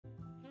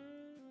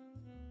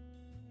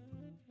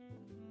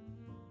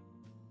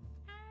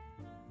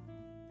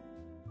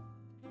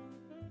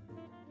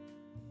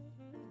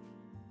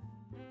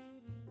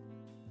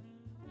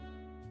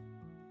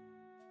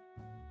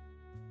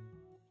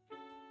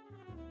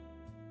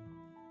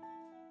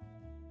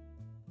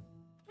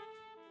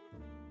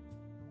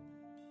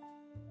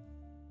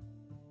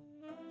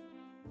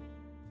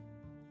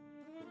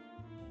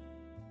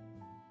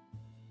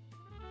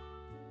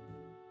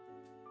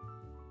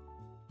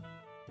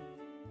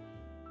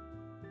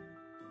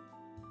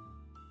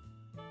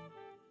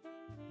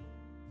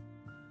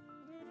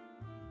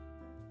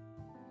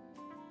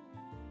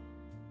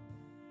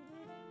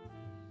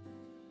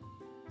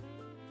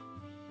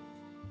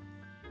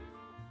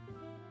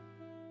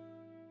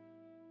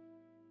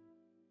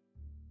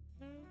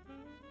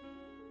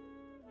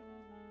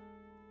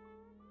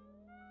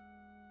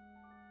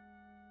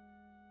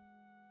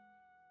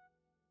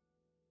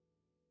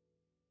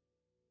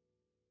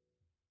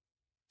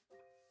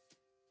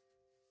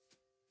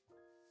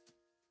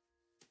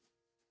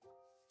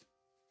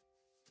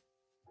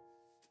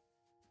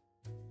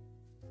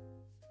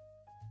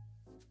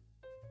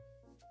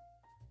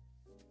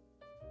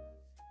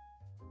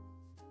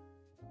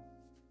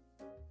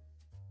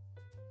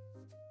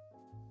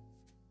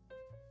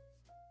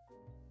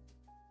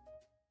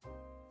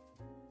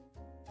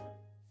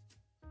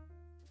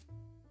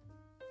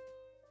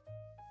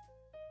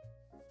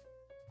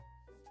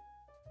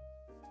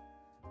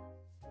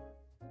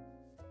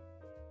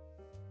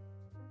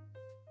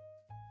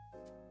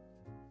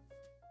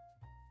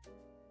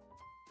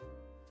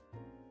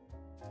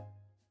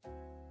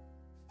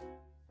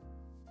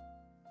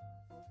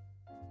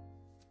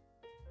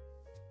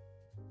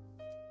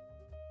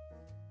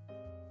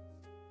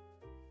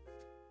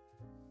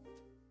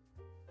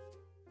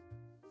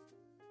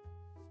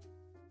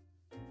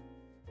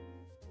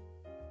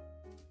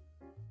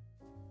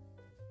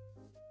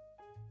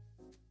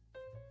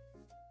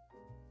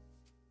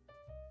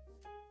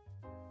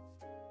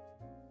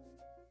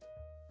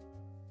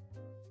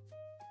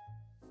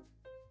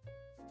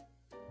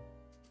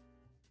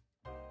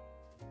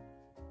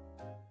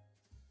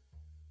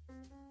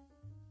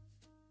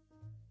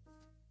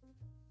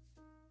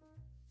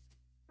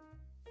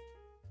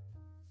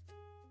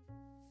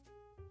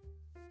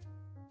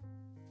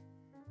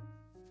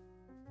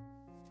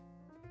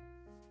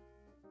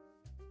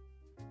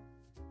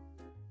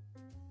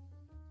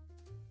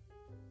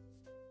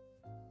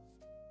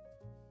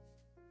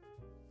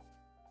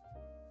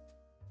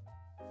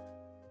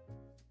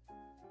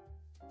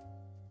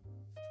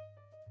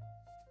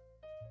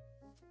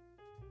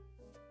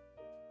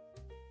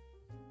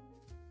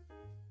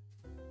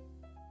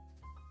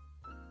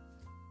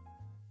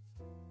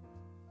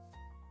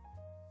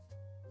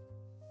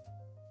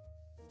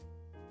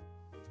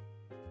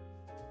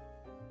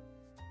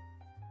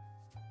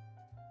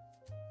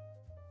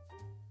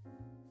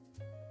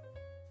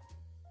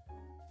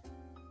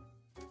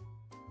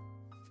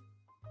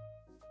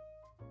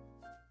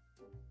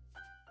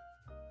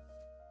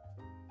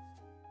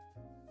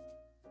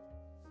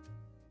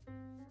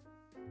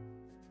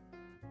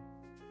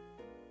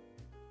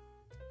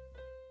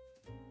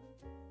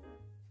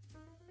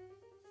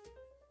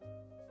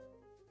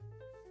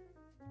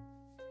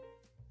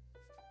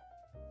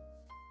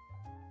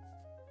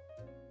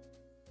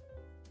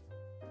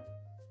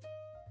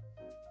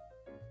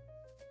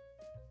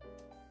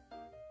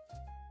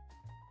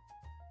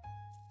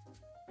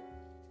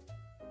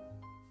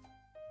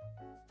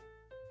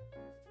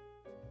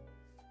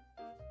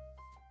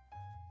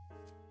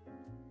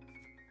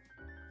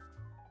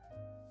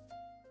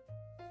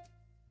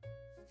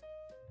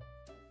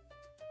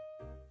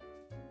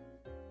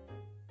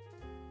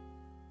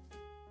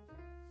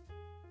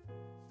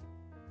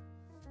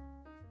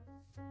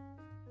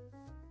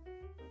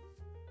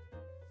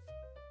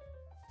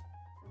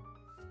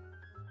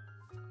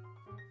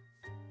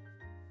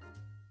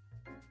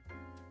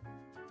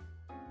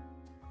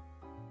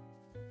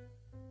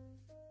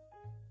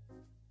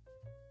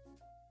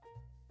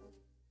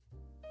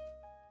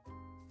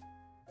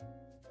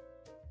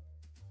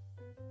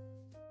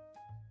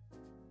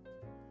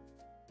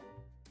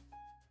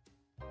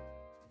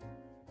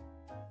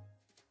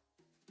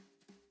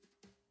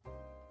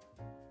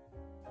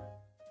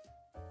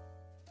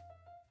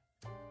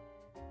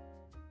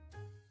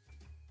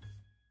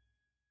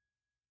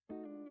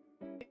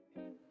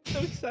So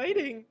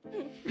exciting.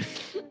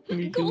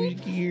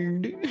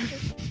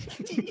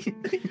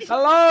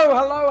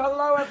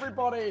 Hello,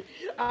 everybody,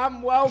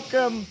 and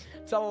welcome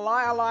to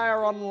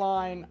Liar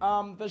Online,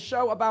 the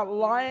show about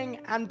lying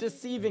and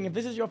deceiving. If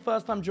this is your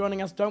first time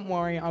joining us, don't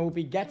worry. I will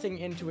be getting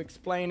into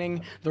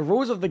explaining the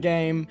rules of the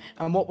game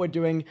and what we're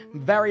doing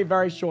very,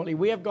 very shortly.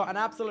 We have got an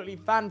absolutely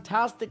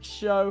fantastic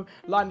show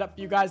lined up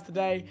for you guys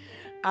today.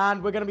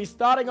 And we're going to be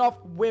starting off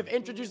with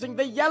introducing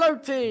the yellow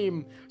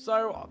team.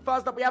 So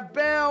first up, we have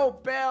Bill.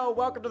 Bill,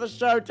 welcome to the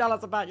show. Tell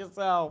us about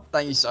yourself.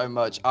 Thank you so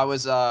much. I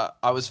was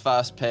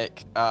first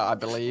pick, I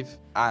believe,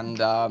 and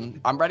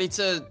I'm ready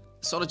to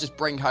sort of just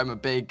bring home a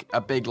big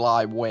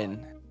live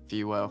win, if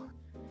you will.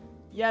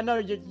 Yeah, no,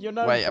 you're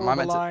known Wait, for all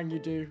the lying you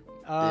do.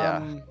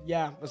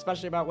 Yeah,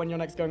 especially about when you're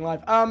next going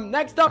live.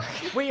 Next up,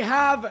 we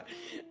have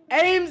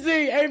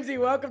Aimsey. Aimsey,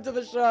 welcome to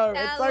the show.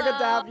 Hello. It's so good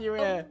to have you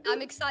here.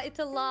 I'm excited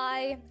to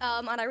lie,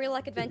 and I really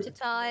like Adventure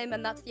Time,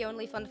 and that's the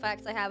only fun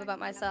facts I have about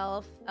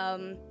myself.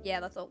 Yeah,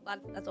 that's all I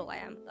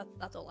am.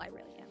 That's all I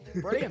really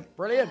am.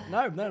 Brilliant.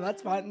 No,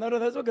 that's fine. No,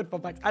 those are good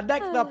fun facts. And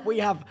next up, we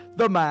have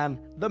the man,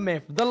 the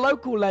myth, the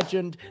local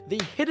legend, the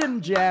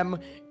hidden gem,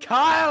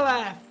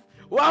 KyleEff.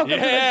 Welcome to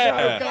the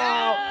show,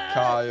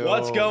 Kyle.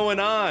 What's going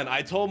on?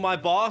 I told my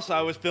boss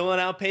I was filling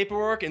out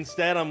paperwork.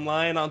 Instead, I'm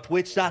lying on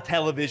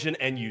Twitch.tv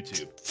and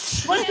YouTube.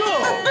 Let's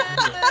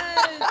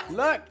go!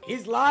 Look,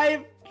 he's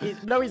live.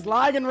 He's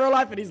lying in real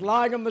life and he's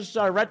lying on the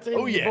show. Red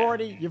team, you've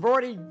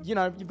already,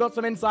 you've got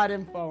some inside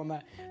info on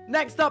that.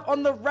 Next up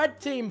on the red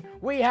team,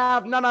 we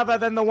have none other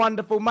than the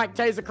wonderful Mike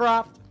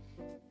Tasercraft.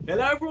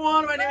 Hello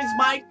everyone, my name is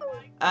Mike.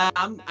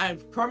 I'm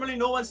formerly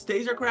known as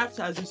Tasercraft,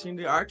 as you see in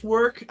the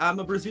artwork. I'm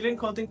a Brazilian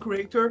content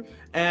creator,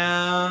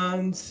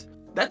 and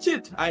that's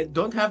it. I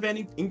don't have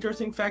any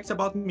interesting facts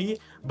about me,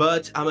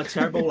 but I'm a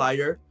terrible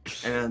liar,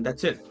 and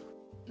that's it.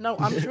 No,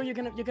 I'm sure you're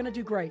gonna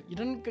do great.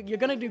 You're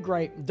gonna do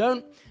great.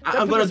 Don't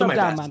I'm put gonna do yourself my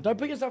down, best. man. Don't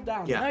put yourself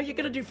down. Yeah. No, you're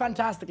gonna do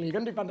fantastically.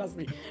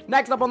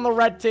 Next up on the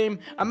red team,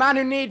 a man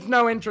who needs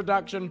no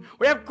introduction.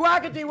 We have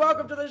Quackity.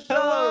 Welcome to the show.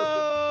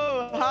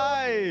 Hello,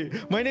 hi.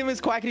 My name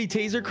is Quackity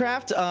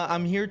Tasercraft.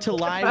 I'm here to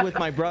lie with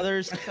my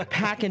brothers,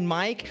 Pack and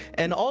Mike,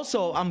 and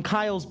also I'm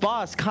Kyle's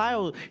boss.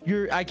 Kyle,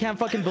 I can't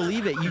fucking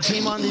believe it. You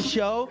came on this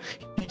show.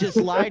 You just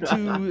lied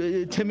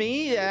to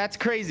me. That's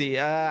crazy.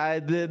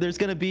 There's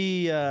gonna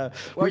be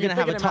we're gonna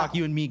have a talk,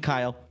 you and me,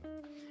 Kyle.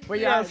 Well,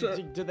 yeah.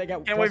 Did they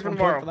get Can't wait plus for 1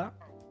 point for tomorrow.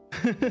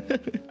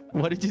 that?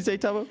 What did you say,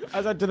 Tubbo?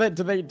 I said, do they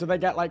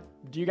get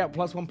do you get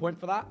plus 1 point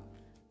for that?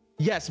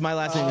 Yes, my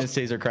last name is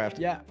Tasercraft.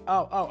 Yeah.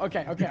 Oh,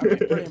 okay.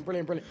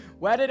 Brilliant.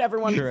 Where did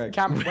everyone Where did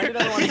everyone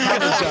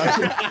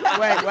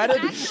Wait, where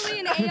did Actually,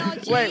 an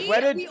ARG. Wait,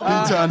 where did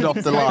Who turned off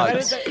the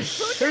lights?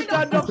 Who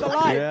turned off the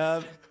lights?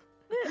 Yeah.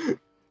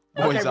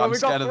 Boys, Okay, well, I'm we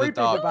got scared of the 3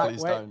 people dark. back.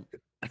 Please Wait.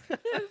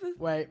 don't.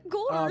 Wait.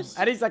 Goals.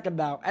 Any second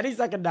now,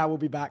 we'll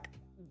be back.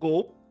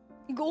 Gulp.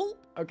 Gulp.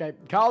 Okay,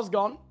 Carl's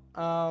gone.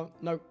 No,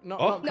 not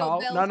Carl.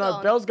 Bill's No,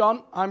 gone. Bill's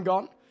gone. I'm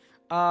gone.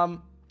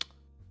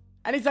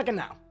 Any second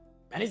now.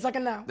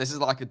 This is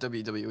like a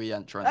WWE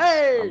entrance.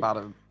 Hey! I'm about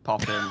to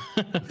pop in.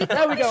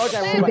 There we go.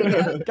 Okay,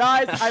 well,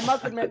 guys, I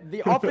must admit,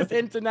 the office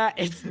internet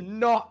is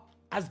not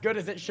as good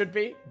as it should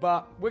be,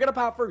 but we're gonna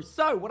power through.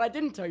 So, what I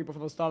didn't tell you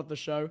before the start of the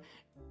show.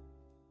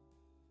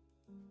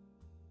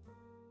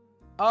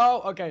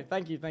 Oh, okay.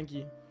 Thank you.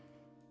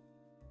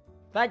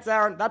 Thanks,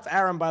 Aaron. That's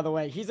Aaron, by the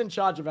way. He's in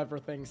charge of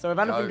everything. So if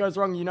anything goes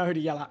wrong, you know who to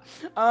yell at.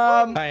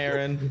 Hi,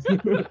 Aaron.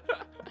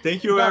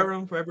 Thank you,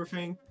 Aaron, for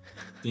everything.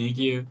 Thank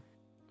you.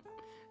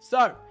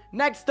 So,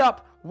 next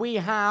up, we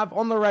have,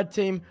 on the red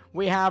team,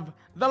 we have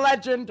the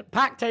legend,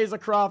 Pack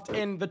Tasercraft,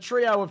 in the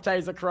trio of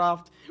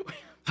Tasercraft.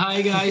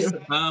 Hi guys,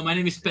 my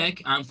name is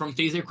Peck. I'm from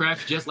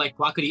Tasercraft, just like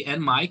Quackity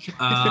and Mike.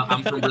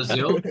 I'm from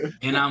Brazil,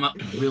 and I'm a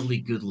really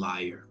good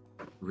liar.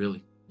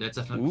 Really, that's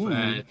a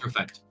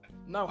perfect.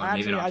 No,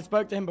 actually, I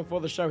spoke to him before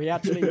the show. He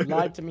actually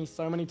lied to me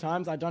so many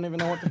times, I don't even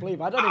know what to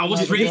believe. I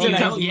was reading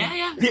it.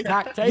 Yeah.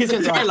 Pack His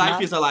entire Tasercraft, life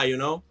man. is a lie, you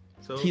know?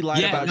 So He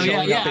lied about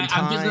showing up in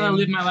time. I'm just gonna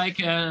live my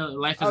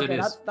life as it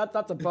is.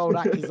 That's a bold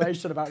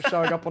accusation about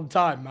showing up on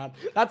time, man.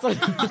 That's a...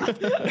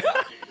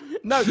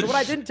 No, so what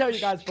I didn't tell you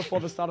guys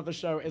before the start of the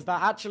show is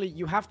that actually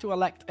you have to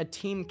elect a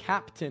team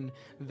captain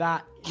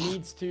that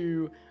needs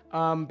to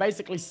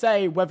basically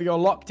say whether you're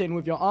locked in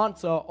with your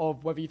answer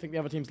of whether you think the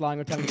other team's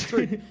lying or telling the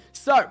truth.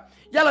 So,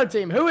 yellow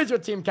team, who is your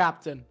team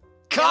captain?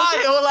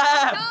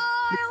 KyleEff!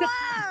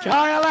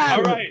 KyleEff!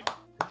 All right.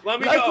 Let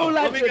me Local go.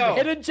 legend,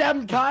 hidden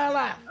gem,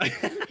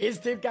 KyleEff is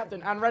team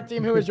captain. And red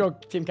team, who is your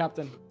team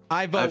captain?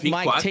 I vote think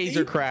Mike Quackity?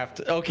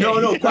 Tasercraft. Okay.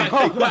 No,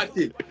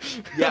 Quackity.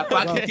 Yeah,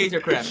 Quackity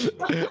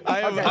Tasercraft. I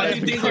am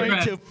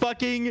going to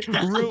fucking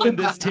ruin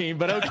this team,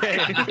 but okay.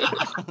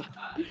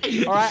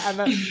 All right, and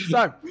then,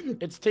 so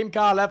it's Team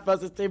KyleEff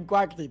versus Team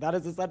Quackity. That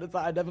is a sentence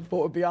that I never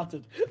thought would be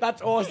uttered.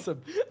 That's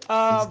awesome.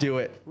 Let's do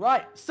it.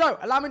 Right, so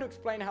allow me to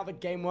explain how the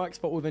game works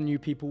for all the new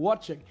people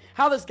watching.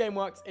 How this game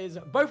works is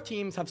both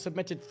teams have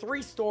submitted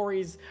 3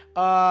 stories,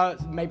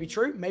 maybe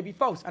true, maybe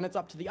false, and it's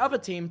up to the other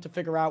team to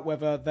figure out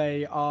whether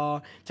they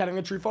are telling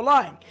the truth or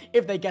lying.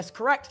 If they guess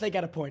correct, they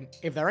get a point.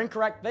 If they're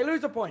incorrect, they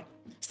lose a point.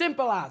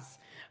 Simple as.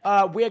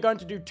 We are going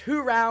to do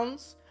 2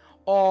 rounds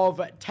of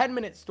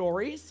 10-minute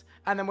stories,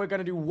 and then we're going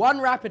to do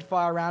 1 rapid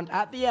fire round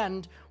at the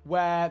end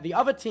where the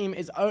other team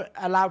is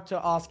allowed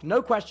to ask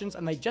no questions,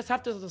 and they just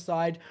have to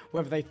decide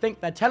whether they think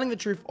they're telling the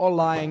truth or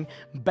lying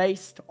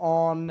based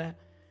on,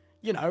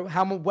 you know,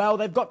 how well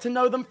they've got to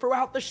know them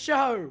throughout the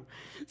show.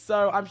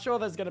 So I'm sure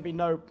there's going to be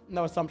no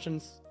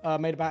assumptions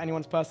made about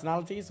anyone's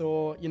personalities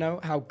or, you know,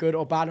 how good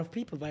or bad of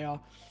people they are.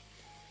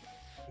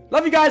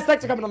 Love you guys.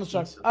 Thanks for coming on the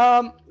show.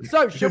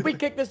 So should we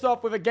kick this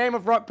off with a game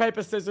of rock,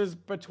 paper, scissors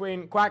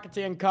between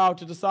Quackity and Kyle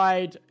to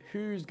decide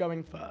who's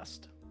going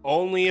first?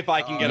 Only if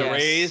I can get a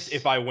raise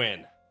if I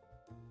win.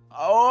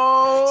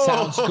 Oh!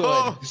 Sounds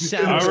good.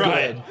 Sounds All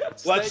right. good.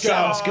 Let's go.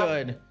 Sounds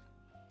good.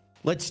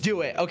 Let's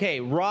do it. Okay,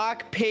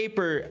 rock,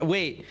 paper.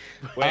 Wait.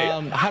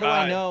 How do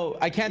I know?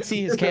 I can't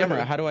see his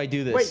camera. How do I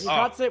do this? Wait, you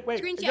can't see. Wait,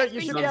 Screen you share,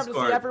 should screen be able to see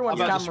share. everyone's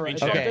How about the camera.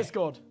 It's screen on share?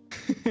 Discord.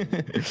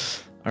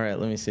 All right,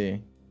 let me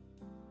see.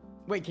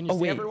 Wait, can you Oh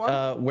see wait,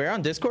 everyone? we're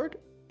on Discord?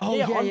 Oh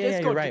Yeah, yeah, on yeah,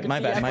 Discord, you're you right. can My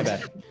see bad, my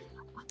bad. everyone.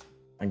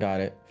 I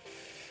got it.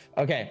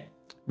 Okay,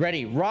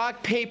 ready?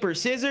 Rock, paper,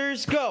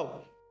 scissors,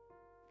 go.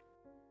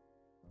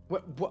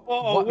 What,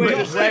 Oh, wait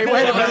a second.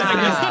 Wait a minute.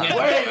 Yeah.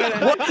 Wait a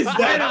minute. What is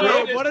that,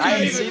 bro? What is I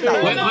that ain't even seen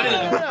doing?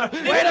 that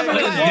one. Wait a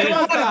minute.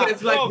 What was that?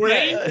 It's like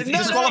rain. No,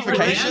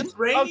 Disqualification?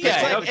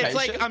 It's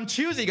like I'm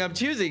choosing.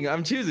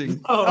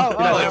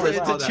 Oh,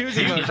 it's a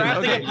choosing motion.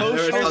 Okay.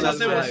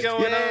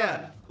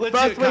 Yeah. Let's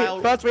do it,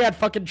 Kyle. First we had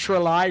fucking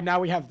Trelai, now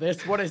we have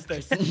this. What is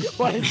this?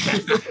 What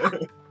is this?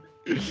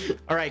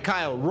 All right,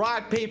 Kyle.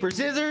 Rock, paper,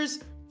 scissors.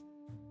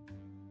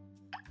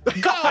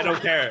 I don't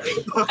care.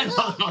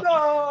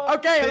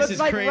 Okay, it This looks is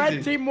like crazy.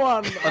 red team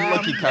won.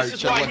 Unlucky This coach.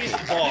 is why Unlucky. he's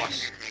the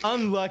boss.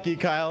 Unlucky,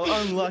 Kyle.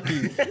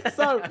 Unlucky.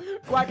 So,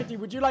 Quackity,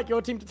 would you like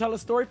your team to tell a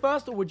story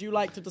first, or would you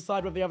like to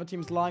decide whether the other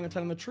team's lying or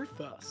telling the truth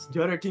first?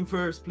 The other team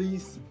first,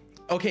 please.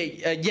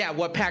 Okay. Yeah.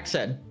 What Pac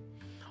said.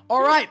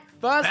 All right,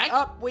 first Back?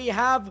 up we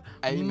have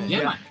Amen.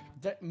 Yeah.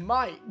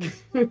 Mike.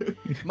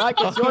 Mike,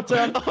 it's your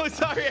turn. Oh,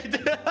 sorry.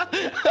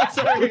 I'm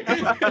sorry.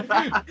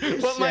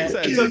 What Mike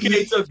said.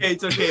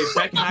 It's okay.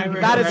 Back time.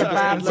 That is a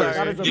bad look.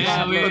 That is a Yeah,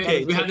 bad look.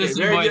 Okay, We have this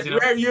we're, voice, you know?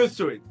 we're used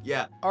to it.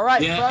 Yeah. All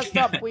right, Yeah. first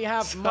up we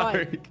have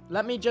Sorry. Mike.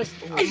 Let me just,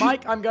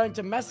 Mike, I'm going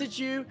to message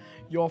you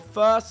your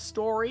first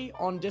story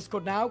on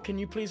Discord now. Can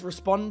you please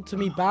respond to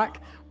me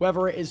back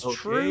whether it is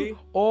true Okay.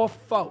 or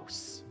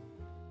false?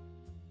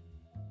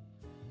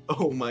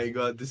 Oh my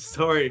god, this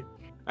story.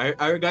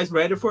 Are you guys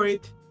ready for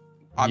it?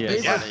 I'm Yes. big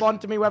Please ready.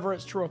 respond to me whether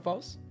it's true or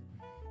false.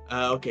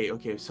 Okay.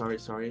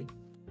 Sorry.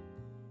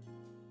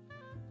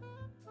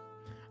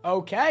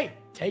 Okay,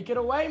 take it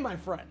away, my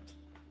friend.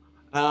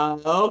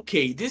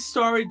 Okay, this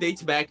story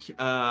dates back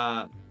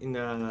I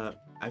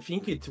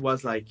think it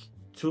was like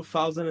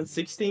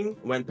 2016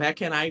 when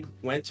Peck and I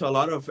went to a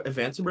lot of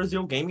events in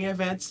Brazil, gaming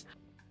events.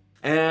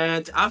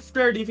 And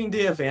after leaving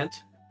the event,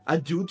 a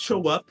dude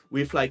showed up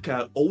with like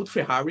an old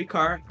Ferrari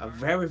car, a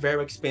very,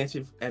 very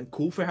expensive and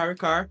cool Ferrari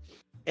car.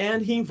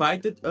 And he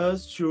invited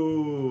us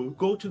to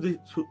go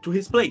to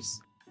his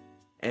place.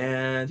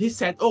 And he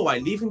said, "Oh, I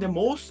live in the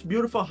most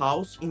beautiful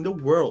house in the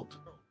world.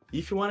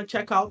 If you want to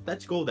check out,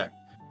 let's go there."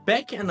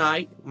 Beck and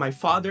I, my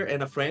father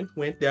and a friend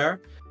went there.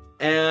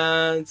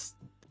 And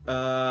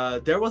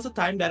there was a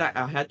time that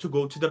I had to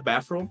go to the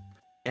bathroom.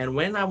 And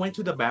when I went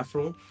to the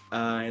bathroom,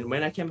 and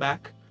when I came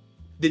back,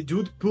 the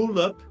dude pulled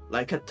up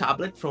like a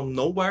tablet from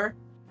nowhere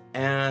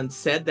and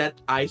said that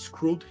I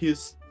screwed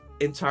his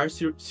entire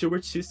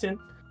sewage system.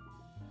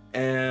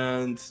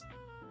 And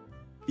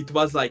it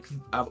was like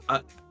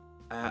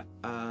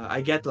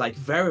I get like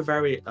very,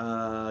 very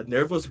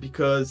nervous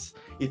because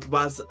it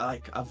was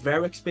like a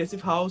very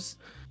expensive house,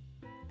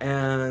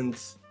 and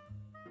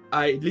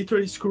I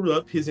literally screwed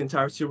up his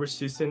entire sewage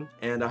system,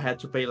 and I had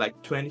to pay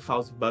like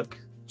 $20,000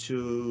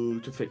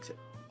 to fix it.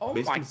 Oh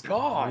Basically, my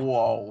god.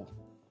 Whoa.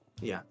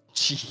 Yeah.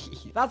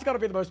 Gee. That's got to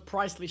be the most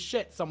priceless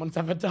shit someone's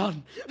ever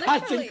done.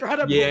 That's Literally.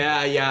 incredible.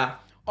 Yeah.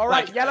 All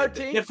right, Like, yellow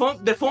team. The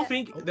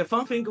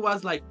fun thing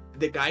was like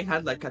the guy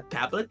had like a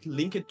tablet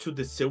linked to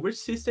the sewage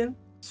system,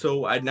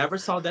 so I never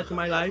saw that in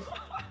my life.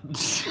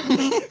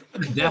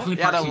 Definitely.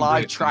 He had a parking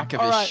live brake. track of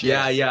his Alright.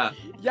 shit. Yeah.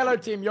 Yellow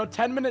team, your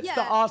 10 minutes to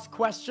Yeah. ask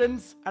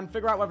questions and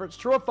figure out whether it's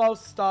true or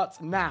false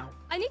starts now.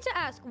 I need to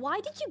ask, why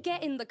did you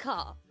get in the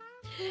car?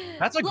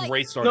 That's a Like-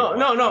 great story.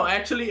 No.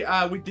 Actually,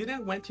 we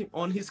didn't went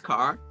on his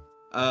car.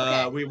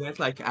 Okay. We went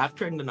like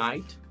after in the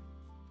night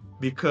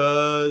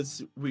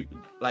because we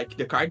like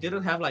the car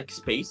didn't have like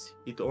space.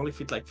 It only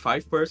fit like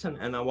 5 person,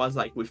 and I was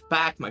like with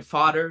Pac, my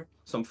father,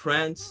 some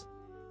friends.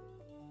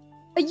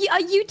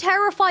 Are you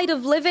terrified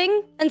of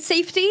living and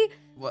safety?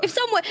 What? If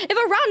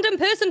a random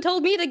person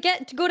told me to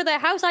go to their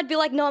house, I'd be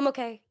like, no, I'm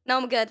okay. No,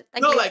 I'm good.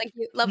 Thank No, you, like, thank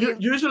you, love you.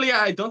 Usually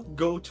I don't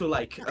go to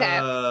like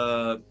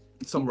Okay.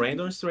 some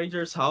random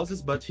strangers'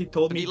 houses, but he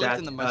told But me he lived that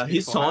in the most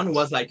his beautiful son house.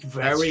 was like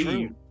very,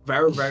 true.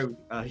 very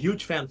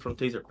huge fan from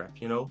Tasercraft,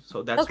 you know.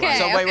 So that's Okay. why.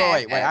 So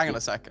wait, okay. hang on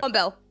a second. On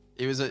Bill.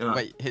 He was a Yeah.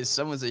 wait. His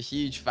son was a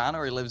huge fan,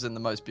 or he lives in the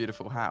most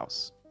beautiful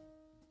house.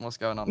 What's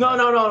going on? No.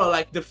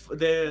 Like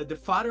the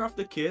father of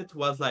the kid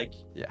was like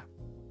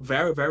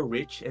very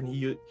rich, and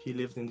he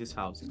lived in this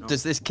house. You know?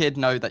 Does this kid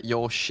know that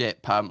your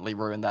shit permanently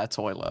ruined their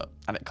toilet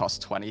and it costs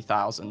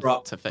 20,000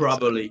 to fix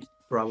probably. it?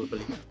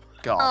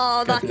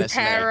 Oh, God, that's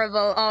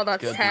terrible. Oh,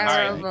 that's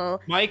terrible. All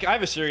right, Mike, I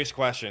have a serious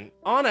question.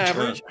 On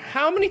average,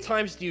 how many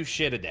times do you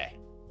shit a day?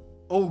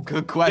 Oh,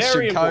 good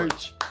question,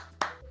 coach.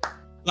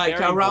 Like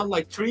around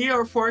like 3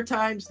 or 4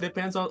 times,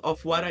 depends on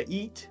of what I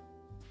eat.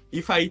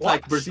 If I eat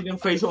like Brazilian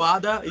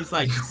feijoada, it's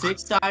like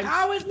 6 times.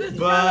 How is this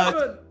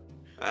relevant?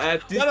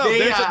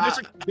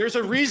 There's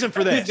a reason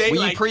for this. Were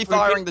you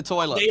pre-firing the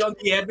toilet? Day on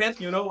the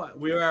event, you know,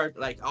 we were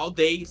like all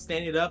day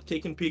standing up,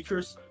 taking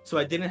pictures. So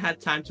I didn't have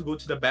time to go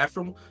to the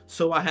bathroom.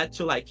 So I had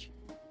to like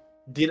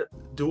do it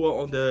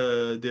on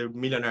the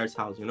millionaire's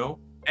house, you know.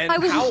 And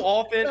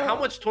how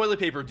much toilet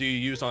paper do you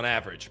use on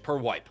average per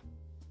wipe?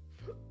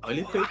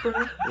 Toilet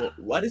paper?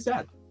 What is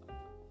that?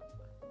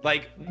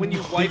 Like when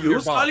you wipe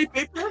your bum. Toilet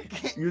paper?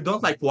 You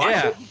don't like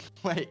wash it?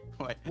 Wait.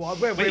 What?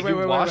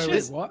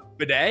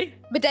 Bidet?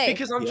 Bidet.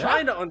 Because I'm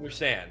trying to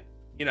understand,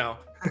 you know,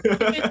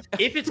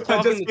 if it's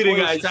clogging the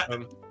toilet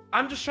system,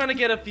 I'm just trying to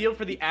get a feel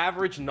for the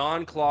average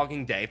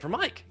non-clogging day for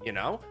Mike, you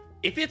know?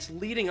 If it's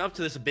leading up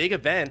to this big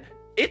event,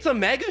 it's a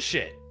mega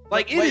shit.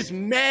 Like, it is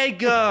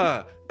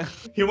mega.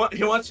 He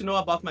wants to know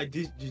about my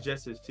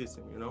digestive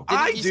system, you know?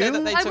 You said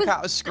that they took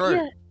out a screw.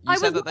 Yeah, You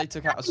said that they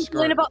took out a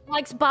screw. Learn about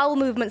Mike's bowel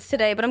movements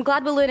today, but I'm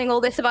glad we're learning all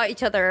this about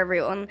each other,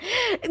 everyone.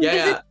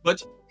 Yeah.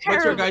 But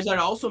you guys are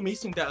also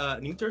missing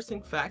an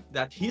interesting fact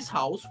that his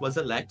house was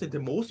elected the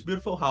most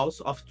beautiful house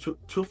of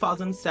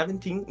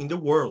 2017 in the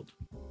world.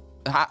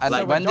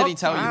 When did he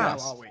tell you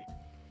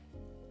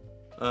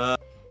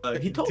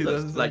this? He told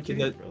us, like,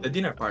 in the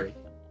dinner party.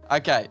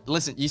 Okay,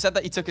 listen, you said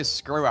that he took a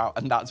screw out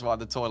and that's why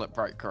the toilet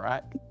broke,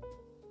 correct?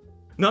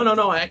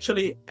 No.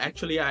 Actually,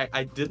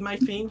 I did my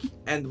thing,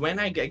 and when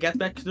I get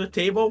back to the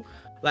table,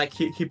 like,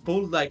 he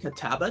pulled, like, a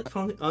tablet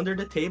from under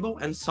the table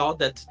and saw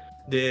that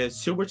the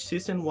silver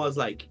system was,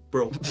 like,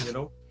 broke, you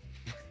know?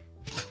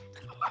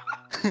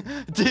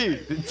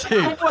 Dude.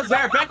 Beck was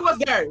there! Beck was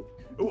there!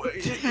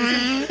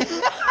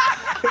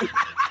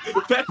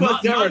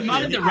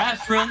 Not in the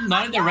restroom.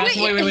 Not in the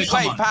restroom. Wait.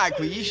 Come on. Pack,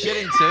 were you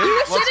shitting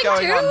too? What's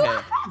going on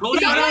here?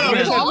 This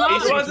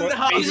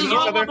is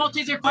all about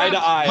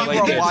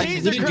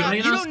Tasercraft.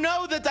 You don't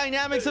know the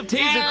dynamics of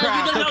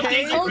Tasercraft,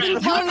 okay? You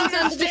don't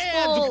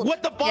understand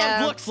what the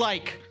bomb looks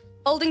like.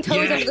 Holding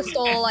toes under the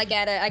stall, I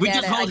get it. We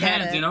just hold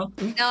hands, you know?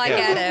 No, I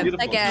get it.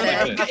 I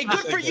get it. Okay,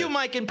 good for you,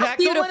 Mike and Pack.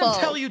 Don't let him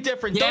tell you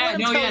different. Don't let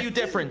him tell you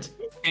different.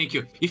 Thank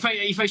you. If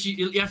I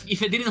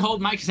didn't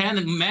hold Mike's hand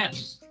and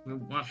Matt's,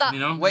 you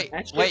know? Wait.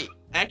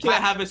 Actually, I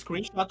have a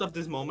screenshot of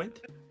this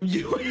moment.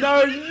 No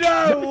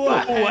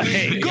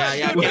way.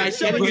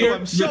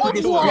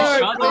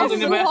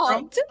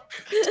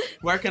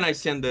 Where can I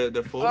send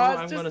the photo?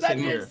 I'm gonna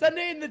send here. Send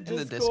it in the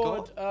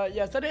Discord.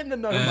 Yeah, send it in the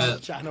No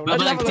channel.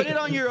 Put it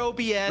on your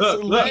OBS.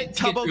 Let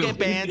Tubbo get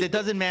banned. It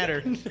doesn't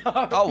matter.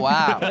 Oh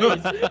wow.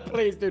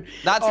 Please, dude.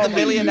 That's the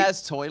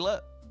millionaire's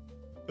toilet.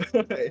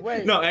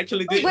 Wait. No,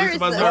 actually, this Wait,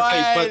 was her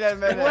face. Wait a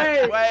minute.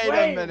 I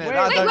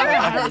don't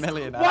have a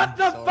millionaire. What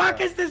the fuck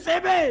is this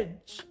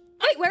image?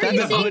 Wait, where are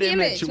you seeing the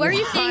image? Where are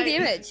you seeing the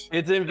image?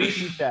 It's in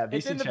VC chat.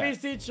 It's in the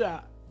VC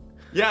chat.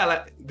 Yeah,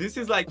 like, this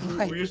is like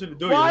we usually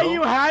do. Why are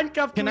you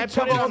handcuffed? Can I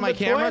put it on my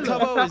camera,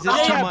 Tubbo? Is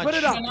this too much? Put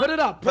it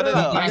up.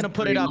 I'm gonna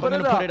put it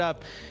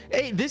up.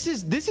 Hey, this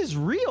is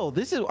real. What?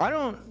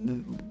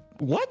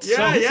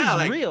 Yeah, this is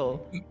like,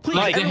 real. Please,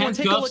 Like, everyone,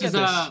 take a look at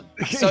this.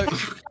 So,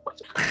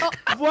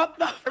 What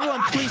the?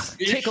 Everyone, please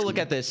take a look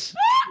at this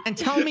and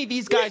tell me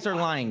these guys are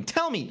lying.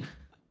 Tell me.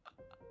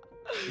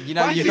 you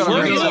know you got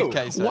a real tough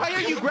case. Why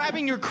are you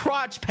grabbing your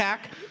crotch,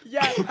 Pack?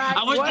 Yeah, Pack.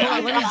 I was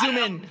Let me zoom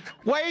in.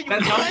 Why are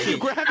you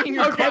grabbing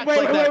your crotch wait,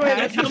 like that, wait,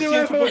 Pack?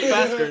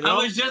 faster, I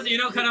was just,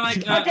 kind of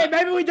like. Okay,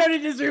 maybe we don't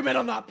need to zoom in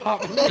on that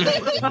part.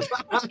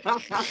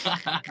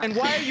 And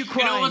why are you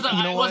crying?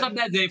 It was a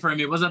bad day for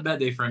me. It was a bad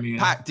day for me.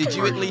 Pack, did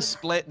you at least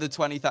split the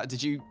 20,000?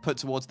 Did you put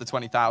towards the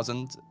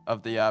 20,000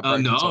 of the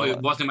broken No, toilet?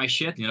 it wasn't my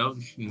shit, you know?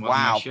 It wasn't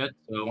Wow. my shit,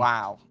 so.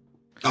 Wow.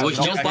 I was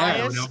just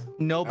there, you know?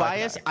 No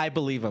bias. I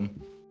believe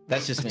him.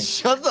 That's just me.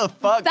 Shut the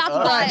fuck That's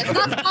up. bias.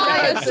 That's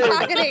bias.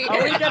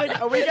 Quackity.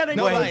 Are we getting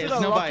No closer bias, to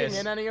no locking bias.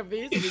 in any of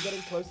these? Are we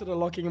getting closer to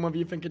locking in whether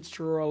you think it's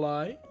true or a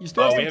lie? You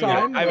still have some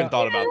time. I haven't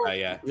thought about that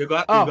yet. You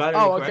got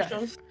any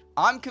questions?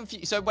 I'm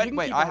confused. So You wait, can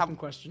wait. keep I asking have.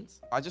 questions.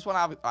 I just want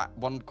to have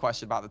one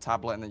question about the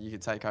tablet, and then you can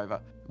take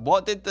over.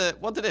 What did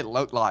it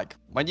look like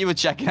when you were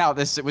checking out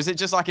this? Was it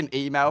just like an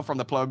email from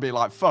the plumber being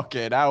like,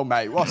 "Fucking hell,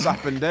 mate, what's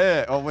happened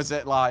here?" Or was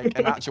it like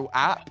an actual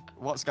app?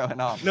 What's going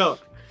on? No,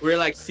 we're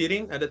like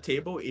sitting at a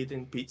table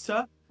eating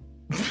pizza,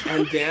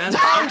 and then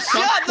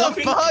Shut the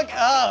fuck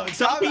up!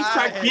 Something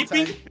start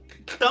beeping.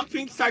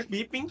 Something start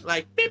beeping,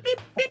 like beep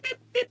beep beep beep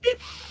beep beep,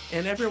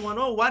 and everyone,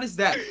 oh, what is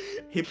that?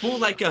 He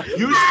pulled like a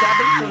huge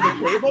tablet from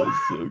the table,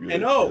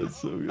 and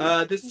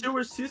the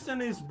sewer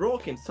system is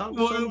broken.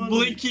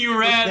 Blinking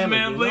red,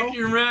 man,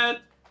 blinking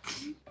red.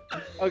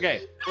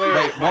 Okay,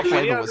 Wait, what I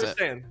flavor need to was it?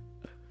 understand.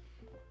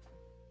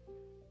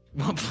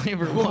 What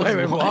flavor?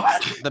 Wait,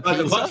 what? The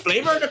pizza? What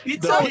flavor the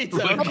pizza?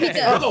 The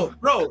pizza. Okay.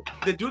 Bro,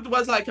 the dude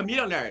was like a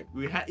millionaire.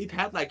 It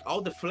had like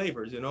all the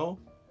flavors, you know.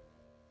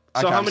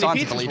 So Okay, how I'm many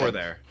starting to pizzas believe were it.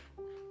 there?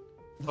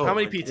 Oh, How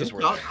many my pizzas goodness.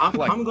 were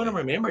there? I'm gonna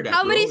remember that.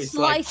 How bro. many It's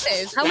like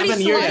slices? How many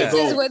 7 years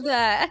slices ago. were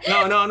there?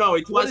 No.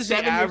 It What was is the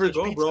 7 years average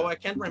ago, pizza? bro. I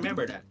can't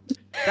remember that.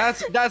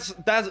 That's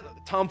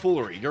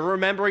tomfoolery. You're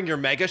remembering your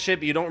mega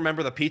ship. You don't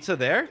remember the pizza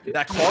there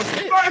that caused Of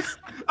it. course,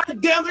 I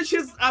damaged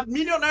a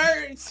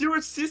millionaire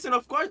serious season.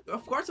 Of course,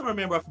 I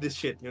remember of this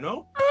shit. You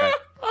know. Okay.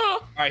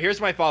 All right,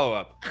 here's my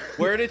follow-up.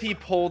 Where did he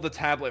pull the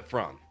tablet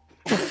from?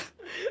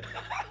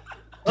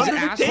 Under the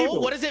Asshole?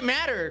 table. What does it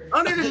matter?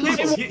 Under the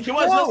table. He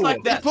was just like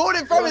He that. pulled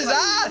it from his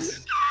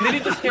ass! Did he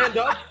just stand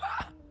up?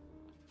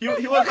 He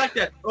was like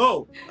that.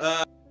 Oh,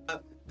 the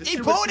He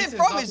silver pulled it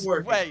season's from not his...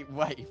 working.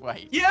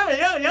 Wait.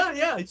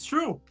 Yeah. It's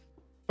true.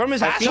 From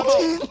his I ass? think,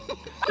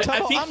 I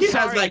Tubbo, think I'm he has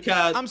sorry. like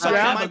a. I'm sorry,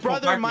 a my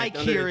brother compartment Mike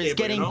under the here is table,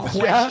 getting you know?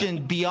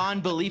 questioned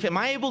beyond belief. Am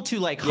I able to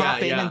like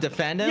hop in Yeah. and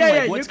defend him? Yeah,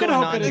 like, you what's can going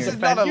hop on in and here? This is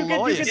not a defend. You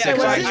lawyer. can Yeah, say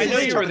Quack, what I know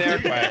you you were there,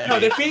 Quack. No,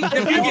 the thing is,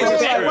 Oh,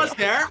 Beck was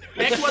there.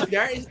 Beck was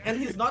there, and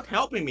he's not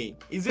helping me.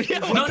 Is it?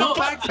 No,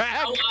 fact.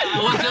 I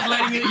was just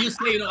letting you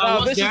say, I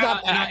was this is there,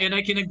 not and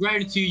I can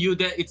guarantee you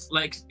that it's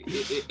like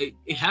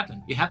it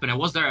happened. It happened. I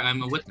was there.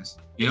 I'm a witness.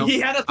 You know.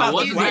 He had a I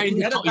tablet, was right? there in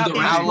He had a the tablet.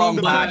 How long,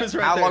 restroom, back?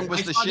 but How long was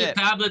I the saw shit?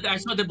 the tablet. I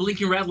saw the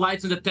blinking red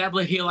lights on the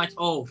tablet here. Like,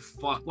 oh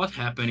fuck, what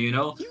happened? You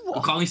know,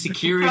 I'm calling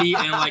security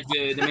and like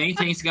the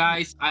maintenance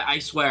guys. I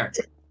swear.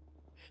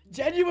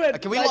 Genuine.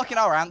 Can we like, lock in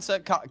our answer?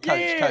 Coach,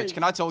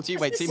 can I talk to you?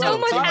 Wait, team so huddle,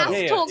 much team huddle.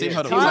 ass Yeah, talk. Team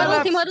huddle. Team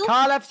huddle. Team KyleEff, huddle.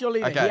 KyleEff's your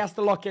leader. Okay. He has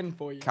to lock in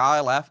for you.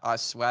 KyleEff, I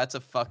swear to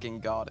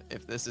fucking God,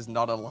 if this is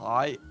not a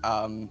lie,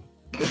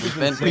 we've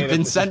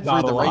been sent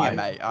through the ringer,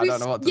 mate. I don't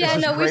know what to Yeah,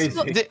 do. no, This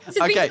we've is There's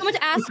been okay. so much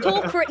ass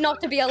talk for it not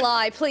to be a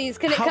lie. Please,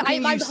 How can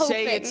I'm you hoping.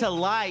 say it's a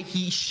lie?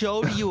 He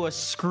showed you a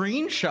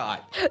screenshot.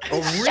 It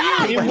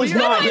was You're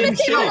not not in him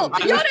the team huddle.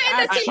 shitting. You're not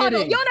in the Pack team huddle.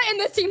 shitting. You're not in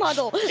this team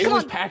huddle. It Come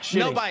was on. pack shitting.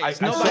 No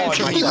bias. No I saw bias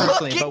it from me myself.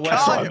 personally, but Look at I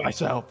saw whatever. it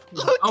myself.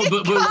 Oh,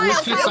 but which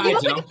Kyle, two Kyle, sides?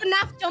 you're You know. looking for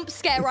FNAF jump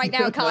scare right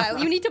now, Kyle.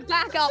 You need to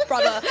back up,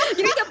 brother.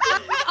 You need to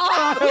back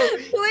up.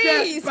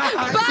 Please.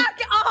 Back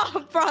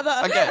up, brother.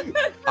 Okay,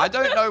 I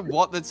don't know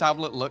what the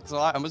tablet looks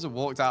like. I must have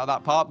walked out of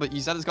that part, but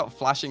you said it's got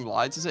flashing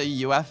lights. Is it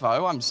a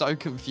UFO? I'm so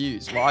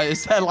confused. Why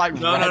is there like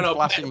red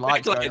flashing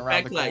lights going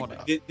around the corner?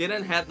 It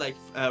didn't have like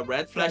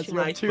red flashing we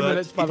have lights, 2 but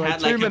minutes, by it the way, had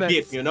 2 like a minutes.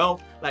 beep, you know,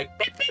 like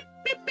beep, beep,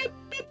 beep, beep,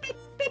 beep, beep,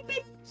 beep,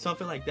 beep,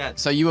 something like that.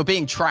 So you were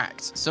being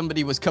tracked.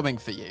 Somebody was coming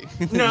for you.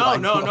 No,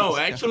 Like, no, what no. was-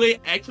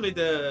 Actually,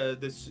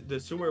 the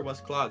sewer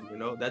was clogged. You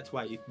know, that's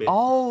why it. Beeped.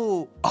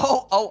 Oh,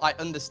 I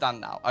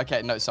understand now.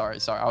 Okay, no, sorry.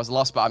 I was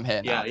lost, but I'm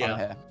here now. Yeah. I'm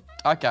here.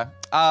 Okay.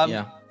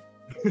 Yeah.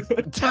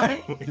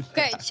 Okay,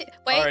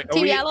 wait. Alright, are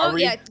Team we- Yellow. are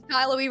we- Yeah,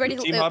 Kyle, are we ready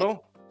to Team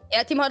huddle?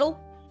 Yeah, team huddle.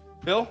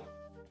 Phil?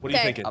 What are you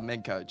Okay. thinking? I'm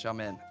in, coach.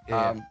 I'm in.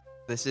 Yeah.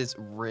 This is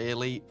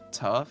really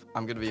tough.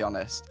 I'm gonna be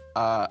honest.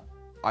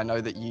 I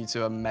know that you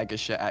two are mega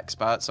shit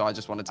experts, so I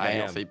just wanted to I get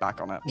your am. feedback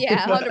on it.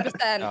 Yeah,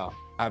 100%. Oh,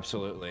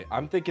 absolutely.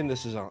 I'm thinking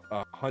this is a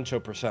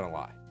huncho% a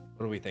lie.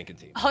 What are we thinking,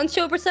 team?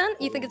 Huncho percent?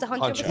 You think it's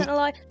 100% a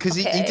lie? Because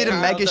he Okay. did a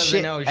Kyle mega doesn't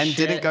shit know and shit.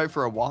 didn't go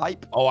for a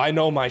wipe. Oh, I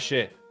know my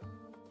shit.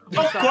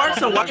 Of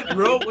course, a white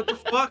bro. What the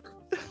fuck?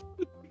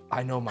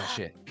 I know my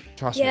shit.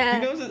 Trust Yeah.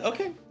 He knows it.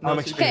 Okay. I'm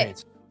Okay.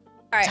 experienced.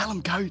 All right. Tell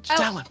him, coach. Oh,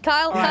 Tell him.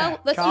 Kyle, right.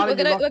 listen, Kyle, we're you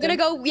gonna locked in?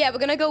 go. Yeah, we're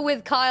gonna go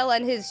with Kyle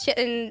and his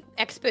shitting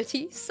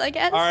expertise, I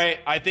guess. All right,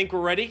 I think we're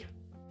ready.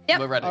 Yep.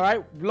 We're ready. All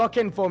right, lock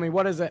in for me.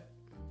 What is it?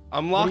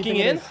 I'm What do you locking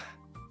think it in. is?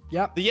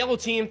 Yep. The yellow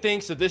team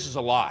thinks that this is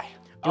a lie.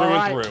 Through All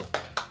and right. through.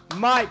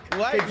 Mike,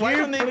 Why could you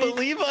don't they please-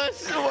 believe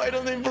us? Why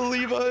don't they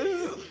believe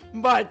us?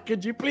 Mike,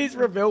 could you please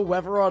reveal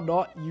whether or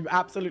not you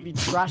absolutely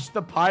trashed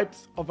the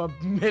pipes of a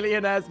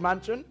millionaire's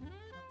mansion?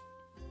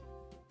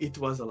 It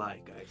was a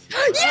lie, guys.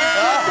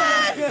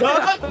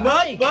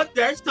 Yeah! But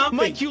there's something.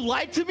 Mike, you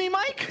lied to me,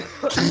 Mike?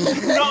 No.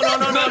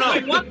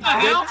 Wait, what the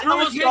hell? true I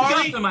was getting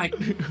story- after Mike.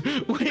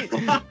 Wait.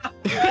 No.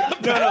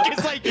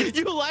 It's like,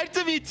 you lied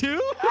to me too?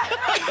 No.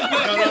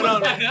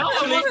 What the hell? I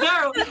was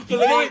there.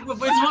 Wait, it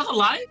was a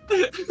lie?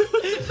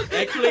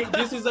 Actually,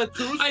 this is a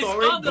true I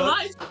story. saw the but-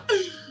 lies.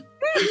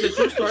 It's a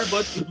true story,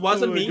 but it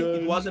wasn't Oh my me. God.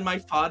 It wasn't my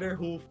father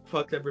who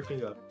fucked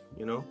everything up.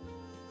 You know.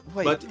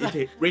 Wait, But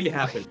it really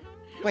happened.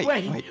 wait,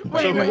 wait, wait, wait,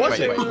 wait, wait,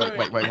 wait, wait,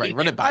 wait, wait, wait,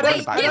 run it back, I run don't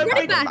it back, yeah, run run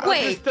it it back. back,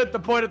 wait. understood the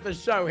point of the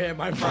show here,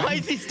 my friend. Why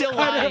is he still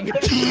lying? No,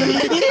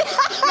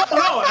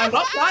 I'm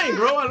not lying,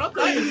 bro. I'm not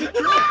lying. Is it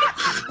true?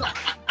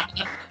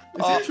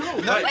 Is it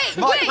true? no,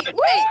 Like,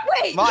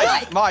 Wait.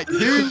 Mike,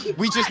 who?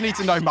 We just need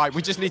to know, Mike.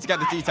 We just need to get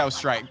the details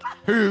straight.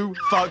 Who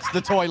fucked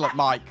the toilet,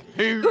 Mike?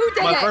 Who did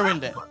it?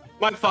 ruined it?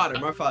 my father.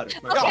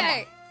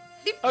 Okay.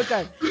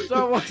 Okay,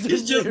 so what's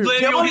He's it just you?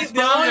 blaming on his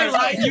The only father.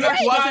 lie You was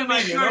wasn't me, my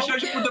you know? sure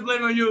you put the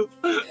blame on you.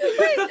 Wait,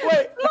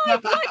 Mike, I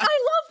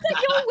love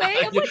that your way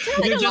of like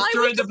telling You a just lie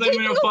threw with the just blame on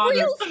taking your a father.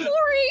 real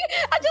story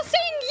and just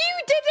saying you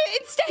did it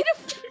instead of.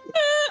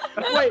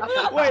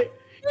 wait.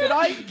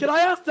 Can I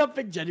ask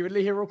something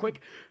genuinely here real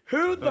quick?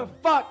 Who the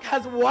fuck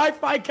has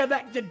Wi-Fi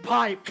connected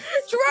pipes?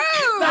 True.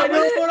 That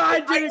is what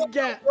I didn't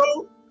get.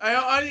 Bro,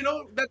 you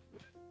know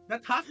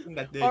that happened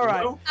that day. All right,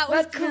 You know? That was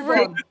let's move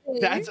on. crazy.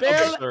 That's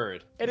Bill,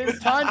 absurd. It is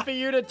time for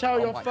you to tell Oh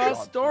your my first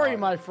God, story, no.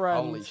 my friend.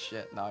 Holy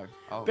shit, no.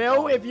 Oh,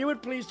 Bill, God. if you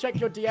would please check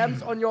your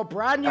DMs on your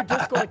brand new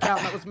Discord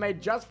account that was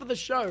made just for the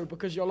show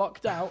because you're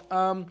locked out.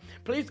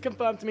 Please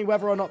confirm to me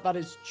whether or not that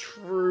is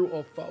true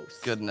or false.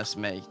 Goodness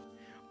me.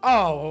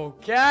 Oh,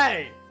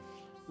 okay.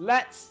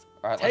 Let's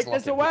All right, take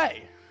let's this lock it.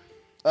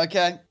 away.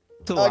 Okay.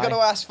 To I gotta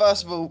lie. ask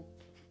first of all,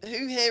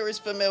 who here is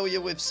familiar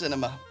with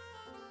cinema?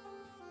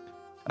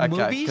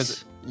 Movies?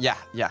 'cause- yeah.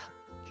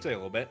 Say a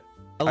little bit.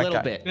 A little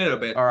Okay. bit. A little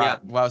bit. All right.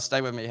 Yeah. Well,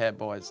 stay with me here,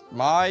 boys.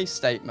 My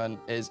statement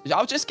is,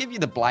 I'll just give you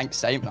the blank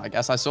statement. I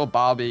guess I saw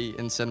Barbie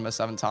in cinema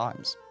 7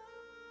 times.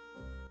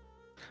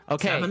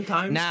 Okay. 7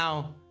 times?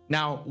 Now,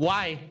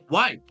 Why?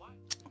 Why?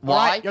 All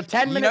right, your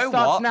 10 You minutes know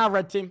starts what? now,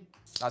 Red Team.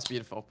 That's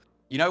beautiful.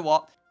 You know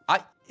what?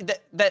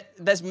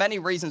 There's many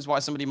reasons why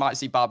somebody might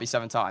see Barbie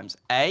 7 times.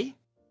 A,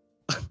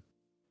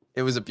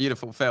 it was a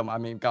beautiful film. I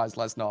mean, guys,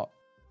 let's not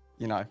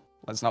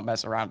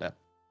mess around it.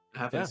 I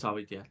haven't saw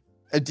it yet.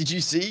 Did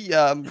you see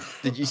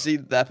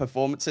their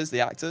performances, the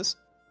actors?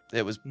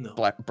 It was No.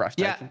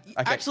 breathtaking. yeah,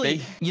 Okay, actually,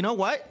 B. you know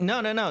what?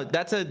 No.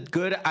 That's a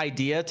good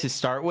idea to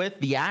start with,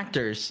 the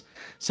actors.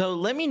 So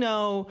let me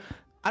know.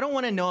 I don't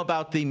want to know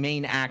about the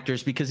main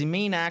actors because the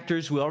main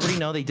actors, we already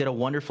know they did a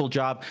wonderful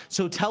job.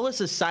 So tell us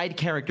a side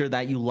character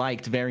that you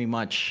liked very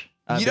much.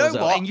 You know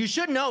Billzo. what? And you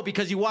should know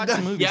because you watched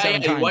the movie Yeah,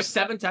 7 you times. watched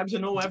 7 times. You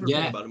know everything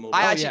Yeah. about the movie.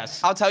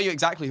 Yes. I'll tell you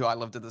exactly who I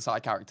loved at the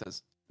side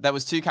characters. There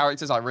was 2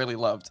 characters I really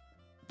loved.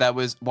 There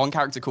was one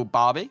character called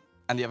Barbie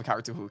and the other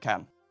character called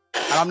Ken.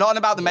 And I'm not on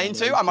about the main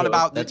 2. I'm on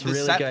about the That's really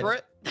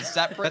separate.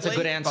 Separately, That's a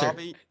good answer.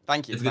 Barbie.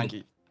 Thank you. That's Thank good.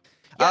 you.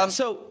 Yeah,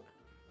 so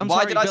I'm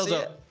why sorry, did I see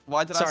Billzo. it?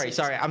 Why did I see it?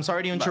 Sorry. I'm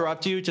sorry to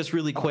interrupt you. Just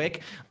really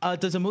quick.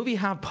 Does a movie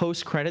have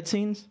post-credit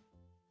scenes?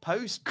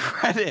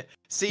 Post-credit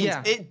scenes.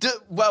 Yeah.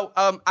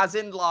 As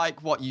in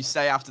like what you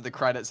say after the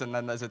credits and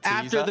then there's a teaser.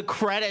 After the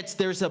credits,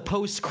 there's a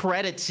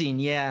post-credit scene.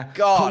 Yeah.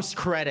 God.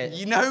 Post-credit.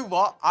 You know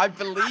what? I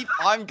believe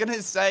I'm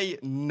gonna say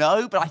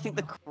no, but I think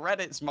the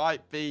credits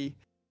might be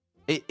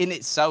in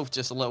itself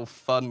just a little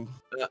fun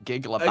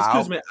giggle about.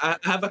 Excuse me, I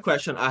have a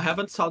question. I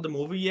haven't saw the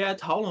movie yet.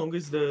 How long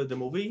is the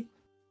movie?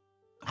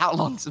 How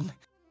long is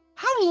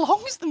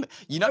the?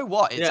 You know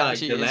what? It's Yeah, like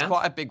actually the it's length?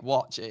 quite a big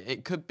watch.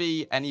 It could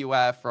be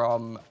anywhere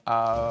from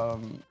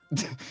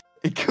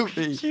it could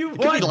be. You It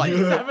could be won like.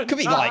 7 Could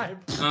be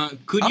like. times.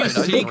 Could I you don't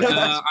know, sing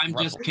that's I'm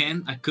rough. Just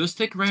Ken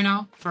acoustic right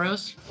now for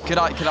us? Could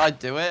I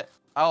do it?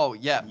 Oh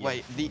yeah.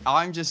 Wait. The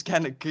I'm Just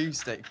Ken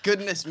acoustic.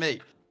 Goodness me.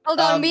 Hold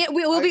on, Um, me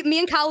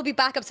and Kyle will be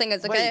backup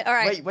singers, okay? Wait, All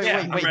right. Wait. Yeah,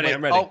 I'm ready,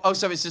 I'm ready. Oh,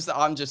 so it's just the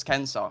I'm Just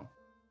Ken song.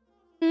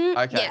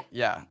 Okay.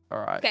 Yeah. All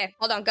right. Okay,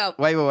 hold on, go.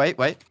 Wait.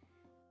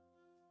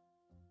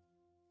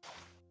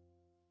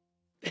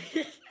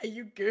 Are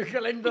you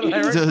Googling the It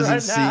lyrics doesn't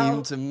right now?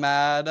 seem to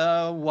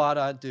matter what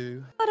I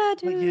do. What I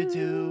do? What you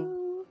do.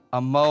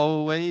 I'm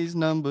always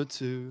number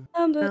 2.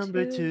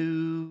 Number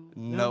two.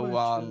 No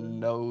one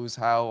knows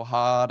how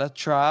hard I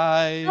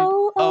tried.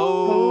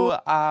 Oh,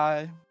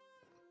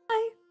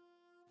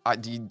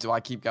 Do I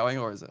keep going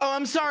or is it? Oh,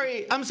 I'm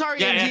sorry. Yeah,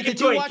 Angie. keep Did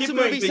going, you watch keep the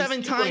going, movie please,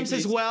 7 keep going, times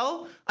as please.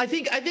 well? I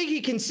think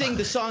he can sing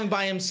the song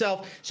by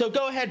himself. So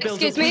go ahead, Billzo.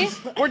 Excuse me?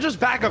 please. We're just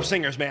backup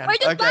singers, man. We're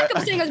just Okay.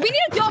 backup singers. We need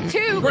a job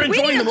too. We're we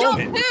enjoying need a the job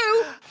moment.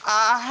 too.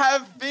 I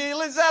have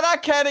feelings that I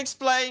can't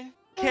explain,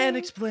 Can't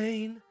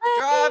explain.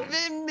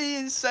 driving me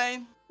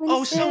insane.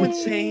 Oh, so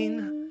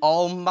insane.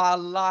 All my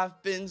life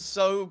been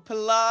so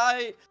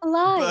polite,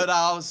 but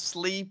I'll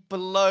sleep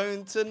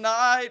alone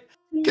tonight.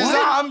 Cause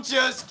I'm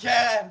just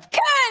Ken.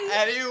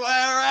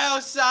 Anywhere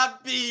else I'd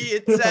be a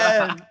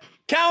 10.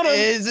 Count 'em.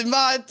 Is it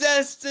my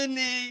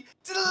destiny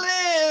to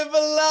live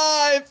a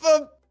life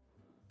of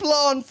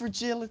blonde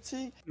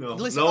fragility? No,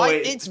 Listen, no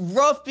way. it's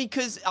rough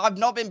because I've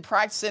not been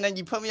practicing and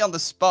you put me on the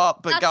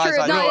spot, but That's guys,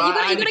 true. I No, know. you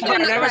gotta give him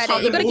that never saw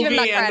credit. You the gotta give him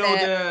movie that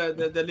and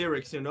know the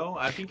lyrics, you know?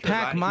 I think you're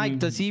Pac right. Mike,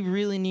 does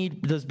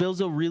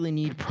Billzo really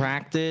need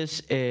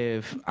practice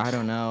if, I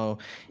don't know.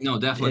 No,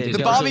 definitely. The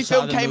Billzo Barbie saw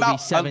film the came movie out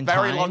a 7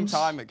 very long times?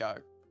 time ago.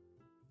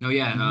 No,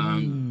 yeah.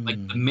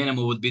 Like the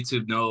minimum would be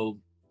to know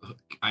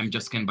I'm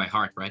Just Ken by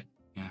heart, right?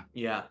 Yeah.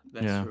 Yeah,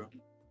 that's Yeah. true.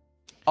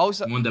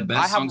 Also, One of the I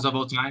best have- songs of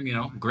all time, you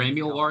know?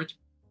 Grammy Award.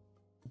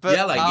 but,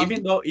 Yeah, like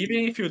even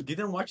if you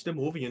didn't watch the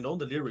movie, you know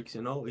the lyrics,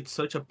 you know, it's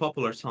such a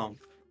popular song.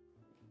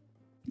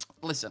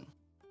 listen,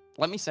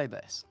 let me say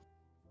this.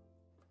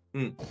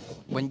 Mm.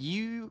 When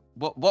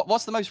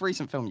what's the most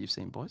recent film you've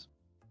seen, boys?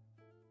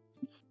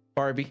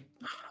 Barbie.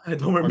 I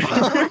don't remember.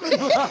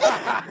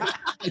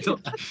 I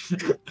don't...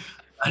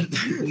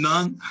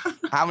 None.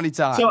 How many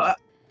times? So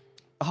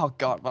Oh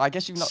God, well I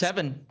guess you've not.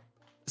 7.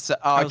 So,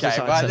 I was okay, just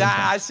on well, 7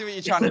 I see what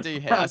you're trying to do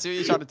here. I see what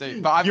you're trying to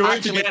do. But I'm you were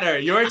actually together.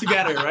 You were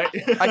together, right?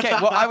 okay.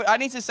 Well, I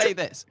need to say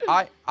this.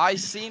 I have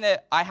seen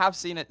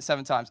it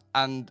 7 times,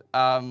 and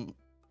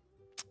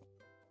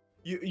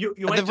You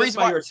The went just reason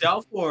by why-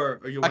 yourself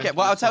or you went okay.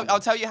 Well, with I'll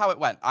tell you how it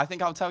went. I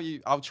think I'll tell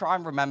you. I'll try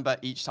and remember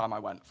each time I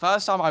went.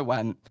 First time I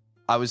went,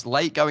 I was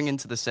late going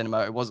into the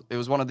cinema. It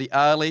was one of the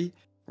early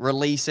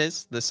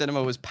releases. The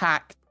cinema was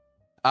packed.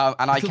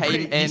 And I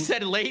came in. You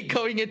said late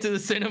going into the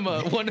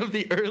cinema. One of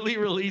the early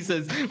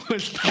releases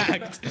was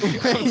packed.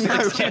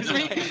 Excuse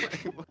me.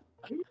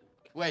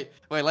 Wait,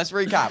 let's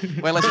recap.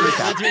 Let's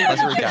recap.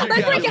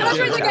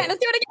 Let's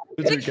do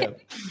it again.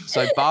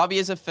 So Barbie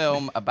is a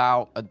film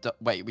about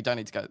wait, we don't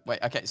need to go. Wait,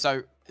 okay.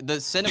 So the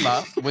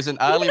cinema was an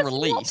early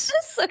release.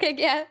 Okay,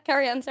 yeah,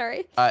 carry on,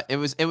 sorry. It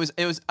was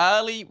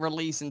early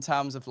release in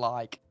terms of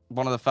like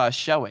one of the first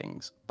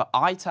showings, but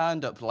I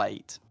turned up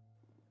late.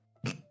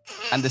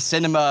 And the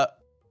cinema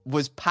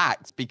was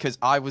packed because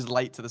I was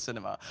late to the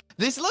cinema.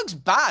 This looks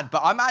bad,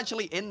 but I'm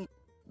actually in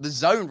the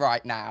zone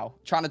right now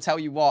trying to tell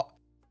you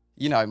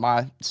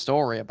my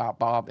story about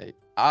Barbie.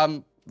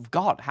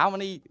 God,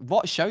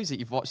 what shows that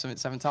you've watched them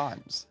 7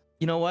 times?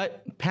 You know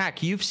what?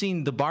 Pack, you've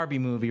seen the Barbie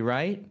movie,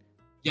 right?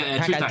 Yeah,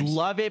 Pack, 3 times. I'd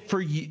love it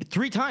for you.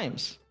 3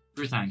 times?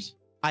 3 times.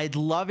 I'd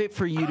love it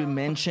for you to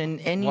mention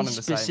any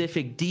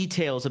specific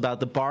details about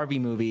the Barbie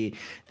movie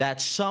that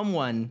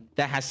someone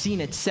that has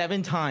seen it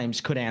 7 times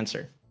could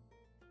answer.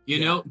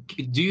 You know,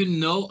 do you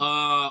know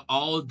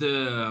all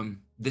the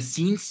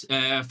scenes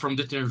from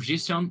the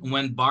transition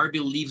when Barbie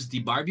leaves the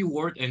Barbie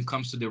world and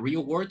comes to the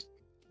real world?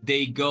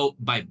 They go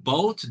by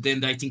boat,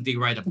 then I think they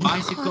ride a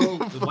bicycle.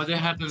 What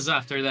happens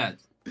after that?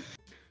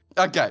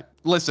 Okay,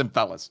 listen,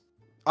 fellas.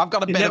 I've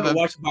got a bit of a...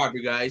 watch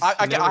Barbie, guys.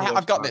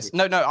 I've got this.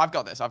 No, I've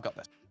got this.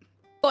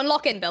 Go on,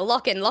 lock in, Bill.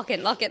 Lock in.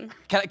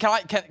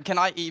 Can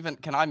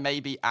I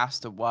maybe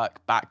ask to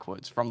work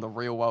backwards from the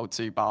real world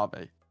to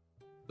Barbie?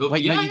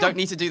 Wait, no, you don't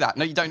need to do that.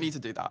 No, you don't need to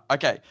do that.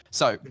 Okay,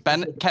 so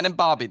Ken and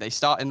Barbie, they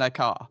start in their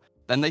car.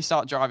 Then they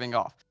start driving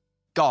off.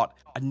 God,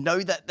 I know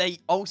that they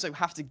also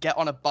have to get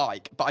on a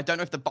bike, but I don't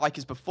know if the bike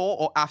is before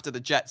or after the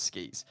jet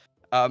skis.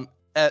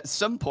 At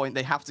some point,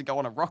 they have to go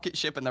on a rocket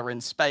ship and they're in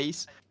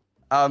space.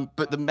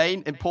 But the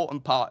main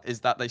important part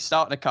is that they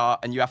start in a car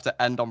and you have to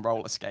end on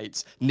roller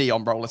skates.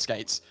 Neon roller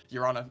skates.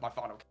 Your Honor, my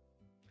final.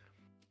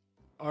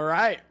 All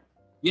right.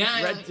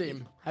 Yeah. Red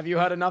team, have you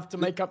heard enough to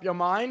make up your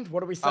mind? What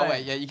do we say? Oh,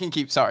 wait, yeah, you can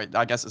keep... Sorry,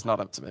 I guess it's not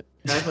up to me.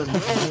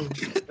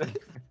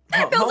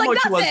 How much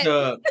was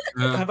the...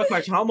 I have a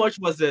question. How much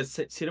was the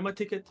cinema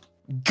ticket?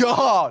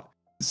 God!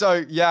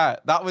 So, yeah,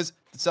 that was...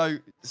 So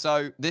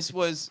this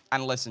was...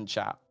 And listen,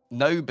 chat.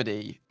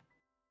 Nobody...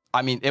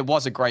 I mean, it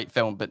was a great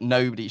film, but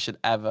nobody should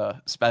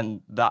ever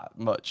spend that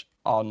much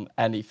on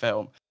any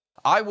film.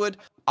 I would...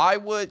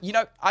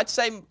 I'd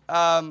say...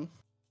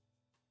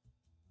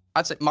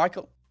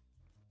 Michael...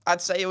 I'd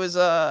say it was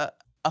a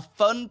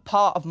fun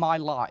part of my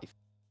life,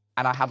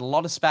 and I had a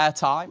lot of spare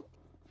time.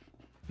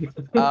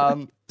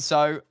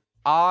 So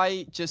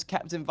I just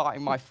kept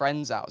inviting my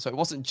friends out, so it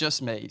wasn't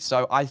just me.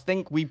 So I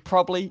think we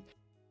probably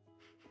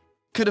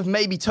could have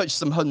maybe touched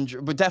some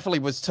hundred. We definitely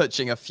was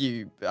touching a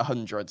few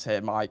hundreds here,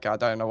 Mike. I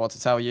don't know what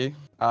to tell you.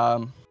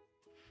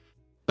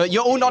 But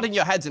you're all nodding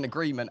your heads in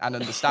agreement and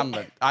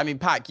understanding. I mean,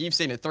 Pac, you've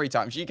seen it 3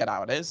 times. You get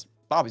how it is.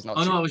 Barbie's not.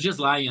 Oh no, I was just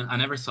lying. I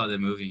never saw the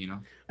movie. You know.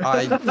 How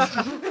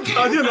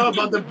do you know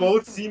about the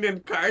boat scene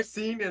and car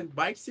scene and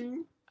bike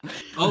scene?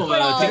 Oh,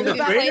 we've been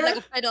played like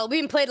a fiddle.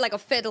 We've been played like a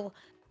fiddle.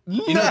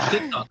 You know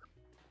TikTok.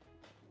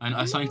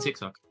 I saw in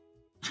TikTok.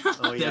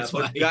 Oh yeah,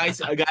 but guys,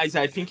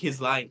 I think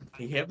he's lying.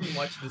 He haven't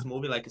watched this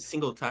movie like a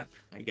single time,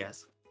 I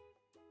guess.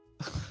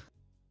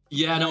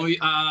 Yeah, no,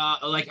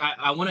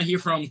 I want to hear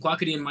from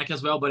Quackity and Mike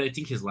as well, but I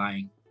think he's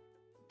lying.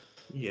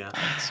 Yeah.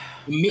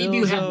 Maybe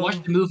you have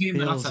watched the movie,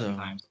 but not 7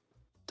 times.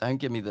 Don't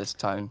give me this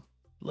tone.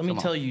 Let me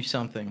tell you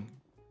something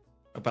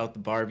about the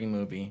Barbie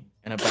movie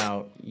and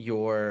about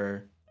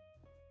your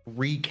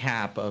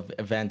recap of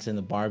events in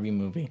the Barbie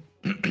movie.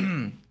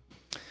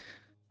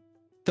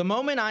 The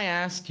moment I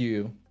asked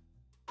you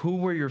who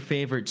were your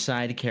favorite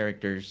side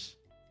characters,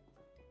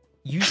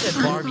 you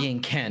said Barbie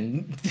and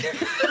Ken.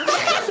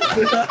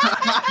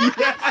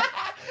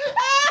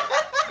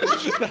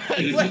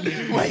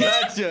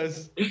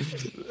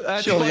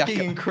 That's fucking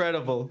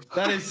incredible.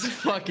 That is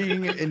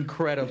fucking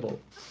incredible.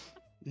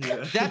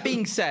 Yeah. That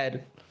being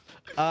said,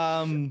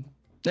 and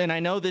I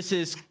know this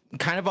is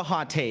kind of a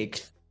hot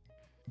take,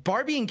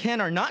 Barbie and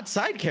Ken are not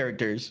side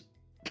characters.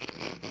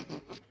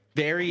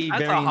 Very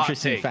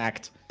interesting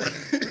fact.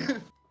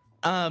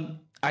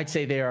 I'd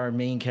say they are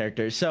main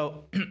characters.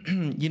 So,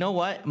 you know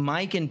what?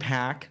 Mike and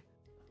Pac,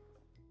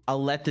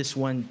 I'll let this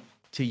one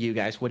to you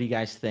guys. What do you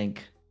guys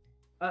think?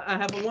 I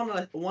have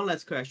one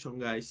last question,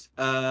 guys.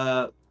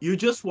 You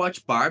just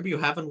watched Barbie? You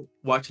haven't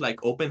watched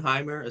like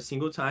Oppenheimer a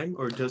single time,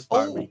 or just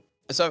Barbie?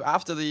 Oh, so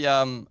after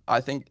the I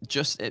think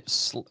just it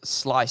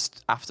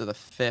sliced after the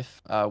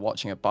 5th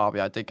watching of Barbie,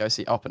 I did go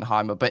see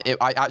Oppenheimer, but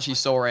I actually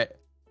saw it.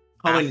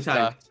 How many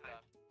times?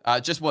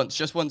 Just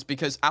once,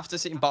 because after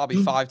seeing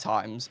Barbie 5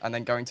 times and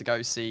then going to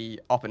go see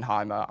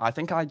Oppenheimer, I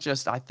think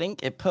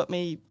it put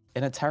me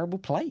in a terrible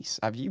place.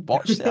 Have you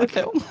watched that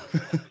film?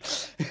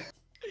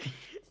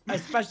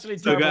 Especially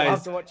so guys,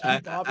 after watching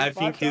Barbie I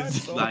think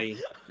he's lying.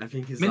 I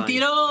think he's lying.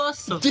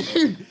 Mentiroso.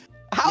 Dude,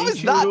 how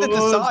is that the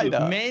decider?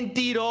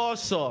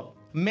 Mentiroso.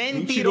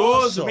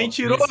 Mentiroso.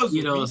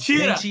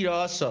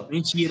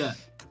 Mentira.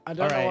 I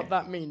don't know know what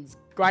that means.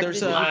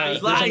 There's a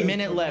lying.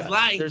 minute left.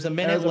 Lying. There's a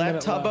minute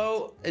left,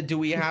 Tubbo. Do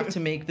we have to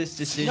make this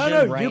decision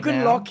No, right you can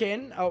now? lock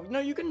in. Oh, no,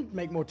 you can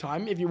make more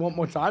time if you want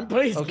more time.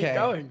 Please keep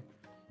going.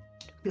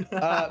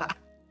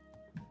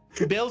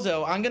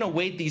 Billzo, I'm gonna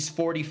wait these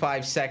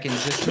 45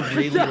 seconds just to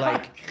really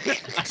like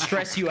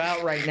stress you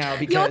out right now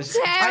because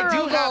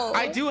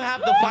I do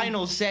have the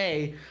final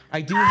say.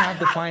 I do have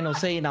the final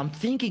say, and I'm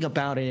thinking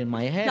about it in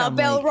my head. Now,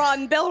 Bill,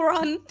 run,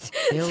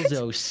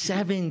 Billzo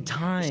 7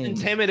 times.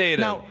 Intimidate him.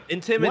 Now,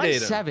 Intimidate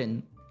him. What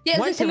 7? Yeah,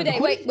 What it's intimidate.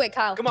 7? Wait,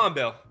 Kyle. Come on,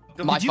 Bill.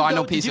 My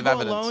final piece of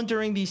evidence. Did you go alone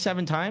during these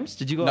 7 times?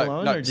 Did you go No,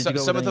 alone, no. or did you go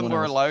Some with of them anyone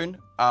were else?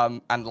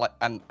 alone.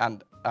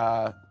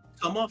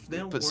 Some of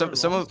them. But were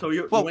some alone, of so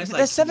you well, went,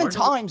 there's 7 murder?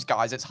 times,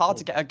 guys. It's hard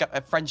to get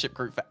a friendship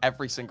group for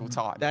every single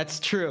time. That's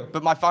true.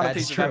 But my final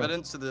That's piece true. of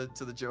evidence to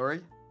the jury.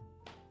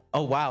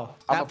 Oh wow,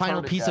 I'm that a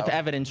final piece of protege.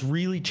 evidence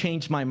really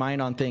changed my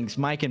mind on things.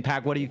 Mike and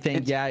Pac, what do you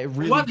think? Yeah, it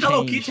really What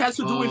Hello Kitty changed. has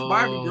to do with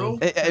Barbie, bro?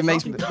 It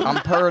makes me.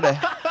 I'm purdy.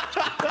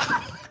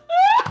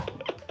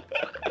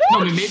 No,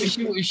 I mean, maybe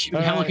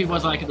Hello Kitty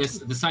was like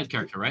the side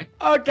character, right?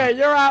 Okay,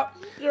 you're out.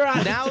 You're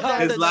out. Now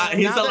that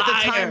He's a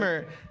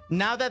liar.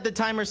 Now that the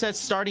timer says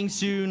starting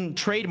soon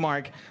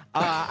trademark,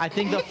 I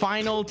think the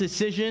final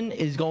decision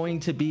is going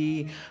to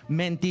be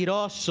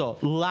mentiroso,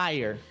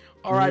 liar.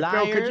 All right,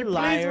 liar, Bill, could you please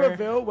liar,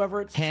 reveal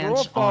whether it's true or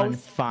hands on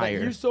false fire.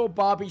 that you saw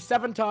Barbie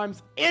 7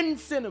 times in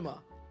cinema?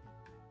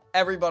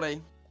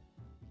 Everybody,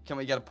 can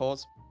we get a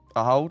pause?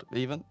 A hold,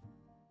 even?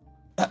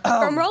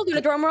 Drum roll. Do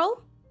the drum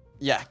roll.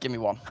 Yeah, give me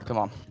one. Come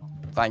on.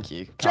 Thank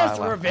you.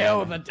 Just KyleEff.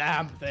 reveal the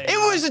damn thing. It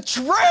was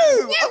true.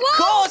 It Of was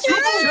course, true.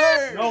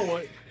 it's true. No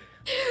way.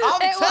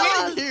 I'm It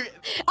telling was. you.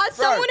 As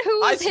Bro, someone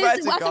who I was swear to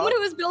as someone God.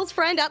 who was Bill's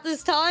friend at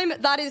this time,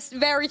 that is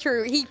very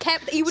true. He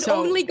would So-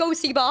 only go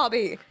see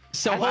Barbie.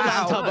 So hold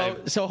Wow. on,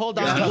 Tubbo. So hold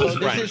on, Yeah, Tubbo.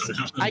 right. This is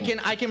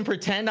I can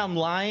pretend I'm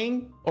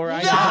lying, or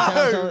I can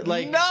pretend No,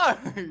 like. no.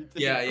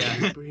 Yeah.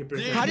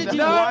 How did you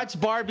watch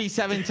Barbie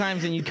 7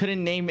 times and you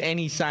couldn't name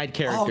any side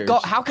characters? Oh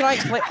God, how can I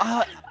explain?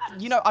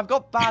 You know, I've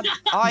got bad.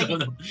 I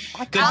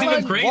That's even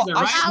can't. crazier,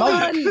 I right? smoke.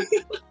 Alan,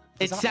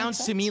 It Does that sounds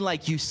make to me sense?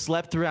 like you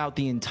slept throughout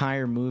the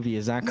entire movie.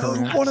 Is that No,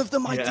 correct? one of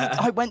them I did. Yeah.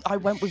 I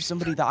went with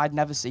somebody that I'd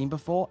never seen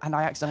before, and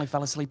I accidentally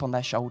fell asleep on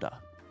their shoulder.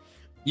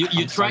 You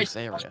I'm so tried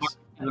serious.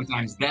 7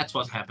 times. That's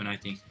what happened, I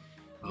think.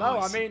 No, Oh,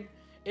 I mean,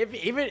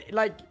 even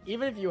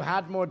if you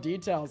had more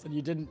details and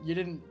you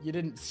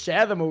didn't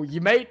share them all,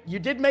 you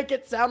did make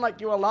it sound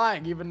like you were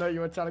lying, even though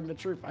you were telling the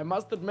truth. I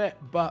must admit,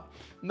 but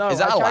no. Is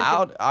that I tried to-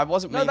 allowed? I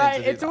wasn't No, meaning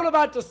to do it's that. all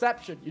about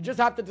deception. You just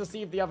have to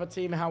deceive the other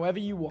team however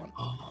you want.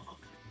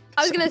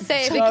 I was gonna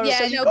say, So- yeah,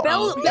 so you no, got-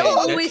 Bill okay, Bill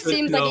that's always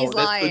seems like he's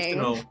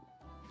lying.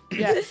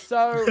 Yeah.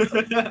 So,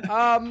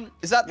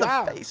 Is that the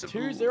wow, face of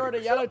 2-0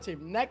 to yellow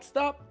team. Next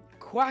up,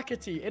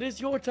 Quackity. It is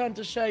your turn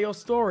to share your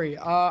story.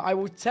 I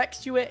will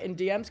text you it in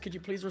DMs. Could you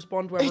please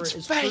respond whether It's it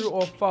is fake. true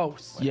or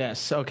false?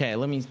 Yes. Okay.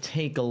 Let me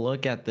take a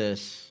look at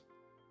this.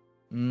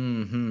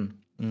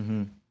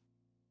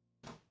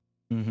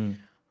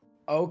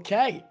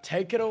 Okay,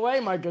 take it away,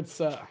 my good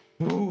sir.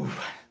 Ooh.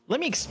 Let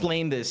me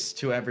explain this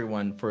to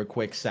everyone for a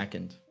quick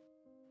second.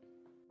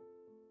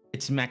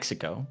 It's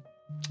Mexico,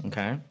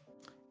 okay?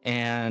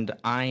 And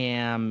I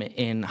am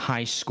in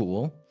high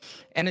school.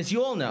 And as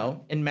you all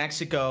know, in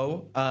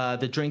Mexico,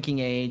 the drinking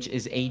age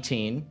is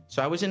 18.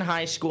 So I was in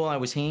high school. I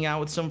was hanging out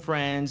with some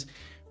friends.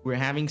 We were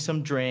having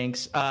some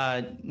drinks.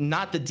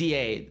 Not the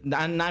DA.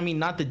 I mean,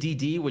 not the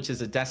DD, which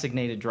is a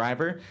designated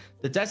driver.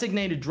 The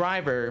designated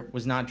driver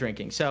was not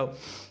drinking. So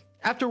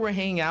after we're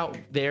hanging out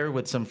there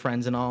with some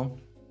friends and all,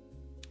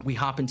 we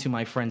hop into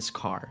my friend's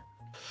car.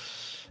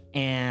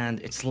 And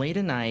it's late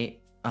at night.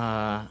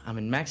 I'm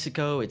in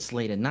Mexico. It's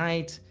late at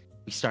night.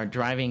 We start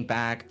driving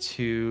back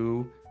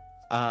to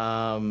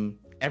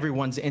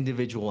everyone's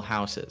individual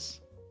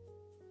houses.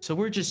 So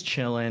we're just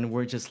chilling.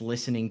 We're just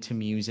listening to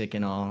music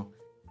and all.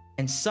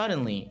 And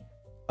suddenly,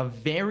 a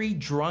very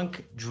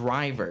drunk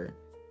driver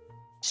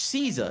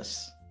sees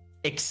us,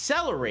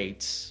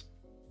 accelerates.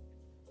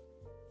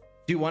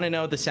 Do you want to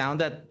know the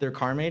sound that their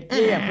car made?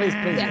 Yeah, please.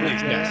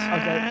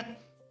 Yes. Okay.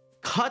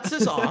 Cuts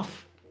us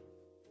off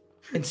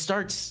and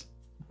starts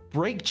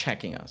brake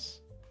checking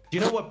us. Do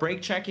you know what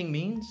brake checking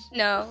means?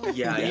 No.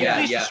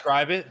 Please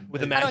describe it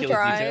with immaculate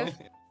drive.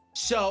 detail.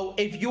 So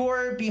if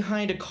you're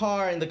behind a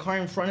car and the car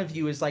in front of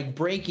you is like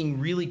braking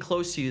really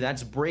close to you,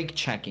 that's brake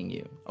checking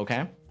you,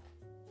 okay?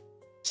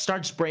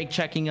 Starts brake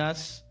checking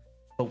us,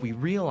 but we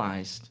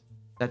realized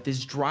that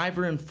this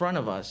driver in front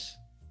of us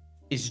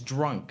is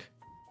drunk.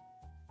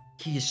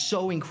 He is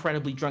so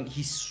incredibly drunk.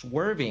 He's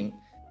swerving.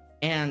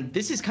 And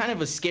this is kind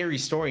of a scary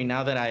story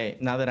now that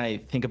I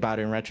think about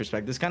it in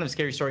retrospect. This is kind of a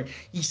scary story.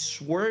 He's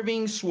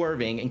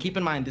swerving, and keep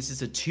in mind this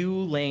is a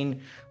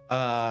 2-lane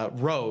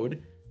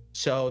road.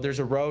 So there's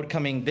a road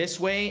coming this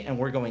way and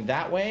we're going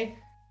that way.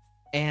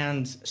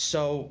 And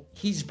so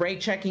he's brake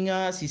checking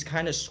us. He's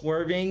kind of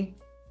swerving.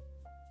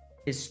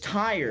 His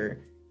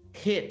tire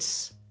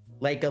hits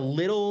like a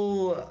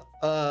little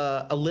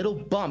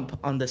bump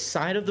on the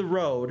side of the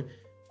road.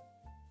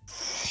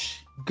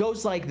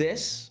 Goes like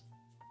this.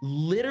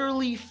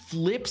 literally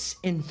flips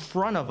in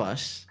front of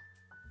us.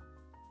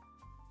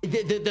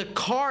 The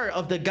car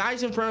of the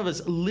guys in front of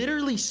us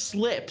literally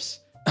slips.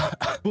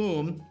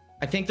 Boom.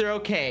 I think they're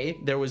okay.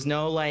 There was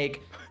no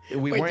like,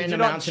 we weren't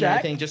announcing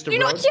anything, just a road.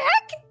 Not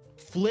check?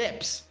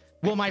 Flips.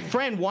 Well, my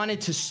friend wanted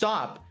to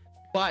stop,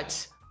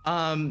 but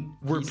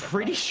we're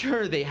pretty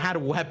sure they had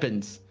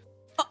weapons.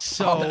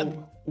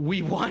 So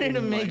we wanted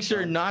to make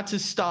sure not to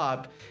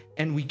stop,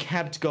 and we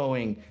kept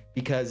going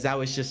because that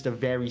was just a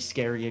very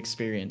scary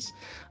experience.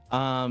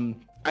 I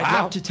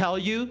have to tell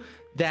you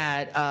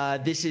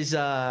that this is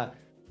a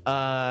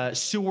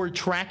sewer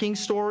tracking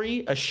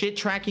story, a shit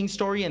tracking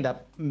story, and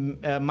that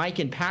Mike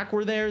and Pac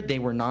were there. They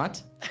were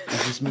not. It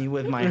was just me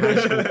with my high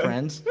school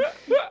friends.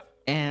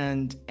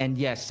 And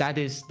yes, that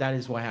is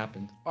what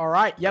happened. All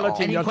right, yellow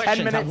team, your 10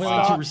 minutes. I'm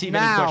willing to receive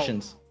any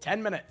questions.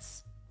 10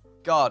 minutes.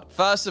 God,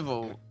 first of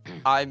all,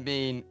 I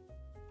mean,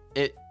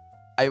 it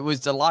was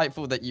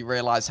delightful that you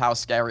realized how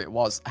scary it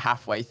was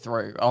halfway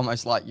through,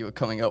 almost like you were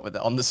coming up with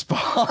it on the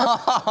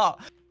spot.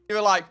 You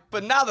were like,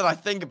 but now that I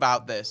think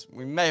about this,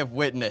 we may have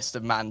witnessed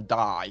a man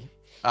die.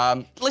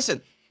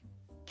 Listen,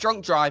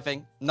 drunk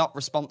driving, not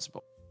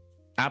responsible.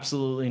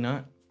 Absolutely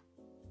not.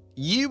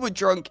 You were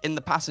drunk in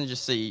the passenger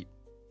seat.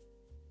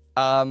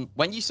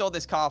 When you saw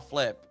this car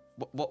flip,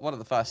 what are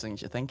the first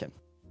things you're thinking?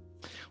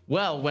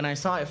 Well, when I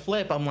saw it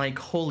flip, I'm like,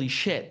 holy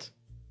shit.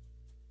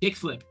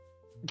 Kickflip.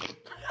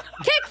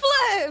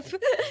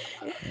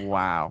 Kickflip!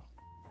 Wow.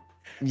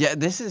 Yeah,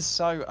 this is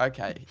so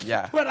okay.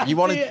 Yeah,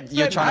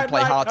 You're trying to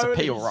play hard to holy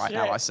peel right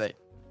now. shit. I see.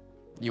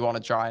 You want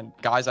to try and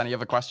guys? Any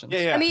other questions?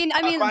 Yeah. I mean,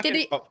 did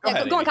he? Go Yeah,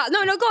 ahead, go on, Amy.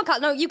 Kyle. No, go on, Kyle.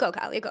 No, you go,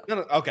 Kyle. You go. No,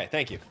 okay,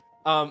 thank you.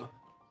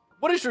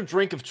 What is your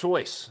drink of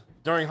choice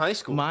during high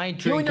school? My You and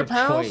drink your of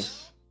pals?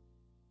 choice.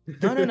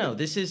 No.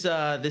 This is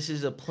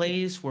a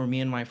place where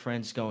me and my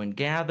friends go and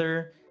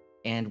gather,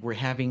 and we're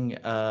having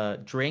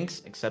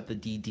drinks, except the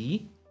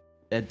DD,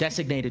 a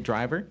designated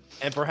driver.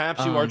 And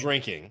perhaps you are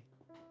drinking.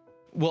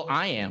 Well,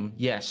 I am,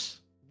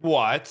 yes.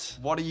 What?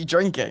 What are you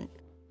drinking?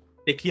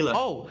 Tequila.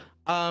 Oh,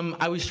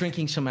 I was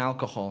drinking some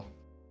alcohol.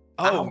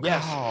 Oh,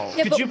 yes.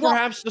 Yeah, Could but you what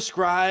perhaps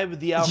describe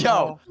the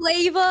alcohol?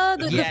 flavor?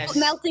 The Yes.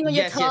 melting on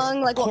your Yes,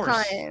 tongue? Like of what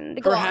course.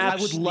 kind? Go on. Perhaps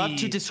I would love the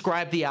to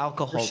describe the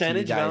alcohol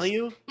Percentage to you guys.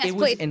 value? Yes, It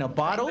was please. in a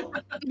bottle,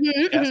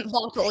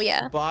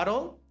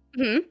 Bottle,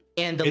 yeah.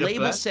 and the Bit of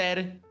label that?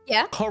 said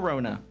Yeah.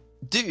 Corona.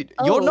 Dude,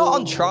 you're not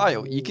on Oh.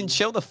 trial. You can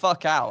chill the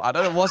fuck out. I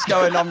don't know what's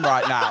going on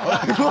right now.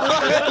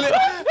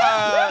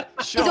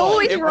 Sure, He's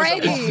always it was a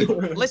ready.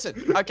 bottle.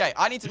 Listen, okay,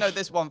 I need to know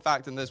this one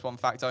fact and this one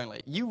fact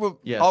only. You were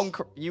Yes.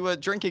 you were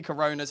drinking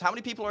Coronas. How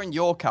many people are in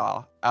your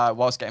car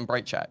whilst getting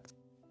brake checked?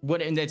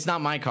 What? And it's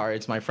not my car;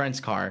 it's my friend's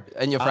car.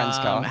 In your friend's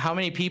car? How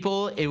many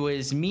people? It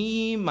was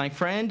me, my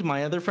friend,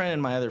 my other friend,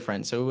 and my other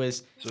friend. So it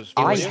was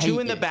I two hate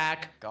in the this.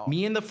 back, God.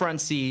 me in the front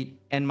seat,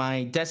 and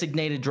my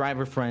designated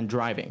driver friend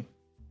driving.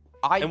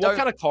 And what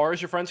kind of car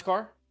is your friend's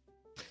car?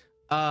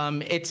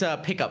 It's a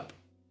pickup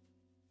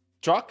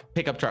Truck?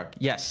 truck.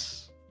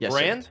 Yes. Yes. sir.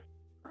 Brand?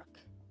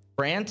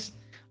 Brand.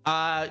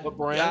 What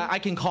brand? I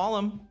can call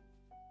him.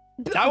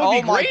 That would be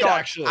Oh my great, God,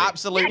 actually.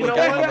 absolutely. You know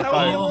Get what?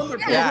 him on the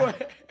phone. Yeah.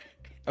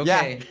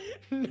 Okay.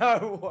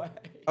 No way.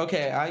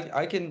 Okay.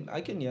 I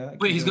can. Yeah.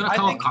 Wait, he's gonna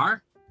call a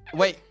car?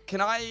 Wait, can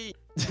I?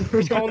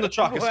 He's calling the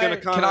truck. It's gonna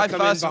Wait, come, Can I come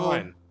first in of all?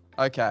 behind.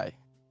 Okay.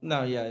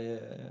 No. Yeah.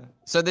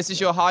 So this is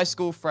your high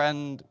school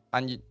friend,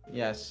 and you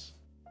Yes.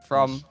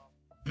 from?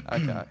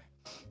 Okay.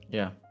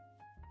 Yeah.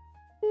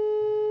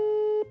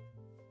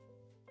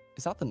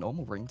 Is that the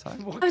normal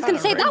ringtone? I was gonna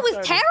say that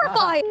was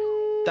terrifying.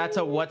 That's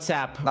a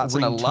WhatsApp. That's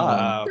an ringtone.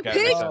 alert. The Okay.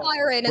 pig makes sense.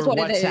 siren is We're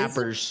what it is.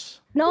 WhatsAppers.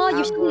 No, you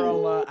Amber shouldn't.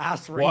 alert,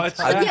 ass ring. What's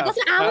Oh, yeah, that's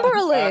an Amber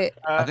Alert.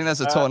 I think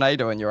there's a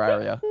tornado in your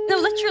area. No,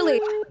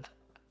 literally.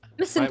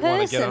 Missing Might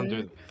want to get under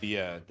person.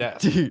 the desk.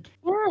 Dude.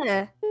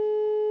 Yeah.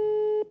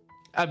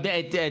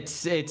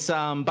 It's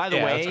by the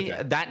Yeah, way, that's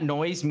okay. that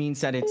noise means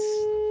that it's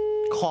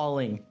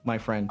calling, my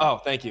friend. Oh,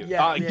 thank you.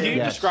 Yeah, Can you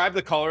Yes. describe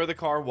the color of the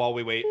car while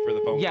we wait for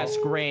the phone Yes,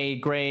 call? gray,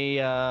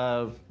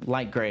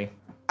 light gray.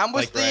 And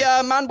was Like the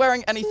Greg. man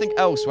wearing anything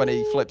else when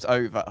he flipped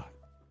over?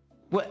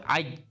 What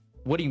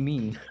do you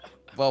mean?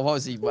 Well, what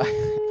was he wearing?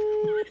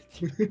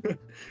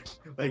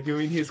 Like you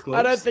mean his clothes?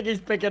 I don't think he's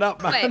picking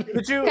up, man.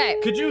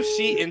 Wait. Could you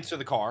see into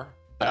the car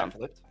that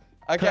flipped?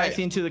 Could I see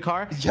Okay. into the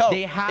car? Yo,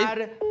 They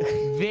had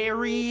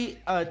very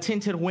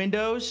tinted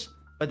windows,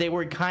 but they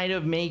were kind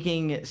of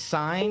making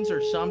signs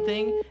or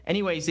something.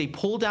 Anyways, they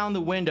pull down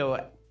the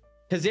window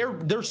because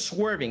they're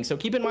swerving. So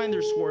keep in mind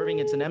they're swerving.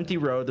 It's an empty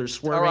road. They're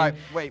swerving. All right,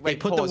 wait, They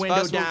put pause. the window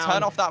First of all, down.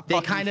 turn off that They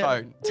fucking kinda-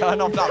 phone. Turn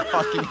off that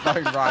fucking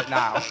phone right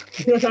now.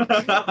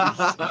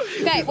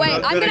 Okay, wait.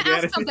 Not I'm gonna gonna get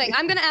ask it.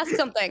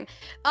 something.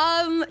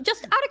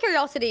 Just out of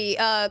curiosity,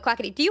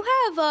 Quackity, do you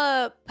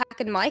have Pack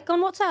and Mike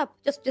on WhatsApp?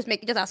 Just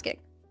asking.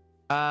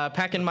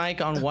 Pack and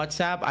Mike on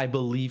WhatsApp, I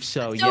believe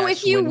so. So yes,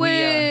 if you when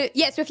were,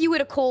 we, so if you were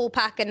to call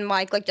Pack and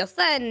Mike like just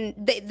then,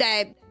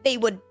 they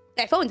would,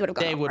 their phones would have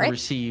gone they off, would right?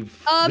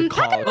 receive Pack the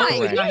call. and Mike,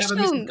 correct. I have a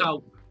missing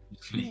call.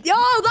 Yo,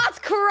 that's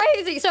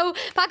crazy. So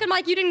Pack and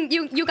Mike,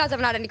 you guys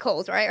haven't had any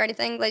calls, right, or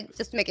anything? Like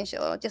just making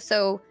sure, just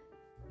so.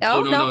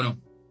 Oh, no.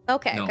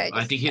 Okay, No, okay.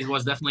 I think he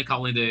was definitely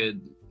calling the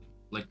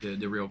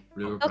real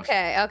person.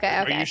 Okay.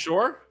 Are you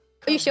sure?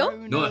 Are you sure?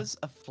 No.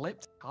 A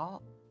flipped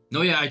cart.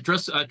 No, I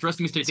trust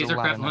Mr. It's a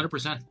Tasercraft lie,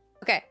 100%.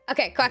 Okay,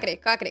 Quackity.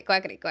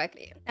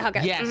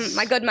 Okay, Yes.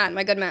 my good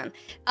man.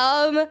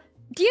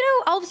 Do you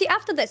know, obviously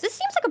after this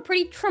seems like a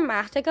pretty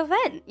traumatic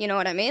event, you know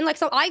what I mean? Like,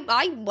 so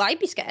I'd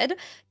be scared.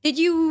 Did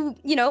you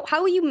know,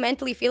 how were you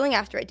mentally feeling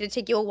after it? Did it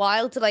take you a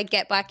while to like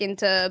get back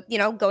into,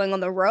 going on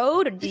the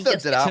road? Or did you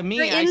just To me,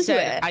 straight I into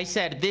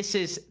said, it?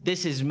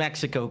 this is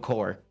Mexico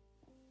core.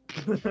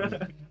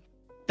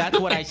 That's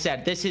what I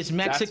said. This is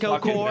Mexico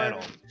fucking core.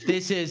 metal.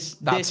 This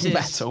is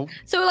metal.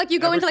 So like you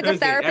go into like a Every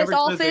therapist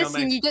Tuesday office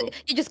on and you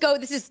just go,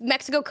 this is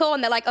Mexico core,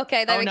 and they're like,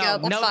 okay, there we go,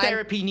 that's no fine.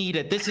 therapy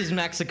needed. This is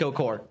Mexico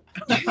core.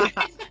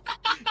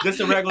 Just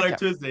a regular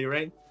Tuesday,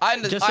 right?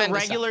 Just a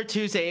regular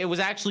Tuesday. It was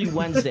actually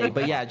Wednesday,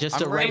 but yeah, just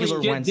a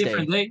regular Shit, Wednesday.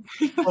 different day.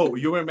 Oh,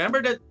 you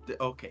remember that?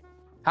 Okay.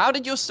 How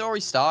did your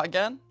story start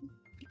again?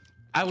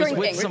 I was with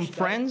Drinking. some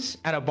friends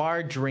at a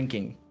bar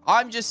drinking.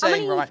 I'm just How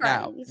saying many right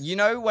now, friends? you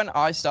know when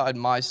I started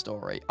my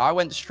story, I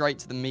went straight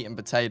to the meat and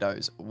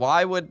potatoes.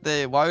 Why would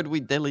we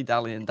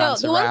dilly-dally and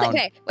dance the one around? thing,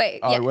 okay,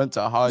 wait, I went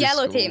to high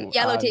yellow school. team,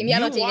 yellow team,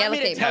 yellow You team, want yellow me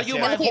to team. tell you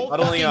Yes, my yes. whole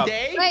Huddling fucking up.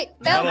 day? Wait,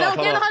 Bill, Huddle up,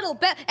 get in the huddle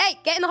huddle. Hey,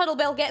 get in the huddle,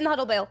 Bill. Get in the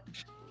huddle, Bill.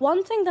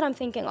 One thing that I'm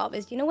thinking of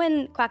is,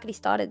 when Quackity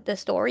started the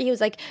story, he was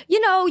like,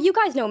 you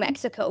guys know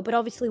Mexico, but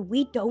obviously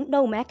we don't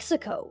know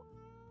Mexico.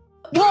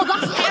 Whoa,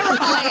 that's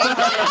terrifying.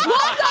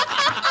 What the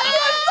fuck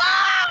is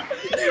that?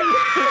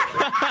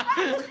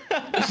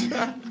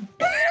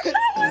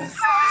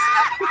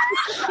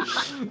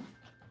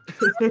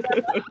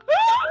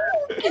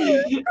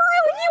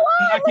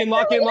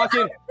 Lock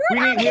in.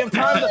 We have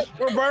time.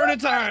 We're burning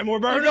time. You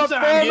got 4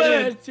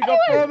 minutes. You got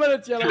 4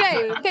 minutes, yellow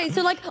team. Okay,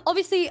 so like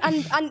obviously,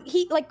 and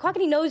he like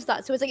Quackity knows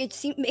that, so it's like it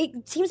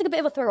seems like a bit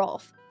of a throw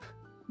off,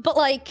 but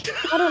like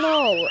I don't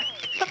know.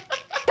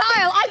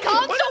 Kyle, I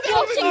can't stop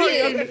watching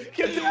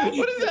you.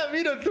 What does that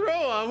mean, a throw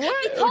on?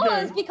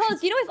 What? Because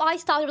if I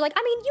started like,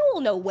 you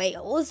all know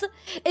Wales.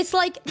 It's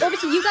like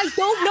obviously you guys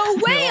don't know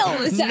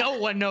Wales. No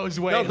one knows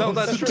Wales. No,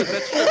 that's true.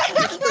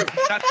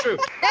 That's true.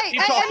 Hey,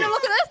 no,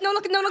 look at this. No,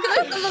 look at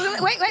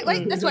this.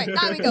 Wait. This way.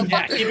 There we go.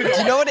 Yeah, Fuck you. keep it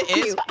Do you know what it Fuck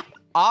is?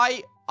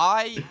 you.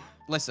 I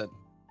listen.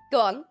 Go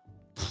on.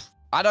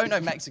 I don't know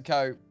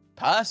Mexico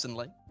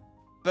personally,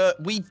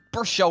 but we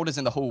brush shoulders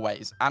in the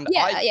hallways, and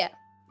Yeah.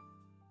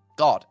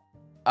 God,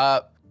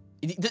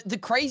 the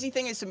crazy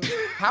thing is,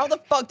 how the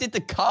fuck did the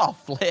car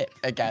flip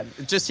again?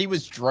 Just he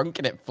was drunk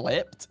and it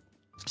flipped.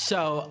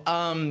 So,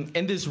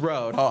 in this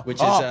road,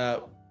 which is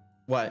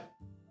what?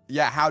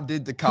 Yeah, how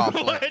did the car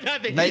flip?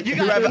 Nothing. Mate, You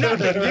got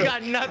nothing. You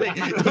got nothing.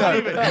 Don't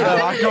even.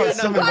 I got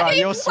something right.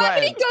 You're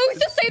sweating. Quackity goes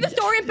to say the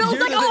story, and Bill's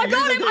like, oh,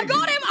 I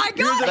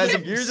got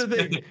him. Here's the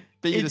thing.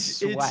 Be the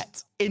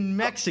sweat. In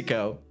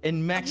Mexico,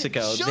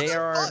 Shut there the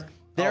are fuck-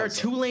 there Oh, are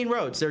sorry. 2-lane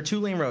roads. There are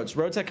 2-lane roads.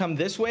 Roads that come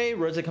this way,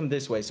 roads that come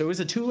this way. So it was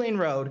a 2-lane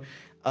road,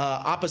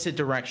 opposite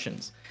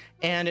directions.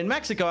 And in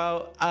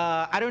Mexico,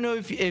 I don't know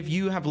if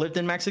you have lived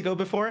in Mexico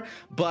before,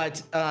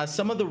 but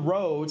some of the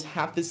roads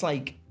have this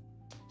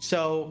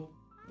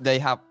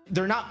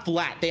they're not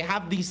flat. They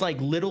have these like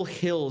little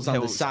hills on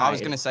the side. I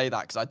was gonna say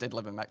that because I did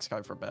live in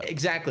Mexico for a bit.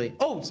 Exactly.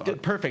 Oh,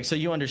 good, perfect. So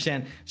you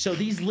understand. So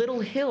these little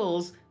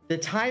hills, the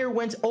tire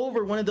went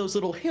over one of those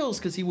little hills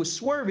because he was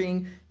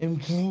swerving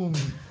and boom,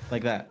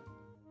 like that.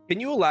 Can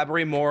you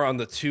elaborate more on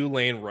the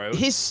 2-lane road?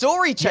 His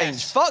story changed.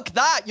 Yes. Fuck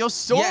that. Your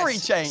story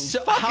Yes. changed.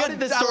 So Fucking how did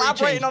the story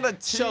elaborating change? on a 2-lane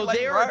So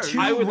there are road. 2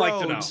 I would roads.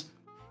 like to know.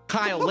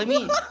 Kyle, let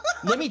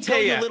me tell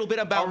you Yeah. a little bit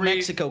about Are we-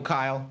 Mexico,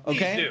 Kyle.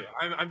 Okay. Please do.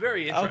 I'm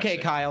very interested. Okay,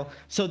 Kyle.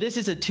 So this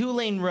is a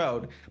 2-lane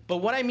road, but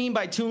what I mean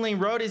by 2-lane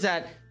road is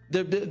that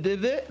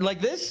the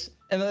like this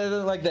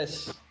and like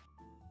this.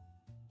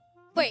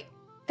 Wait,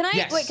 can I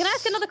Yes. Can I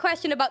ask another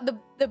question about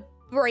the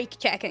brake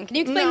checking? Can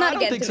you explain No, that I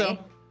don't again think to so. me?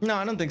 No,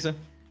 I don't think so.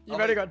 You've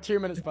only got 2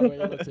 minutes, by the way,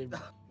 yellow team.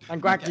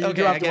 And Quackity, you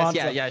do Okay, have I to guess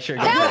answer. yeah, sure.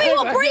 Tell me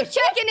what brake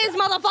checking is,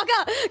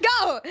 motherfucker.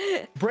 Go.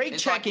 Brake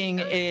It's like- checking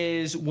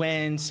is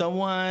when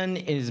someone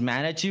is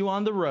mad at you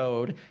on the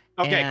road.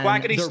 Okay, and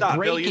Quackity, they're stop.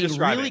 Bill, you braking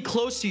describe really it.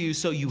 close to you,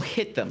 so you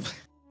hit them,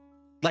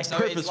 like So it's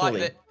like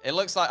purposefully. it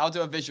looks like I'll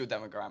do a visual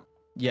demogram.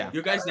 Yeah,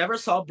 You guys never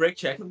saw brake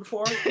checking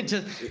before?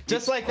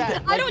 just like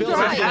that. I like don't Bill's It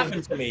drive. doing.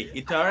 happened to me.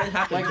 It already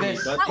happened Like to me.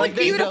 this. But That was Like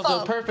this, beautiful.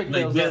 Billzo. Perfect,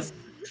 like Billzo. this.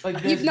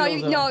 Like this,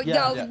 Billzo.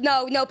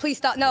 Yeah. No, please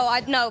stop. No,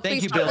 Thank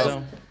please you, stop.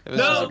 Billzo. It was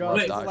No, just a God, rough wait.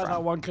 this is like that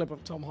diagram. one clip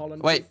of Tom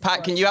Holland. Wait,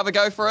 Pat, can you have a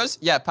go for us?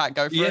 Yeah, Pat,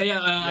 go for it. Yeah.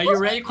 Are you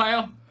ready,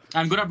 Kyle?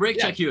 I'm gonna brake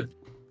check you.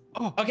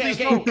 Oh, Okay, please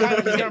go.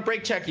 Kyle, he's gonna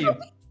brake check you.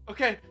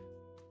 Okay.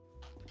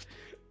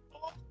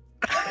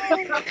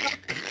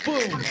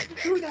 Boom.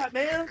 Do that,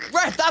 man.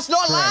 Ref, that's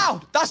not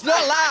allowed. That's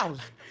not allowed.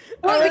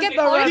 Wait, we get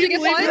points. We get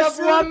You have points.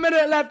 1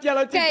 minute left,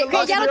 yellow team. Okay, to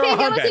lock yellow your team,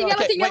 yellow answer. team, yellow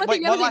Okay, team, yellow wait,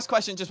 team, one yellow last team.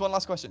 question. Just one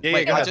last question. Yeah,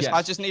 Wait, go ahead.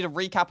 I just need a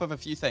recap of a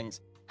few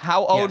things.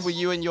 How old Yes. were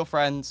you and your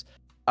friends?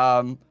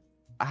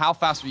 How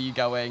fast were you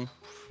going?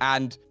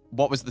 And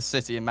what was the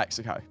city in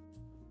Mexico?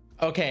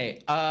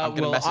 Okay.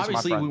 Well,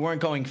 obviously we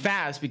weren't going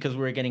fast because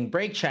we were getting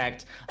brake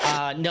checked.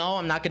 No,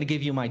 I'm not gonna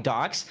give you my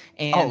docs.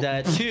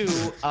 And 2,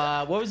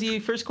 what was the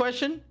first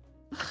question?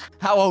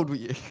 How old were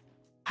you?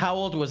 How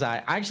old was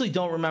I? I actually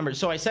don't remember.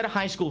 So I said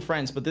high school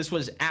friends, but this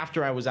was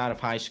after I was out of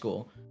high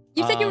school.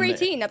 You said you were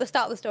 18 at the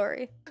start of the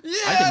story.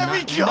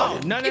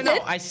 Yeah, no.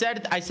 I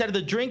said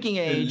the drinking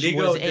age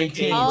was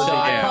 18, so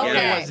I probably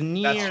was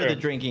near the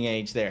drinking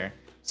age there.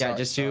 Yeah,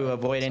 just to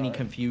avoid any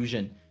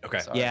confusion.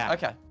 Okay. Yeah.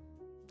 Okay.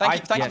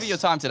 Thank you for your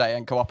time today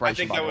and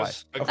cooperation, by the way.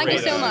 Thank you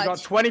so much.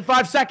 Got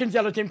 25 seconds,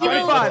 Yellow Team.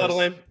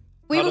 25.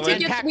 We will take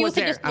your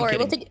story.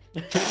 We'll take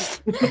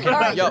All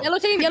right, yellow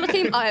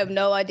team. I have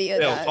no idea.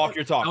 Bill, talk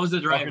your talk. I was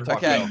the driver.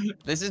 Okay,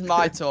 this is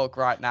my talk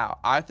right now.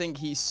 I think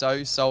he's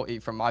so salty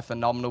from my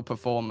phenomenal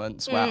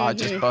performance where I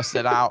just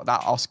busted out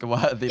that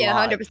Oscar-worthy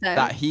line 100%.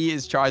 that he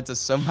is trying to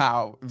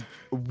somehow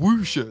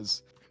whoosh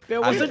us.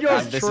 Bill, wasn't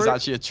yours this is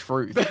actually a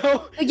truth.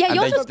 Yeah,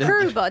 yours was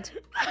true, bud.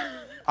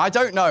 I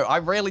don't know. I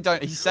really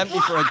don't. He sent me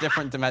for a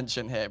different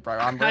dimension here, bro.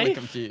 I'm really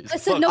confused.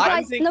 Listen, no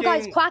guys,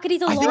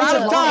 Quackity's a liar. Out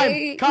of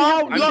time.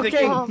 Kyle,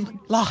 looking.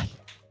 Lie.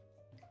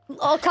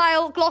 Oh,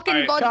 Kyle,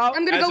 Glockin, bud. Kyle,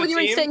 I'm gonna go with your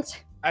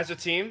instinct. As a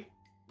team,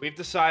 we've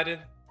decided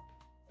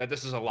that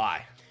this is a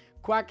lie.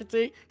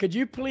 Quackity, could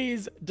you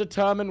please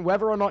determine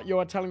whether or not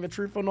you're telling the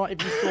truth or not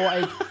if you saw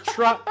a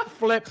truck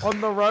flip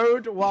on the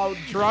road while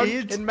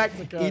drunk in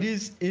Mexico? It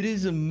is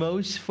the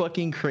most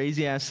fucking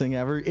crazy ass thing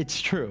ever.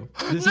 It's true.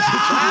 This is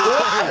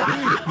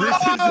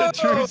a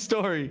true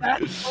story.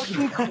 That's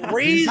fucking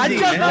crazy. I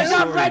just like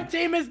the red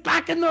team is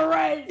back in the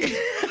race.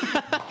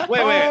 Wait,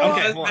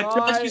 okay. I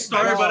trust your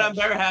story, but I'm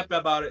very happy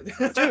about it.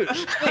 Dude,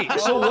 wait,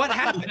 so what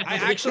happened?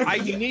 I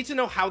need to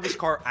know how this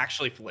car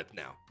actually flipped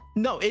now.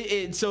 No,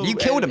 so you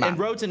killed him. In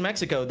roads in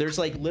Mexico, there's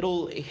like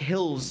little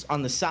hills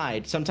on the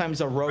side. Sometimes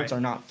the roads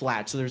are not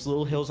flat, so there's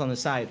little hills on the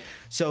side.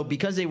 So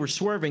because they were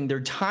swerving,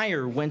 their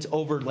tire went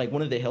over like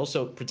one of the hills.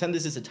 So pretend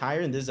this is a tire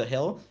and this is a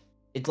hill.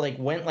 It like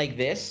went like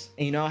this,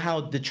 and you know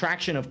how the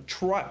traction of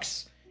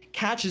trucks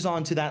catches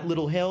onto that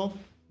little hill,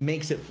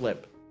 makes it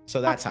flip. So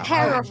that's how.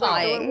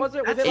 Terrifying. Was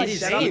it like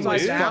it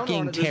was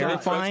fucking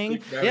terrifying.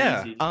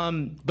 Yeah.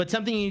 But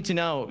something you need to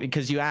know,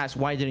 because you asked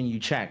why didn't you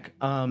check?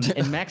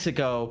 In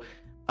Mexico.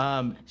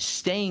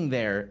 Staying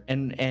there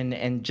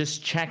and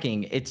just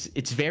checking,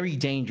 it's very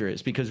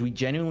dangerous because we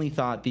genuinely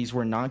thought these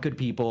were not good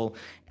people.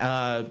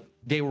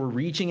 They were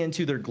reaching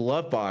into their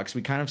glove box.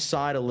 We kind of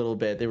saw it a little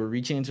bit. They were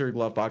reaching into their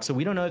glove box. So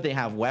we don't know if they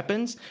have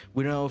weapons.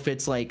 We don't know if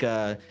it's like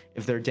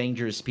if they're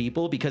dangerous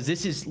people, because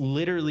this is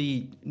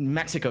literally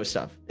Mexico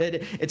stuff.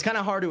 It's kind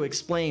of hard to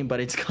explain, but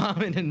it's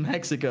common in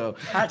Mexico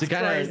to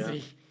kind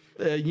of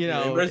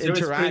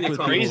interact with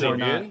people or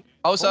not.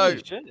 Also,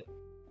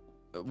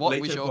 what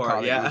was your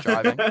car that you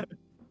were driving?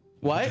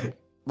 What?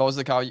 What was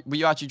the car? Were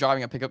you actually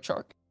driving a pickup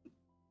truck?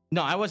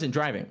 No, I wasn't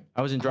driving.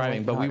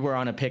 But we were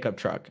on a pickup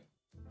truck.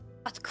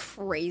 That's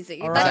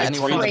crazy. All That right. is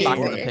Anyone in the back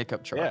of crazy. the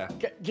pickup truck? Yeah.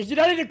 Because you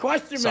don't need to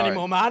question me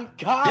anymore, man.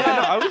 Come on. Yeah,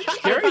 no, I was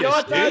just curious.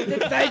 Your turn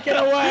to take it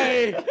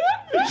away.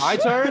 My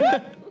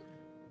turn?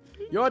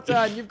 Your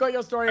turn. You've got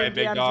your story All in right,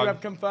 big DMs. dog. You have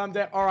confirmed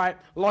it. All right.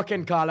 Lock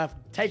in, KyleEff.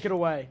 Take it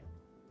away.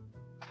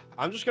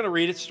 I'm just going to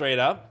read it straight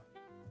up.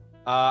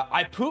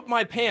 I pooped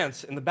my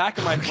pants in the back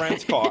of my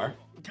friend's car,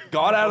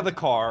 got out of the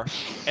car,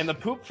 and the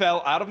poop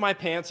fell out of my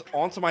pants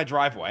onto my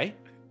driveway,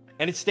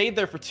 and it stayed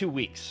there for 2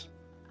 weeks.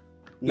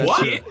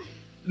 What?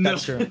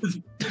 That's true.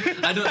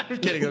 I don't. I'm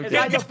kidding. Is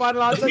that your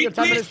final answer? Your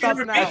 10 minutes starts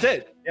now. That's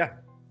it. Yeah.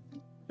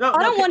 No,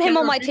 I don't want him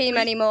on my team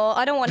anymore.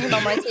 I don't want him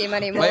on my team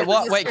anymore. Wait, what?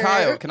 This is Wait, true.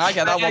 Kyle, can I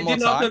get that one more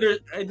time?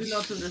 I did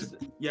not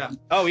understand. Yeah.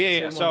 Oh,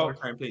 yeah. Say one more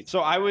time, please.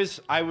 So I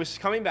was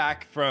coming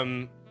back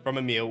from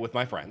a meal with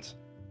my friends,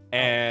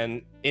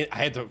 and I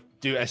had to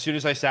do, as soon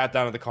as I sat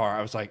down in the car,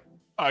 I was like,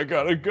 I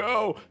gotta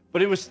go.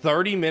 But it was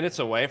 30 minutes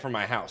away from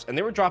my house, and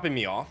they were dropping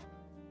me off.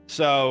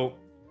 So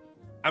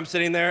I'm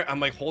sitting there,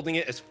 I'm like holding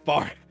it as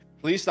far.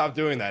 Please stop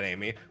doing that,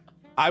 Amy.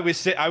 I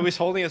was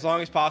holding it as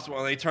long as possible,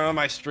 and they turn on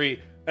my street,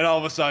 and all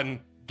of a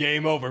sudden,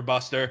 game over,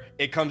 Buster.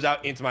 It comes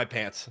out into my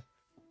pants.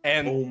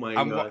 And Oh my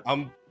God.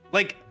 I'm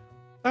like,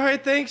 all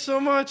right, thanks so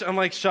much. I'm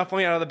like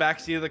shuffling out of the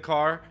back seat of the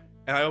car,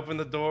 and I open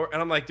the door,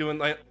 and I'm like doing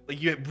like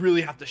you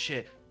really have to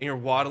shit, and you're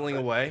waddling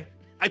away.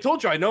 I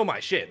told you I know my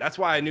shit. That's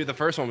why I knew the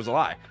first one was a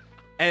lie.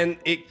 And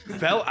it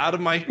fell out of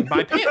my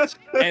pants,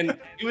 and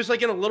it was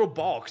like in a little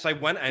ball, because I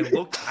went and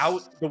looked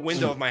out the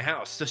window of my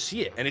house to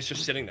see it, and it's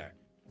just sitting there.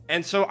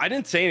 And so I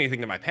didn't say anything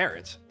to my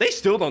parents. They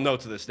still don't know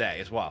to this day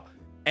as well.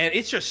 And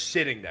it's just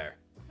sitting there,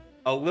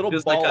 a little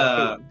Just ball like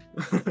of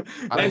poop.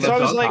 I And so I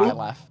was like,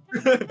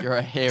 KyleEff, you're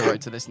a hero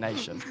to this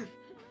nation, to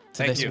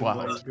Thank this you.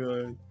 world.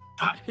 Good.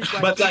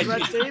 But like,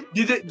 Red team?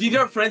 did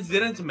your friends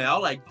didn't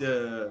smell like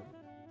the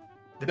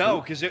No,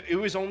 poop? because it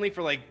was only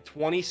for like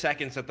 20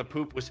 seconds that the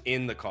poop was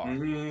in the car.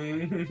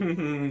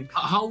 Mhm.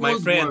 How My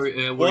old friends, were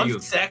you?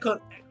 1 second,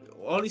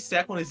 only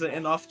second is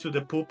enough to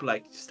the poop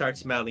like start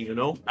smelling, you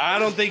know? I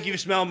don't think you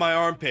smell my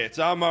armpits.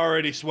 I'm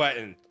already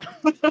sweating.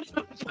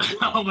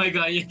 Oh my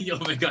god! Oh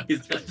my god!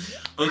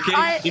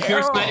 Okay, if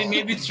you're sweating,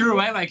 maybe it's true,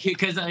 right? Like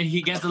because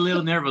he gets a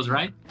little nervous,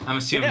 right? I'm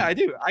assuming. Yeah, I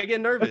do. I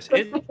get nervous.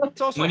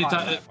 It's also. When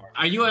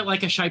are you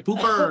like a shy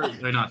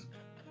pooper or not?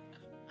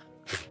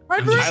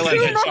 I've I learned like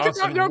too it. much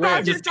Awesome. about your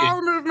guys' Just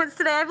bowel movements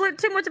today. I've learned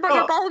too much about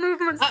your bowel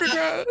movements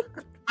today.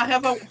 I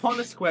have a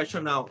honest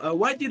question now.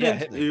 Why didn't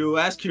hit me. you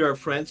ask your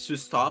friends to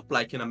stop,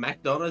 like in a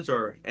McDonald's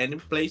or any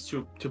place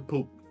to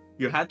poop?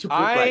 You had to poop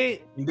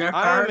like in their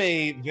cars. I'm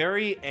a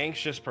very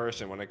anxious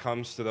person when it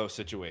comes to those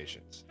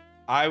situations.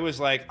 I was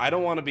like, I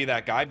don't want to be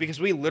that guy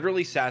because we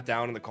literally sat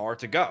down in the car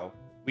to go.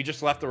 We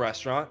just left the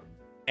restaurant,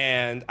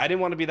 and I didn't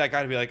want to be that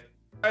guy to be like,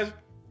 guys,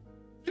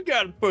 you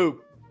gotta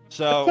poop.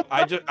 So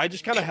I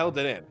just kind of held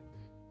it in.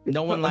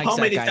 No one likes How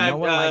that many guy. times, No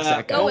one likes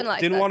that guy. No one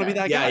likes Didn't that want to be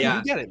guy. that Yeah, guy. yeah.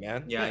 You get it,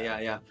 man.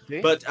 Yeah.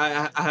 See? But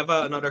I have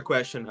another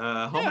question.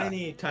 How Yeah.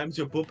 many times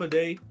you poop a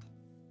day?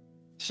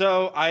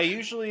 So I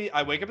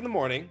wake up in the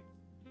morning,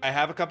 I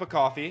have a cup of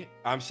coffee,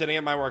 I'm sitting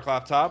at my work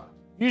laptop.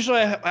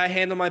 Usually I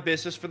handle my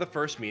business for the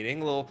first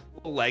meeting, a little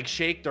leg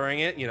shake during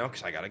it, you know,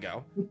 because I gotta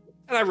go.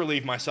 And I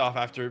relieve myself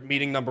after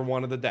meeting number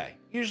 1 of the day,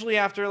 usually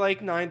after like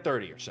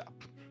 9:30 or so.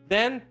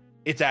 Then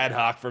it's ad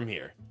hoc from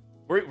here.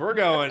 We're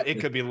going, it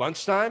could be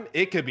lunchtime,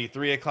 it could be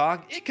 3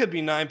 o'clock, it could be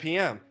 9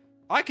 p.m.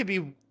 I could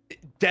be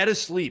dead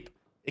asleep.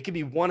 It could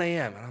be 1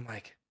 a.m. And I'm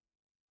like,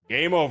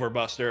 game over,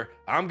 Buster.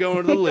 I'm going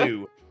to the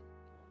loo.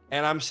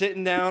 And I'm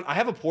sitting down. I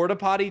have a porta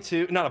potty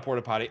too. Not a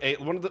porta potty.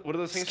 What are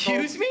those things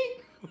called? Excuse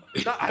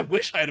me? No, I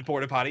wish I had a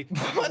porta potty.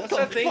 What's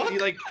that thing? You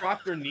like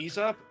prop your knees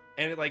up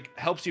and it like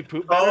helps you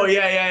poop better? Oh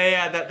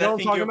yeah. That know what I'm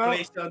thing talking you're about?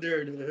 placed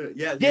under.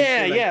 Yeah, like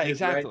this,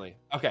 exactly.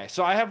 Right? Okay,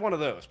 so I have one of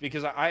those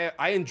because I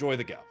enjoy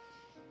the go.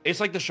 It's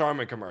like the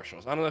Charmin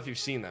commercials. I don't know if you've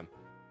seen them.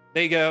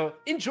 They go,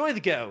 enjoy the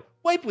go,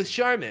 wipe with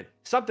Charmin,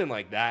 something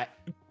like that.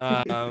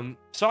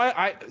 So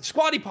I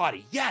squatty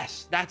potty,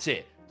 yes, that's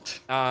it.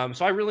 So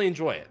I really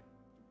enjoy it.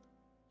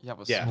 You have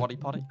a Yeah. squatty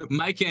potty?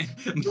 Mike and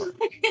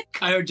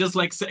Kyle are just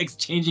like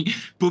exchanging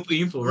poop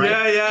info,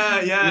 right?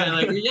 Yeah.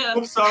 Like, yeah.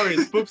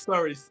 Poop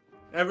stories.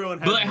 Everyone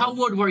has But like, how one.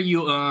 old were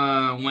you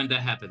when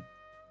that happened?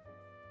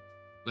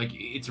 Like,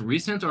 it's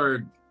recent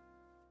or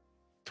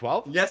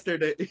 12?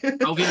 Yesterday.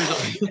 12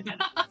 years old?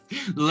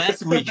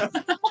 Last week.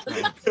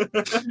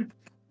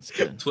 It's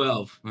good.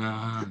 12.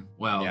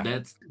 Well,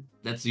 Yeah.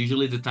 that's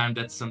usually the time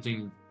that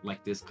something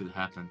like this could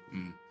happen.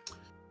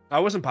 I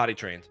wasn't potty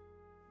trained.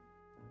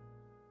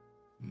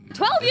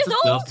 12 That's years a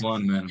old? tough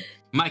one, man.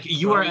 Mike,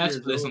 you 12 are years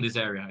expert on old. this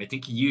area. I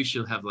think you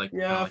should have like.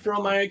 Yeah,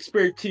 from my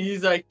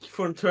expertise, like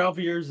from 12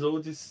 years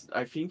old,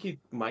 I think it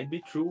might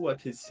be true what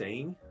he's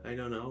saying. I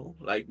don't know.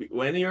 Like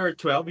when you're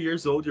 12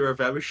 years old, you're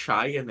very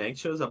shy and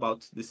anxious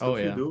about the stuff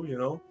yeah. you do, you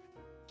know?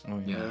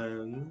 Oh, yeah.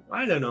 And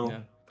I don't know. Yeah.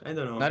 I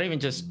don't know. Not even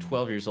just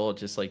 12 years old,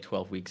 just like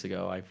 12 weeks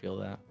ago, I feel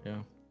that. Yeah.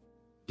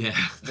 Yeah.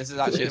 This is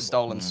actually a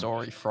stolen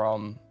story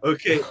from.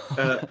 Okay.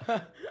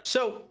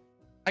 So,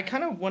 I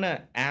kind of want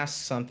to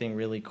ask something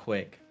really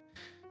quick.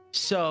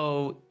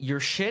 So, your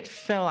shit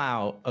fell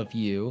out of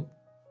you,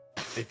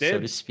 It so to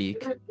did.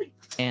 speak,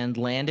 and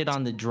landed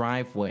on the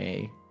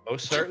driveway,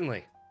 Most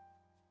certainly.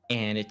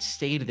 and it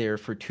stayed there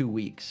for 2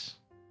 weeks.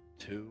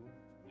 2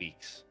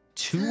 weeks.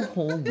 2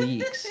 whole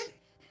weeks.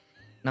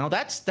 Now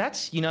that's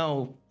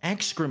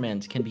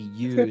excrement can be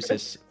used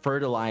as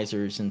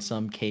fertilizers in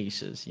some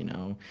cases,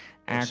 Certainly.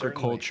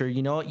 agriculture.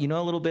 You know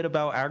a little bit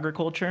about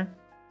agriculture?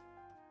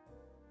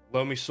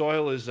 Loamy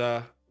soil is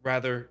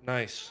rather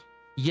nice.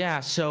 Yeah,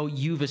 so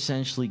you've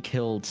essentially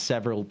killed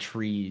several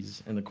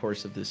trees in the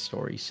course of this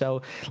story.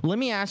 So let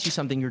me ask you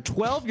something. You're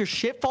 12, your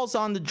shit falls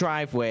on the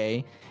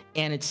driveway,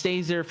 and it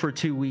stays there for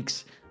 2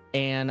 weeks.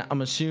 And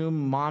I'm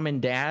assuming mom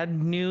and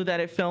dad knew that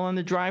it fell on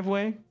the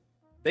driveway?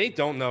 They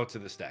don't know to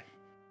this day.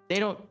 They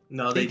don't.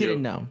 No, They they do.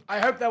 didn't know. I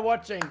hope they're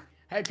watching.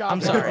 Hey, Carl.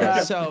 I'm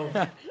sorry. So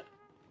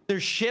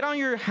there's shit on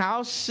your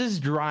house's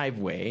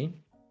driveway,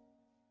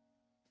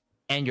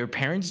 and your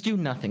parents do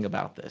nothing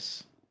about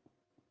this.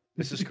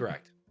 This is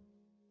correct.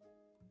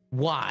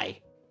 Why?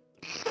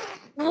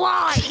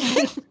 Why?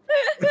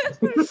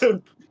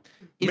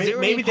 Is there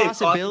Maybe any they thought it was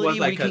possibility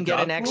like we a can get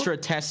dog an extra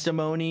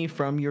testimony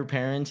from your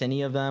parents,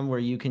 any of them, where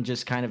you can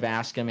just kind of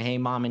ask them, hey,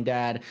 mom and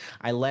dad,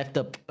 I left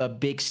a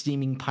big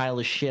steaming pile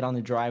of shit on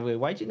the driveway.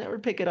 Why'd you never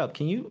pick it up?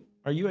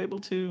 Are you able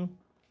to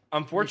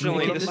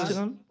Unfortunately, communicate this this to is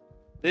them?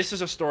 This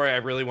is a story I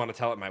really want to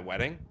tell at my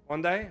wedding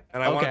one day,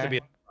 and I want it to Okay. be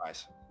a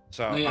surprise.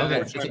 So Yeah, okay,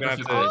 that's- I'm gonna have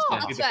to. Oh, Oh,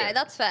 that's fair.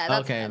 That's fair.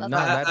 That's Okay, fair. That's no,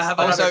 fair. that's I have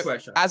Also, another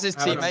question. as his I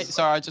have another teammate,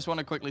 sorry, I just want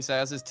to quickly say,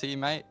 as his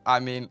teammate,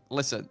 I mean,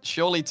 listen,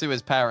 surely to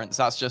his parents,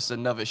 that's just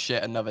another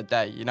shit, another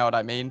day. You know what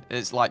I mean?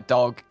 It's like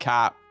dog,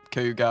 cat,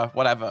 cougar,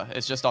 whatever.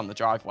 It's just on the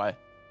driveway.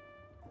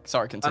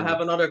 Sorry, I continue.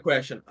 have another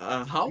question.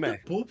 How the Meh.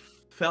 poop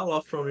fell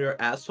off from your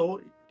asshole?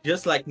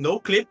 Just like no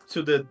clip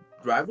to the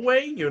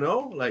driveway, you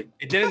know? Like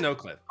It didn't no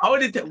clip. how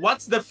did it?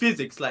 What's the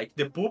physics? Like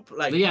the poop?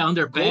 Like Yeah, go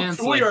underpants.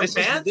 through Like, your This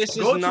pants? is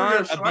go through not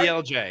your a shorts?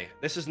 BLJ.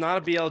 This is not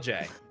a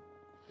BLJ.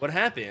 What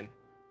happened?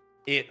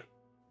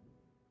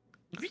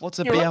 What's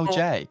a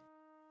BLJ?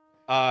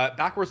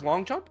 Backwards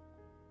long jump.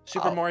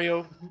 Super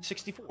Mario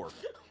 64.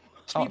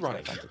 Speed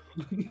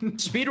running.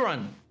 Speed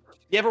run.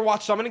 You ever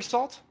watch Summoning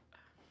Salt?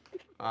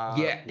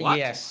 Yeah. what?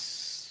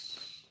 Yes.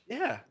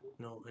 Yeah.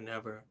 No, I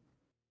never.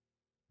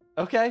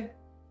 Okay.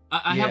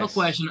 I have a Yes.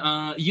 question.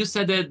 You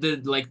said that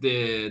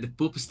the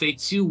poop stayed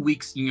 2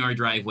 weeks in your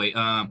driveway.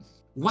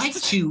 Why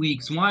 2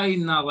 weeks? Why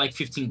not like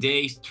 15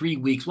 days, 3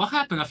 weeks? What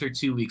happened after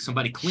 2 weeks?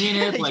 Somebody clean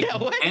it? Like, Yeah,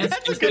 what? ants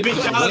That's a just good went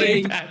question.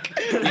 away? Back.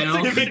 You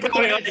know? It's a bit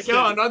funny, like,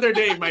 yo, another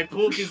day, my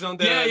poop is on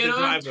the, Yeah, you the know.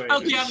 driveway.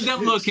 Okay, I'm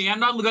done looking. I'm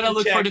not gonna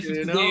look for the Check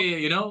it, 15th day,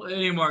 you know,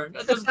 anymore.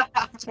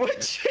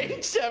 What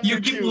changed after You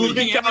keep 2 weeks?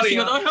 looking every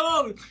single day.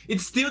 Oh,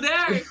 it's still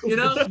there. You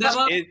know, it's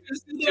still there.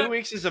 2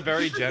 weeks is a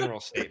very general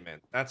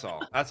statement. That's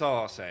all. That's all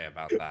I'll say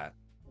about that.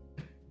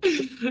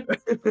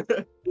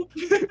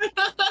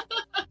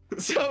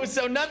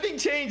 So nothing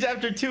changed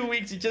after 2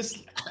 weeks. You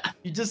just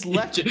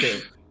left it there.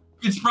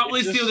 It's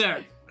probably It's still just-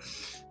 there.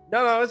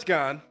 No, it's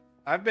gone.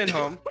 I've been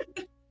home.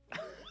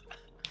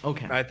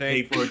 Okay. I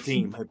Day think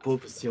 14, my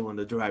poop is still on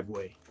the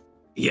driveway.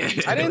 Yeah.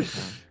 I didn't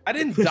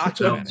So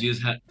document it.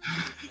 just had.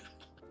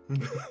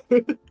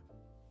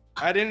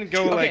 I didn't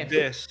go Okay. like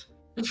this.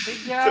 So, do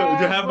you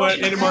have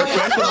any more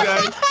questions,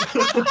 guys?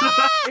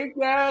 Hey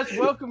guys,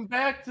 welcome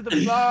back to the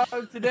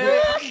vlog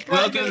today.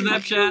 Welcome,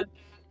 Snapchat.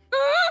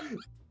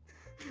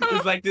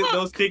 It's like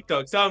those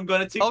TikToks. So I'm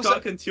gonna TikTok Also-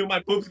 until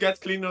my poops gets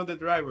clean on the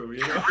driveway,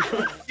 you know?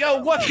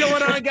 Yo, what's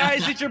going on,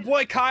 guys? It's your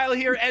boy Kyle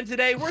here, and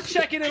today we're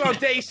checking in on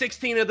day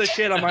 16 of the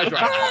shit on my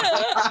drive.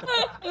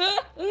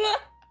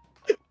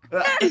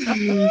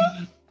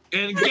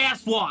 And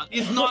guess what?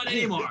 It's not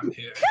anymore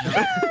here.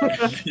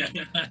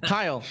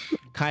 Kyle,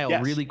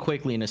 Yes. really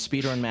quickly in a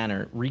speedrun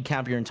manner,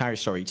 recap your entire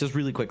story, just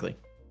really quickly.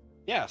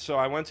 Yeah, so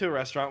I went to a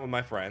restaurant with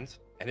my friends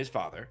and his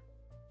father,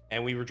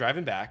 and we were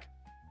driving back.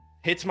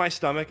 Hits my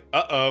stomach.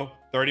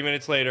 30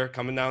 minutes later,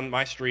 coming down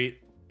my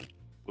street,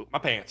 poop my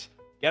pants.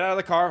 Get out of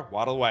the car,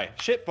 waddle away.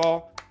 Shit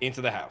fall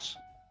into the house.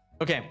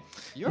 Okay.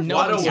 You're No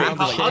waddle one's away. around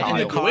the How shit did in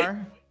you the do it?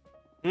 car.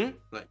 Hmm?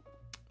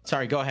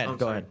 Sorry, go ahead. I'm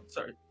Go sorry, ahead.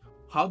 Sorry.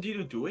 How did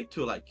you do it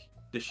to like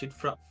the shit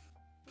fall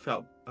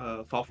from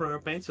your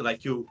pants? So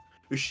like you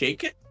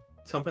shake it,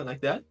 something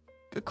like that?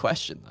 Good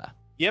question there.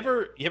 You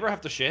ever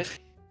have to shit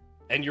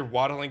and you're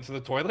waddling to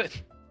the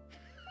toilet?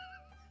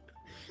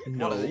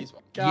 No. One of these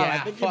ones. God, I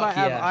Yeah, think you fuck might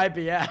have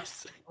yeah.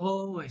 IBS.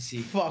 Oh, I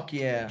see. Fuck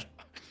yeah.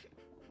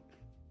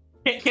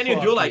 Can you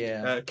Fuck do like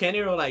yeah. can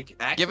you like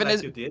act Give an like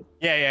ex- you did?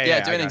 Yeah. Yeah, I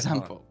do an got it.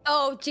 example.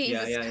 Oh,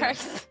 Jesus yeah.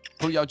 Christ.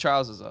 Pull your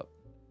trousers up.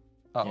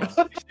 Oh. Yeah.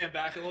 Stand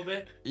back a little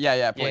bit.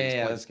 Yeah, please.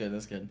 Yeah, please. that's good.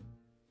 That's good.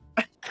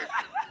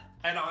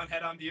 Head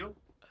on view.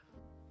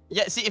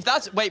 Yeah, see if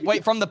that's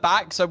wait from the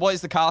back. So what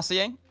is the car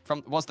seeing?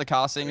 What's the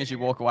car seeing as you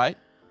walk away?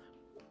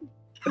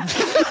 That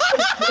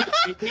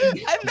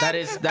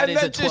is a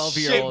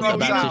 12-year-old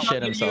about to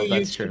shit himself.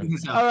 That's true.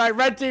 All right,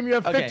 red team, you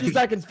have 50 Okay.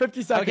 seconds.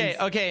 50 seconds.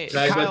 Okay,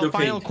 Right, Kyle, what do you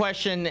final think?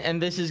 question, and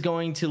this is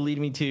going to lead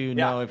me to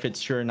know if it's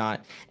true or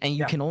not. And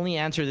you can only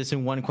answer this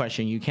in one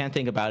question. You can't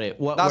think about it.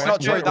 That's not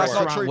true. That's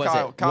not restaurant true, was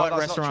Kyle. it? Kyle, What that's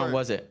not restaurant true.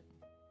 was it?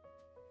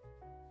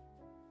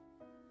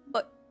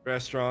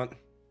 Restaurant.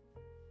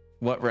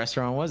 What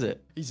restaurant was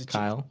it? He's a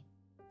Kyle.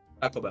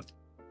 Taco Bell.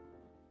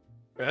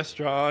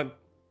 Restaurant.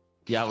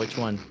 Yeah, which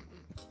one?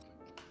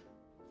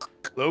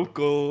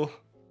 Local.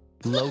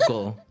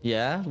 Local.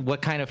 Yeah.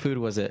 What kind of food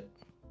was it?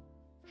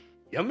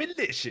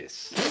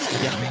 Yummylicious.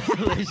 Yeah,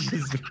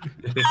 delicious.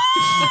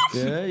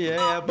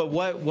 yeah. But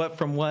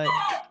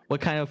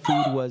what kind of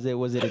food was it?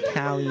 Was it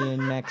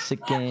Italian,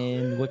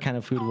 Mexican? What kind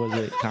of food was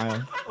it,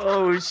 Kyle?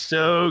 Oh,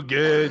 so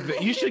good.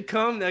 You should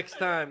come next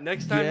time.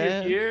 Next time Yeah,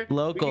 you're here, we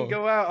local. can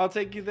go out. I'll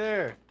take you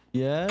there.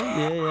 Yeah.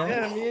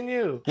 Yeah, me and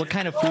you. What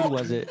kind of food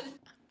was it?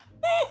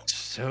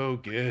 So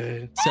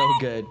good. So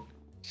good.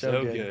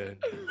 So good.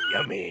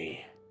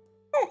 Yummy.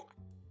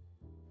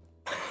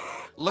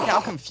 Look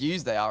how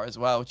confused they are as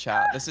well,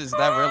 chat.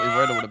 They're really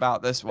riddled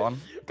about this one.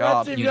 Red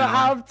God. team, you you're know,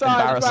 out of time.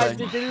 embarrassing. Red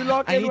team, can you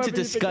lock I in need to whether you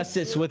think discuss it's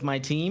this true? with my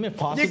team if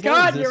possible. You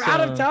can't. Is You're this, out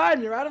of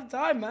time. You're out of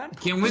time, man.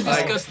 Can we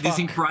discuss this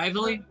in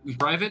privately? In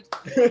private?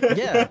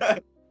 Yeah.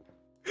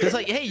 It's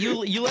like, hey,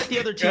 you let the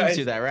other teams Guys.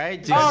 do that,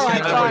 right? All right,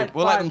 Yeah, fine.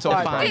 we'll let them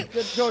talk. Fine.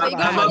 Let's talk I'm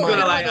about I'm it. not Come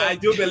gonna on. lie, I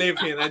do believe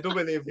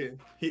him.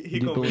 He Do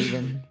you believe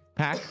in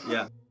Pack?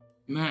 Yeah.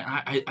 Man,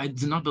 I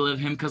do not believe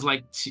him because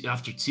like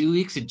after 2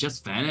 weeks it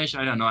just vanished.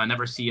 I don't know. I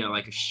never see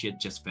like a shit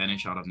just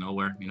vanish out of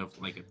nowhere. You know,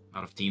 like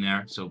out of thin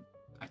air. So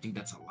I think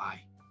that's a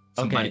lie.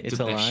 Somebody Okay, it's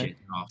took a that lie. shit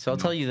off, So I'll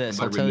you tell know, you this.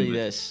 I'll somebody tell you remove it.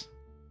 this.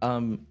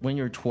 When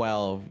you're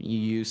 12, you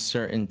use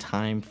certain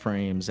time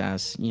frames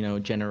as,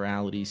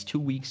 generalities. 2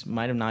 weeks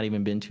might have not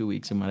even been 2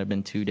 weeks. It might have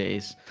been 2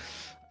 days.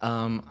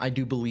 I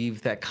do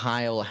believe that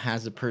Kyle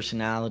has a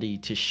personality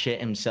to shit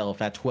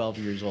himself at 12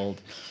 years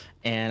old.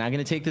 And I'm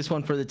going to take this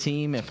one for the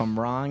team. If I'm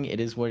wrong, it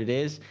is what it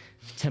is.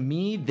 To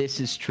me, this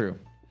is true.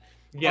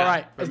 Yeah. All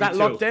right, for is me that too.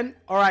 locked in?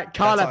 All right,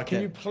 KyleEff, locked can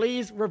in. you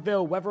please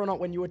reveal whether or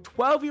not when you were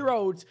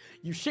 12-year-olds,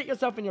 you shit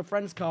yourself in your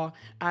friend's car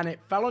and it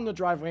fell on your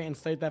driveway and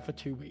stayed there for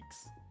 2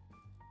 weeks?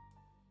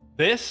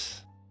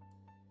 This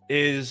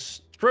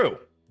is true.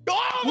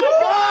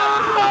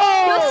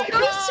 Oh!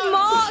 You're so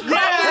smart.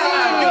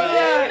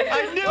 Yeah,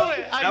 I knew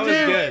it. That was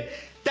good.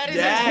 That is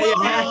a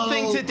 12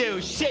 thing to do.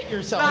 Shit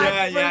yourself.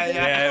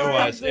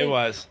 Yeah, it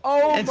was.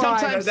 Oh And my.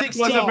 sometimes That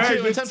 16 was a very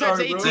too, good and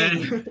sometimes start,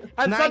 bro. 18.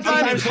 And 19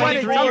 sometimes times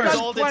 20, 23 years sometimes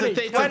old, 20, it's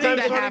a thing 20,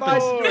 that 25,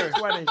 happens.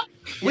 20.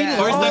 Yeah.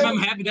 First Oh. time I'm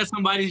happy that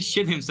somebody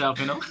shit himself,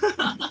 you know?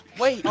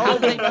 Wait, how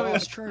did they know it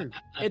was true?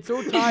 It's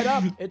all tied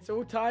up. It's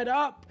all tied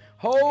up.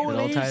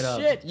 Holy tied up.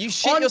 shit. You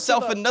shit On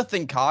yourself to for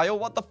nothing, Kyle.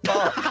 What the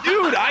fuck?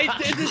 Dude,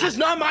 this is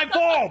not my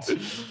fault.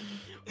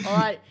 All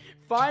right,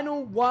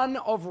 final one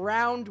of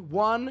round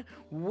one.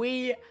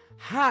 We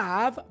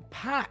have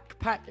Pack.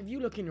 Pack, if you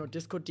look in your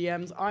Discord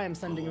DMs, I am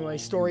sending you a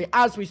story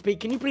as we speak.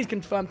 Can you please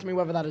confirm to me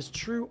whether that is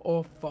true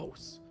or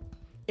false?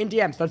 In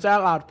DMs, don't say it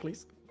out loud,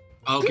 please.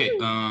 Okay,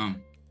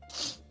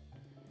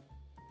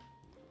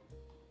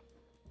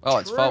 Oh,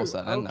 it's True. false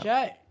then, isn't it?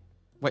 Okay.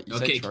 Wait, you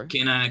okay, said true?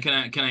 can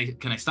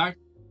I start?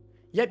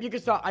 Yep, you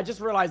can start. I just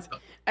realized,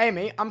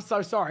 Amy, I'm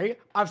so sorry.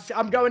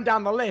 I'm going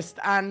down the list,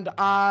 and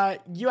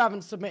you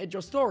haven't submitted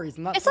your stories,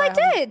 and that's Yes, why I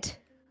haven't- did.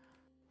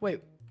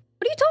 Wait,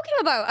 What are you talking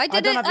about? I I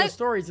did don't it. have your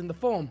stories in the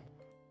form.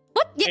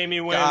 What? Yeah, Amy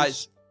wins.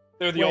 Guys.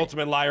 They're the Wait.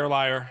 ultimate liar.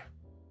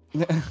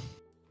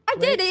 I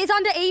did. It's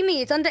under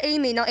Amy. It's under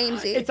Amy, not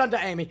Aimsey. It's under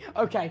Amy.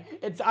 Okay,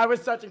 I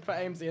was searching for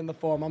Aimsey in the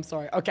form. I'm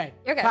sorry. Okay,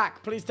 You're good.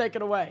 Pack, please take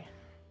it away.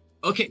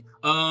 Okay,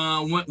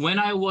 when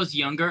I was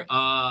younger,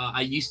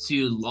 I used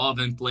to love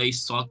and play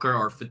soccer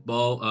or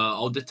football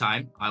all the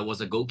time. I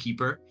was a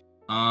goalkeeper.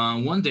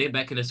 One day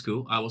back in the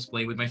school, I was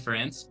playing with my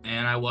friends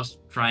and I was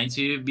trying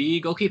to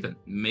be goalkeeping,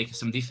 make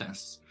some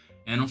defense.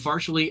 And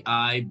unfortunately,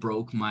 I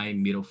broke my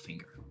middle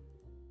finger.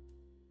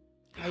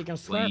 How are you gonna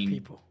swear at Playing-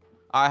 people?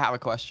 I have a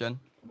question.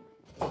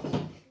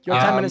 Your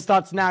 10 minutes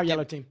starts now,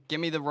 yellow team. Give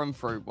me the run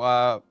through.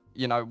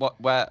 You know,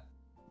 where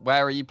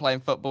are you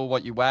playing football?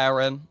 What you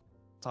wearing?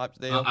 Type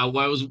of deal. I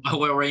was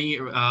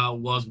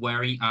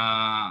wearing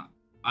a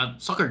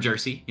soccer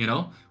jersey, you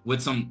know,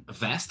 with some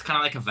vest, kind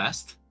of like a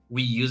vest.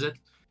 We use it,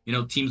 you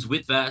know, teams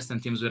with vest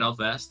and teams without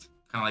vest,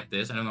 kind of like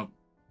this. I don't know,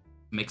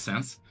 makes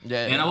sense.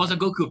 Yeah. And I was a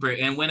goalkeeper,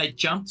 and when I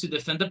jumped to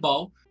defend the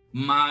ball,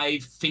 my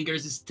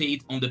fingers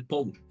stayed on the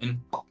pole, and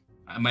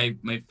my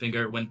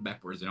finger went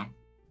backwards, you know.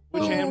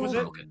 Which hand was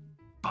it? Okay.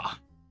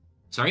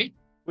 Sorry?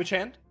 Which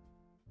hand?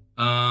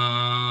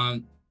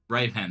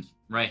 Right hand.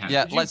 Right hand.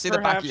 Yeah, Could you let's see the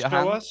back of your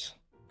perhaps show hands. us?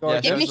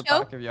 Yeah, Give show me us the show.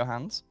 back of your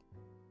hands.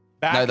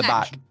 Back? No, the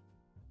back.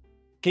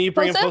 Can you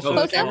bring him Closer, closer to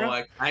the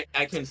closer. camera?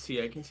 I can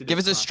see. I can see. Give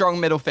us the a spot. strong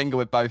middle finger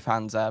with both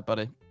hands there,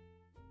 buddy.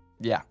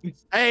 Yeah.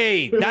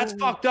 Hey, that's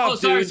fucked up, Oh,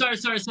 sorry. dude.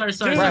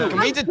 Sorry. Bro, can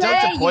we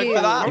deduct a point for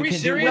Are that? we You can do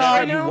serious whatever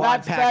right you now?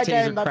 want, That's Pack fair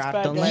game, Taser that's Craft.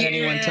 fair Don't let game.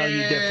 anyone tell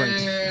you different.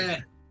 Kyle,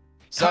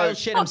 So,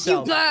 shit Fuck you,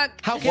 himself.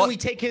 Pack. How can What- we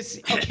take his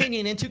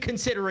opinion into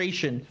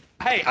consideration?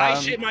 Hey, I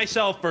Um, shit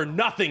myself for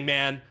nothing,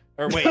 man.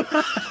 Or wait.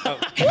 Oh,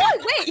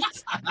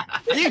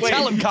 Wait. you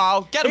tell him,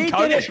 Kyle. Get him, He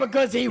did it coach.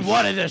 because he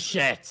wanted a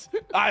shit.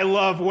 I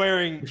love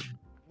wearing.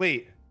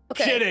 Wait.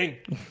 Okay.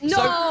 Shitting.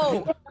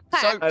 No.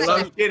 Pack, I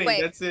love kidding.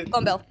 Wait. That's it. Go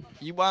on, Bill.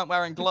 You weren't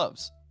wearing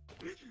gloves.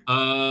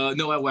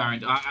 No, I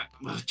weren't.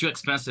 Too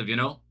expensive, you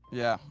know.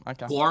 Yeah.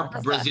 Okay. Poor Okay.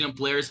 Brazilian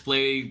players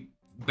play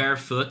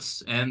barefoot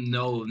and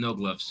no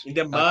gloves. In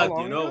the mud,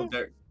 long you know. ago?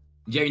 There.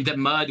 Yeah, in the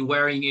mud,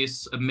 wearing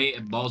is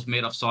balls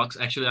made of socks.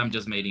 Actually, I'm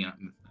just making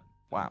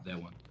Wow. that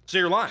one. So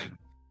you're lying.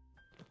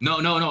 No.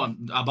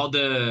 About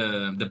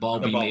the ball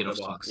The being ball, made the of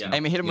ball, socks. yeah. you know?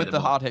 Amy, hit him Yeah, with the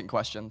ball. hard hitting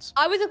questions.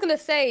 I was just gonna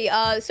say,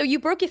 so you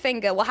broke your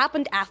finger. What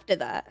happened after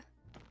that?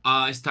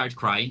 I started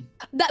crying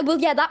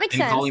Yeah, that makes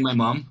and sense. calling my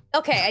mom.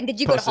 Okay, and did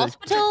you go to Pussy.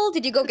 hospital?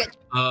 Did you go get?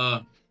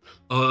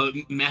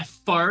 At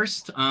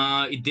first,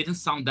 it didn't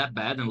sound that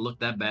bad and look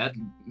that bad.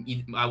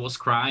 I was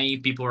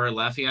crying, people were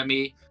laughing at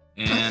me,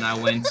 and I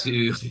went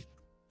to.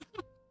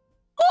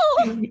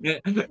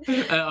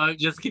 I'm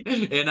just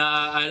kidding. And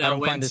I I don't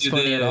went find this to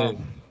funny at all. the.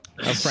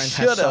 A friend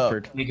Shut has up.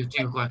 suffered. Thank you,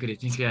 Quackity.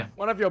 Thank you.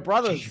 One of your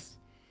brothers.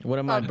 What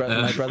am my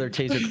brother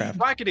Tasercraft?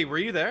 Quackity, were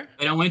you there?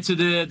 And I went to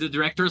the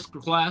director's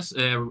class,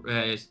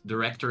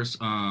 director's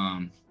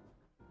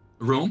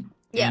room,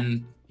 Yeah.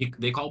 and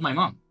they called my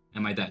mom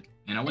and my dad,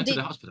 and I went to Did-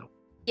 the hospital.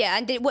 Yeah,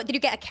 and did you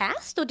get a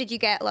cast or did you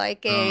get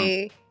like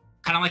a?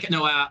 Kind of like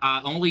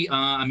only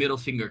a middle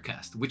finger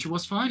cast, which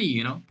was funny,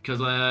 you know, because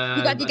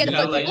You get to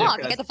flip like people a off.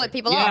 You get to flip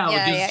people yeah, off. I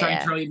Yeah, was just trying yeah.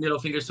 to throw your middle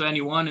fingers to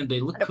anyone, and they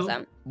look cool.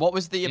 100%. What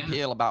was the Yeah.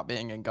 appeal about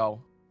being in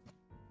goal?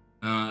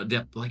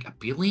 They're like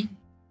appealing.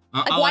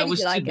 why I did was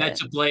you too like bad it?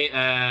 to play.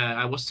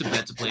 I was too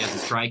bad to play as a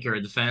striker or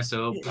defense,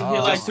 so He Oh.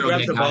 likes to throw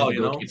grab that the guy ball, in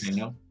you know. goalkeeping, you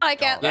know. I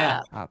get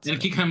Yeah. that. That's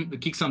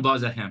And kick some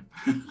balls at him.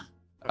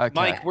 okay.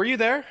 Mike, were you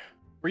there?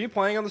 Were you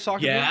playing on the soccer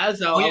team? Yeah,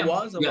 so Oh, I yeah.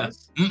 was. Yeah.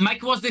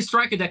 Mike was the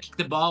striker that kicked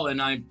the ball,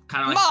 and I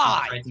kind of like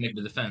Mike! tried to make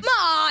the defense.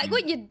 Mike,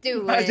 what you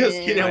doing? I just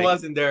kidding. I Right.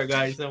 wasn't there,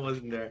 guys. I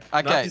wasn't there.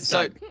 Not Okay, this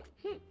so time.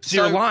 So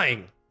you're So-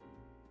 lying.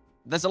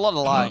 there's a lot of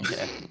lying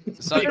here.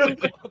 So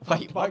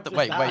wait, what the,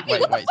 wait.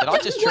 Did I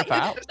just trip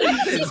out?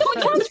 You saw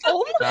a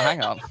transform? No,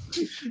 hang on.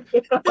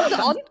 Hold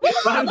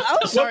on.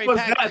 What Sorry, was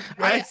Pack. that,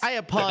 guys? I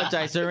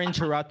apologize for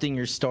interrupting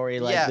your story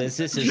like Yeah. this.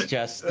 This is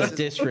just the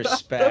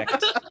disrespect.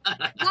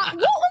 What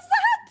was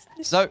that?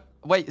 So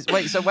wait.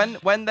 So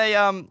when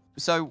they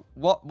so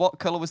what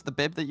color was the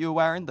bib that you were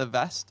wearing? The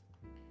vest?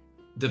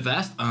 The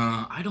vest?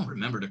 I don't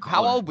remember the color.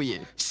 How old were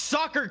you?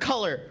 Soccer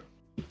color.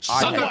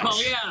 Soccer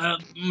color, yeah.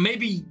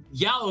 Maybe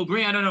yellow,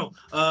 green. I don't know.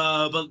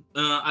 But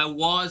I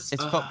was.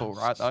 It's football,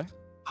 right? Though.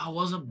 I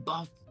was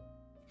about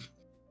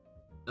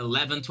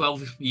 11,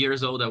 12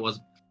 years old. I was.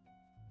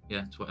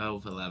 Yeah,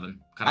 12, 11.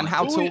 And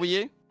how tall were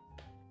you?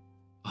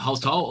 How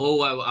tall?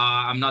 Oh,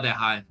 I'm not that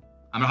high.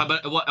 I'm not,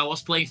 but I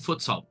was playing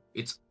futsal.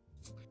 It's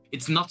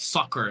not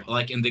soccer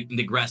like in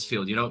the grass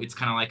field. You know, it's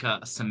kind of like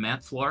a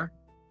cement floor.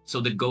 So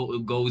the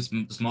goal is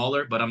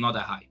smaller, but I'm not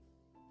that high.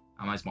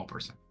 I'm a small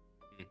person.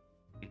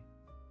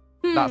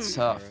 That's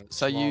tough.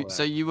 So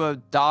you were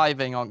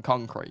diving on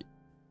concrete.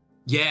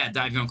 Yeah,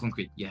 diving on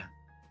concrete. Yeah.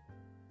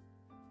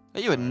 Are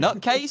you a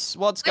nutcase?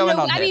 What's going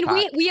on I here,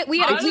 mean, we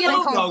had a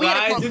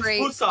concrete.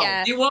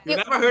 Yeah. You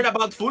never heard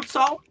about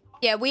futsal?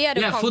 Yeah, we had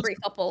a concrete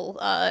football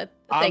thing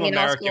I'm in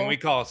our American. school. We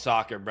call it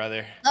soccer,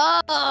 brother.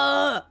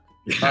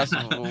 First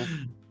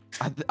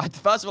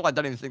of all, I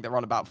don't even think they're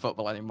on about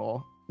football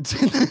anymore.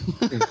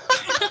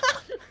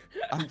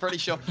 I'm pretty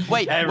sure.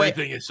 Wait,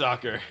 everything is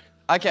soccer.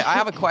 Okay, I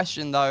have a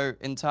question though.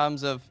 In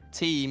terms of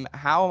team,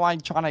 how am I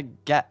trying to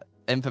get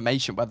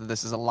information whether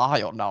this is a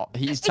lie or not?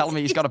 He's telling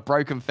me he's got a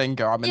broken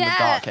finger. I'm in the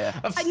dark here.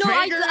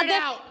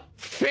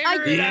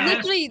 Figure it out.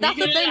 Literally, that's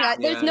the thing.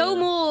 There's no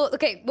more.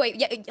 Okay, wait.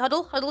 Yeah,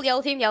 huddle,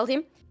 yellow team.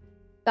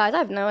 Guys, I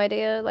have no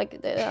idea. Like,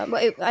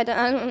 I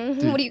don't.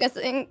 Dude, what do you guys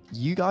think?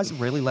 You guys are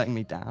really letting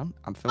me down.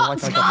 I feel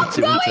like I got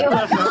the 2 and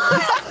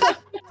 2.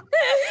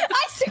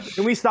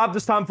 Can we stop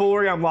this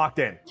tomfoolery? I'm locked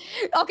in.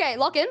 Okay,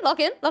 lock in. Wait,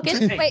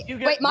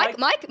 Mike.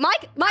 Wait,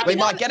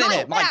 Mike, get in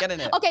it. Mike, get in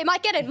it. Okay,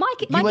 Mike, get in.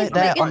 Mike, you weren't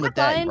there on the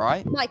day,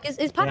 right? Mike,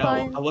 is Pat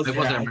fine? I was there.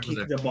 I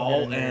kicked the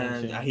ball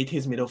and I hit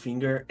his middle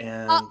finger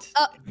and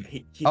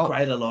he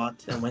cried a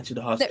lot and went to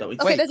the hospital.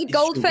 Okay, there's a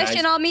goldfish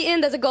in our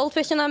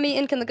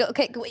meeting. Can the go?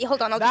 Okay, wait,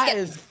 hold on. That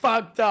is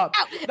fucked up.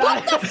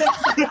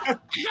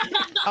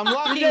 I'm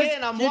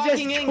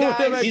locking in,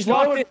 guys. He's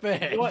locked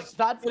in. That's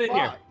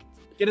fucked.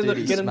 Get in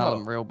the smell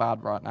him real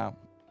bad right now.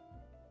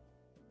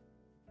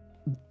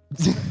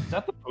 Is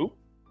that the poop?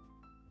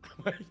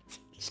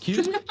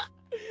 Excuse me?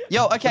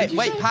 Yo, okay,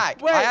 wait,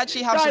 Pack. I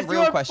actually have some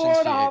real questions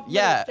for you.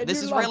 Yeah, Can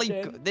this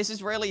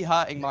is really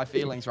hurting my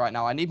feelings right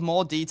now. I need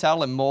more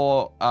detail and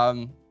more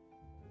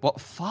what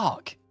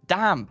fuck?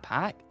 Damn,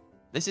 Pack.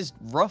 This is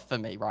rough for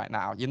me right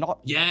now. You're not.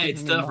 Yeah,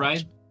 it's tough,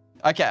 right?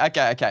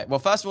 Okay. Well,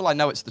 first of all, I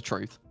know it's the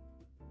truth.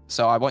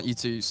 So I want you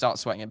to start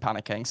sweating and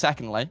panicking.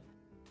 Secondly,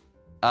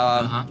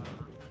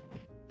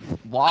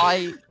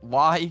 why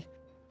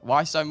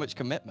so much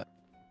commitment?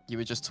 You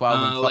were just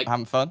 12 and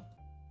having fun?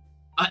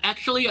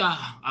 Actually,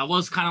 I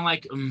was kind of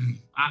like,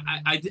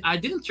 I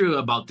didn't know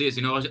about this,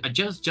 you know. I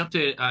just jumped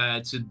to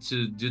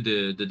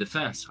do the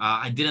defense.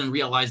 I didn't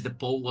realize the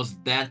pole was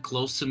that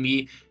close to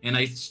me, and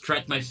I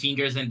stretched my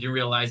fingers and didn't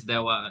realize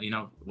that, you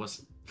know,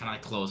 was kind of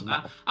like close.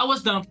 I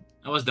was dumb.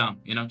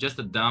 You know, just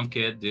a dumb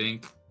kid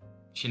doing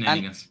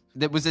shenanigans.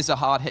 And was this a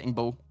hard-hitting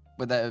ball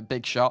with a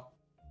big shot?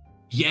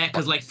 Yeah,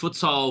 because like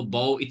futsal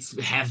ball, it's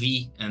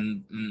heavy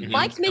and.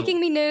 Mike's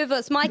making me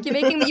nervous. Mike, you're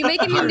making me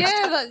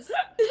nervous.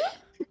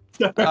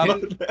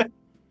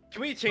 Can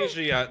we change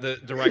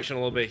the direction a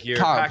little bit here?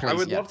 Kyle, Pac, please, I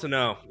would love to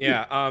know.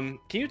 Yeah.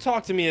 Can you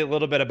talk to me a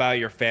little bit about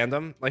your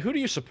fandom? Like, who do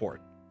you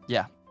support?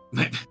 Yeah.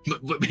 Me?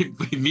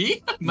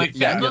 My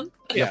fandom?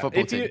 Your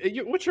football team.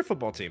 What's your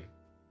football team?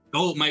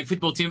 Oh, my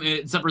football team.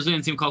 It's a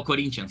Brazilian team called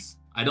Corinthians.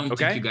 I don't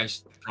think you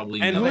guys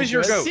probably and know. who is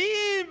your goat?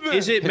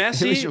 Is it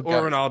Messi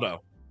or Ronaldo?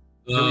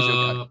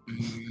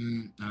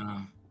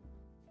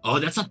 Oh,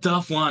 that's a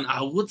tough one.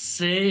 I would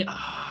say.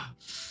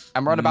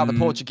 I'm right about the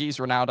Portuguese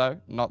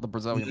Ronaldo, not the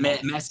Brazilian.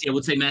 Messi. I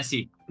would say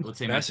Messi.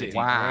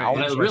 Wow.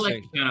 But I really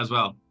like him as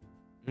well.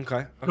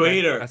 Okay.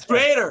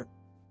 Traitor.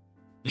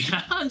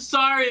 I'm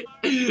sorry.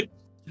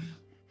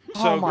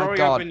 So growing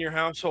up in your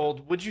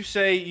household, would you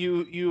say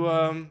you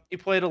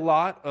played a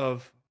lot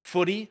of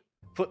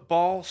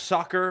football,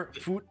 soccer,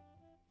 foot?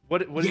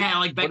 What yeah,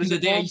 like back in the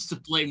day, called?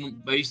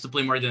 I used to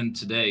play more than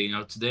today. You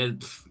know, today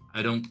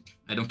I don't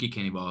kick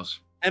any balls.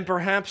 And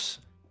perhaps,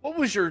 what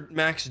was your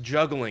max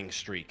juggling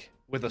streak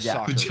with a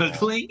soccer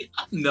juggling?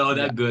 No,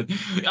 that good.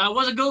 I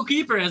was a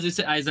goalkeeper, as I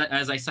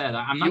said.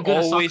 I'm not good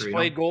at soccer. You always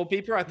played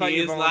goalkeeper? I thought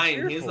he is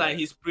lying. He's like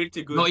he's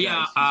pretty good. No,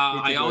 yeah,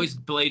 I always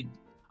played.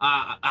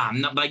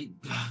 I'm not like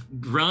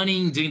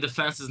running, doing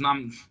defense is not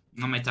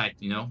my type,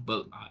 you know.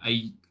 But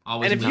I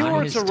always. And if you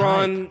were to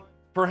run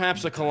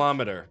perhaps a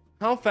kilometer,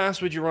 how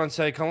fast would you run,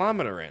 say, a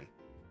kilometer in?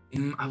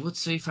 I would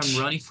say if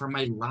I'm running for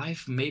my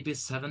life, maybe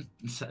 17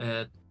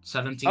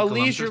 a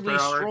leisurely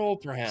stroll,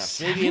 perhaps.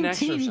 Maybe an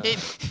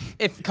exercise.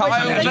 If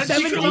Kyle...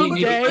 17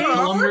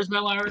 kilometers per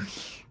hour.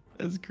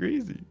 That's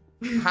crazy.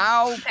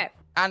 How...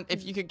 And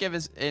if you could give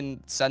us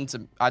in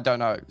centimeters,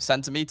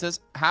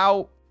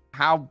 how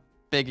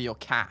big are your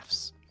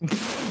calves?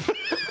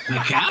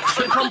 calf?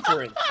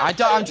 Circumference. I'm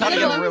trying to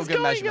get a real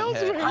good measurement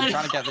here. I'm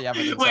trying to get the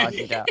evidence I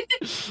can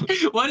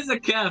get. What is a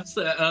calf?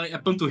 A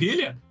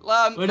panturrilha?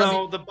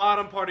 No, the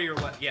bottom part of your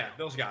leg. Yeah,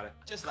 Bill's got it.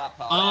 Just that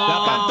part.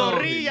 La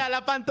pantorrilla,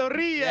 la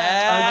pantorrilla.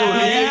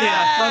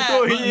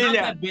 Not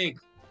that big.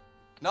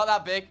 Not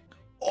that big.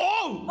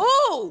 Oh!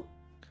 Oh!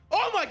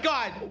 Oh my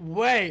God!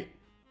 Wait.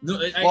 No,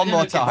 One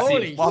more time.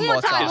 Holy- One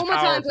more time. One more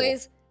time,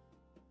 please.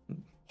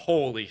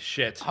 Holy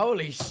shit.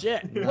 Holy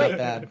shit. Not Wait,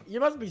 bad.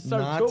 you must be so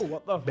Not cool.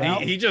 What the hell?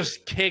 He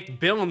just kicked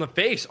Bill in the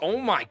face. Oh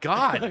my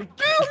God.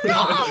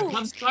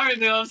 I'm sorry,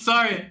 Bill. I'm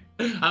sorry.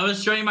 I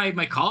was showing my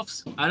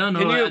coughs. I don't know.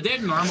 Can you- They're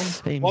normal.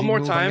 Aimsey, One more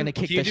move. time. I'm gonna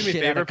kick Can you the do me a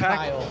shit out favor, of Pack?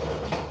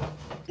 Kyle.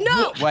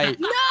 No! Wait.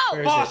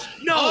 No! Boss,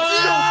 no.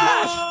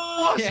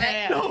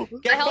 Yeah. No.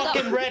 Get Hold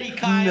fucking up. ready,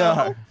 Kyle.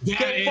 No.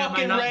 Get Yeah,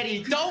 fucking man,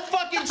 ready. Don't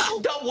fucking.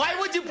 Why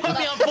would you put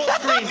me on full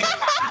screen?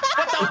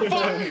 What the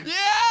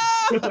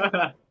fuck?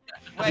 Yeah!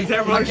 Wait, Is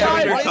everyone okay, showing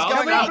their what is cup? going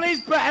Can we on?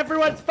 please put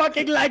everyone's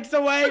fucking legs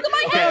away? Look at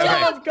my Okay, head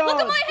okay. job! Look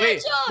at my head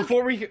Wait,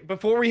 job!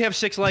 before we have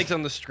 6 legs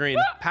on the screen,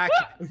 Pack,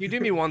 can you do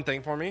me one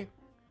thing for me?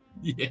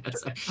 Yes.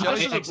 Show us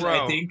the Actually,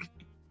 bro. I think.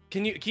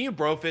 Can you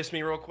bro fist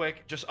me real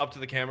quick, just up to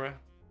the camera?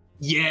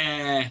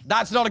 Yeah.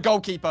 That's not a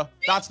goalkeeper.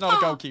 That's not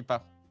a goalkeeper.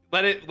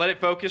 Let it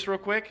focus real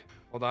quick.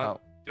 Hold on. Oh.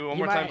 Do it one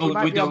You more might- time. you Oh,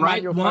 might with be the on right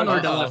manual one or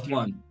the focus. left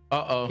one?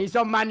 Uh-oh. He's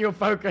on manual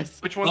focus.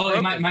 Which one's Oh,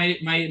 broken?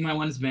 my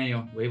one's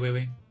manual.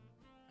 Wait.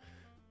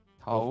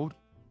 Hold.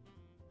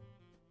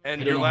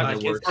 And I your don't know how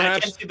left, that works. I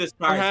perhaps can see the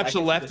stars. I perhaps can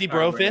a see lefty the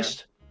bro stars right now.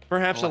 fist.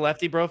 Perhaps a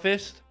lefty bro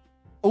fist.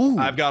 Ooh.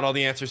 I've got all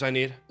the answers I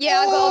need. Yeah,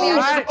 I got all the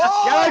answers.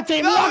 Alright, yellow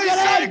team, lock it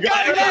in!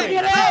 Lock it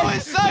in! That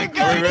was so good!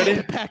 Are we ready?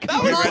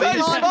 That was ready?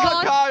 so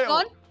smart,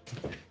 Kyle!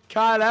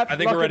 KyleEff, I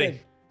think lock we're it ready. in.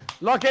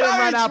 Lock it in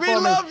right now Coach, we for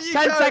me. love you,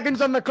 10 Coach.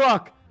 seconds on the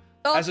clock.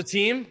 As a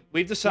team,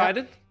 we've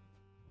decided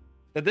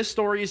that this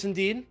story is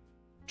indeed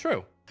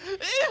true.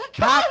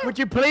 Pat, would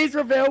you please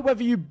reveal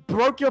whether you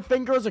broke your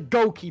finger as a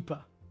goalkeeper?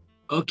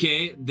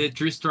 Okay, the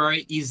true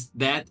story is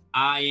that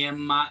I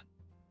am.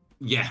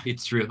 Yeah,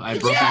 it's true. I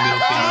broke my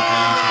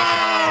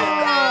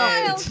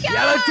middle finger.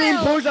 Yellow team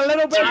pulls a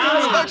little bit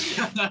Ah! through.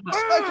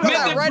 Spoken about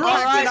that red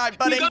pack tonight,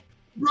 buddy.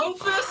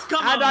 Brofist,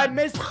 come And on. I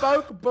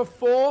misspoke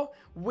before.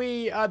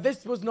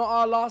 This was not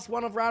our last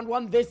one of round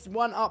 1. This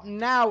one up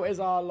now is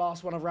our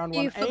last one of round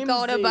 1. You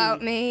forgot Aimsey.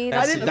 about me.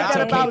 I didn't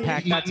forget about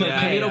Pack. you. That's My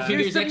okay. middle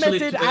finger You is actually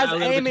submitted a as little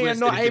bit Amy and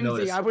not twisted, if you Aimsey.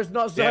 notice. I was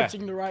not Yeah.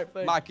 searching the right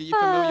thing. Mike, are you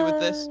familiar with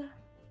this?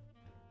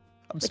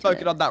 I'm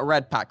smoking on that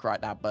red pack right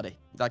now, buddy.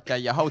 Okay,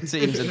 your whole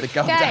team's in the Okay,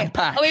 goddamn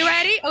pack. are we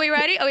ready? Are we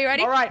ready? Are we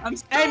ready? All right,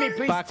 Amy,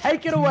 please Pack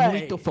take it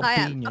away. muito I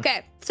am. fofinho.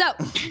 Okay, so,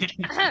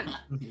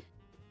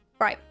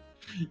 right.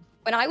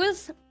 When I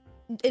was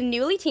a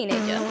newly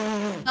teenager,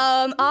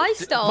 I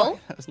stole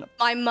That's not-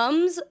 my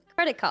mum's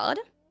credit card.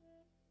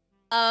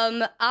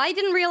 I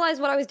didn't realize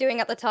what I was doing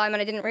at the time,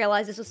 and I didn't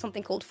realize this was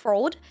something called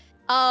fraud.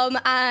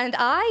 And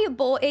I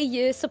bought a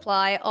year's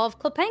supply of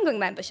Club Penguin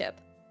membership.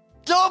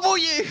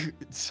 W!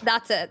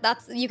 That's it.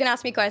 You can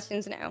ask me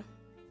questions now.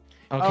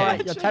 Okay. All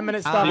right, your 10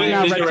 minutes Wait, starting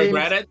now, Did you red team.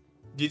 regret it?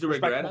 Did you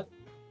regret it?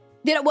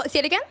 Did I say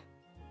it again?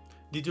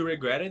 Did you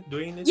regret it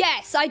doing this?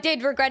 Yes, I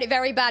did regret it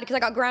very bad because I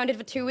got grounded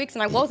for 2 weeks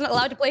and I wasn't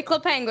allowed to play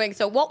Club Penguin.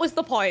 So what was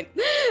the point?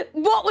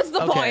 What was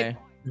the Okay.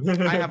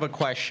 point? I have a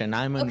question.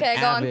 I'm an Okay,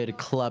 go on. avid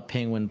Club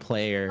Penguin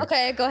player.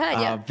 Okay, go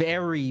ahead. Yeah.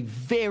 Very,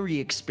 very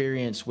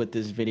experienced with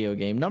this video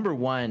game. Number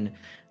one,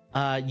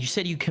 you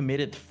said you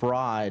committed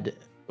fraud.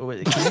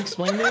 Wait, can you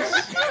explain this?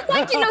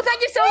 Thank you. No,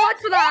 thank you so much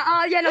for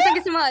that. Yeah, no, thank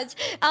you so much.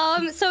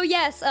 So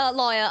yes,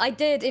 lawyer, I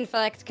did in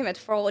fact commit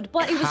fraud,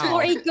 but it was How?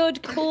 for a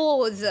good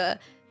cause.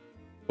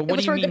 But what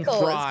was do you for a good mean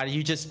cause. fraud?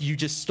 You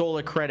just stole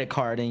a credit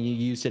card and you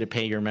used it to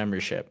pay your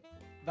membership.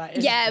 That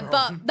is Yeah, wrong.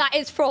 but that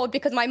is fraud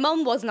because my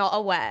mum was not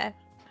aware.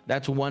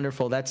 That's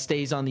wonderful. That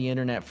stays on the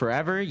internet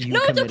forever. You No,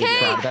 it's committed okay.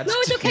 fraud. That's No,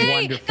 it's okay.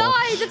 wonderful.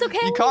 Guys, it's okay.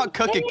 You can't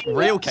cook a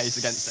real case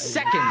against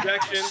it.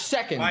 Objection.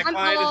 Second. My I'm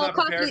client is not hello,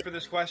 prepared Quackity. for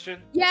this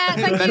question. Yeah,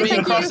 thank Then you, being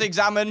thank you.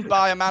 cross-examined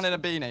by a man in a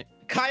beanie.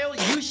 Kyle,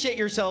 you shit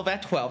yourself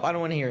at 12. I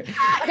don't want to hear it.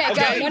 Okay,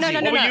 Okay, go. No,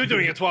 what no. were you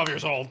doing at 12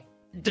 years old?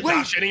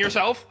 Not shitting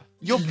yourself?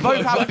 You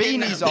both have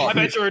beanies I on.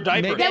 bet you're a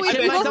diaper. Maybe Yeah, I we shit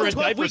both- myself You're a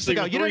 12 diaper weeks so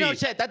ago. you're You don't know 3.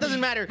 shit. That doesn't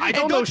matter. I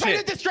don't And know don't try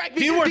shit. to distract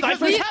me You were because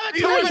diapers. we have a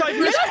You were timer.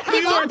 diapers.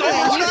 You were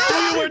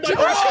diapers. You were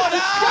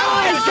diapers.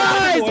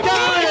 Guys!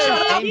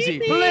 Aimsey.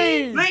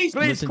 Please,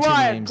 Listen to me,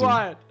 quiet, Aimsey.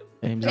 quiet.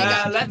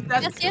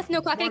 Aimsey. Yes,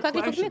 no,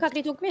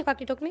 Quackity took me,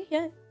 Quackity took me,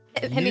 yeah.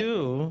 Hit me.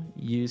 You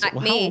use Not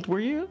well, how me. old were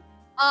you?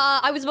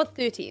 I was about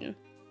 13.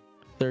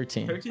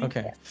 13. 13?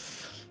 Okay.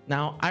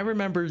 Now, I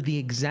remember the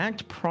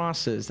exact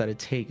process that it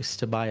takes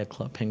to buy a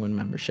Club Penguin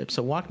membership.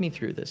 So walk me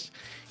through this.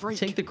 Freak.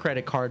 Take the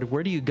credit card.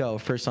 Where do you go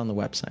first on the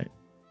website?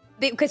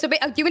 Okay, so do you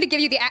want me to give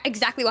you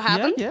exactly what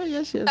happened? Yeah,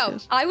 yes. So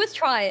I was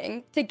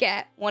trying to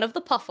get one of the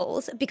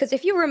puffles because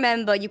if you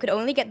remember, you could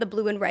only get the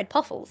blue and red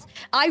puffles.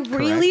 I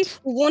really Correct.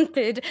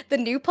 wanted the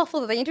new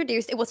puffle that they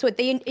introduced. It was so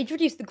they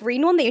introduced the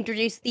green one, they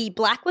introduced the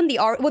black one, the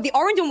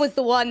orange one was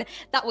the one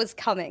that was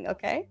coming.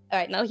 Okay, all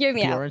right, now hear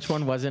me The out. orange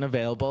one wasn't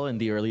available in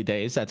the early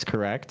days. That's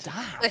correct.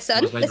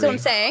 Listen, Was that this is what I'm green?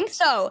 saying.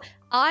 So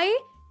I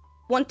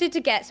wanted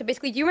to get. So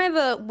basically, do you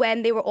remember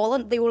when they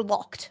were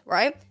locked,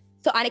 right?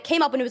 So and it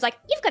came up and it was like,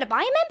 you've got to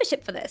buy a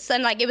membership for this,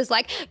 and like it was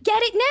like,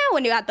 get it now,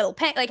 and you had the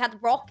little had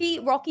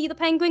Rocky the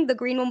penguin, the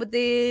green one with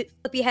the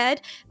flippy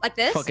head, like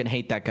this. Fucking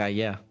hate that guy.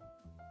 Yeah.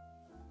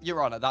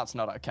 Your Honor, that's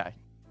not okay.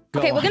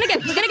 Okay, we're gonna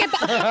get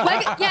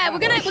back. Yeah, we're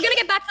gonna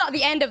get back to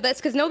the end of this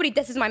because nobody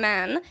disses my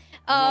man.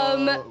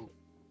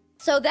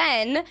 So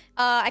then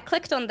I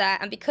clicked on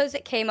that, and because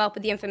it came up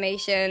with the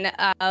information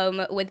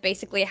with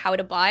basically how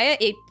to buy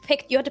it,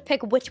 you had to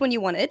pick which one you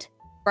wanted,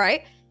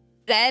 right?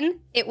 Then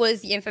it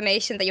was the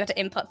information that you had to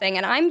input thing,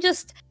 and I'm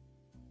just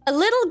a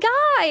little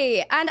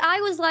guy, and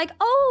I was like,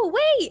 oh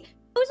wait,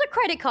 those are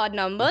credit card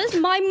numbers.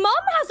 My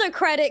mom has a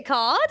credit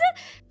card.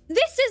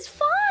 This is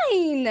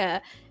fine.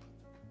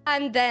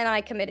 And then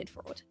I committed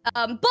fraud.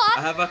 But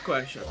I have a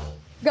question.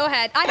 Go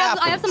ahead. I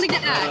have something to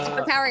add.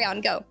 But carry on.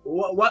 Go.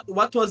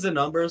 What was the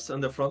numbers on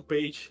the front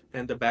page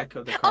and the back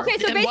of the card? Okay,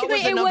 so And basically what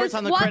was the it numbers was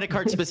on the credit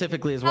card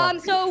specifically as well?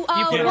 So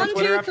You put it on 1,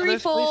 Twitter 2, after 3,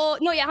 this, 4.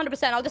 No, yeah,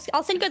 100%.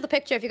 I'll send you guys the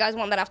picture if you guys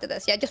want that after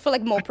this. Yeah, just for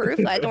like more proof.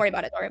 Like, don't worry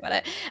about it. Don't worry about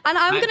it. And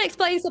I'm gonna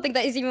explain something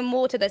that is even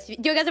more to this. Do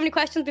you guys have any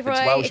questions before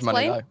I Welsh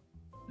explain? money,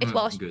 It's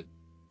Welsh. Good.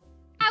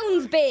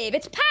 Pounds, babe.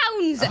 It's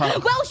pounds.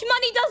 Welsh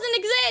money doesn't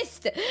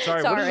exist.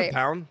 Sorry, what is a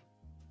pound?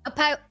 A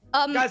pound.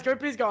 Guys, can we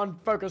please go on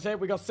focus here?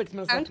 We got 6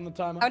 minutes left on the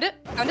timer. Found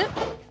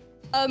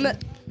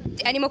it.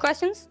 Any more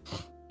questions?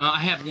 I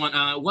have one.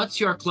 What's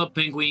your Club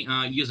Penguin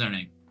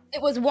username?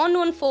 It was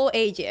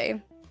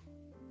 114AJ.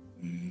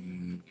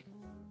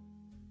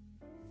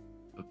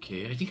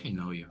 Okay, I think I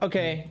know you.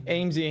 Okay,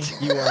 Aimsey,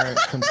 you are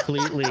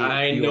completely,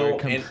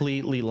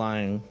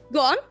 lying. Go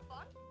on.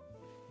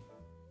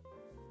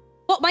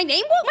 What, my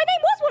name? What? My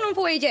name was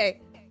 114AJ.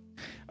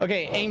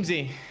 Okay,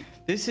 Aimsey,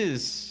 this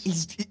is...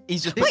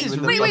 He's just... Wait,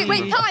 time.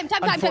 Wait.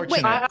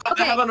 I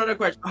have another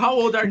question. How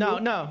old are you?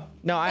 No.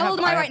 How old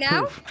am I right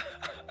now?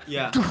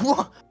 Yeah.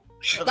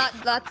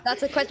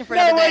 That's a question for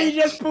No another way, day.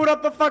 you just pulled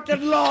up the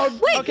fucking log.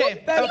 Wait,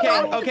 Okay,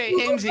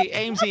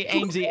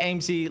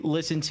 Aimsey,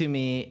 listen to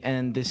me,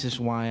 and this is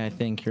why I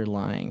think you're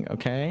lying,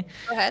 okay?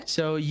 Go ahead.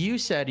 So you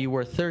said you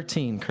were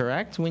 13,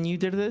 correct, when you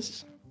did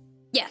this?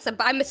 Yes,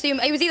 I'm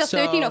assuming it was either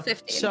 13 or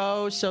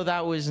 15. So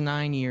that was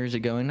 9 years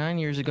ago, and 9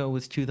 years ago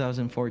was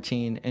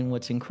 2014. And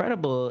what's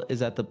incredible is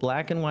that the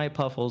black and white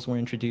puffles were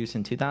introduced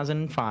in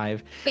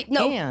 2005. Wait,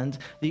 no. And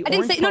the I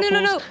didn't orange say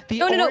puffles,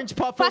 the orange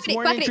puffles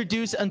weren't Quackity.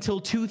 introduced until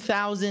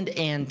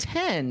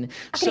 2010.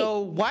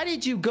 So why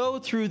did you go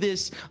through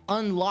this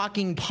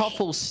unlocking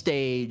puffle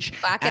stage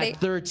Quackity.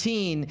 at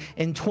 13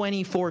 in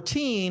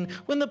 2014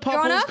 when the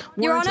puffles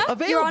Your weren't Honor,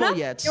 available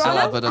yet? Your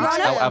Honor,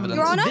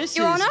 This is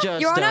just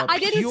Your Honor, a I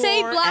didn't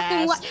say black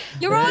and white.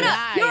 Your Honor,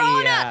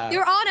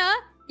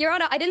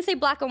 I didn't say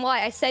black and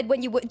white. I said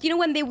when you you know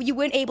when you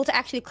weren't able to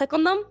actually click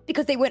on them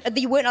because you weren't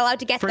allowed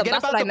to get them. Forget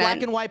That's about what the I meant.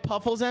 black and white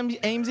puffles,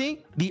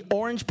 Aimsey. The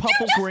orange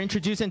puffles were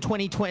introduced in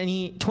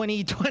 2010.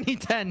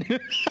 2010?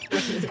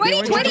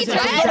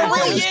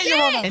 Holy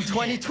shit! In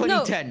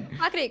 2010. No,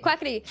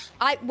 Quackity.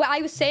 I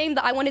was saying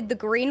that I wanted the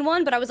green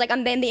one, but I was like,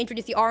 and then they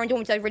introduced the orange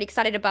one, which I was really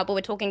excited about, but we're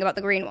talking about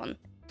the green one.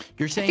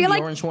 You're saying the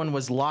orange one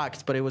was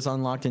locked, but it was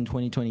unlocked in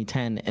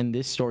 2010, and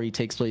this story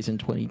takes place in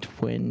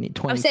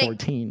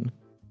 2014.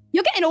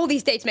 You're getting all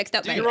these dates mixed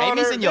up, man.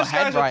 Amy's in your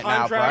head right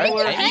now, bro.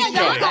 Amy's in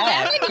your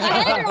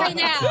head right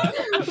now.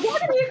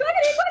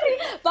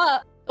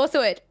 But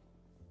also can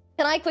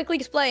I quickly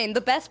explain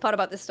the best part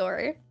about this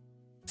story?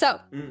 So,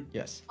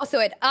 yes. Also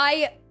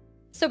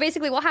so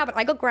basically what happened,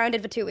 I got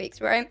grounded for 2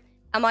 weeks, right?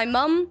 And my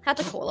mum had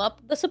to call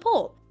up the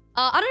support.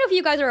 I don't know if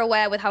you guys are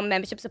aware with how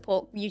membership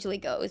support usually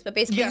goes, but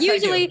basically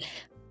usually...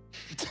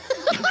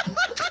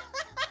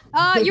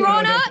 Your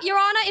Honor,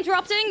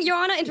 interrupting.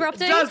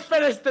 Just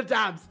finish the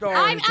damn story.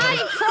 I am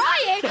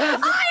trying!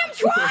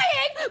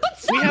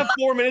 But we have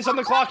 4 minutes on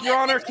the clock, Your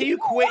Honor. Can you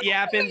quit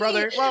yapping,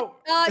 brother? Well,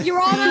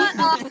 Your Honor,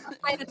 I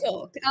have to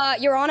talk.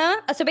 Your Honor,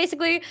 so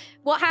basically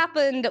what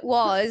happened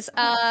was, so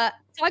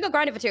I got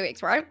grounded for 2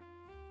 weeks, right?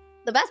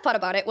 The best part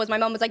about it was my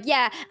mom was like,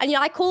 yeah, and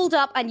I called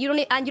up and you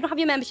don't have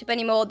your membership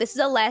anymore. This is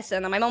a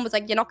lesson. And my mom was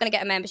like, you're not gonna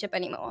get a membership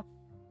anymore.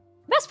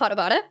 The best part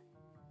about it,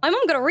 my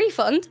mom got a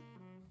refund,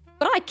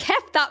 but I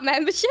kept that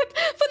membership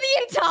for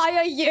the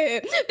entire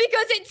year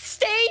because it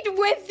stayed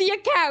with the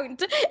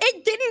account.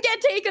 It didn't get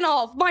taken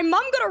off. My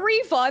mom got a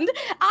refund.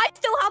 I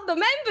still have the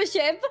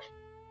membership.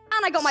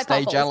 And I got my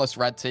Stay puffles. jealous,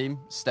 red team.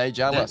 Stay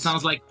jealous. That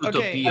sounds like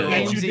utopia.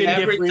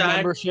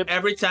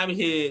 Every time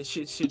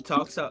she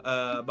talks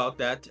about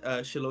that,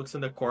 she looks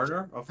in the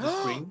corner of the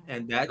screen,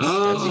 and that's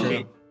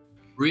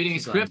reading a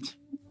script.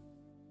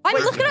 I'm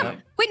looking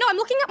at. Wait, no, I'm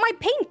looking at my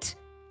paint.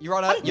 You're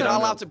not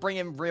allowed to bring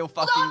in real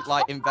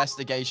fucking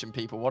investigation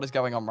people. What is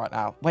going on right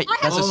now? Wait,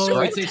 there's a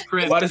script. It's a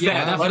script. What is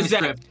that? What is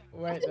that?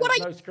 Wait, What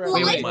no I- script.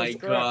 Wait, Oh my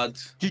god.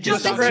 You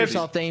just No, stopped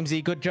yourself,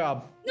 Aimsey. Good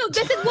job. No,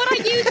 this is what I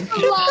use for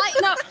light.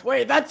 No,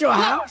 Wait, that's your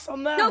house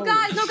on there? no,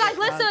 guys,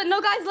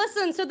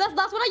 listen. So that's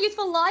what I use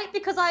for light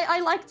because I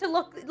like to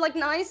look like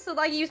nice, so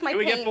I use my Can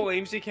we paint. get full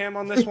Aimsey cam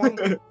on this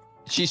one?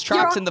 She's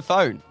trapped in the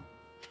phone.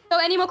 So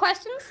any more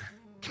questions?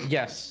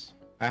 Yes.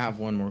 I have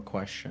one more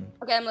question.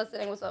 Okay, I'm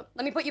listening. What's up?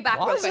 Let me put you back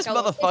Why real is quick. this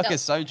motherfucker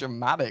so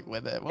dramatic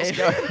with it? What's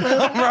going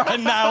on right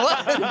now?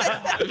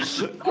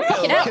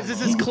 Because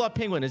this is Club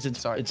Penguin.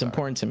 It's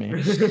important to me.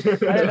 I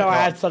didn't know I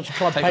had such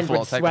Club Take the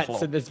Penguin floor, take the sweats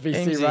floor. in this VC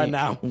Aimsey, right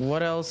now.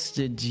 What else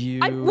did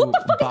you what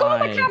the fuck is going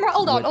on with my camera?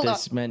 Hold on, with hold on.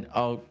 this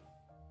oh,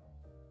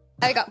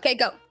 There you go. Okay,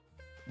 go.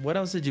 what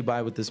else did you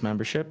buy with this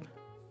membership?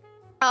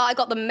 I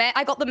got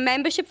the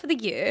membership for the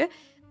year.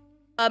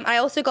 I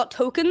also got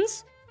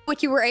tokens,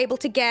 which you were able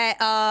to get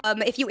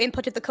if you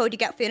inputted the code. You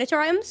get furniture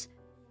items.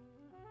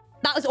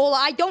 That was all.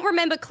 I don't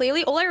remember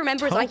clearly. All I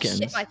remember is I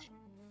shit my.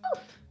 Oh,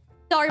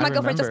 sorry, my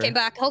girlfriend just came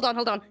back. Hold on.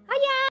 Hiya.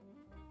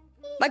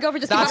 My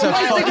girlfriend just That's came a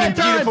back. fucking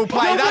beautiful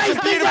play. That's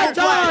a beautiful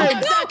play.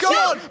 Go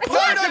on,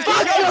 play the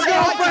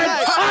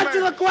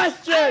Answer the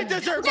question. I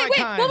deserve my Wait,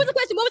 time. what was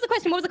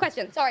the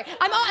question? Sorry,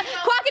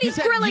 Quackity's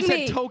grilling you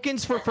me. said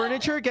tokens for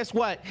furniture. Guess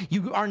what?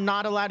 You are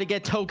not allowed to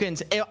get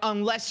tokens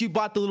unless you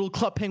bought the little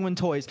Club Penguin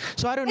toys.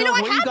 So I don't know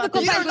where you got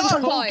this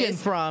token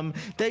from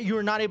that you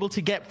are not able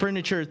to get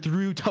furniture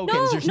through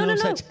tokens. There's no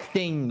such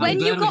thing. I'm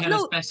glad we had a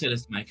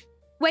specialist, Mike.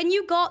 When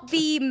you got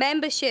the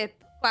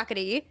membership,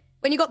 Quackity,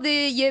 when you got the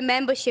year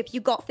membership,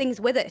 you got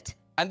things with it.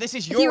 And this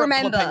is your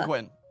Club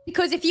Penguin.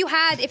 Because if you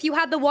had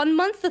the 1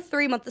 month, the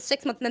 3 month, the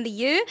 6 month, and then the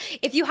year,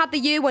 if you had the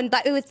year one,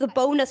 that it was the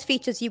bonus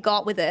features you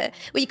got with it,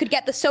 where you could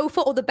get the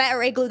sofa or the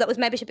better igloo that was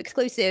membership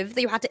exclusive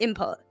that you had to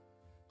input.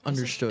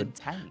 Understood.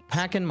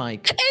 Pack and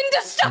Mike.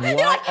 Understood.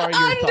 What are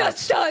your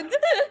understood.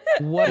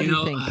 What do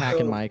you think, Pack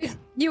and Mike?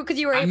 Because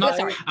you were. I'm not.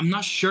 Sorry. I'm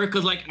not sure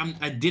because like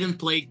I didn't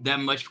play that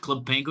much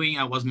Club Penguin.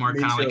 I was more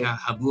kind of like a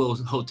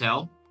Habbo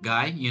hotel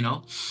guy, you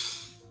know.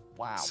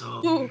 Wow.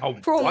 So.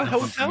 What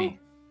hotel?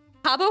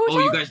 Habbo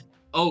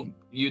hotel.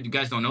 You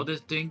guys don't know this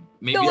thing?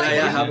 Maybe. No,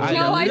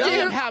 I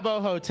do.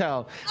 Habbo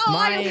Hotel.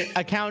 My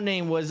account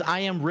name was I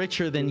am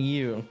richer than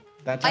you.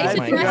 That's I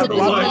my You have account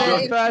 1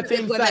 name. minute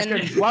 13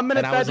 seconds. 1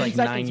 minute And I was 13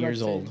 like seconds. 9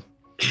 years old.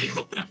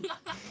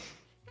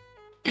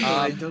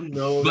 I don't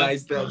know, But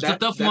guys. it's a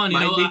tough one, you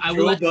might know. be I true,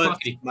 will let but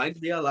Quackity. might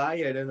be a lie.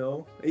 I don't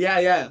know.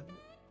 Yeah.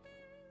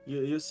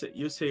 You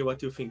say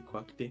what you think,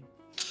 Quackity.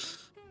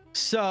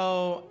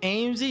 So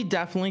Aimsey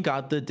definitely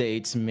got the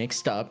dates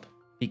mixed up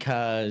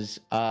because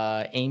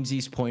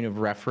Aimsey's point of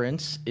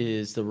reference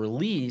is the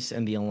release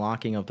and the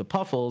unlocking of the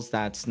Puffles.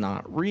 That's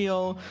not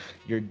real.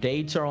 Your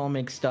dates are all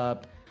mixed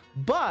up.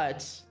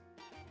 But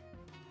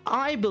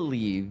I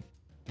believe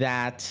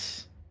that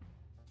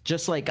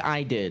just like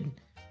I did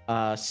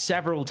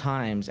several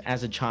times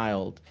as a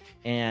child,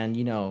 and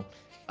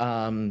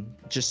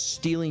just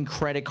stealing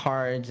credit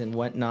cards and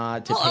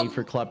whatnot to pay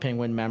for Club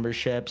Penguin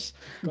memberships.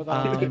 Got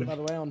that by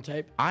the way on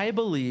tape. I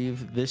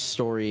believe this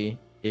story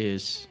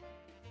is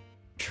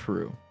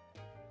true.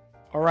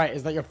 All right,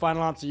 is that your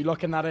final answer? You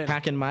locking that in?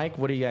 Pack and Mike,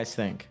 what do you guys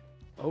think?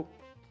 Oh,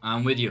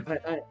 I'm with you.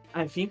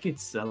 I think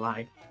it's a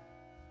lie.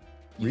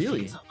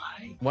 Really? It's a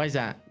lie. Why is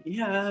that?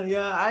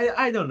 Yeah.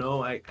 I don't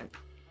know. I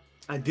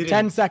didn't.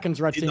 10 seconds,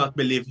 Red did Team. not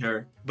believe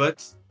her.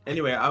 But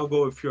anyway, I'll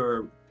go with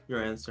your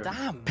answer.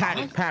 Damn. Pack,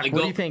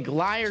 what do you think?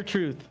 Lie or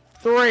truth?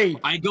 3.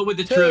 I go with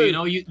the 2, truth. You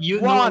know,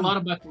 you know a 1. lot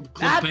about Club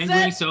That's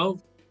Penguin, it. so.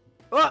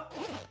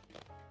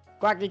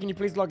 Quackity, can you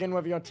please log in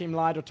whether your team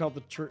lied or told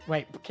the truth?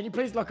 Wait, can you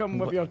please log in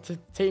whether your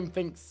team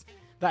thinks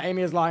that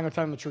Amy is lying or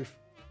telling the truth?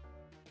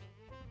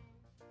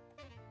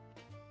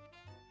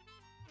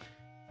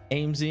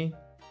 Aimsey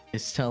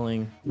is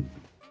telling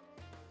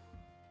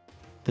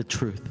the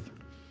truth.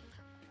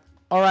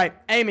 All right,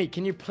 Amy,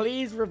 can you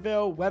please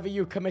reveal whether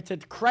you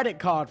committed credit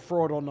card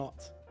fraud or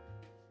not?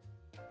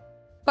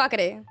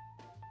 Quackity.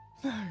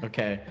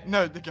 Okay.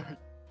 No, the goat.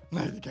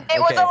 No, the goat. It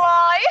was a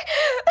lie.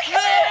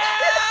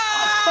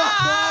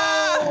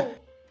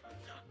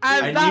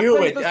 And I that knew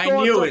brings it, the I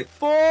score knew to it.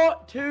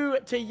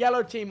 4-2 to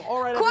yellow team.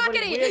 All right, everybody,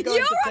 Quackity, we are going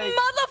you're to a take...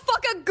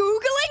 motherfucker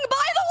Googling,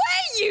 by the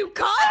way, you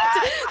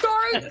cunt!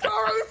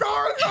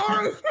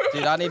 sorry.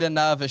 Dude, I need a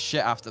nervous shit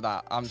after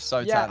that. I'm so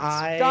Yeah,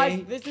 tense.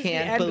 Guys, this is the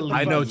can't end of the believe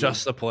I know buzzer.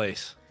 just the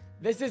place.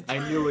 This is... I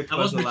knew it I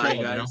was a wasn't lie, told,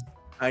 you know? guys.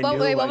 I Wait,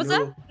 knew. what I was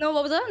knew. that? No,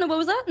 what was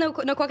that? No,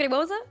 Quackity, what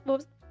was that?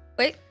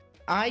 Wait.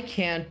 I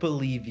can't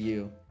believe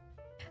you.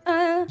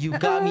 You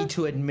got me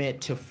to admit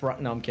to fraud.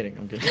 No, I'm kidding.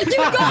 You got me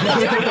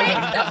to admit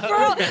the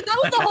fraud. That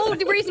was the whole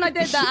reason I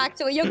did that,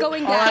 actually. You're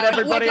going down. All right,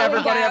 everybody, You're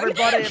going down.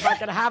 everybody, if I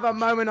can have a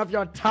moment of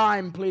your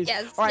time, please.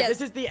 Yes, All right, yes.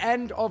 this is the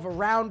end of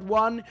round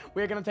 1.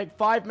 We're going to take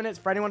 5 minutes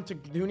for anyone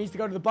who needs to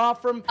go to the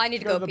bathroom. I need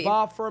to go to the pee.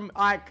 bathroom.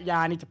 I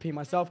need to pee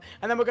myself.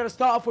 And then we're going to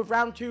start off with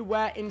round 2,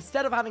 where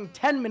instead of having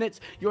 10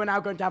 minutes, you are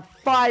now going to have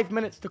 5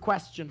 minutes to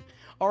question.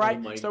 All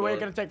right, my so we're God.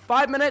 going to take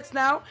 5 minutes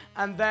now,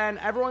 and then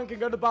everyone can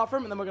go to the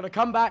bathroom, and then we're going to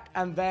come back,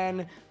 and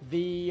then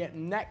the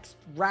next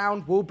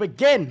round will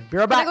begin. Be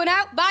right Can I back. go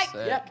now? Bye.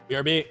 Sick. Yep.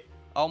 BRB.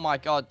 Oh my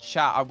god,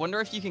 chat. I wonder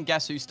if you can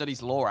guess who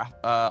studies law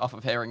off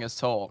of hearing us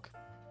talk.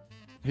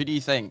 Who do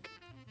you think?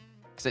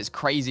 Because it's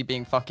crazy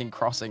being fucking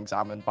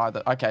cross-examined by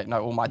the... Okay,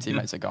 no, all my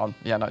teammates are gone.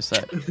 Yeah, no,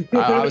 sick.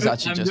 I was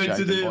actually I'm just going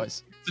joking,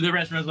 boys. to the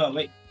restroom as well.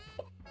 Wait.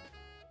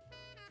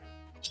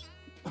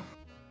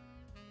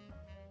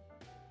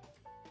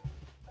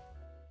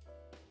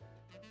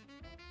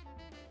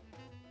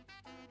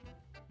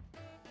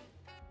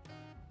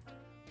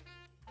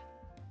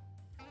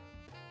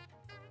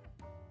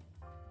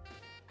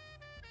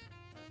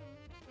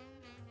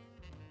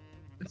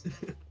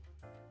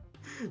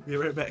 Be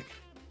right back.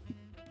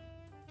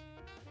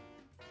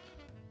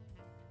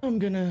 I'm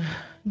gonna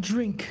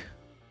drink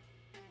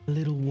a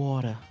little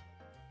water.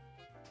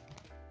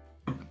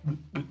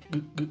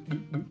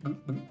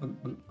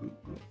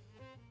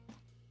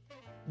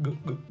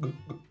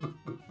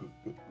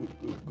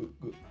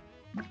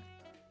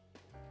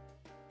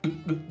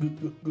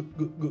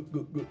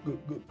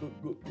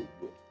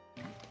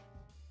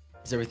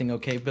 Is everything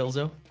okay,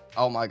 Billzo?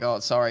 Oh my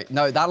god, sorry.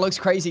 No, that looks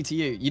crazy to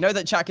you. You know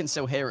that chat can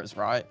still hear us,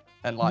 right?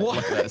 And like, look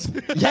at this.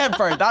 Yeah,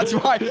 bro, that's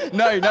right.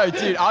 No,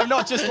 dude, I'm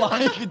not just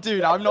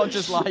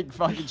like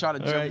fucking trying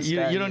to jump Right,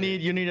 you don't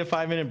need, you need a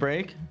 5-minute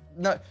break?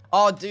 No.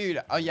 Oh,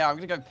 dude. Oh yeah, I'm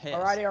gonna go piss.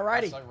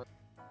 Alrighty.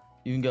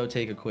 You can go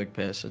take a quick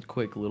piss, a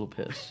quick little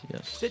piss.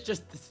 Yes. It's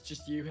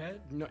just you,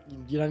 head.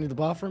 You don't need the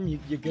bathroom.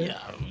 You're good.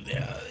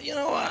 Yeah. You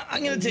know what?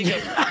 I'm gonna take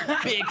a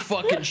big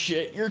fucking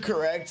shit. You're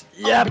correct.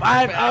 Yep.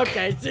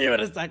 Okay. See you in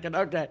a second.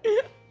 Okay.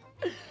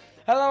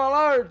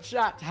 Hello,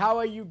 chat. How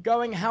are you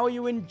going? How are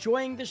you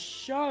enjoying the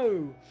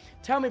show?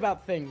 Tell me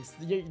about things.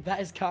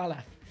 That is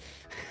KyleEff.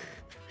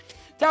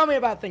 Tell me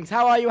about things.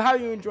 How are you? How are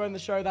you enjoying the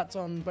show? That's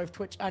on both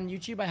Twitch and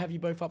YouTube. I have you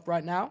both up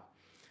right now.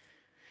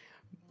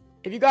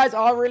 If you guys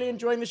are really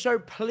enjoying the show,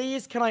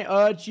 please can I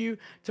urge you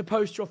to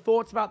post your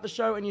thoughts about the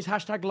show and use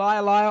hashtag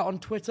LiarLiar on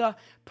Twitter.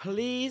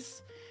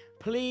 Please.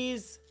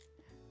 Hashtag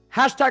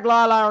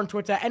LiarLiar on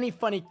Twitter. Any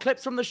funny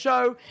clips from the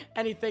show,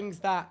 any things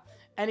that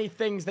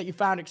you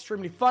found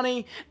extremely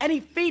funny, any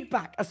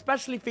feedback,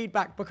 especially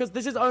feedback, because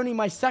this is only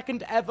my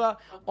second ever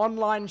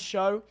online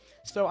show.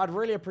 So I'd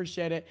really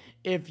appreciate it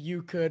if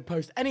you could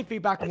post any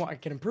feedback on what I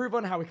can improve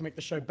on, how we can make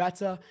the show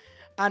better.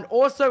 And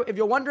also, if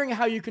you're wondering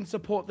how you can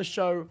support the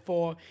show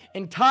for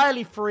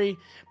entirely free,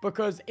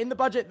 because in the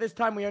budget this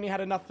time we only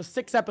had enough for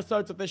 6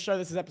 episodes of this show.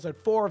 This is episode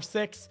 4 of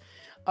 6.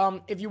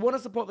 If you want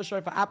to support the show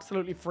for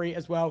absolutely free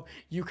as well,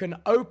 you can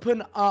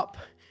open up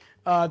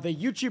the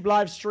YouTube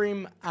live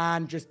stream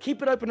and just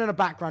keep it open in a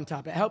background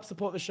tab. It helps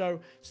support the show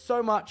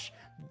so much.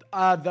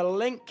 The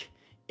link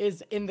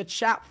is in the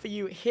chat for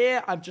you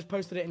here. I've just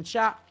posted it in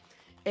chat.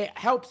 It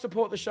helps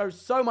support the show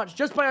so much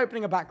just by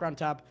opening a background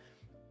tab.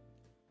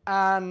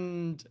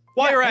 And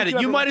while you're at it,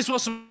 you might as well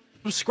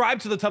subscribe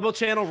to the Tubbo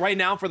channel right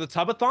now for the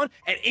Tubathon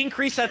and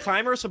increase that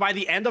timer so by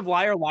the end of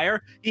Liar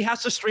Liar, he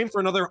has to stream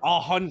for another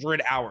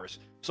 100 hours.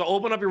 So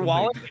open up your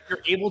wallet if you're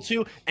able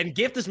to and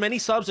gift as many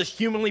subs as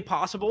humanly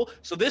possible.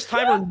 So this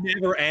timer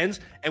never ends.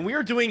 And we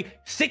are doing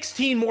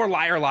 16 more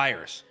Liar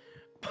Liars.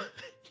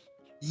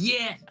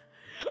 Yeah.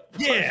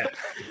 Yeah.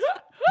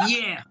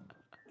 Yeah.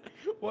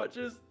 What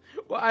just...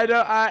 Well, I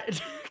don't...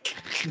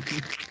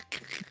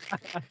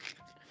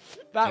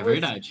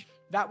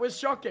 That was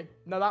shocking.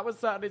 No, that was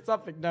certainly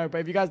something. No, but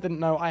if you guys didn't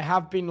know, I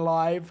have been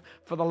live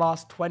for the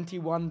last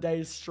 21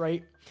 days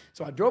straight.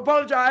 So I do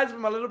apologize if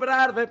I'm a little bit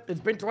out of it.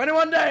 It's been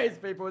 21 days,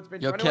 people. It's been 21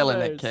 days. You're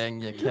killing it,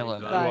 King. You're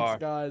killing it. Thanks,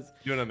 guys.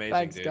 You're an amazing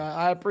Thanks, dude. guys.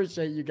 I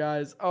appreciate you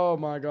guys. Oh,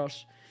 my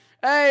gosh.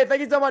 Hey,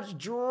 thank you so much,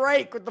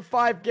 Drake, with the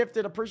 5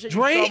 gifted. Appreciate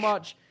you so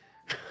much.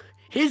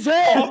 He's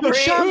here. Oh,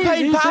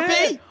 champagne,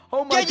 Pappy.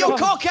 Oh, my God. Get your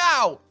cock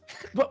out.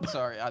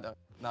 Sorry, I don't.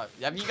 No.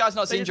 Have you guys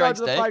not seen Drake's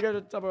dick?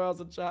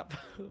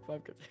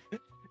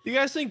 You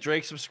guys think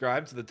Drake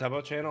subscribed to the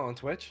Tubbo channel on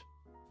Twitch?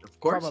 Of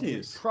course he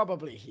is.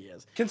 Probably he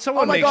is. Can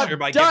someone make sure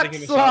by gifting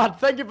him a sub?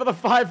 Thank you for the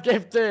 5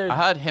 gifted. I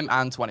heard him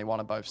and 21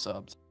 are both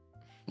subbed.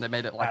 They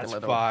made it like That's a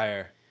little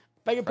fire.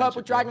 Thank you,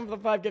 Purple Dragon, for the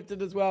 5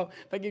 gifted as well.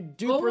 Thank you,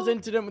 Duper's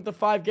Incident with the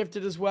 5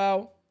 gifted as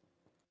well.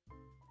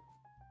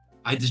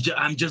 I'm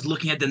just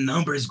looking at the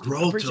numbers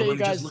grow. Appreciate you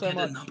guys I'm just looking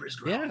at the numbers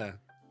grow. Yeah.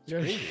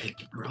 They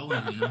keep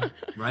growing, you know,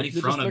 right in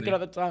You're front just of looking me. at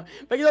the time.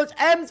 Thank you, those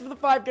M's for the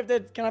 5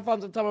 gifted. Can I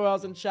find some Tubbo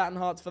Wells and chat and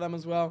hearts for them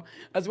as well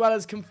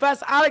as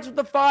Confess Alex with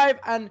the 5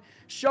 and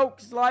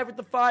Shokes Live with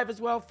the 5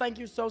 as well. Thank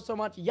you so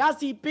much.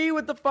 Yazzie B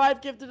with the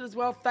 5 gifted as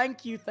well.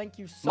 Thank you so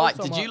Mike,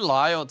 much. did you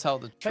lie or tell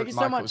the truth? Thank you so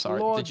Michael, much, sorry.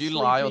 Lord Did you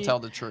lie or Sleepy tell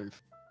the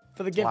truth?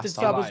 for the gifted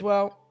sub as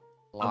well?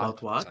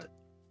 About what?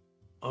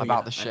 Oh,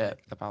 About the shit.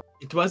 About.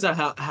 It was a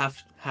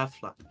half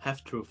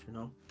truth, you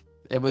know.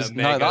 It was The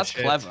no. mega That's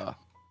shit. clever.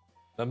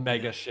 The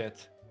mega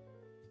shit.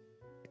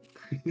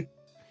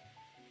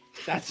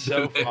 That's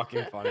so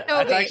fucking funny.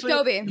 That's actually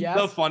Toby.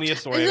 the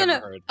funniest story I've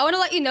ever heard. I want to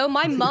let you know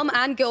my mum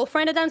and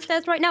girlfriend are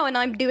downstairs right now, and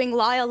I'm doing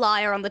Liar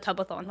Liar on the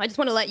Tubathon. I just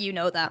want to let you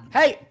know that.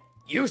 Hey,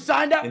 you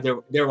signed up.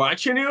 And they're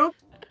watching you?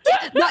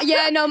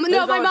 No,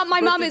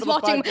 my mum is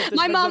watching.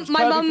 My mum,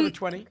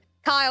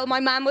 Kyle, my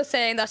mum was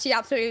saying that she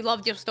absolutely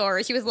loved your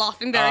story. She was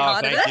laughing very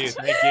hard at it.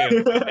 Thank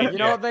you. You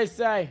know what they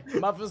say?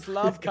 Mothers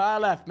love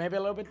KyleEff. Maybe a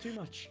little bit too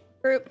much.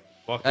 Group.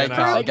 Hey,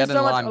 Kyle, Thank get you in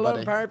so much, line, Alone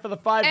buddy. Parent, for the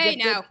 5 Hey,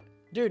 gifted. now.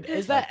 Dude,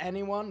 is there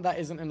anyone that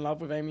isn't in love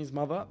with Amy's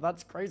mother?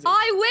 That's crazy.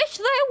 I wish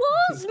there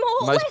was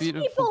more. Most less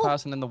beautiful people.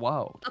 person in the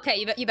world. Okay,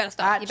 you better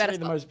stop. You better Actually,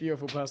 the stop. most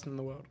beautiful person in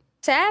the world.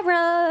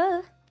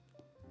 Sarah.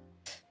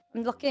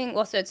 I'm looking.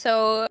 What's it?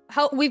 So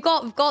how we've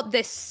got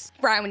this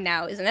round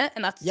now, isn't it?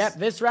 And that's Yep,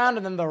 this round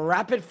and then the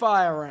rapid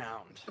fire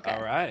round. Okay.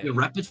 All right. The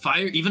rapid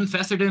fire, even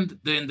faster than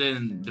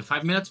the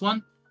 5 minutes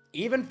one.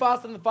 Even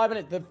faster than the 5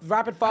 minute. The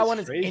rapid fire one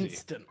is crazy.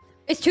 instant.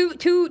 It's two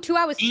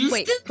hours. Instant?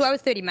 Wait, 2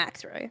 hours 30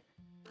 max, right?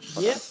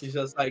 Yep. It's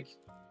just like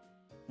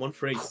one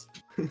phrase.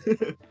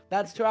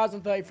 That's 2 hours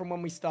and 30 from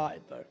when we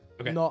started, though.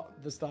 Okay.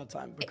 Not the start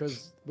time,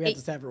 because we had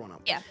to set everyone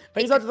up. Yeah.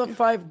 Thank you so much for the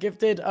 5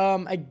 gifted.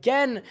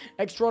 Again,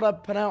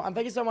 Extraorda Panel. And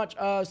thank you so much,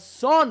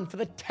 Son, for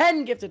the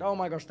 10 gifted. Oh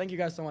my gosh, thank you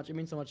guys so much. It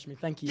means so much to me.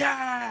 Thank you.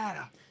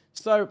 Yeah.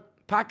 So,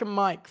 Pack and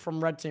Mike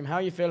from Red Team, how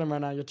are you feeling right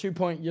now? You're 2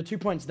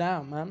 points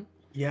down, man.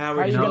 Yeah, How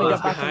we're are you gonna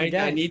get back in the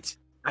behind. game?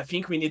 I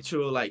think we need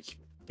to like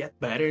get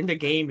better in the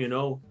game, you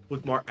know,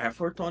 put more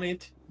effort on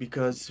it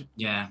because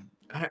Yeah.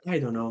 I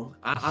don't know.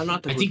 I'm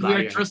not. I think we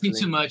are trusting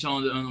too much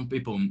on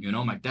people, you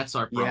know, like that's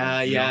our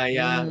problem.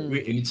 Yeah.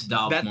 We need to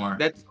doubt more.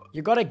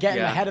 You got to get in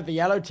the Yeah. head of the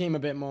yellow team a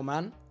bit more,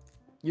 man.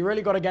 You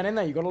really got to get in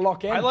there. You got to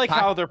lock in. I like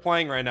how they're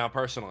playing right now,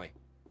 personally.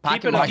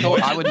 Pack Keep and it up, Michael,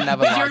 boys. I would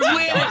never lie You're to you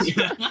guys.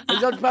 winning.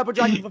 He's on Purple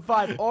Dragon for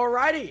 5.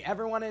 Alrighty,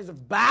 everyone is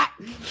back.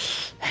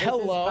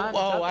 Hello.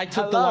 Oh, I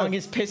took the Hello.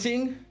 longest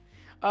pissing.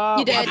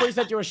 I did. thought you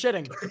said you were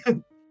shitting.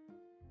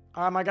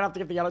 Am I gonna have to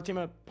give the yellow team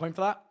a point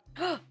for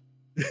that?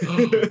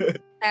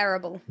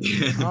 Terrible.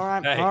 All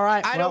right, Hey. all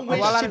right. I don't wish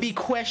well, to be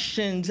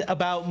questioned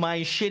about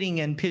my shitting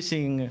and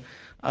pissing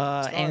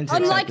antics.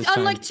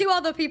 Unlike 2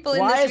 other people in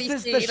Why this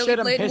is this VC, the it'll shit be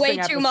and played pissing way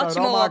episode? too much Oh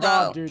my more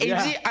God, though. dude.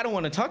 Yeah. Aimsey, I don't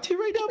want to talk to you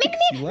right now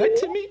because you lied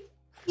to me.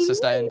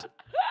 Sustained.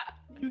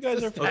 You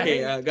guys are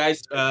Okay,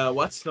 guys.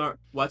 What's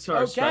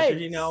our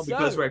strategy now?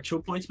 Because so- we're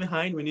 2 points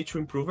behind. We need to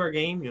improve our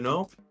game. You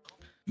know.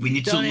 We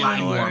need to lie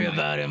more.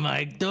 Mike. it,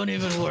 Mike. Don't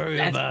even worry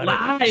Let's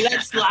lie.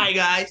 Let's lie,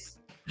 guys.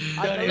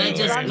 I believe,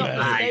 just if I'm not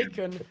lie.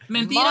 mistaken,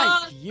 Mentira.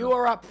 Mike, you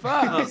are up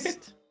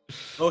first.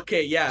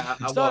 Okay, yeah.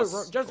 I So,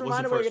 was. just a I was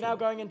reminder, the we're first now one.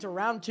 going into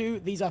round 2.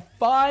 These are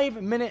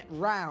 5-minute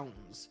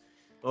rounds.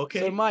 Okay.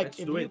 So, Mike, let's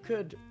if do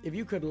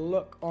you it. could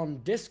look on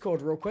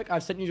Discord real quick.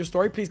 I've sent you your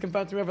story. Please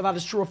confirm to me whether that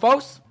is true or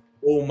false.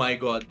 Oh my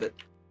God.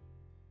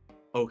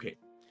 Okay.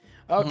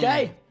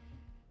 Okay.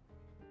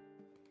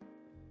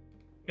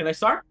 Can I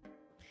start?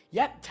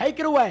 Yep, take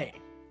it away.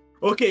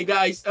 Okay,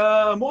 guys.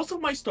 Most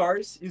of my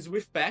stars is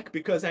with Peck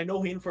because I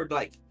know him for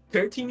like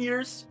 13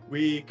 years.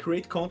 We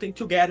create content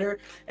together,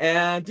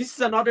 and this is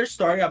another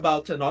story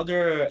about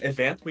another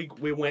event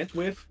we went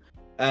with.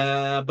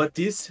 But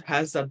this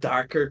has a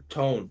darker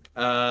tone.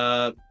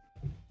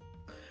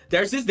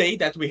 There's this day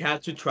that we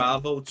had to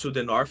travel to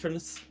the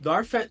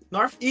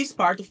northeast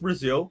part of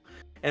Brazil,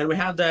 and we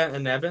had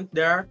an event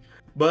there.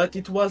 But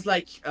it was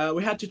like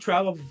we had to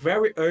travel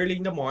very early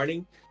in the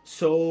morning.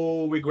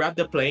 So we grabbed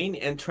the plane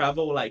and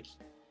travel like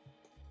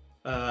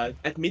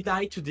at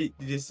midnight to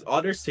this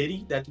other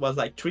city that was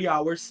like 3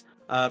 hours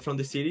from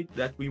the city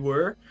that we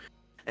were,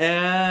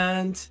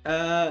 and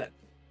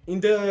in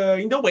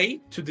the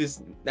way to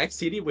this next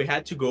city we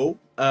had to go.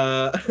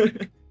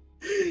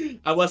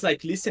 I was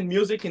like listening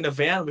music in the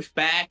van with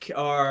Pac,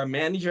 our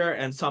manager,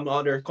 and some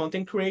other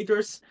content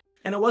creators,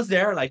 and I was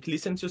there like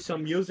listening to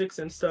some music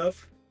and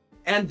stuff,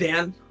 and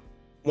then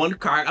one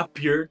car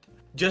appeared,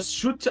 just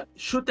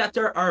shoot at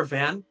our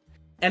van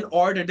and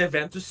ordered the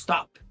van to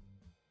stop.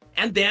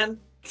 And then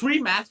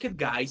 3 masked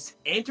guys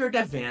entered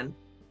the van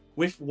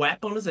with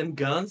weapons and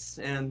guns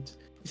and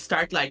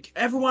start like,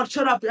 everyone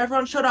shut up,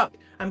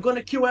 I'm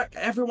gonna kill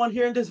everyone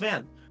here in this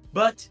van,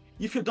 but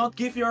if you don't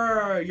give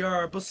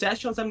your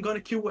possessions, I'm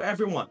gonna kill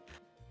everyone.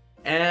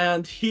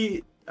 And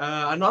he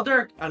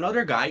another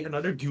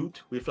dude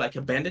with like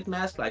a bandit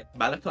mask, like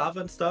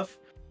balaclava and stuff,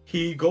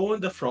 he go in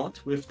the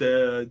front with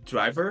the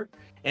driver,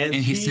 and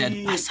he said,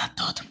 "Passa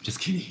tudo." Just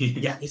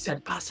kidding. Yeah, he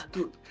said, "Passa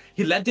tudo."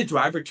 He led the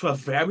driver to a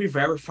very,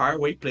 very far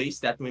away place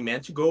that we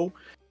meant to go.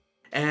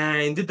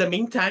 And in the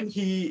meantime,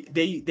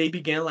 they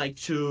began like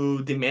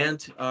to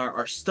demand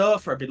our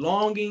stuff, our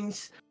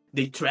belongings.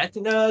 They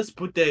threatened us,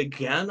 put the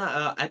gun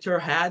at our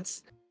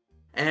heads.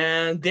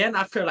 And then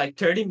after like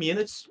 30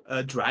 minutes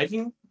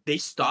driving, they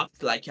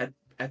stopped like at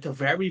a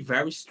very,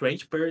 very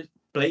strange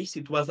place.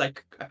 It was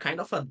like a kind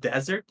of a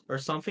desert or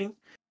something.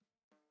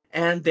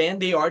 And then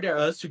they ordered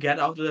us to get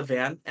out of the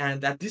van.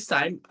 And at this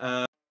time,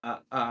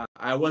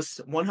 I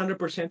was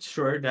 100%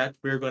 sure that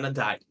we were gonna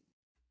die.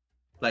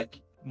 Like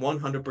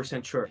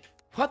 100% sure.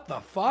 What the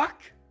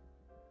fuck?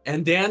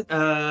 And then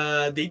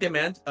they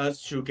demand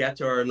us to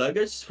get our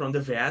luggage from the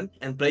van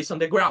and place on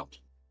the ground.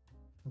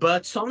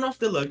 But some of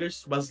the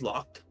luggage was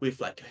locked with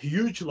like a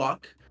huge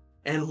lock,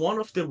 and one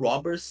of the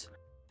robbers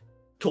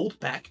told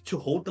Pac to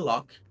hold the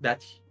lock,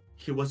 that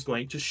he was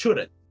going to shoot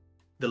it.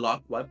 The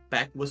lock what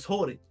Pac was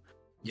holding.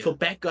 Yeah. So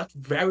Pac got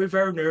very,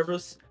 very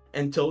nervous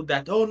and told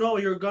that, "Oh no,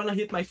 you're gonna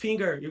hit my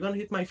finger. You're gonna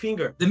hit my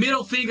finger." The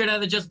middle finger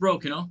that I just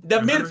broke, you know?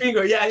 The middle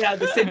finger, yeah,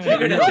 the same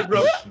finger that he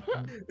broke.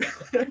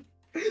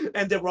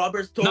 And the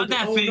robbers told Not him,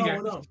 that "Oh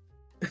finger." no.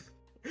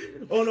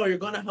 Oh no, you're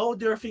gonna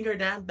hold your finger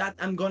down, that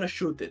I'm gonna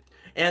shoot it."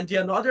 And the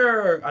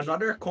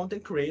another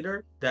content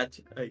creator that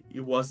he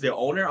was the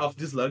owner of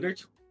this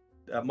luggage,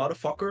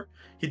 motherfucker,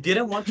 he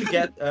didn't want to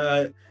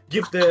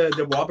give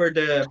the robber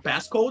the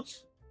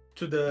passcodes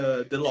to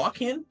the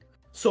lock-in.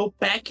 So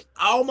Pac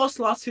almost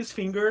lost his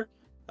finger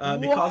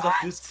because of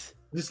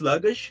this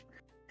luggage.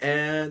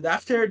 And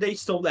after they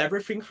stole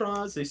everything from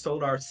us, they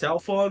stole our cell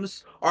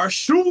phones, our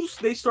shoes.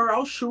 They stole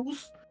our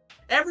shoes,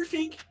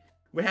 everything.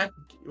 We had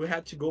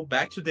to go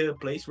back to the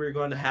place we're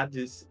going to have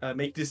this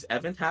make this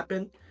event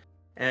happen.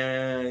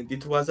 And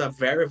it was a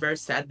very, very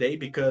sad day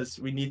because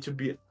we need to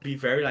be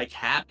very like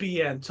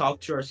happy and talk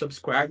to our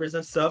subscribers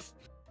and stuff.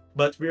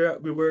 But we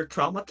were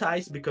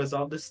traumatized because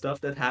of the stuff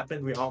that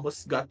happened. We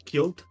almost got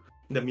killed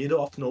in the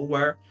middle of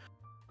nowhere,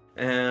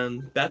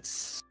 and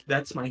that's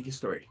my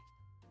history.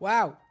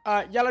 Wow.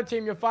 Yellow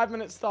team, your 5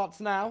 minutes starts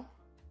now.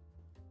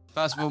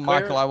 First of all,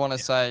 Michael, I want to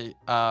say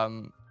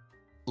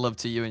love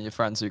to you and your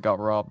friends who got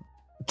robbed.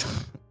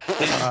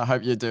 I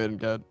hope you're doing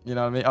good. You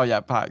know what I mean? Oh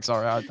yeah, Pac.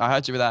 Sorry, I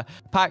heard you were there.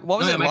 Pac, what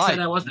was it like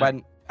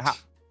when?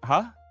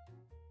 Huh?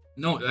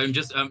 No, I'm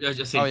just saying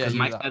because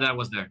Mike said I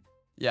was there.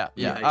 Yeah.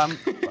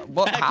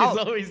 What? Pac is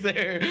always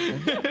there.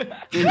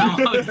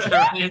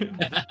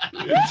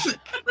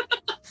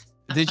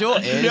 Did your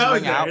ears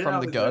ring out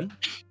from the gun?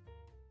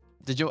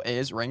 Did your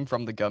ears ring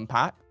from the gun,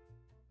 Pac?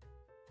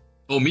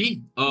 Oh,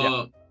 me?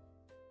 Yeah.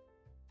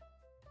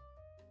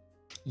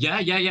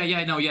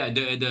 No, yeah.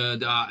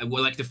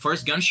 Well, like the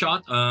first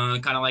gunshot,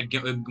 kind of like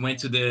went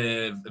to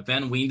the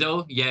van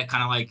window. Yeah,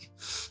 kind of like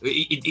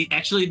it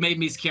actually made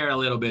me scared a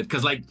little bit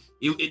because like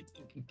it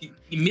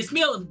missed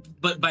me,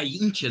 but by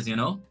inches, you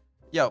know.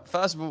 Yo,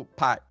 first of all,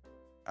 Pac,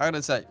 I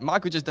gotta say,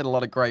 Michael just did a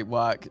lot of great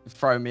work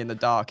throwing me in the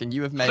dark, and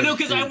you have made. No,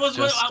 because I was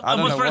for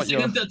a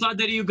second thought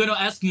that you were gonna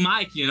ask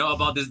Mike, you know,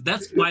 about this.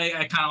 That's why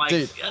I kind of like.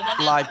 Dude,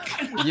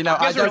 like, you know,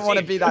 I don't want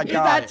to be that guy.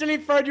 He's actually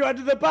thrown you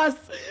under the bus.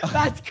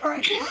 That's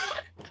crazy.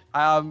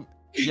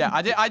 Yeah,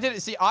 I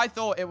didn't see. I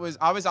thought it was.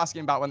 I was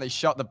asking about when they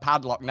shot the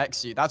padlock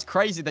next to you. That's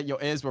crazy that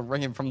your ears were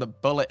ringing from the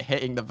bullet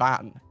hitting the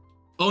van.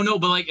 Oh no,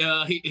 but like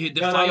the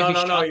fire he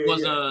shot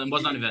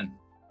was not even.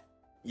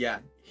 Yeah,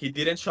 he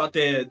didn't shot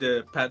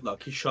the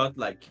padlock. He shot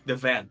like the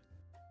van.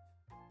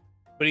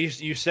 But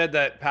you said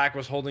that Pac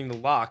was holding the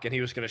lock and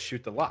he was gonna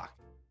shoot the lock.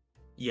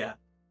 Yeah,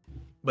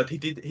 but he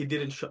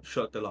didn't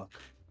shot the lock.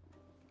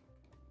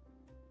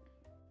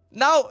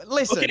 No,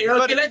 listen. Okay,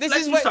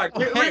 let's start.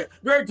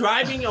 We're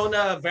driving on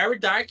a very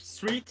dark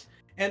street,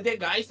 and the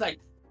guys like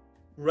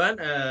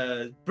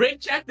brake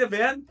check the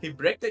van. He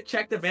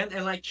check the van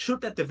and like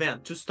shoot at the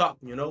van to stop.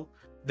 You know,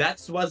 that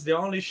was the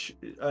only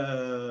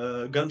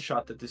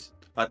gunshot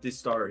at this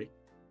story.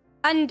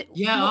 And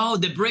yeah,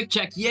 the brake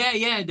check.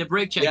 Yeah, the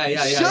brake check.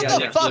 Yeah.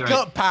 Shut the fuck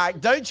up,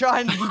 Pac. Don't try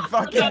and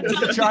fucking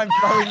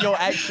throw in your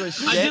extra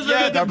shit.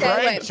 Yeah, the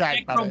brake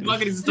check. No. I'm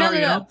gonna ask a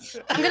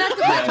question.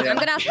 I'm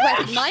gonna ask a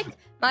question,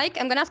 Mike,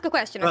 I'm gonna ask a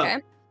question, okay?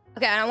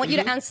 Okay, and I want you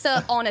to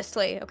answer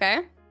honestly,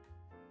 okay?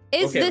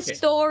 Is this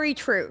story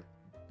true?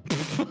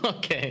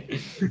 Okay.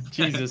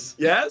 Jesus.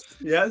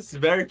 Yes,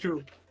 very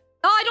true.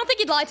 Oh, I don't think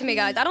he'd lie to me,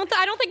 guys. I don't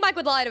think Mike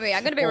would lie to me.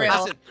 I'm gonna be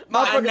real.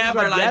 I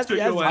never lied to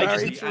you.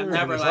 I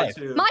never lied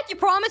to you. Mike, you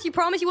promise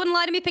you wouldn't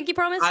lie to me? Pinky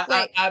promise?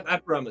 I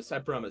promise.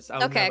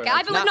 Okay,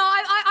 I believe. No,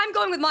 I'm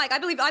going with Mike. I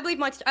believe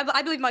Mike's telling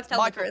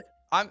the truth.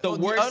 The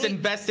worst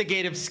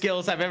investigative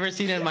skills I've ever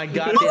seen in my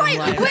goddamn life.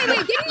 Wait,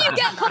 didn't you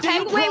get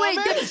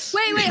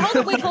Wait, hold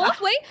on,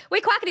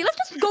 wait, Quackity, let's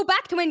just go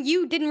back to when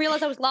you didn't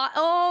realize I was lost.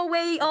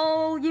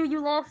 You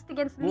lost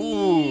against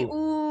me.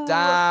 Ooh.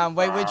 Damn,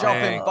 wait, we're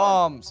dropping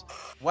bombs.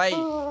 Wait,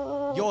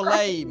 you're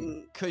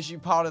lame, because you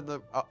part of the...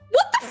 What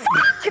the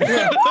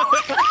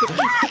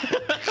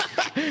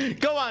fuck?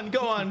 Go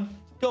on.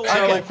 So,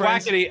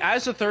 Quackity,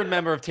 as a third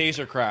member of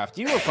Tasercraft,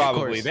 you were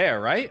probably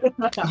there, right?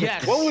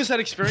 Yes. What was that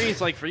experience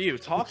like for you?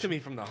 Talk to me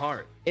from the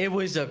heart. It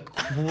was a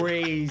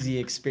crazy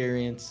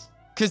experience.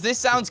 Because this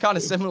sounds kind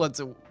of similar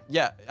to...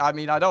 Yeah, I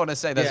mean, I don't want to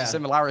say there's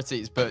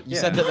similarities, but you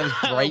said that there was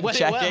brake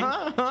checking.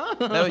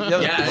 There was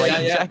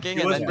brake checking.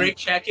 He was brake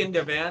checking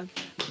the van.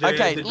 The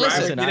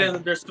driver didn't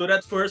understood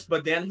at first,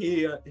 but then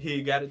he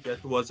got it that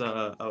it was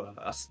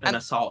an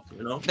assault,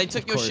 you know? They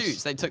took your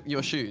shoes. They took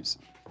your shoes.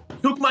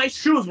 Took my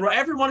shoes, bro.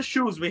 Everyone's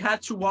shoes. We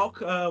had to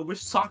walk with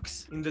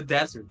socks in the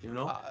desert, you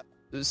know?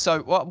 So,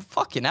 what?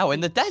 Fucking hell, in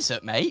the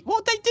desert, mate?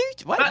 What'd they do?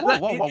 Wait,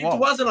 it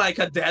wasn't like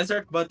a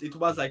desert, but it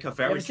was like a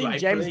very dry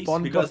place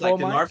because like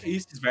the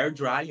northeast is very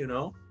dry, you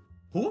know?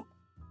 Who?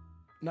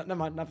 Never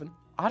mind, nothing.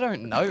 I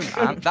don't know,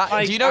 man.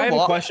 Do you know I have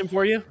a question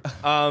for you.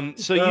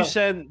 So you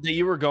said that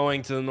you were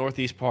going to the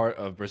northeast part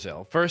of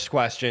Brazil. First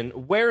question,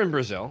 where in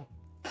Brazil?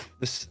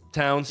 This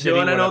town, city, you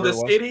want to know the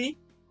city?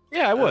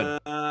 Yeah, I would.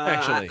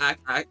 Actually,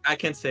 I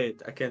can't say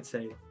it. I can't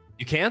say it.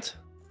 You can't?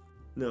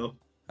 No.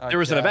 There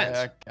was an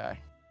event. Okay.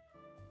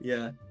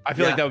 Yeah. I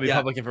feel like that would be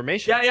public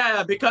information.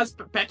 Yeah. Because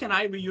Peck and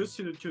I, we used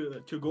to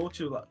go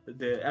to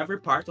every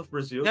part of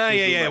Brazil.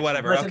 Yeah.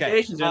 Whatever.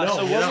 Okay. So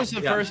what was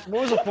the first?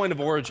 What was the point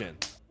of origin?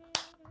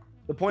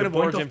 The point of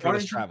origin for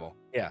this travel.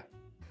 Yeah.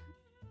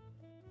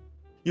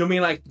 You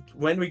mean like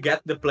when we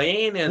get the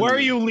plane and? Where are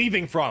you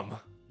leaving from?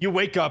 You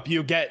wake up,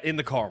 you get in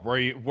the car.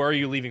 Where are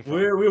you leaving from?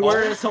 We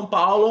were in São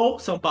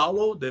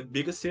Paulo, the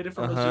biggest city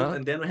from Brazil,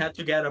 and then we had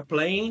to get a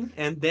plane,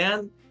 and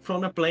then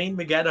from the plane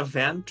we get a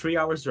van, 3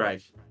 hours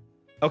drive.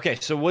 Okay,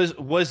 so was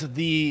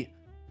the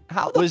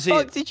how the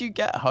fuck did you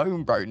get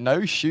home, bro?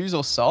 No shoes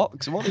or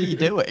socks? What are you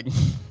doing?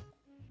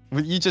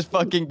 You just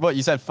fucking what?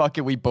 You said fuck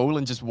it, we ball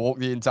and just walk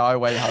the entire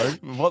way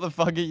home. What the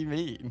fuck do you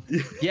mean?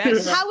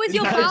 Yes. How was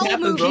your bowel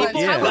movement?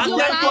 Yeah.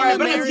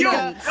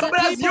 How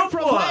was your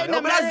bowel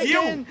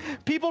movement?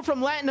 People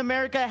from Latin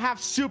America have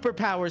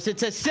superpowers.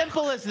 It's as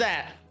simple as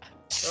that.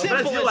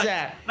 Simple as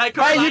that.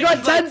 Hey, you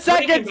got 10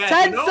 seconds.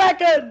 10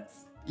 seconds.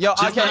 Yo,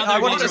 Just okay, I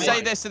wanted to another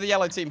say this to the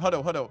yellow team.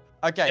 Huddle.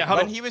 Okay, Yeah,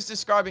 Huddle. when he was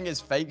describing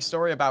his fake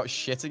story about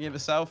shitting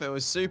himself, it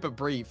was super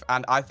brief,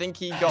 and I think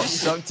he got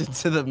sucked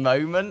into the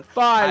moment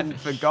 5, and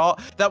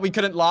forgot that we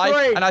couldn't lie,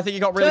 3, and I think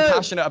he got really 2,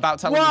 passionate about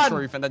telling 1. the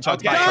truth and then tried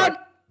to Okay. back it.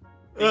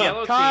 The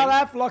yellow team,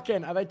 KyleEff, lock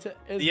in. Are they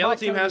the yellow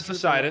team has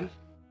decided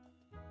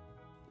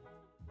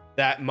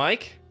that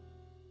Mike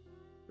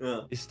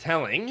is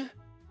telling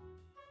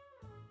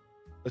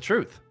the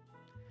truth.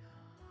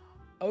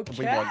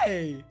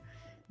 Okay.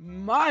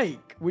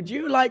 Mike, would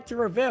you like to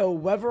reveal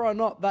whether or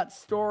not that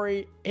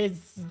story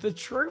is the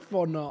truth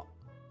or not?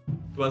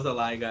 It was a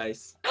lie,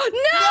 guys. No!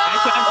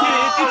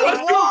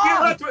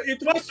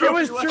 It was true. It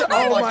was true.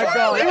 Oh my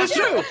god. It was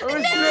true. It was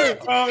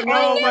true. Oh I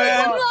no, knew you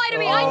man. wouldn't lie to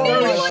me. I knew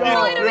you wouldn't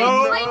lie to me.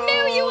 I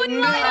knew you wouldn't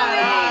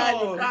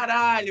lie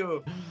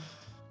Caralho.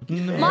 to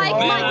me.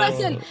 Mike,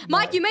 listen.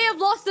 Mike, you may have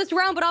lost this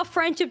round, but our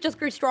friendship just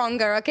grew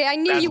stronger, okay? I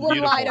knew That's you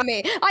wouldn't lie to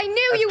beautiful. me. I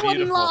knew That's you wouldn't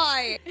beautiful.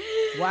 lie.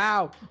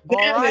 Wow.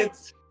 Damn All right.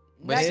 it.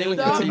 We're Next stealing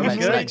up- your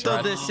teammates Good. next,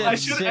 right? I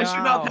should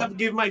not have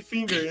given my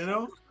finger, you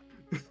know?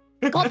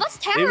 God, that's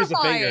It was a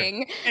finger.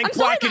 terrifying. And I'm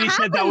sorry Quackity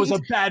said that was a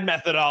bad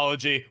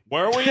methodology.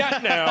 Where are we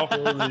at now?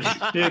 Holy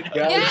shit,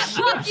 guys. Yeah,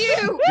 fuck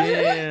you.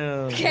 Damn.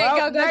 Okay,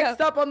 Well, go. next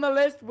up on the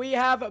list, we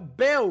have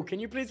Bill. Can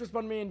you please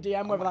respond to me in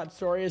DM whether that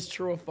story is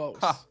true or false?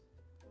 Huh.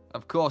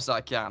 Of course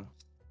I can.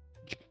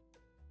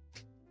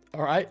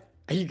 All right.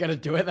 Are you going to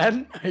do it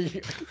then? Are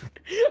you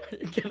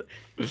gonna...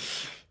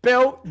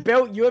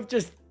 Bill,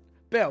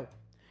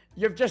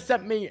 you've just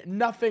sent me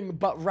nothing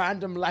but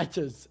random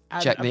letters.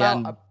 And Check the about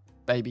end,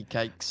 baby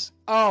cakes.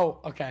 Oh,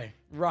 okay.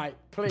 Right.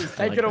 Please,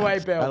 take like it away,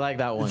 that. Bill. I like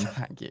that one.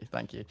 Thank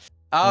you.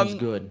 That was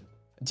good.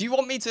 Do you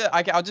want me to?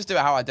 I'll just do it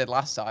how I did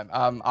last time.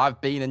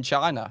 I've been in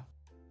China.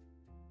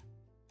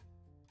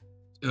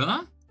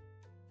 Huh?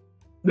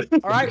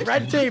 All right,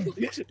 red team.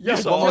 Your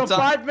One more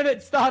time. 5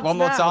 minutes starts One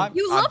more now. time.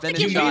 You I've love to been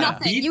give in them China.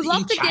 nothing. You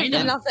love to give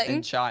them nothing.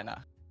 In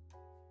China.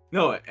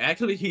 No,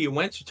 actually, he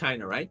went to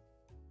China, right?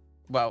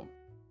 Well,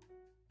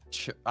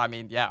 I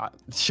mean, yeah,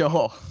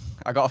 sure.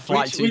 I got a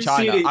flight to Which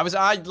China. city?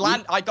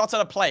 I got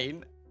on a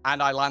plane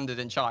and I landed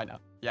in China.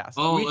 Yes.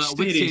 Oh, Which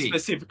city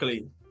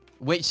specifically?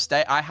 Which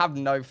state? I have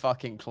no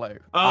fucking clue.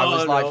 Oh, I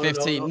was like no,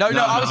 15. no.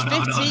 No, I was No,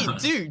 no,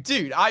 15. no.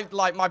 Dude, I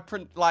like my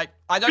print. Like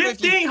I don't know if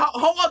 15? you. How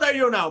old are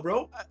you now,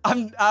 bro?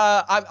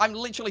 I'm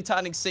literally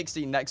turning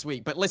 16 next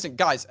week. But listen,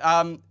 guys.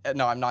 No,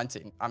 I'm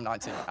 19. I'm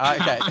 19.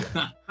 Okay.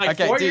 Like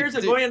Okay, 4 dude, years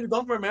ago and you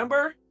don't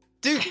remember?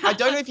 Dude, I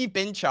don't know if you've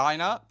been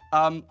China.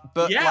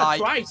 But Yeah, like,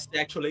 twice,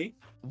 actually.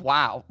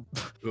 wow.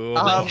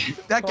 Oh,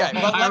 Okay,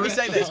 well, let me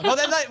say this. Well,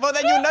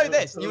 then you'll know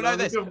this. You'll know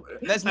this.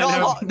 There's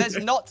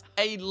not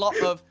a lot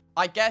of.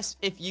 I guess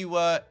if you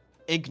were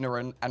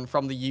ignorant and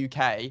from the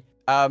UK,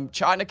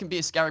 China can be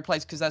a scary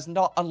place because there's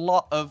not a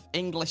lot of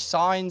English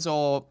signs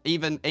or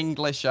even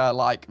English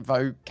like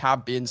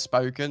vocab being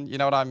spoken. You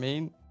know what I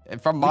mean?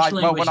 From my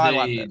when I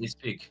landed. They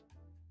speak?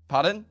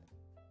 Pardon?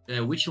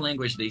 Which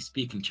language they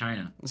speak in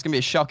China? It's gonna be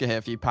a shocker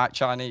here for you, Pack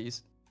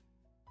Chinese.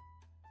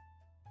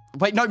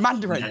 Wait, no,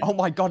 Mandarin. Oh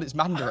my God, it's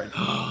Mandarin.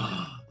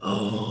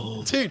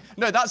 Oh. Dude,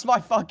 no, that's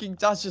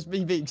just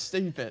me being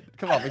stupid.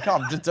 Come on, we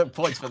can't just took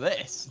points for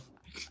this.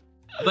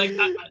 Like,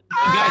 guys,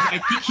 I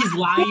think he's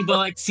lying, but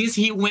like, since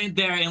he went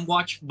there and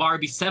watched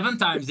Barbie 7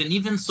 times, and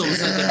even so,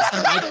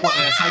 side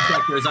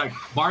characters like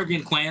Barbie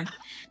and Quinn.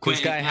 This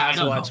guy I has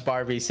don't know. watched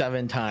Barbie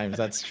 7 times.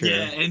 That's true.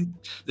 Yeah, and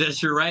that's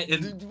true, right?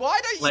 And Dude, why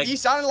don't you? Like- You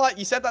sounded like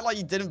you said that like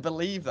you didn't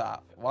believe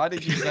that. Why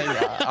did you say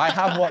that? I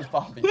have watched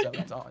Barbie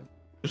 7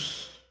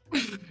 times.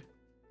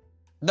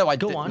 No, I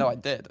Go did. on. No, I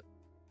did.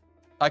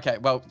 Okay,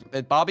 well,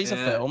 Barbie's a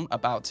film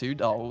about 2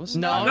 dolls.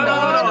 No, No,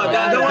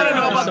 I don't want to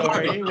know about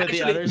Sorry, Barbie. with the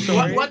Actually, other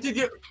story. what did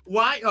you?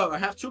 Why? Oh, I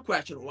have 2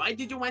 questions. Why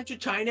did you went to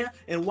China,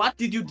 and what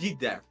did you did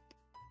there?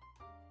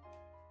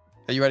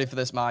 Are you ready for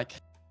this,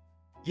 Mike?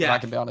 Yeah. I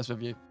can be honest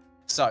with you.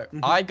 So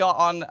I got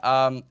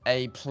on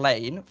a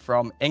plane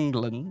from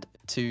England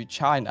to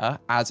China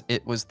as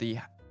it was the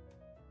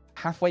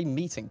halfway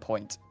meeting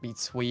point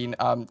between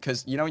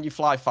because you know when you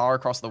fly far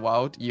across the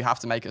world, you have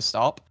to make a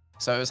stop.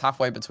 So it was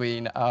halfway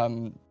between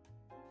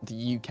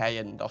the UK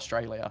and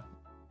Australia.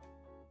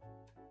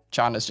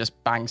 China's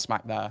just bang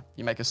smack there.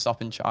 You make a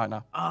stop in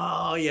China.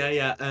 Oh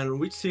yeah. And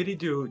which city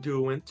do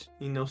you went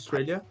in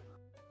Australia?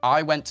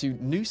 I went to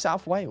New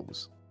South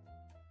Wales.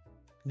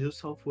 New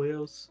South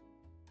Wales.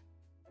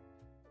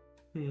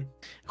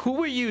 Who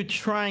were you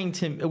trying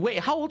to wait?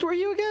 How old were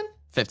you again?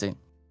 15.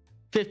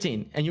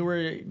 15, and you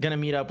were gonna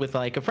meet up with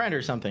like a friend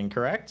or something,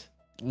 correct?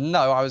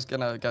 No, I was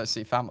gonna go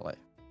see family,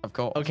 of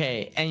course.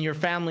 Okay, and your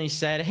family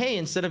said, "Hey,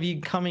 instead of you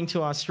coming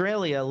to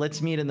Australia,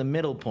 let's meet in the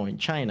middle point,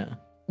 China."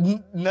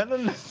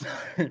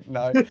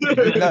 No.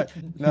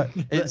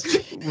 It's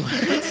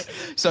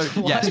so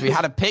yes, we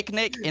had a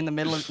picnic in the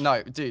middle of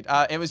dude.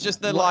 It was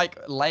just the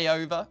like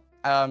layover.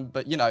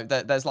 But you know,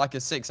 there's like a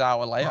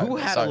 6-hour layover. Who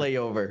had a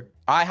layover?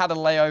 I had a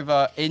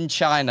layover in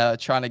China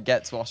trying to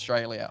get to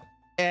Australia.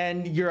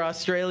 And your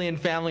Australian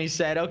family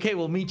said, "Okay,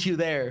 we'll meet you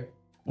there."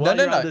 No.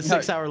 The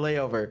 6-hour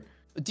layover.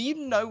 Do you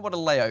know what a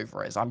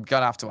layover is? I'm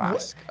gonna have to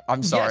ask.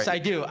 I'm sorry. Yes, I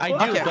do.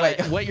 Okay,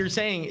 but what you're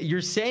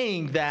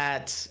saying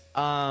that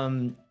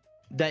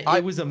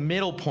it was a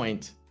middle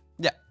point.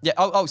 Yeah.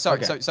 Oh,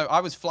 sorry. Okay. So I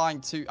was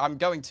I'm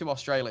going to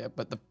Australia,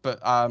 but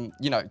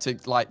you know, to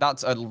like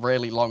that's a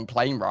really long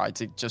plane ride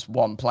to just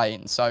one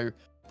plane. So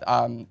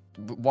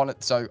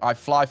so I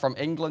fly from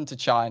England to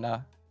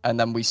China, and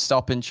then we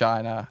stop in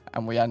China,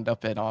 and we end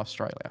up in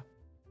Australia.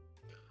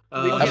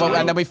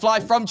 And then we fly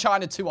from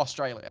China to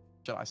Australia.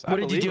 Should I say? What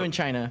did you do in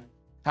China?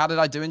 How did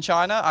I do in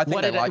China? I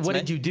think what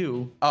did you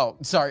do? Oh,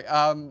 sorry.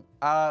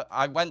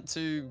 I went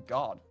to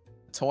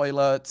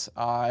toilet.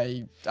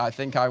 I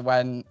think I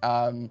went.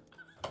 There's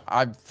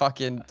a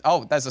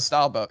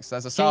Starbucks.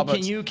 There's a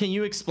Starbucks. Can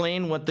you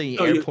explain what the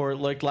airport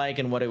looked like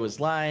and what it was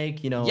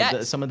like? You know,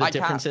 some of the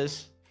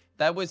differences.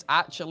 There was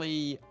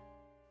actually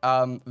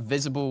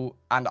visible,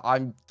 and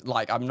I'm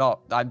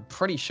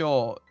pretty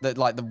sure that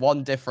like the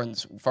one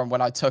difference from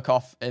when I took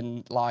off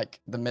in like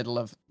the middle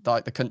of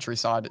like the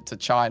countryside to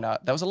China,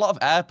 there was a lot of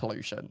air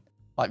pollution,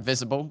 like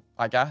visible,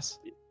 I guess.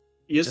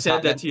 You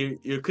said that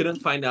you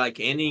couldn't find like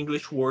any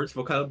English words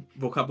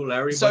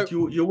vocabulary, so, but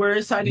you were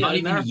inside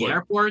the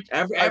airport.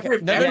 Every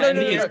airport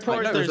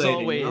there's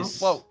always.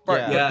 Well,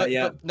 bro,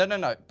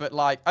 no. But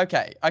like,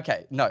 okay,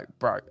 no,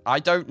 bro. I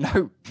don't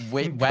know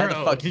where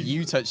the fuck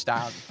you touched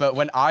down, but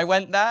when I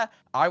went there,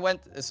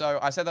 so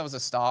I said there was a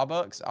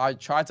Starbucks. I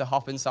tried to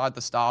hop inside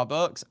the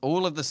Starbucks.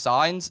 All of the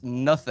signs,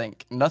 nothing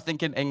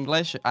in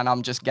English, and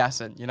I'm just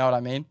guessing. You know what I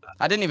mean?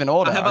 I didn't even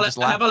order. I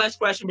have a last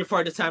question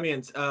before the time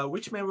ends.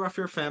 Which member of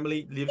your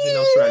family lives in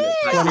Australia?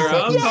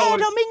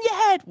 I'm in your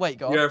head. Wait,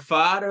 go on. Your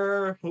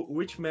father.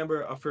 Which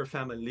member of your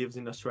family lives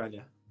in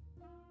Australia?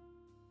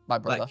 My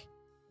brother.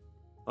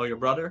 Your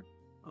brother?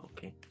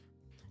 Okay.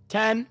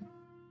 10.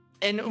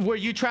 And were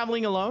you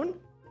traveling alone?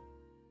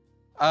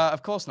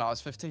 Of course not. I was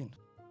 15.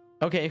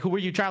 Okay, who were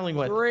you traveling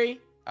with? 3,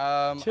 2.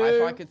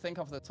 If I could think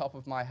off the top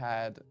of my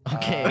head.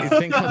 Okay,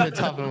 think off the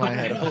top of my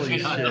head. Holy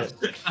shit.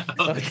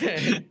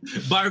 Okay.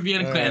 Barbie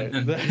and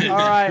Ken. All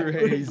right.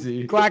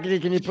 Crazy.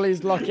 Quackity, can you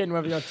please lock in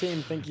whether your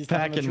team think he's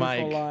telling the truth or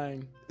Mike.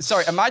 lying?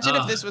 Sorry, imagine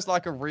if this was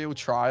like a real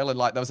trial and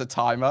like there was a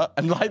timer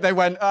and like they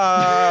went,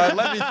 let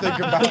me think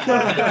about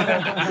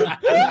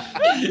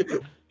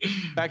it.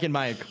 Back in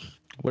Mike.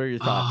 What are your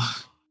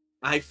thoughts?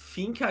 I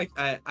think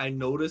I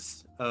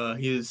noticed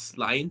his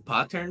lying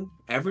pattern.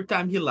 Every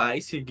time he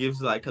lies, he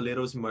gives like a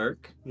little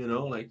smirk, you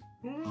know, like.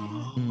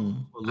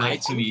 Lie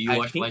to me. You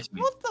watch lie to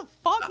me. What the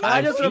fuck?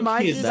 I just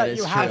remind you that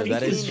you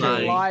haven't seen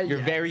him lie.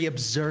 You're very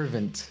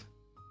observant.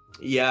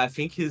 Yeah, I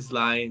think he's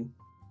lying.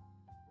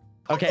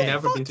 Okay. I've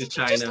never been to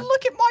China. Just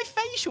look at my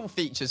facial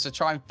features to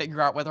try and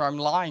figure out whether I'm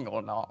lying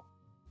or not.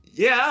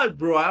 Yeah,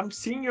 bro, I'm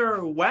seeing your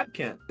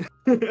webcam.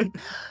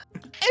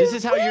 This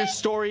is how your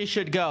story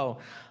should go.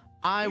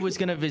 I was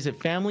going to visit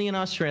family in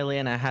Australia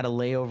and I had a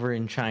layover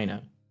in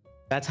China.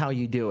 That's how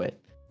you do it.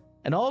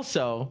 And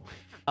also,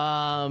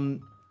 I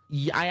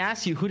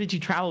asked you, who did you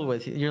travel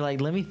with? You're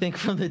like, let me think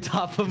from the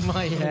top of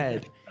my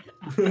head.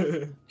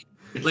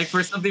 Like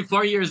for something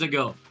 4 years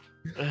ago.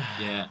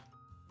 Yeah.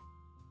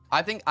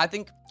 I think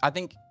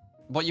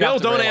what you Bill,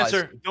 have to don't realize,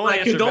 answer. Don't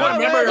like, answer. you don't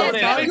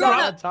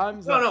remember.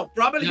 Time's No. up.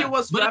 Probably he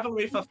was traveling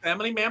with a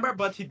family member,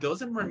 but he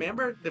doesn't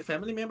remember the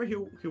family member he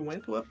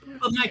went with.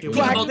 But Mike,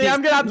 Quackity,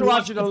 I'm gonna have to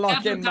ask you to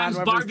lock in, man.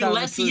 Barbie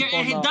last year,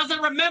 and he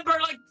doesn't remember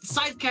like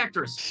side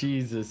characters.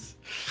 Jesus.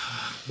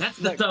 That's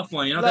the tough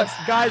one, you know. Look,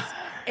 guys,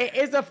 it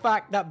is a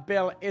fact that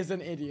Bill is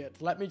an idiot.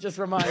 Let me just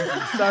remind you.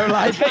 So,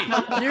 like,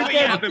 you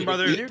can,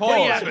 brother.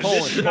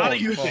 Pause. Not a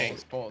you thing.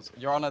 Pause.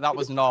 Your Honor, that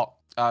was not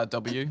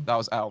W. That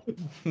was L.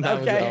 That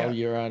was Okay. all,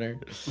 Your Honor.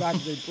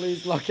 Quackity,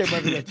 please lock in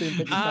whether your team thinks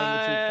he's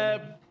telling the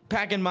truth.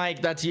 Pack and Mike,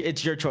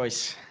 it's your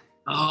choice.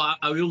 Oh,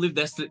 I will leave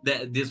this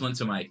one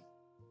to Mike.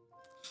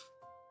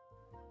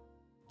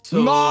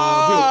 So,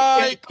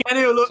 Mike! can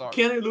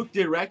you look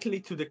directly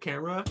to the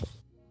camera?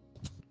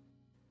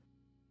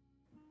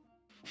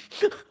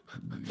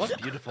 What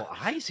beautiful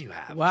eyes you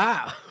have.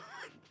 Wow.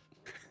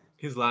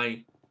 He's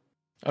lying.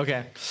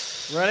 Okay.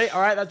 Ready? All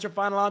right, that's your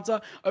final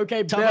answer.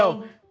 Okay, Tubbo.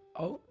 Bill.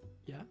 Oh,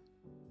 yeah.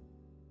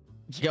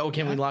 Yo,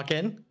 can we lock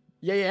in?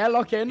 Yeah,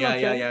 lock in. Yeah.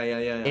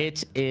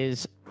 It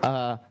is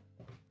a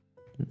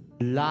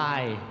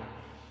lie.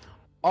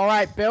 All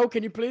right, Bill,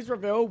 can you please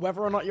reveal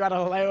whether or not you had a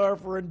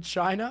layover in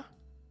China?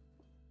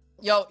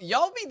 Yo,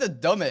 y'all be the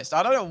dumbest.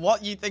 I don't know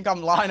what you think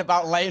I'm lying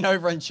about laying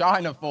over in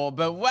China for,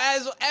 but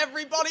where's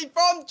everybody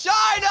from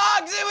China?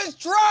 'Cause it was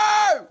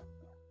true!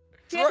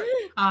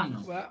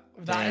 Well,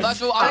 that That's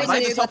is... all. Off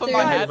the top of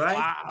my head.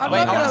 Right? I'm Wait,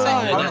 not I gonna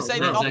lie. want to say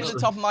the That's off the actually-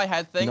 top of my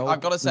head thing. Nope,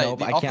 I've got to say. nope,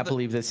 the I off can't the-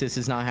 believe this. This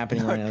is not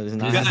happening right now. This is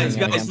not Guys,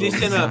 happening. I guys, can't believe listen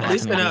this is up, not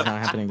listen happening. up. This is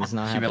not happening. This is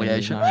not happening.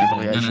 Humiliation, This is not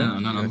happening.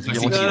 humiliation. No.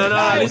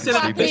 No, listen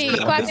up. Quackity,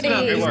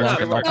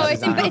 Quackity. No,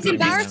 it's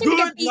embarrassing to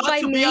get Good beat not by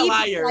to me. be a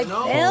liar, Like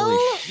no? Bill.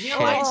 Being a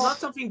liar is not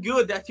something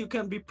good that you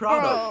can be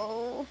proud of.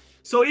 Bro.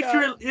 So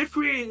if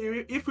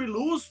we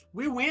lose,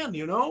 we win,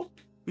 you know?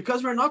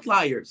 Because we're not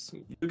liars.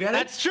 You get it?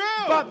 That's true.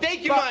 But-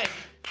 Thank you, but- Mike.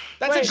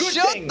 That's Wait, a good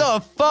Shut thing. the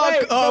fuck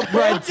Wait, up, but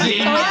Red what Team. is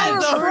Get the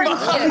our fuck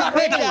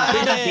friendship?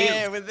 out of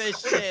here with this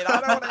shit.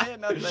 I don't want to hear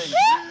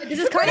nothing. This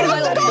is kind of my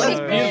This is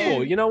life.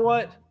 beautiful. You know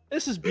what?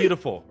 This is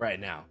beautiful right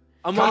now.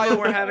 A moment Kyle,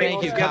 we're having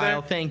thank you, together.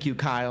 Kyle. Thank you,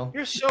 Kyle.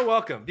 You're so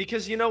welcome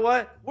because you know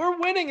what? We're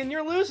winning and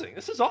you're losing.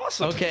 This is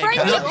awesome. Okay,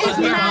 Friendship Kyle. is Shut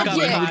the fuck up,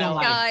 magic, Kyle.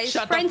 guys.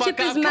 Shut the Friendship fuck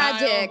is up,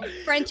 magic. Kyle.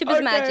 Friendship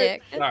is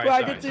magic. Sorry,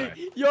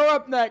 Quackity, you're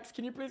up next.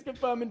 Can you please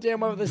confirm and DM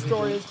whether the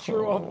story is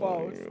true or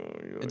false?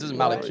 It doesn't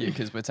matter, Q,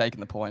 because we're taking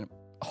the point.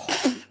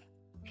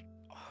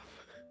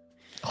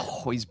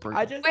 Oh, he's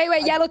brutal.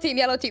 Wait, yellow team.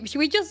 Should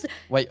we just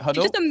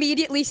Huddle. just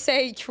immediately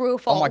say true or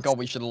false? Oh my god,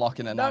 we should lock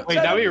in a No, now. Wait,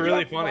 that'd be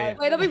really funny.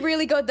 Wait, that'd be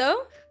really good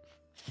though.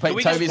 Can Wait,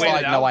 we just Toby's wait it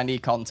like, out? no, I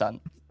need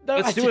content.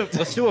 Let's do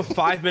a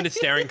 5-minute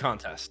staring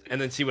contest and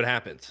then see what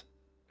happens.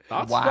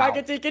 Thoughts? Wow.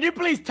 Quackity, can you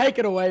please take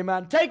it away,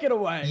 man? Take it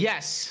away.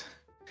 Yes.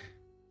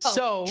 Oh.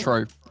 So,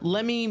 True.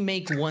 let me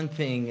make one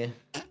thing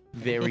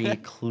very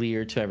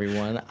clear to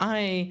everyone.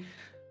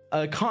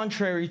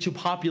 Contrary to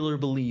popular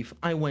belief,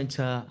 I went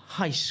to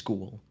high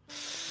school.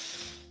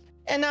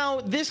 And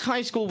now this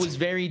high school was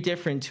very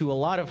different to a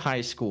lot of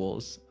high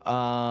schools.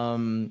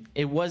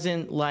 It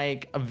wasn't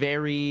like a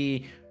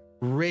very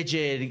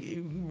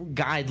rigid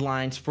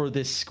guidelines for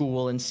this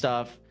school and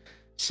stuff.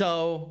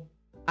 So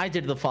I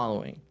did the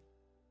following.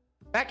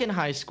 Back in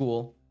high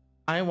school,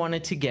 I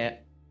wanted to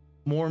get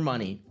more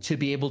money to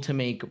be able to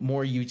make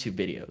more YouTube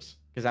videos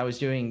because I was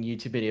doing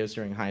YouTube videos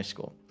during high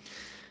school.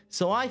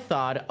 So I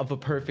thought of a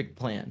perfect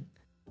plan.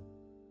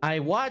 I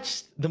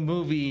watched the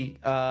movie,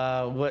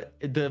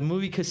 the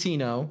movie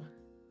Casino,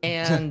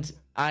 and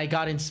I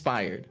got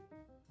inspired.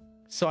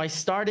 So I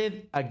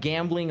started a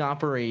gambling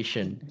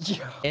operation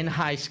in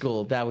high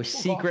school that was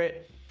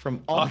secret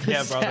from all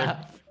the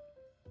staff.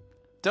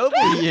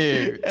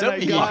 W.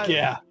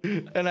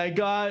 And I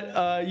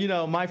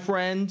got, my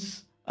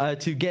friends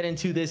to get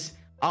into this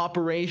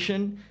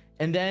operation,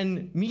 and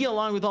then me,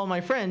 along with all my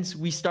friends,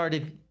 we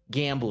started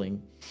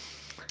gambling.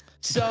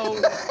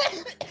 So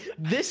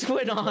this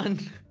went on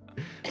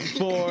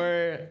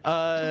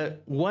for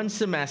 1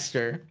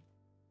 semester,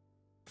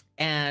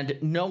 and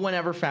no one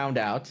ever found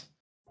out.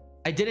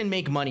 I didn't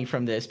make money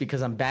from this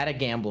because I'm bad at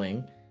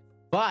gambling,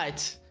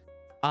 but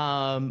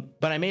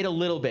I made a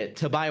little bit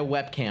to buy a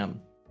webcam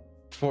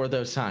for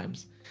those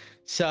times.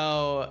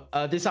 So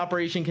this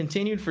operation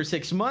continued for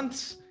 6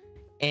 months,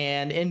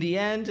 and in the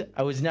end,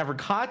 I was never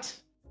caught,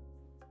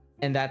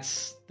 and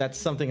that's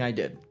something I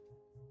did.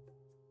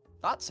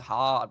 That's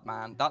hard,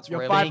 man. That's Your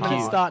really 5 hard.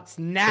 minutes starts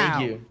now.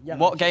 Thank you. Yellow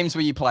What team. games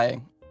were you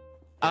playing?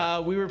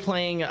 We were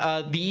playing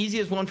the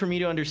easiest one for me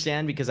to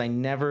understand because I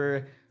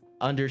never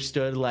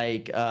understood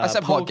like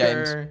said poker, what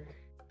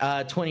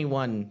games?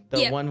 21,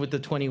 the one with the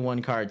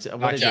 21 cards.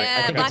 What is it? Blackjack.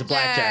 I think it's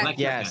Blackjack. blackjack.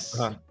 Yes.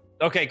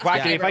 Okay,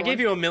 Quackity, Yeah. if I gave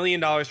you $1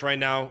 million right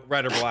now,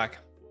 red or black?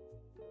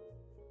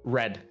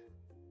 Red.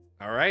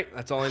 All right,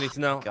 that's all I need to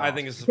know. God. I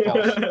think this is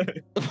false.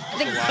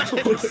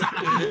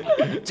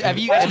 Have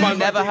you my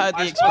never heard the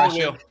I spun the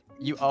expression?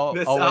 You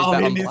always That's bet all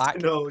he on needs black.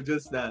 to know,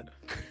 just that.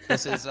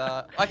 This is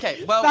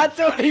okay. Well, That's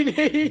all he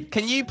needs.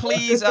 can you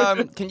please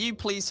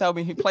tell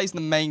me who plays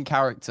the main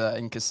character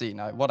in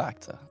Casino? What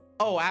actor?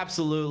 Oh,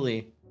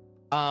 absolutely.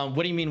 What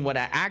do you mean? What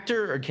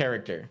actor or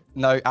character?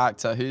 No,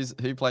 actor. Who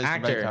plays the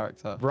main Actor.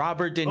 character?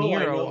 Robert De Oh, I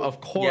Niro, know.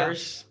 of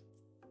course.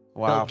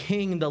 Wow. The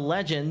king, the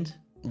legend.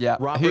 Yeah.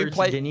 Who Robert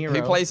De Niro.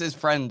 Who plays his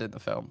friend in the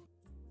film?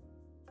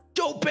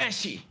 Joe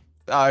Pesci.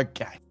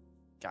 Okay.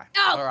 Okay.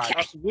 All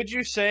right. Would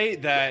you say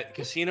that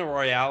Casino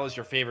Royale is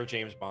your favorite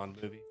James Bond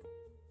movie?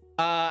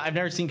 I've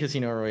never seen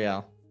Casino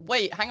Royale.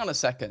 Wait, hang on a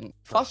second.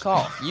 Fuck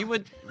off. You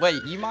would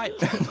wait. You might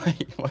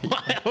wait.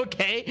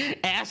 Okay,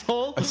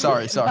 asshole.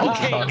 Sorry. Okay, Sorry.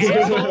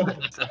 asshole.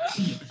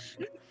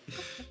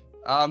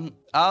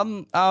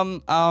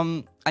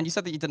 And you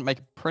said that you didn't make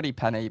a pretty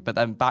penny, but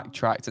then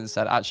backtracked and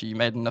said actually you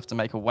made enough to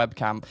make a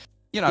webcam.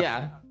 You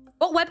know.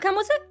 What webcam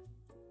was it?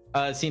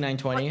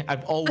 C920.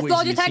 I've always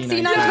Logitech used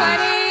C920.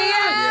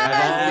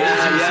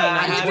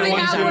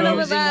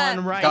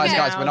 C920.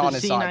 Guys, we're not on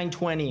his side.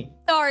 C920.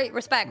 Sorry,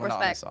 respect. We're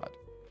not on his side.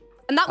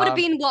 And that would have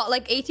been what,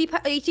 like 80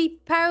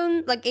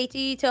 pound, like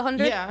 80 to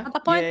 100 Yeah. at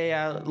that point?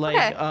 Yeah. Like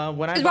Okay.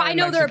 when I 'Cause bought I in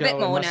know they're a Mexico,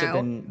 bit more it must have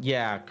now. been,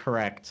 yeah,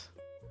 correct.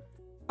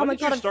 When my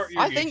did you God, start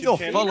your I think YouTube you're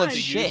channel? full of Did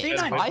you shit.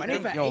 use that I as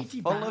think a- you're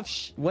 80 full pounds. of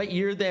shit. What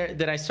year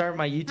did I start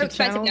my YouTube expensive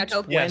channel? now,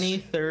 Toby. Yes.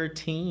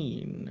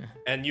 2013.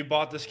 And you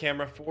bought this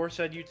camera for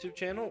said YouTube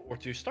channel or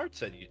to start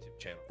said YouTube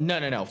channel?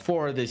 No,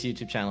 for this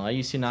YouTube channel. I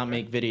used to not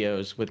make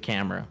videos with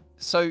camera.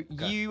 So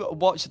you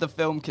watched the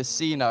film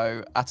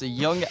Casino at a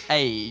young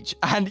age,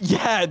 and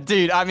yeah,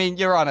 dude. I mean,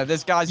 Your Honor,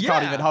 this guy's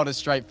can't Yeah. even hold a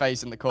straight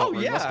face in the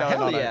courtroom. yeah, What's going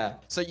hell on? yeah.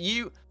 So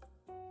you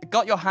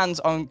got your hands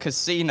on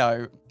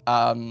Casino,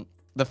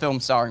 the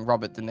film starring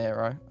Robert De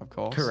Niro, of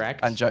course,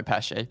 Correct. and Joe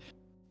Pesci.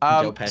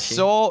 Joe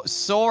Pesci.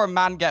 Saw a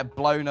man get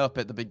blown up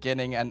at the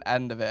beginning and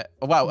end of it.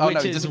 Well, oh Which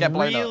no, he is doesn't get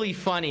blown up. really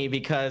funny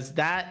because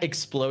that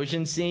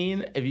explosion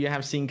scene, if you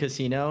have seen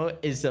Casino,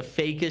 is the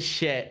fakest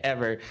shit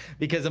ever.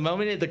 Because the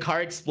moment the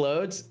car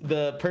explodes,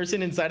 the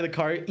person inside of the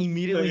car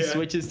immediately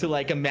switches to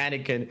like a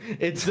mannequin.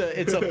 It's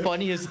the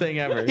funniest thing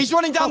ever. He's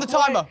running down the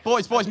timer.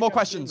 Boys, more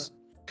questions.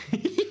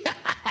 Boys,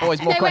 more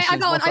Okay, wait, questions. I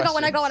got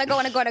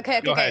one.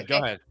 Okay. Go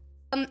ahead.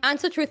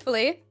 Answer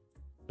truthfully.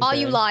 Are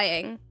you Okay.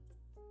 lying?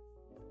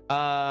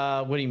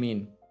 What do you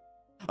mean?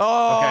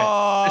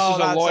 Oh, This is a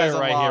that lawyer says a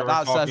right lot. here we're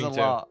That says a talking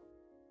to. lot.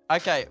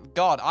 Okay,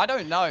 God, I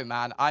don't know,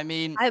 man. I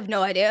mean, I have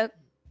no idea.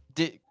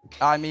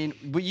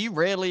 were you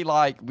really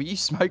were you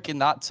smoking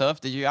that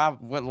tough? Did you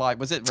have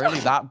was it really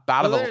that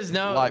bad Well, of a there's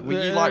no were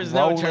you there's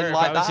rolling no turf.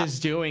 like I was that?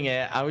 just doing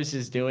it. I was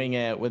just doing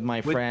it with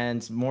my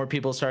friends. More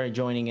people started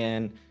joining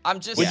in. I'm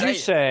just Would you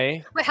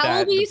saying. say? Wait, how that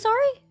old were you?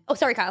 Sorry. Oh,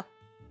 sorry, Kyle.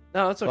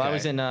 No, that's okay. Well, I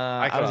was in cut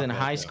off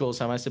high that, school,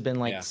 so I must have been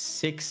like Yeah.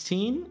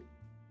 16.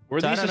 Were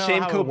So I these the don't know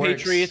same how it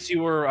works. compatriots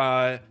you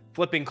were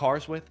flipping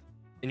cars with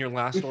in your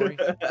last story?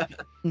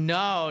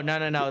 No.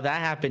 That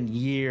happened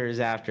years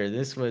after.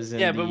 This was in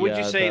Yeah, but would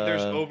you say the-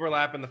 there's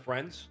overlap in the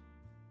friends?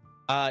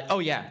 Oh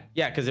yeah,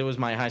 because it was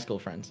my high school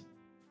friends.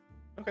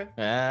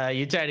 Okay.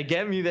 You tried to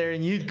get me there,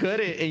 and you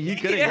couldn't.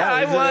 Yeah,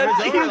 I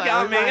was. You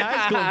got me. My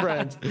high school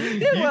friends.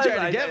 You was.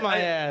 tried to get my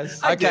ass.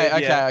 I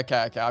did, yeah.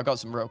 Okay. I've got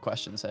some real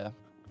questions here.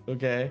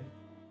 Okay.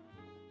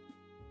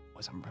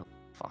 Boys, I'm real.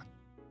 Fuck.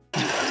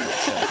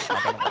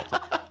 I don't know what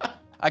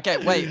to- Okay,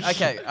 wait.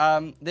 Okay.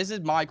 This is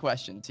my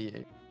question to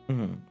you.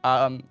 Mhm.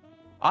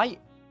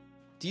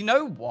 Do you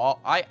know what?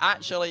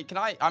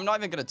 I'm not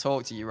even going to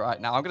talk to you right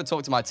now. I'm going to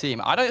talk to my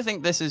team. I don't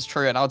think this is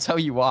true, and I'll tell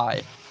you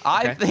why.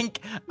 I think,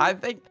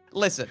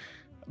 listen,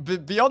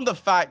 beyond the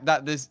fact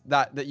that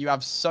that you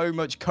have so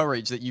much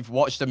courage that you've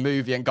watched a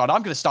movie and gone,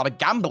 I'm going to start a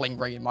gambling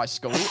ring in my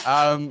school.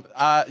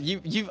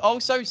 You've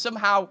also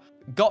somehow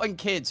gotten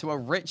kids who are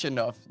rich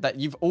enough that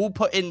you've all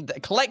put in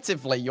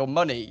collectively your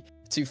money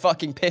to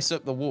fucking piss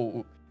up the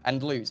wall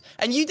and lose.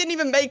 And you didn't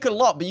even make a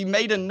lot, but you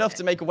made enough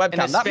to make a In a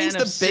webcam. That means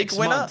span of the big 6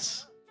 winner.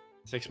 months.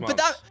 6 months.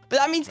 But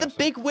that means the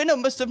big winner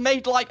must have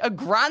made like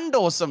 $1,000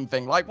 or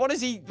something. Like, what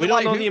is he? We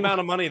don't know the amount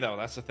of money though.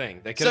 That's the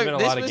thing. There could have been a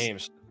lot of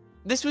games.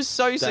 This was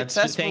so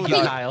successful. Thank you,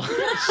 though. Kyle.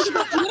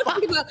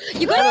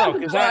 You gotta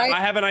Because I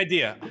have an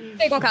idea.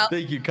 There you go, Kyle.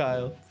 Thank you,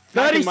 Kyle.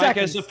 30 Mike,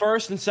 seconds. as the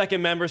first and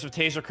second members of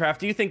Tasercraft,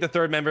 do you think the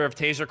third member of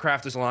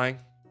Tasercraft is lying?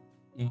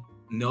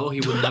 No, he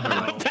would never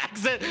lie.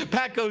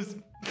 Pat goes.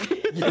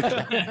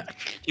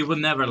 He would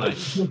never lie.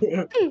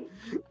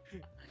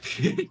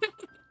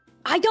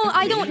 I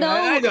don't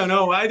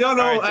know. I don't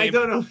know. I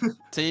don't know.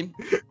 Team.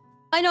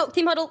 I know.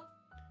 Team huddle.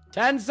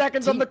 10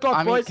 seconds on the clock,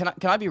 I mean, boys.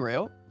 can I be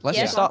real? Let's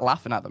Yeah. just start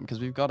laughing at them because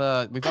we've got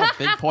a big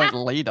point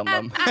lead on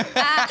them. I'm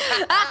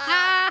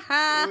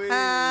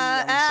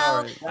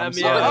sorry. I'm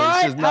sorry. All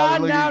right, This is not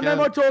and looking now no good.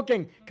 more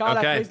talking. KyleEff,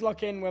 Okay. please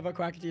lock in whether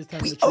Quackity is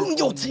telling We the truth own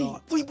your or team.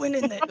 not. We win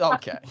in there.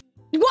 Okay.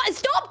 What?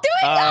 Stop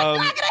doing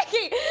that,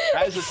 Quackity!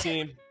 As a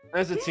team,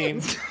 As a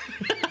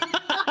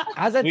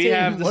we team,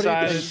 have what do you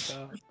decided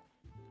think?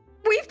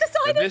 We've that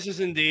decided. this is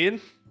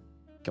indeed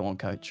Go on,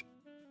 coach.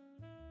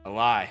 a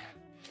lie.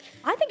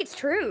 I think it's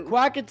true.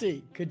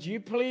 Quackity, could you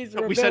please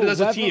reveal We said it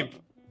as a whether- team.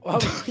 Oh,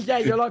 yeah,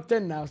 you're locked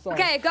in now. Sorry.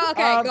 Okay, go on.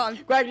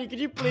 Quackity, could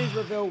you please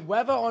reveal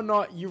whether or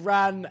not you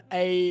ran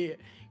a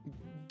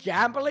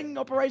gambling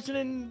operation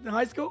in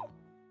high school?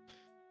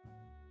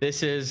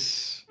 This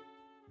is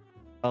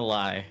a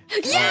lie.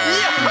 Dude,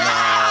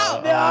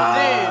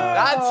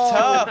 that's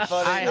tough,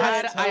 buddy.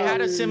 I had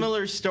a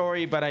similar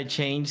story, but I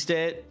changed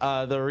it.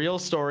 The real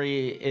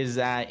story is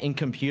that in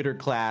computer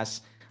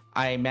class,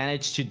 I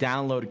managed to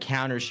download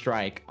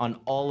Counter-Strike on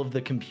all of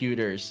the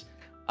computers.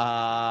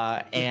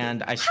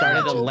 And I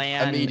started a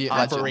LAN Immediate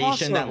legend.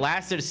 operation that Awesome.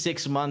 lasted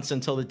 6 months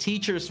until the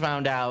teachers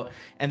found out,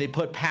 and they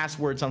put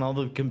passwords on all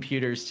the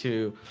computers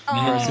to for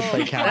us to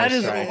play That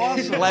is Counter-Strike.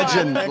 awesome.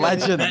 Legend.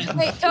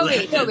 Wait,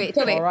 Toby.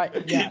 All right,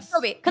 yes.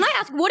 Toby, can I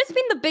ask, what has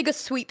been the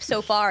biggest sweep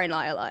so far in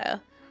Liar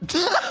Liar?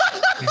 Just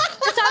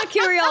out of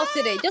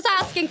curiosity, just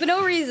asking for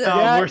no reason. No,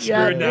 Yeah, we're screwed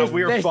yeah, now. this-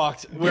 We're this-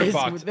 fucked. We're This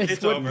fucked. would It's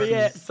be over.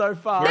 it so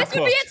far. This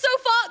would be it so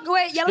far.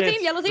 Wait, yellow This-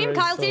 team,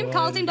 Kyle team,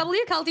 Kyle team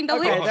W, Kyle team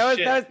W. Okay, Oh, there was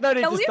shit. no need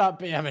to W?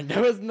 stop BMing.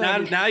 There was no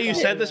need to Now you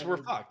stop said this, BMing. we're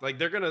fucked. Like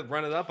they're gonna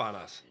run it up on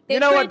us.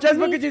 You know what? Just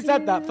because you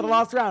said that, for the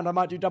last round, I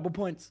might do double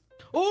points.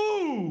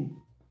 Ooh!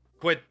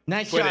 Quit.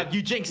 Nice Quit job. it.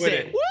 You jinxed Quit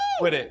it. it.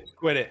 Quit it.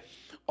 Quit it.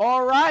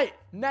 All right.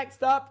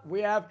 Next up,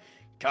 we have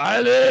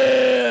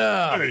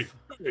KyleEff.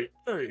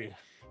 Hey.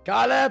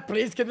 KyleEff,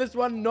 please can this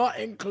one not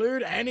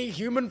include any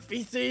human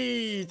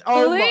feces?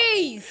 Oh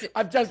Please!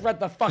 I've just read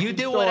the fucking You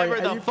do story. whatever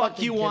Are the you fuck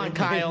fucking you want,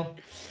 kidding me? Kyle.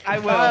 I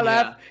will.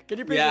 KyleEff, can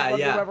you please Yeah,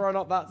 wonder yeah. whether or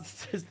not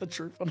that is the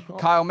truth or not?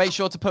 Kyle, make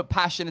sure to put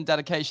passion and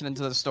dedication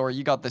into the story.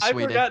 You got this, I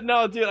sweetie. forgot.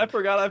 No, dude, I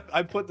forgot.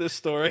 I put this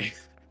story.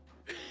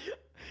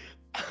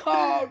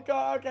 Oh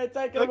god, okay,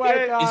 take it Okay.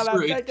 away, It's KyleEff,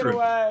 true. take It's it true.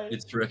 away.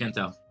 It's true. I can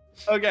tell.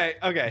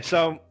 Okay.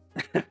 So,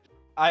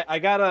 I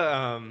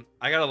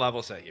gotta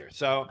level set here.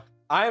 So,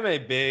 I am a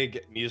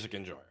big music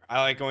enjoyer.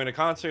 I like going to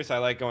concerts. I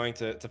like going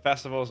to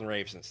festivals and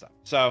raves and stuff.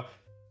 So,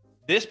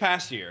 this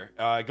past year,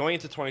 going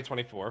into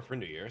 2024 for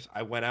New Year's,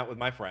 I went out with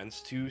my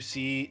friends to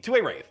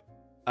a rave,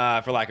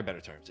 for lack of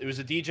better terms. It was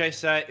a DJ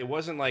set. It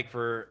wasn't like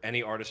for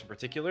any artist in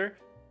particular.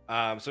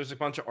 So there's a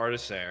bunch of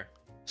artists there.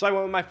 So I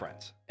went with my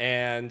friends,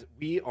 and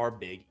we are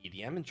big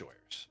EDM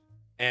enjoyers.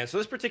 And so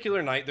this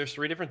particular night, there's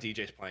 3 different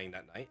DJs playing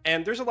that night,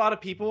 and there's a lot of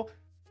people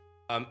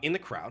in the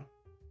crowd.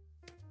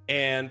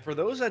 And for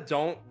those that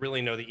don't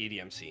really know the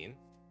EDM scene,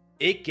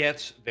 it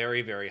gets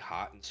very, very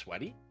hot and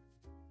sweaty.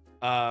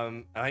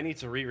 And I need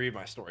to reread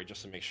my story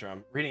just to make sure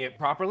I'm reading it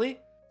properly.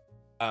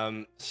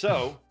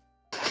 So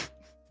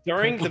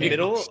during the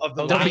middle of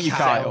the last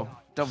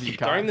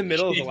during the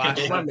middle of the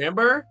last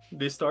Remember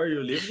the story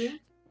you lived in?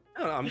 I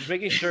don't know, I'm just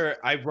making sure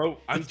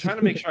I'm trying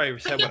to make sure I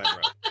said what I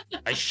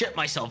wrote. I shit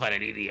myself at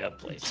an EDM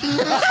place.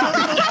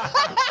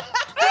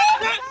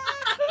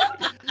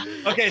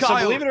 Okay, so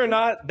Kyle. believe it or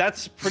not,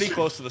 that's pretty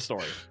close to the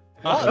story.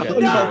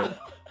 No!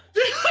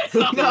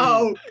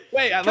 No.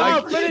 Wait,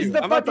 Kyle, finish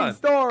the I'm not fucking done.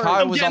 story!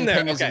 Kyle was getting on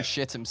there, pingers okay. and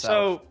shit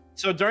himself.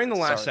 So during the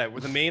last Sorry. set,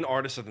 with the main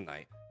artist of the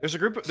night,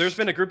 there's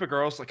been a group of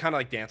girls like kind of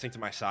like dancing to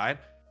my side,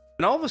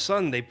 and all of a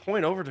sudden they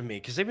point over to me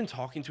because they've been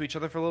talking to each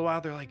other for a little while.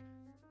 They're like,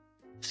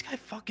 "This guy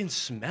fucking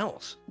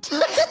smells,"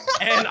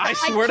 and I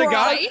swear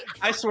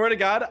to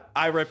God,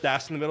 I ripped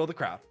ass in the middle of the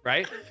crowd,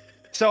 right?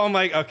 So I'm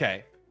like,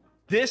 okay,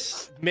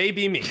 this may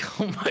be me,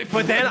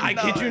 but then I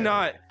kid you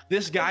not,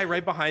 this guy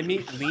right behind me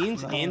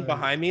leans in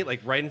behind me, like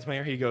right into my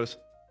ear. He goes,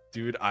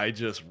 "Dude, I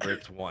just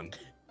ripped one."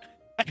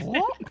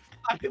 What?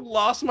 I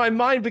lost my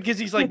mind because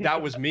he's like,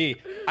 that was me.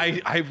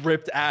 I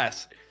ripped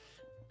ass.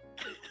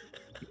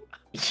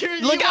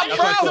 Look how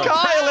proud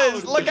Kyle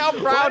is. Look how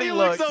proud he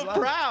looks. so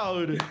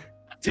proud.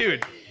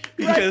 Dude, Red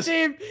because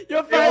team,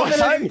 your 5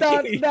 minutes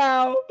starts me.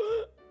 now!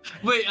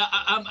 Wait,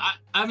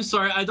 I'm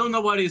sorry. I don't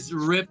know what is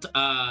ripped.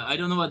 I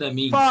don't know what that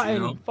means. Farting, You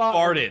know?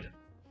 farted.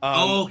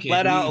 Oh, okay.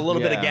 Let out a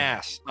little bit of Yeah.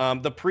 gas.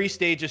 The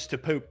pre-stage is to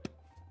poop.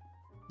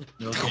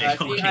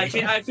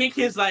 I think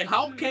he's like,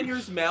 how can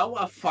you smell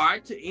a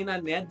fart in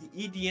an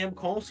EDM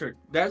concert?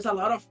 There's a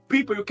lot of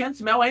people. You can't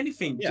smell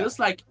anything. Yeah. Just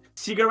like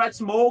cigarette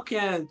smoke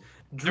and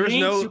drinks.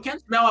 You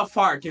can't smell a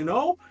fart, you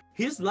know?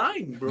 He's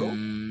lying, bro.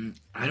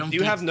 I don't. Do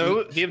you have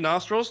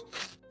nostrils?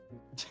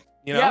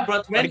 You know? Yeah,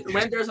 but when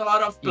there's a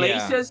lot of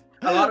places,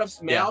 a lot of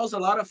smells, a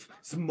lot of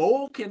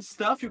smoke and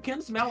stuff, you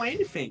can't smell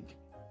anything.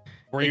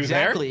 Were you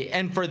Exactly,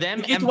 and for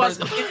them, It was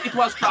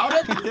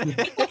crowded.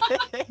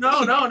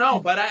 No.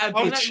 But I've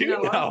been in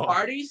a lot of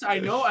parties. I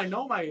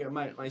know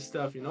my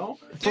stuff. You know.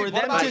 for Dude,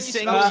 them what to about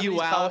single these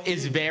you out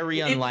coffees? is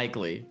very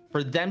unlikely.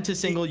 For them to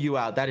single you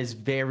out, that is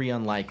very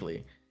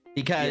unlikely.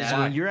 Because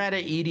when you're at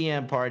an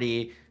EDM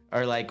party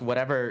or like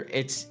whatever,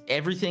 it's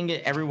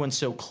everyone's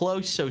so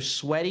close, so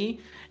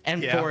sweaty,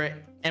 and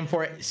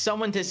for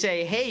someone to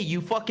say, "Hey, you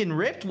fucking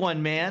ripped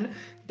one, man,"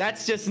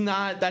 that's just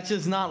not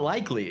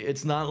likely.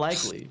 It's not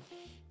likely.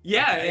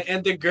 Yeah,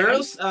 and the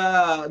girls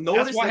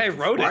noticed. That's why I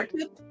wrote it.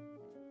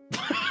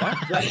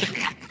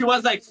 She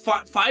was like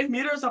 5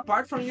 meters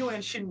apart from you,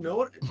 and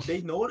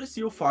they noticed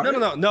you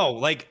farted. No.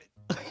 Like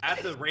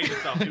at the rave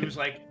itself, it was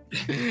like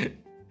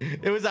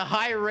It was a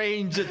high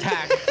range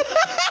attack.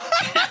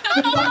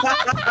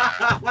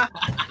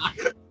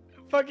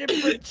 Fucking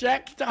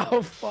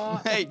projectile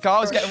fart. Hey,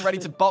 Kyle's getting ready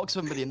to box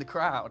somebody in the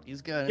crowd.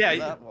 He's going for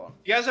that one.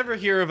 You guys ever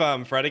hear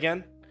of Fred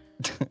again?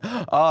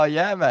 Oh,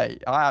 yeah,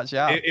 mate. I actually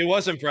have. It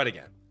wasn't Fred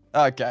again,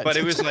 Okay. but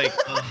it was like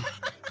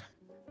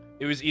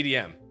it was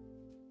EDM.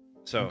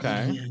 So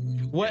Okay.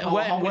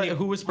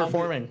 Who was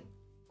performing?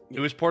 it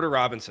was Porter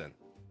Robinson.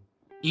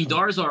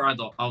 Indoors or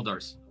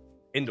outdoors?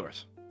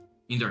 Indoors.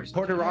 Indoors.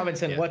 Porter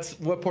Robinson. Yeah.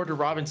 What Porter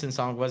Robinson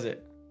song was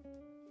it?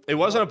 It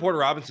wasn't a Porter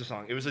Robinson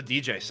song. It was a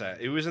DJ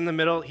set. It was in the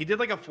middle. He did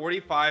like a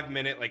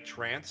 45-minute like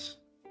trance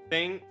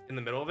thing in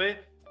the middle of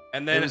it,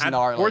 and then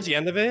towards the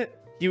end of it,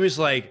 he was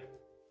like,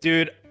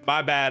 "Dude,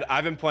 my bad.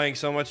 I've been playing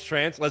so much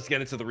trance. Let's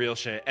get into the real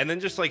shit." And then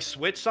just like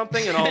switch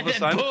something, and all of a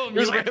sudden, boom, he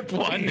was you like, ripped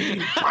one.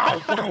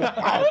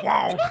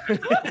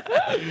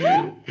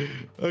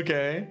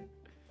 Okay.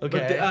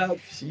 Okay. But,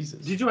 Jesus.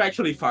 did you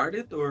actually fart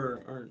it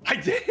or? I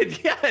did,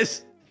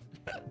 yes.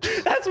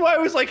 That's why I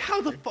was like,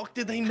 how the fuck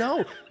did they know?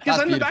 Because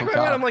That's in the back of my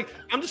beautiful, mind, I'm like,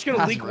 I'm just gonna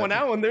That's leak one really-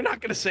 out, and they're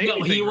not gonna say No,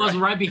 anything. he was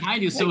right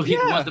behind you, so Like, he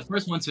yeah. was the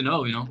first one to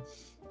know. You know.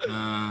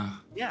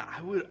 Yeah,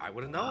 I would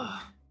have known.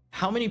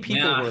 How many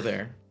people Yeah. were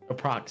there?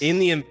 Approx. In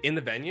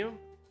the venue,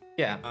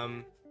 Yeah.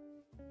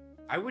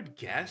 I would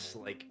guess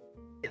like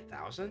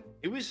 1,000.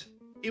 It was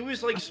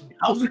like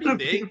pretty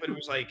big, but it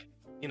was like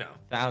you know.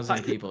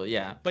 1,000 people,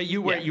 yeah. But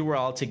you were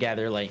all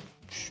together, like.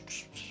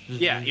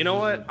 Yeah, you know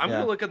what? I'm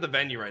gonna look at the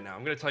venue right now.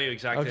 I'm gonna tell you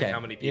exactly how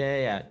many people.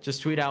 Yeah.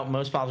 Just tweet out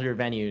most popular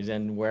venues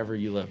and wherever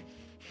you live.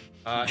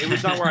 It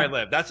was not where I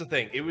live. That's the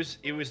thing. It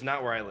was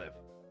not where I live.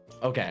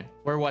 Okay,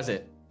 where was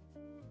it?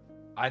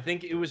 I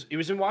think it was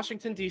in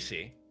Washington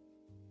D.C.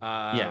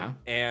 Yeah.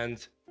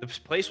 And the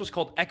place was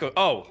called Echo.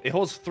 Oh, it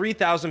holds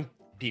 3,000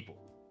 people.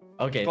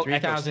 Okay,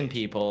 3,000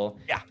 people.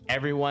 Yeah.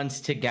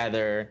 Everyone's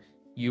together.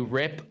 You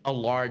rip a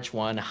large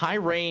one, high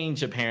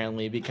range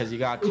apparently, because you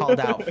got called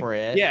out for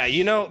it. Yeah,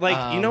 you know,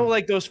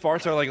 like those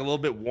farts are like a little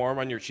bit warm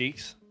on your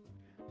cheeks.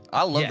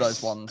 I love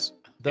those ones.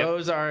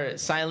 Those are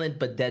silent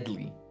but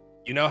deadly.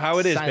 You know how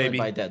it is, silent baby.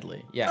 By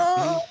deadly.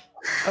 Yeah.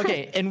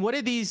 Okay, and what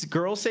did these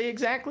girls say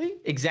exactly?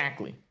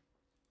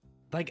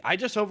 Like I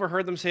just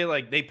overheard them say,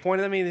 like they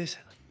pointed at me and they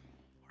said,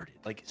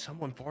 like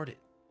someone farted.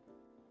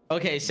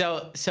 Okay,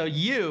 so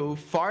you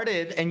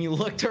farted and you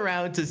looked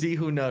around to see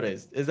who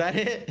noticed. Is that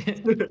it?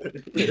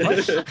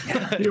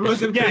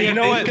 Yeah, you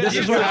know what? This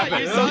is what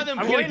happened. You saw them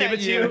point at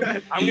you.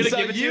 I'm gonna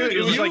give it to you.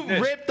 It was like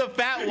this. Ripped the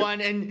fat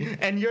one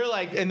and you're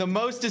like in the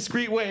most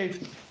discreet way.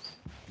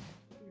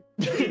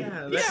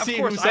 Yeah, of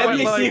course. Let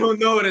me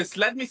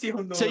see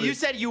who noticed. So you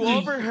said you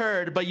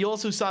overheard, but you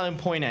also saw them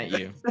point at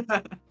you.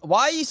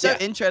 Why are you so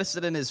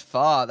interested in his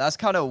fart? That's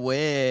kind of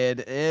weird.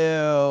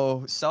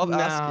 Ew. Stop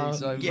asking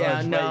so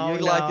much. No, you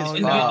like his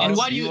And farts.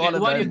 what you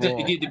more.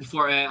 did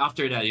before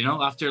after that, you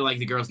know, after like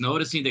the girls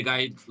noticing, the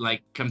guy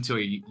like come to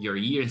your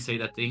ear and say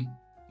that thing.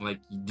 Like,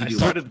 I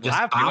started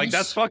laughing. Like,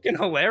 that's fucking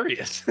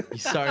hilarious. You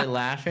started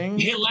laughing?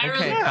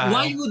 Hilarious. Okay,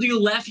 why would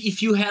you laugh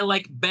if you had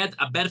like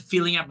a bad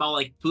feeling about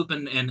like poop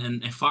and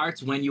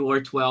farts when you were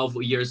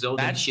 12 years old?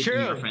 That's and shit true.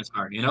 in your friend's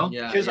fart, you know?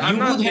 Yeah. Because You I'm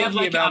not would have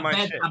thinking like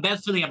about a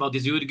bad feeling about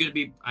this. You would gonna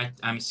be,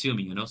 I'm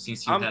assuming, you know,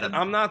 since you had.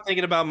 I'm not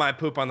thinking about my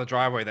poop on the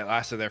driveway that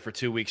lasted there for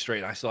 2 weeks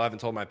straight. I still haven't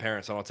told my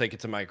parents, and I'll take it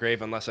to my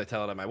grave unless I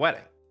tell it at my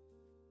wedding.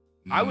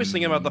 I was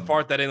thinking about the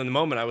fart that in the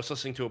moment I was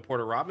listening to a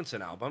Porter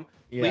Robinson album.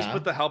 Please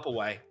put the help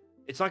away.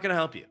 It's not gonna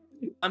help you.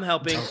 I'm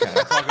helping. I'm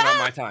talking about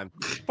my time.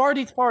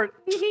 Farty fart.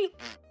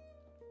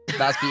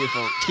 That's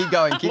beautiful. Keep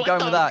going. Keep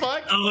going with that.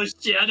 Fuck? Oh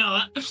shit! I know.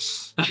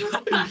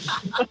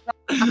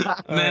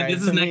 Man, right,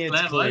 this is to me next it's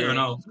level. I clear. don't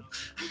know.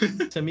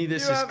 To me,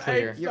 this You is have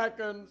clear. 8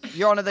 seconds.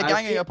 Your Honor, they're I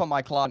ganging think- up on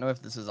my client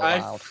if this is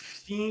allowed.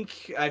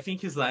 I think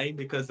he's lying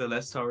because the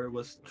last story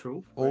was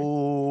true.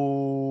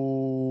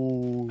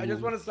 Oh. I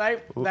just want to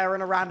say they're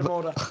in a random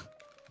order.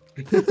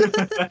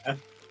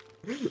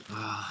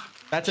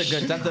 That's a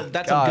good.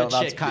 That's Kyle, some good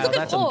that's shit, Kyle.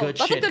 That's some good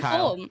That's a shit, good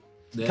Kyle. form.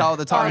 Kyle,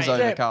 the time's Alright,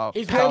 over, shit. Kyle.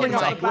 He's Kyle, building the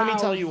up time- the Let me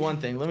tell bowels. you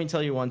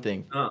one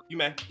thing. You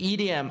may.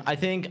 EDM. I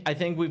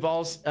think we've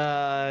all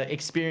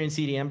experienced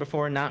EDM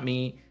before. Not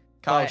me.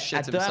 Kyle But shits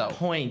at that himself.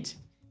 point,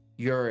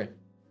 you're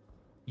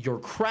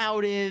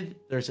crowded.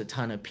 There's a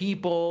ton of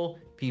people.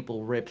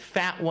 People rip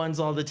fat ones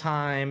all the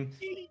time.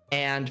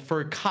 And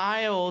for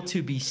Kyle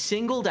to be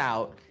singled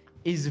out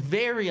is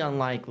very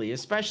unlikely,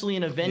 especially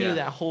in a venue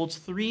that holds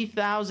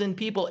 3,000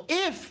 people,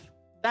 if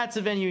that's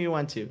a venue you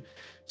went to.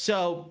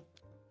 So,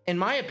 in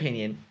my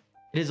opinion,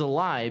 it is a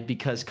lie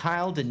because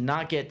Kyle did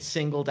not get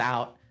singled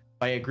out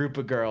by a group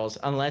of girls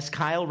unless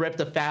Kyle ripped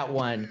a fat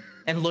one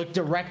and looked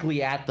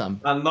directly at them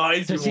A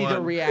noisy to see one.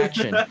 the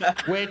reaction.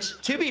 Which,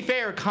 to be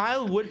fair,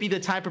 Kyle would be the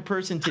type of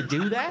person to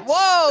do that.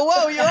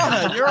 Whoa,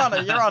 Your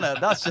Honor.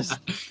 That's just,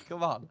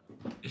 come on.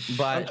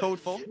 But Uncalled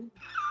for.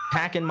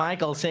 Pack and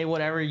Mike, I'll say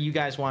whatever you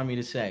guys want me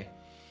to say.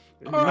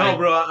 No,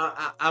 bro,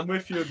 I'm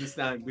with you this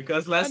time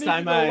because last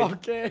time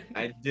Okay.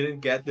 I didn't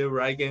get the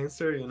right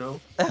answer, you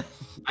know.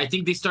 I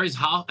think this story is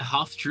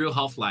half true,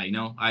 half lie. You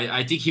know,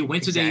 I think he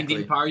went to the Exactly.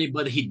 Indian party,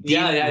 but he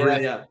didn't.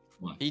 Yeah.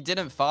 He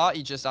didn't fart,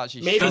 he just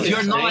actually Maybe Because shit.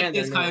 you're not like Stand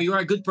this, and, Kyle. You're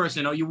a good person.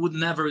 You know, you would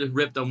never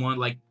rip the one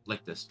like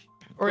this.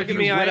 Or Look at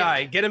me eye to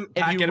eye. Get him.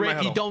 If Pack you in my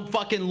rip, you huddle. don't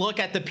fucking look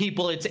at the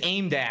people it's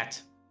aimed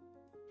at.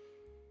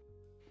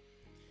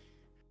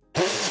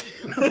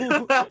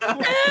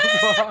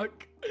 Fuck.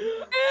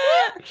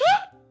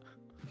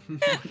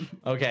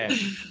 Okay.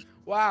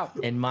 Wow.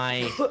 In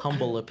my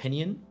humble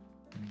opinion,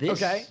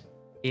 this Okay.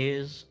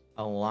 is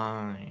a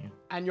lie.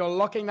 And you're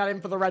locking that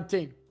in for the red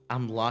team.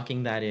 I'm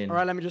locking that in. All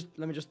right, let me just.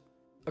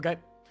 Okay,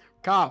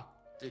 Carl,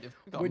 Dude, if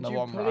we got would no you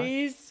one right.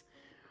 please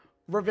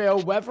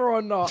reveal whether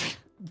or not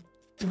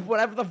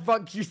whatever the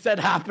fuck you said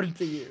happened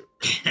to you?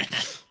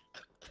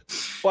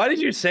 Why did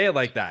you say it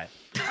like that?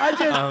 I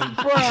just,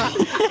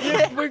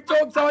 bruh, we've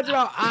talked so much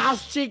about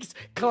ass cheeks,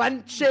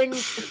 clenching,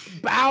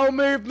 bowel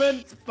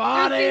movements,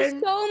 There's farting.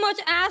 so much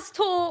ass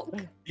talk.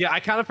 Yeah, I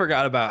kind of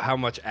forgot about how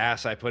much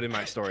ass I put in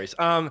my stories.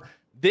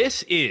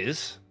 This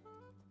is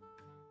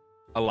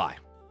a lie.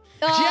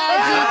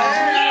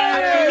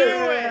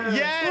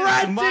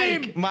 Yes, Red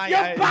Mike, team, Mike, you're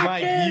back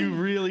Mike, in. you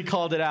really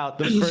called it out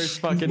the first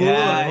fucking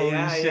Yeah, holy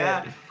yeah, shit.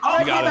 yeah. Oh,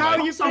 You got it, how Mike.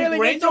 are you Some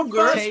feeling? It's random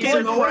your girls first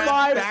came one right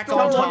live back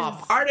story. on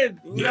top. Started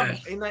Yeah.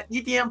 in an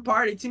EDM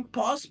party. It's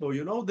impossible,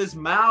 you know. The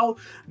smell,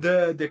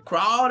 the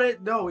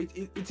crowded. No,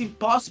 it's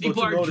impossible.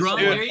 People to are notice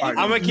drunk, a they're party. eating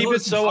I'm gonna keep it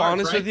Notice so fart,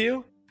 honest right? with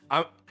you.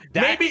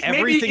 Maybe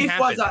Everything it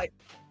happened. was like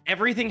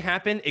everything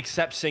happened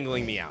except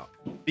singling me out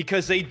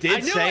because they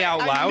did say out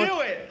loud. I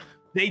knew it.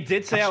 They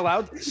did say out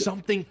loud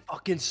something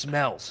fucking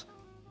smells,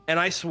 and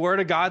I swear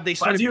to God, they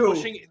started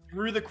pushing it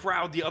through the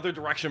crowd the other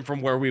direction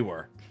from where we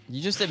were.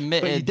 You just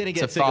admitted But you didn't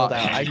get to singled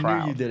fart out. I in the knew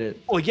crowd. you did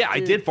it. Well, yeah, I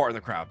did fart in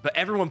the crowd, but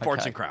everyone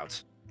farts in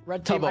crowds.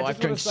 Red team, Tubbo, I've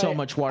drank so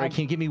much water.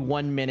 Can you give me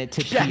 1 minute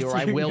to pee, or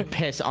I will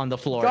piss on the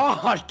floor?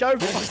 God,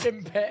 don't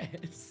fucking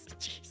piss.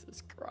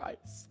 Jesus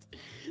Christ.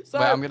 So,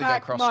 Wait, I'm gonna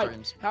Pac, go cross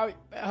Mike, streams.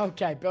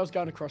 Okay, Bill's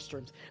going to cross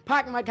streams.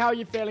 Pac, Mike, how are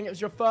you feeling? It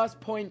was your first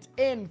point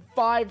in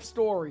 5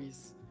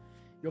 stories.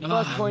 Your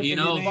first point in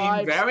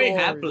 5 very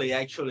stories. happily,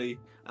 actually.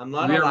 I'm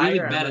not We a are liar. really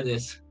bad at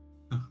this.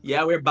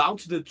 Yeah, we're bound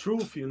to the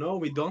truth, you know.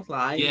 We don't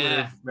lie.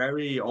 Yeah. We're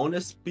very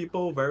honest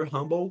people, very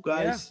humble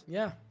guys.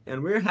 Yeah.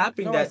 And we're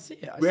happy No, I that see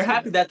it, I we're see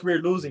happy it. that we're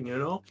losing, you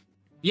know.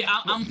 Yeah,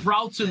 I'm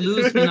proud to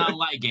lose in a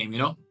lie game, you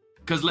know,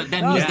 because that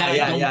means that I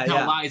don't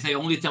tell lies. I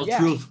only tell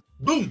truth.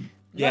 Boom.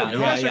 Yeah, you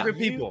guys are good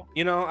people.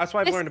 You know, that's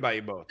why I've learned about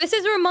you both. This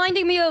is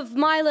reminding me of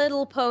My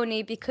Little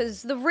Pony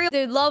because the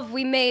love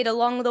we made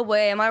along the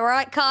way. Am I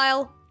right,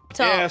 Kyle?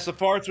 Yes, the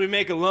farts we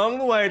make along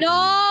the way. No.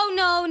 All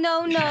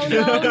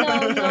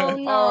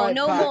right,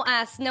 No Pac. more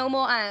ass. No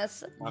more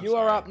ass. You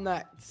are up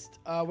next.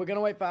 We're going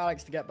to wait for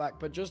Alex to get back,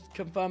 but just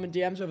confirm in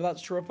DMs whether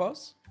that's true or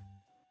false.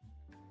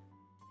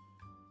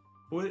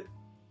 What?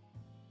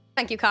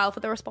 Thank you, Kyle, for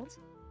the response.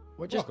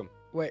 We're just, Welcome.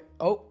 Wait.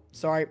 Oh,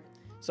 sorry,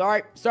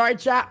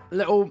 chat.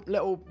 Little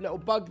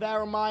bug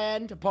there on my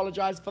end.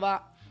 Apologize for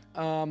that.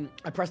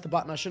 I pressed the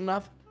button I shouldn't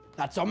have.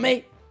 That's on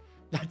me.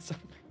 That's on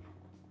me.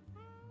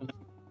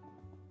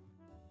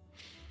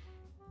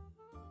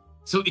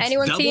 So it's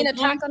Anyone double seen point?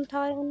 Attack on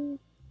Titan?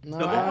 No,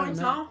 Double points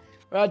now?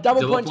 double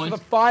Double points for points?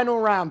 the final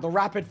round, the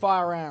rapid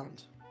fire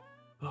round.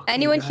 Okay,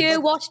 Anyone guys. here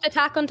watched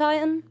Attack on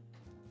Titan?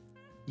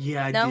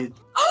 Yeah, I No? did.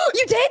 Oh,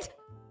 you did?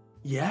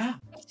 Yeah.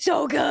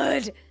 So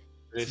good.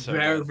 It's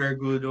Very, very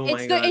good. Oh my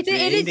It's god. it The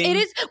is.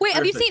 ending, Wait,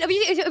 have you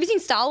perfect. seen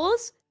Star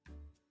Wars?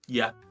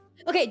 Yeah.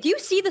 Okay, do you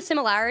see the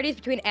similarities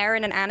between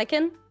Eren and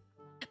Anakin?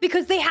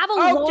 Because they have a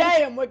long...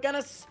 Okay, and we're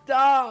gonna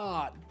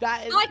start.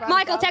 That is Mike,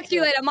 I'll text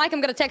you fantastic. later. Mike,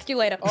 I'm gonna text you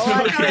later. All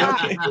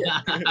right, Okay,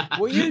 chat.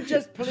 Will you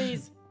just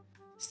please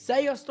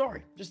say your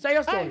story? Just say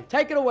your story. Hey.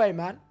 Take it away,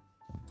 man.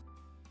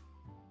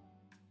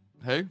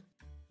 Who?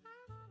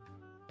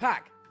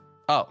 Pac.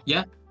 Oh.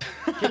 Yeah.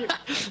 Can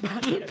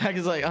you... Pac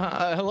is like,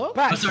 hello?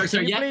 Pac, sorry,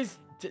 can you yeah. please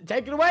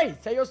take it away?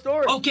 Say your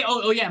story. Okay.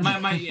 Oh yeah.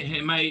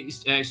 My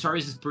story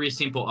is pretty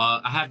simple.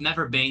 I have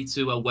never been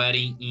to a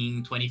wedding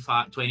in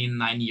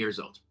 29 years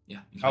old. Yeah.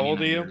 How old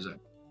are you?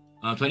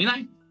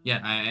 29. Yeah.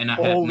 And I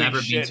have Holy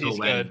never shit, been to a he's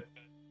wedding.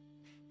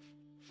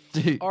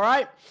 good. Dude. All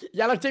right.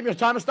 Yellow team, your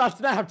timer starts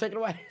now. Take it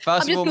away.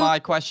 First of just all, gonna- my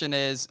question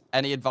is,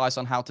 any advice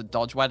on how to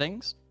dodge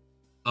weddings?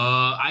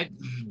 I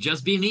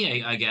just be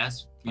me, I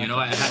guess. You know,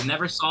 I have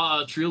never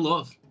saw a true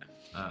love.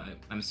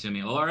 I'm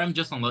assuming, or I'm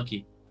just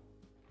unlucky.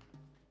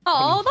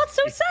 Oh, that's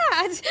so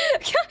sad.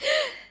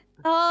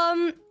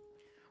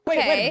 Wait a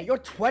Okay. minute. You're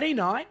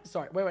 29?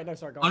 Sorry. Wait. No,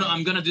 sorry. Go Oh on. no,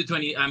 I'm gonna do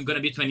 20. I'm gonna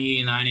be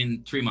 29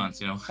 in 3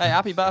 months. You know. Hey,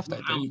 happy birthday,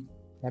 dude.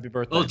 Happy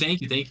birthday. Oh,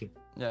 thank you.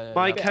 Yeah.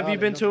 Mike, Yeah. have you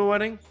been to a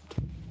wedding?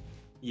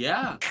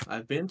 Yeah.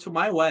 I've been to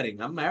my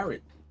wedding. I'm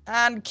married.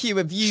 And Q,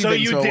 have you So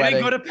been you to a didn't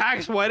wedding? go to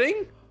Pac's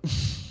wedding?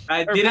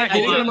 I Or didn't. Pac,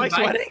 you didn't go to Mike's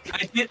invite-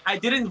 wedding? I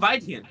did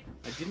invite him.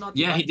 I did not.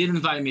 Yeah, he invite did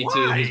invite me to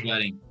Why? his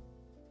wedding.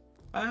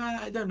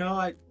 I don't know.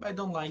 I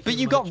don't like. But him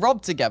you much. got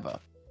robbed together.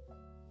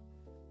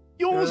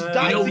 You almost You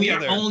died You know, we are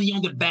together. only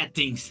on the bad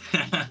things.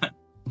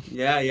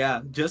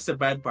 Yeah. Just the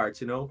bad parts,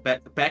 you know.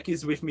 Pac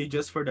is with me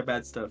just for the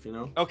bad stuff, you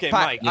know. Okay,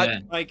 Pac, Mike. Yeah.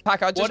 Mike,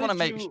 Pac, I just what want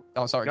to did make. you-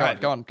 Oh, sorry. Go ahead.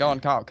 Go on,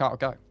 Carl,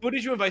 go. Who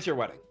did you invite to your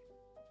wedding?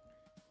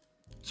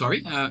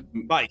 Sorry.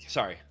 Mike,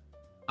 sorry.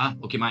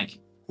 Okay, Mike.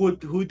 Who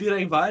did I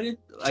invite? It?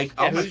 Like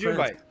Yeah, all who my did you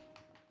friends. invite?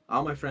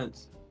 All my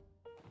friends.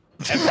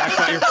 And Pac's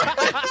not your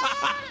friend.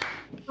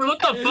 What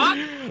the fuck?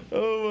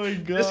 Oh my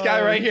god. This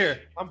guy right here.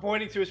 I'm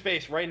pointing to his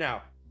face right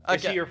now.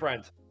 Is he Okay. your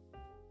friend?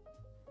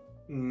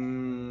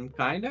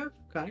 Kinda,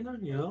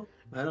 you know.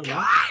 I don't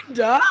know.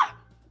 Kinda?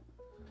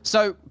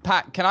 So,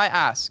 Pat, can I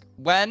ask,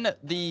 when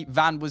the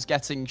van was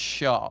getting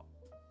shot,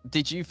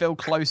 did you feel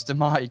close to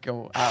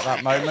Michael at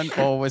that moment,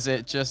 or was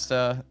it just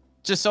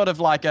sort of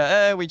like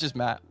we just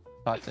met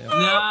type deal? No,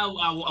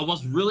 I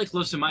was really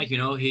close to Mike. You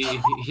know,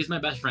 he's my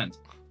best friend.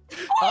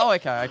 Oh,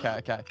 okay.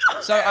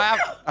 So I have.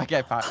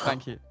 Okay, Pat,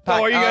 thank you. Pat,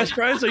 Oh, are you guys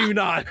friends or are you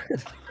not?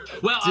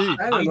 Well, Dude.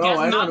 I I don't know, guess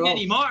I don't not know.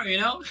 anymore. You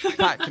know.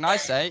 Pat, can I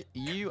say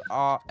you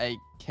are a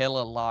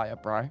killer liar,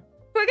 bro?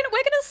 We're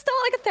gonna start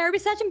like a therapy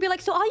session and be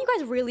like, so are you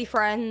guys really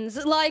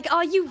friends? Like,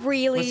 are you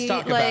really Let's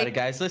talk like about it,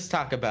 guys. Let's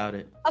talk about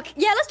it. Okay,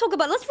 yeah, let's talk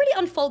about it. Let's really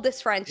unfold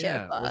this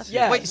friendship.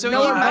 Yeah. Wait, so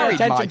no are you one pay married,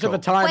 attention Michael? to the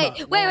timer.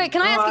 Wait,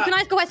 can I ask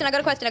a question? I got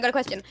a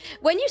question.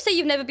 When you say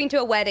you've never been to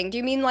a wedding, do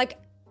you mean like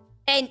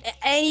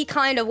any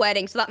kind of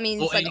wedding? So that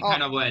means Or like any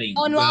kind of wedding.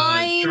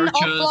 online, churches,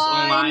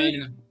 offline.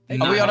 online.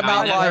 Are we on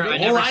about I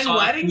like never online saw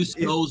wedding? two Is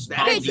snows that-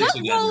 pop Wait, this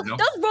again, you know?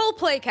 does role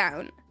play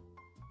count?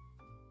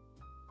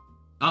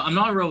 I'm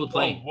not a role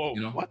play. Whoa,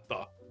 You know? what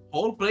the?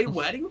 Roleplay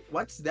wedding?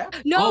 What's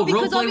that? No, Oh,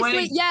 because roleplay obviously,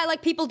 wedding? yeah,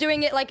 like people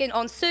doing it like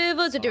on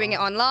servers or doing it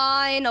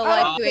online or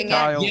like doing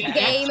Kyle. it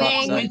gaming.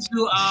 I went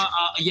to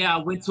I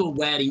went to a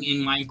wedding in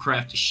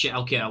Minecraft. Shit,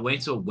 okay, I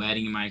went to a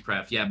wedding in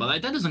Minecraft. Yeah, but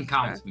like, that doesn't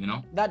count, you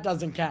know. That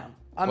doesn't count.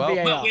 I'm Well,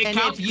 VAR. Well, it And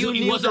counts if you because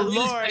it knew was the a really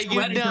lore, special you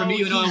wedding for know me.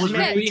 You know, I was he's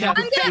really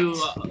happy I'm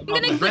to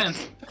gonna- my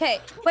friends. Okay,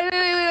 wait.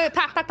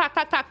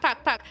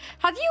 Pack.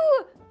 Have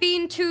you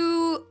been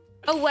to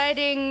a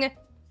wedding?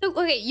 So,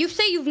 okay, you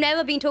say you've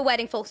never been to a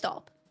wedding, full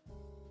stop.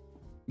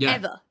 Yeah,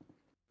 Ever.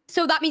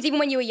 So that means even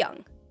when you were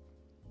young.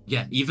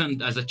 yeah.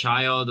 Even as a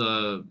child,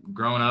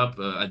 grown up,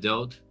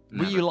 adult. Were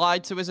Never. you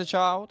lied to as a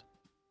child?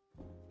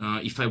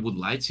 If I would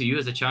lie to you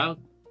as a child?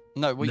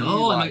 No, were you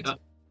No, lied?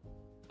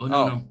 oh no,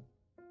 Oh. no.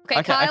 Okay,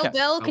 Okay, Kyle, okay.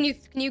 Bill, Oh. can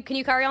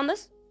you carry on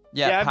this?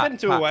 Yeah, I've Pat- been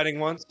to Pat- a wedding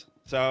once.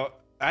 So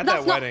at That's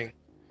that not- wedding,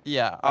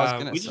 Yeah, I was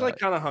gonna we say. just like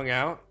kind of hung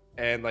out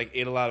and like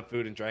ate a lot of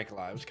food and drank a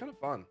lot. It was kind of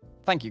fun.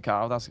 Thank you,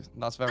 Kyle. That's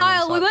very.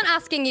 Kyle, we insightful. weren't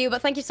asking you,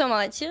 but thank you so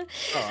much. All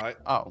right.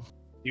 Oh.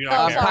 You Oh,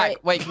 not care? sorry.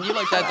 Pack, wait, can you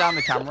look dead down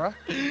the camera?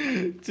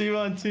 Team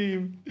on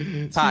team.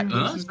 Pack. Team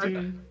versus Huh?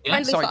 team. Yeah,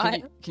 Friendly Sorry,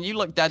 fire. can you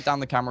look dead down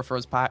the camera for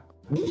us, Pack?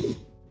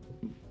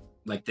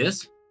 like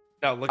this.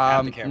 No, look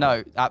at the camera.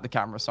 No, at the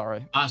camera.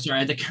 Sorry. Sorry,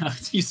 I think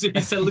you said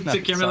look to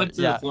the camera, Sorry, look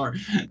to yeah. the floor.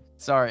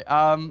 Sorry.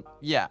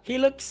 Yeah. He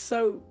looks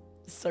so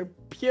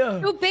pure.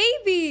 Your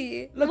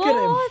baby. Look at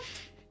him. What?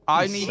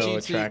 I He's need so you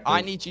attractive. to.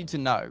 I need you to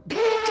know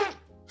that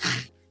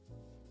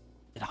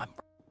I'm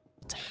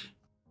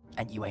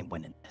and you ain't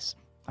winning this.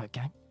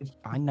 Okay?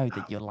 I know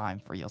that you're lying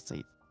for your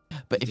seat,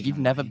 but if you've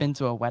never been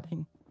to a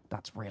wedding,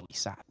 that's really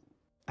sad.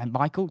 And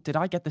Michael, did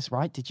I get this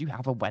right? Did you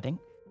have a wedding?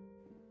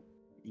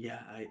 Yeah,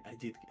 I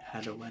did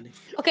had a wedding.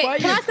 Okay, Why are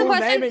can I you ask a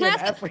question? full-naming Can I him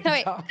ask, every no,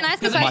 wait, time? can I ask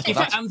a Because Michael,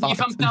 question? that's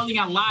if I'm fucked. telling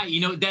a lie,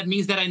 you know, that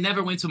means that I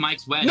never went to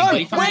Mike's wedding. No,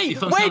 But if wait,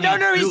 if I'm wait, telling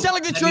no, the he's truth,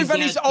 telling the that truth, means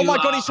and he's. that Oh my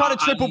you, god, he's trying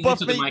to I triple went buff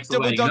to the me, Mike's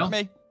double wedding, dunk you know?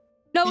 me.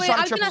 No, He's wait, trying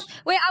to I'm gonna triple-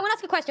 wait. I want to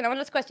ask a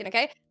question.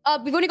 Okay?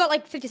 We've only got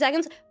like 50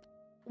 seconds.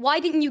 Why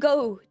didn't you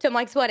go to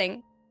Mike's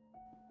wedding?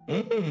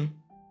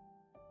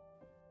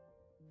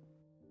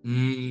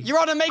 Mm, You're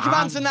on a make him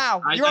answer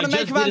now. I- You're on I a make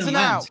just him answer didn't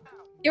now. went.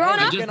 Your I Honor?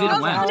 just He can didn't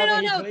answer went.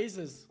 however No. he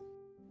pleases.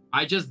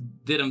 I just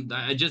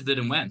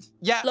didn't went.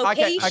 Yeah,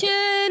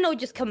 Location or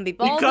just couldn't be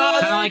bothered?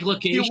 Because Kind of like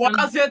he location.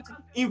 wasn't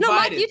invited. No,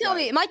 Mike, you tell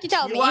me. Mike, you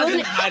tell He me. wasn't You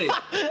invited.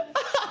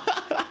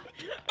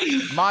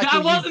 Michael, I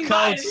you wasn't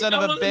cold invited. son of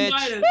I a wasn't bitch.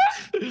 invited.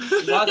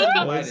 He wasn't invited. That's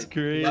He wasn't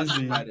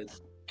crazy. invited.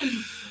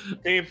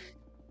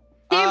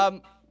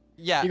 Team.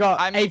 Yeah. You got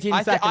I mean, 18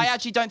 I seconds.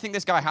 actually don't think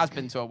this guy has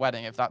been to a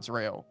wedding, if that's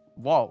real.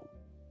 Whoa.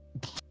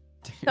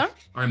 Or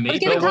I was maybe.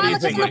 giving Bill, what do Kyle you a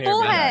kiss think on the right here,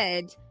 man?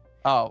 forehead.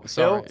 Oh, Bill,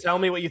 sorry. tell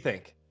me what you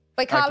think.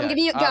 Wait, Kyle, Okay, I'm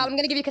giving you. um, I'm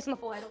gonna give you a kiss on the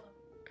forehead.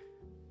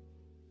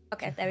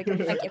 Okay, there we go.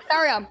 Thank you.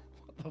 Carry on.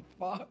 What the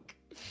fuck?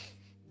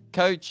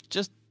 Coach,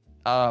 just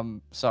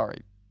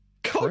sorry.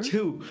 Coach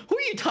who? Who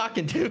are you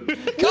talking to?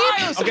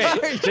 Kyle, Okay,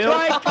 sorry. Bill-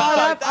 Right,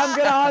 KyleEff, I'm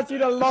gonna ask you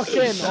to lock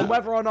in on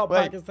whether or not Wait.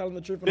 Pack is telling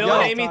the truth. or Bill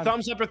not. and Amy,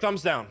 thumbs up or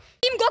thumbs down?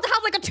 Team got to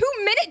have like a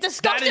 2-minute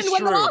discussion is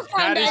when the true. last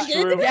time That is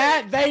ended. true.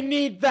 Yeah, they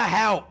need the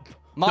help.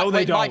 No, they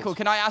Wait, don't. Michael,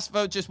 can I ask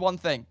for just one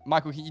thing?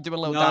 Michael, can you do a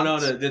little No,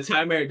 dance? the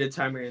timer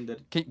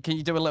ended. Can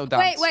you do a little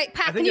dance? Wait,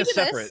 Pat, I can think you it's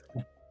do separate.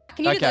 this?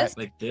 Can you do Okay. this?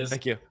 Like this.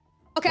 Thank you.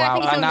 Okay, Wow. I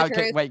think he's And telling now,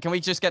 the truth. wait, can we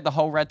just get the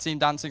whole red team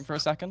dancing for a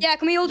second? Yeah,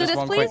 can we all do Just this,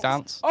 one please? quick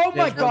dance. Oh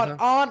my Yes, god,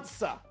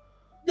 answer.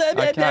 Okay.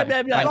 Thank you. Let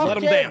them Lock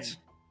in. dance.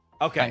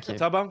 Okay, Thank you.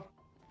 Tubbo,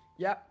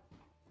 Yep.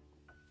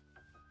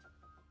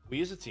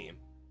 we as a team.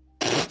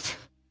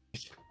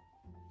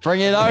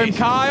 Bring it home,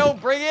 Kyle.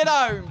 Bring it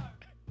home.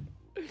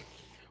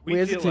 We We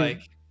as a feel team.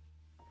 like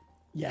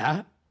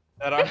Yeah.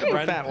 that our Fat friend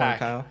one, Pack,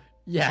 Kyle. to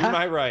Yeah.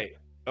 my right.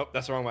 Oh,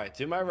 that's the wrong way.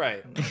 To my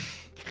right.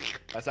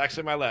 That's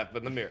actually my left, but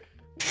in the mirror.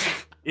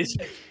 Is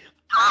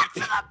Answer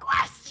the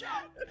question.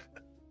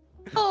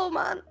 Oh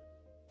man.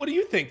 what do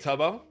you think,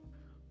 Tubbo?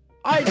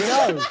 I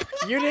know.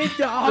 You need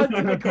to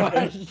answer the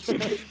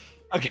question.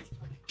 Okay.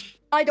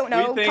 I don't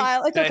know,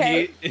 Kyle. It's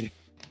okay.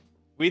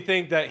 We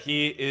think that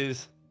he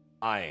is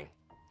eyeing.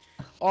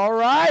 All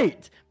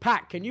right.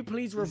 Pat, can you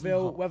please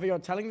reveal whether you're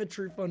telling the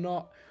truth or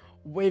not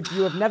if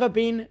you have never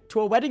been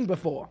to a wedding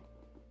before?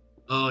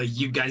 Oh,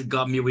 you guys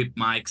got me with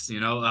mics, you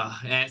know.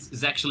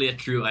 It's actually a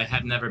true. I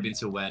have never been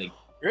to a wedding.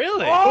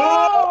 Really?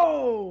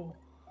 Oh!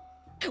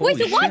 Wait,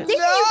 so what? Did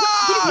you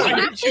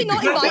actually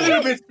not That's a little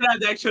invite bit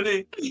sad,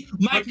 actually.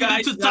 Mike, we Okay,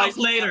 need to guys, talk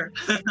later.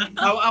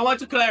 I want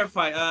to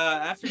clarify.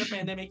 After the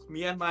pandemic,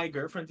 me and my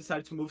girlfriend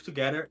decided to move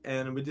together,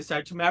 and we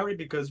decided to marry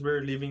because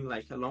we're living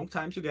like a long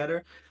time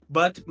together.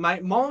 But my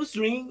mom's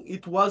dream,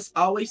 it was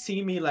always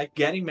seeing me like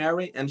getting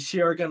married, and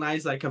she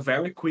organized like a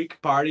very quick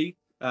party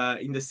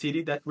in the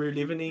city that we're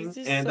living in, This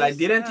is and so I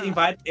didn't sad.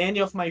 invite any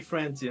of my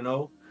friends. You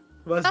know,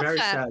 it was That's very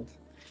sad. sad.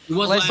 It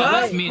was Listen,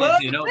 last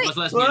minute, you know. It was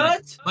last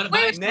minute. But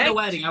I was for the next-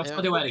 wedding. I was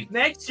for the wedding.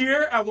 Next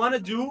year, I want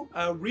to do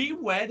a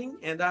re-wedding,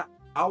 and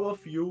all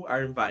of you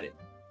are invited.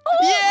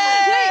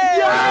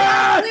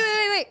 Yes!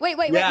 Wait, Yeah,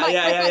 Mike, yeah, Mike,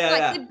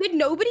 yeah. Did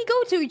nobody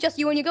go to just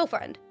you and your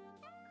girlfriend?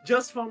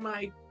 just for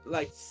my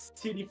like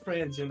city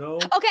friends, you know.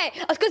 Okay,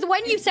 because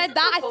when you said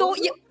that, I thought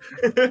you.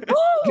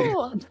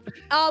 Ooh.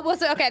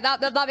 Was it okay?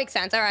 That makes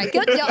sense. All right,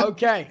 good. Yeah.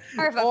 Okay.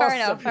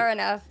 Fair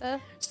enough.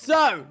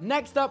 So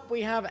next up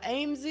we have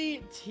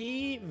Aimsey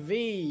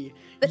TV.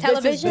 The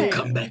television. The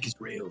comeback is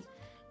real.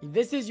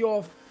 This is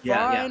your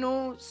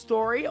final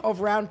story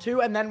of round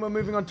 2, and then we're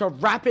moving on to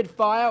rapid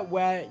fire,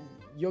 where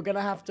you're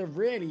gonna have to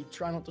really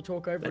try not to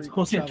talk over each other,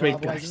 concentrate,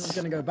 otherwise guys. this is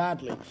gonna go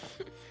badly.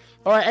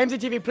 All right, Aimsey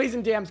TV, please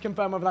in DMs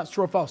confirm whether that's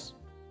true or false.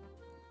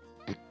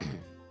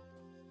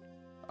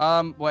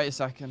 Wait a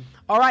second.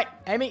 All right,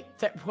 Amy,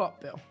 take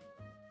what, Bill?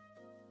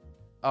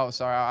 Oh,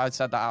 sorry, I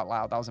said that out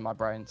loud. That was in my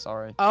brain.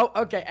 Sorry. Oh,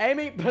 okay.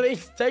 Amy,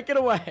 please take it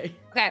away.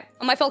 Okay,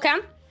 on my full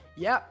cam.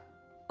 Yep.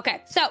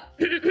 Okay, so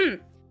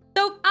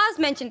so as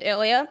mentioned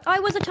earlier, I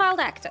was a child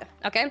actor.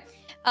 Okay,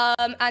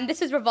 and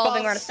this is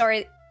revolving around a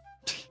story.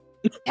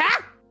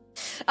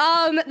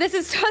 This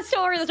is a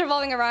story that's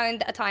revolving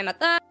around a time at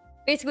that.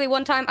 Basically,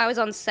 one time I was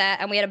on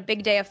set and we had a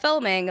big day of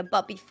filming,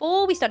 but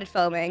before we started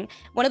filming,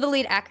 one of the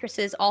lead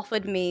actresses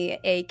offered me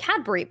a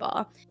Cadbury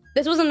bar.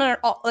 This wasn't an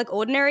like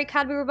ordinary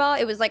Cadbury bar.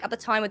 It was like at the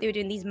time where they were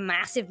doing these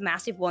massive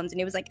ones, and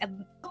it was like a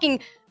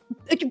fucking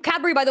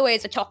Cadbury, by the way,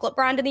 is a chocolate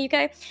brand in the UK.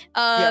 It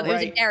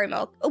was a dairy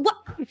milk.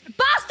 What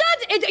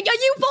bastard? Are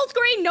you full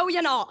screen? No,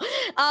 you're not.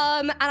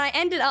 And I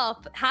ended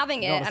up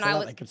having it, and I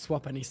was. They could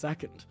swap any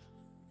second.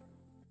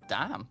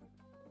 Damn.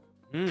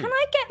 Can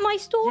I get my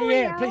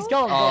story? Yeah, please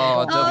go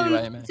on.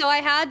 Oh, so I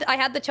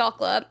had the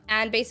chocolate,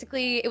 and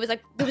basically it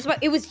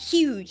was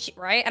huge,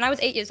 right? And I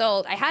was 8 years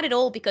old. I had it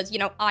all because, you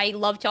know, I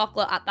love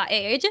chocolate at that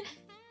age.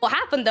 What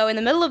happened though, in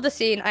the middle of the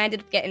scene, I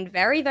ended up getting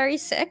very, very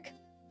sick,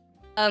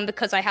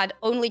 because I had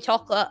only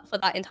chocolate for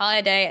that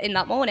entire day in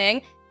that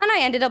morning, and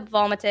I ended up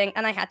vomiting,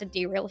 and I had to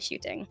derail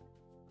shooting.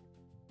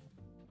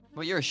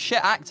 Well, you're a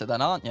shit actor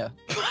then, aren't you?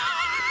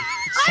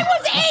 I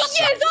was 8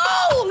 years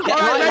old! Am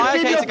I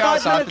okay to go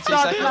outside for 2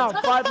 seconds? Now,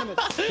 5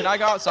 minutes. Can I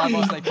go outside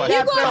whilst they question?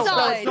 Yeah, go Bill,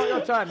 outside. it's not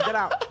your turn. Get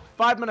out.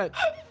 5 minutes.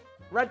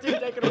 Red team,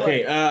 take it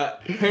away.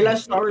 Okay, her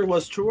last story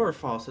was true or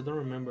false? I don't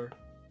remember.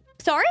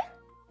 Sorry?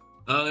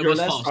 It Your was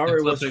last false. story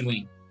The was- club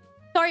penguin.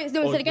 Sorry,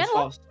 do Oh, it again? was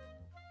false.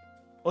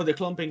 Oh, the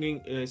club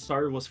penguin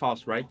story was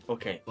false, right?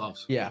 Okay.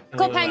 False. Yeah.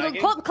 Club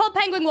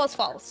Penguin was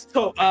false.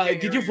 So,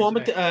 did you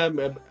vomit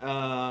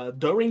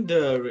during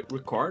the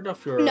record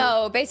of your?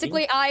 No,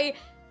 basically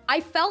I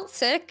felt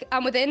sick,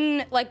 and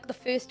within like the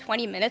first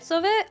 20 minutes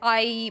of it,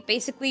 I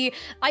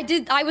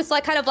was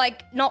like kind of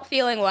like not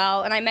feeling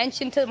well, and I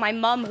mentioned to my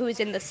mum who was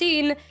in the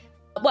scene,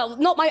 well,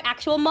 not my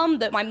actual mum,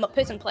 but my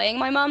person playing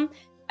my mum.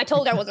 I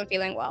told her I wasn't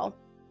feeling well,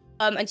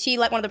 and she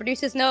let one of the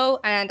producers know,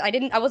 and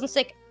I wasn't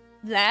sick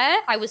there.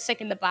 I was sick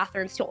in the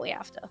bathroom shortly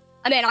after,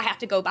 and then I had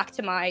to go back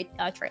to my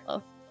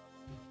trailer.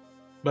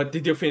 But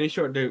did you finish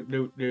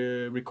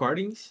the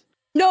recordings?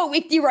 No,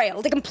 it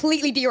derailed. It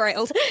completely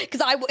derailed.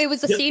 Because it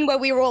was a scene where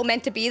we were all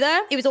meant to be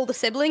there. It was all the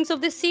siblings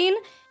of this scene.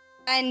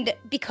 And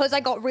because I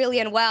got really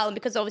unwell, and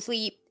because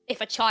obviously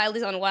if a child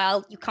is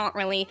unwell, you can't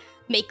really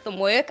make them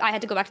work, I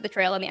had to go back to the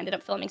trailer, and they ended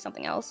up filming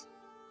something else.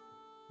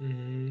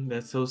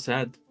 That's so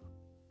sad.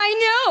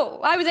 I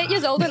know! I was 8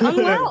 years old and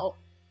unwell.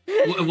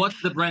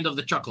 What's the brand of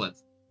the chocolate?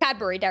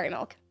 Cadbury Dairy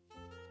Milk.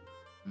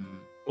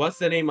 What's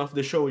the name of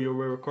the show you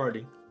were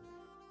recording?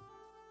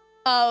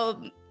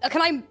 Can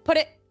I put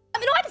it... I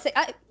mean, no, I had to say...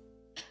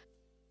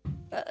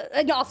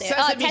 no, I'll say it.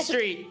 Sesame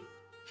Street.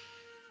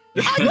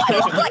 Oh, you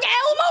look like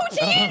Elmo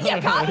to you,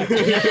 you cunt!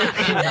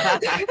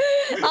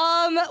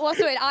 What's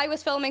the word? I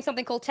was filming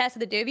something called Tess of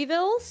the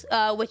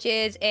Derbyvilles, which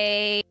is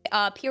a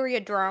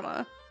period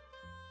drama.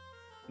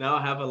 Now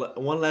I have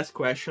one last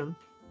question.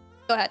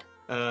 Go ahead.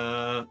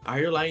 Are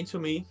you lying to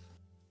me?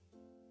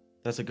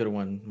 That's a good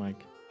one,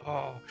 Mike.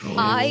 Oh.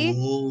 I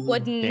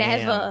would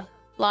never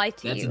lie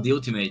to That's you. the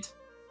ultimate.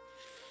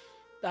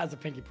 That's a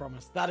pinky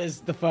promise. That is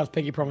the first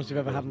pinky promise we've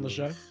ever had on the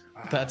show.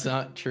 That's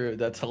not true.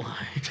 That's a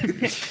lie.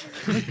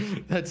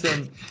 That's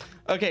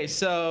Okay,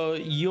 so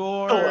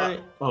you're.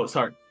 Oh,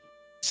 sorry.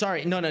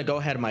 Sorry. No. Go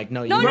ahead, Mike.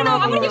 No. No.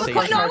 I want to say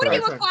hear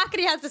something. what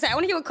Quackity has to say. I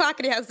want to hear what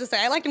Quackity has to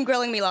say. I liked him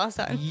grilling me last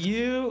time.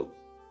 You.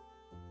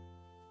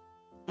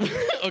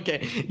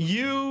 Okay,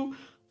 you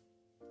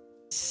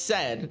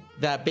said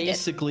that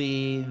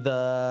basically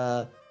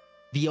the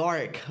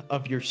arc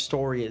of your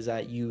story is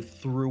that you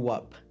threw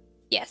up.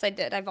 Yes, I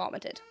did. I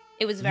vomited.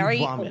 It was very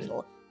vomited.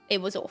 awful.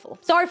 It was awful.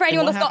 Sorry for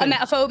anyone what that's got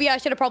happened? emetophobia. I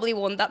should have probably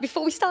warned that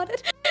before we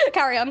started.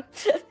 Carry on.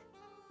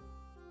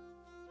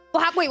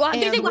 Wait, what?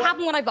 Did you say what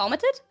happened when I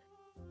vomited?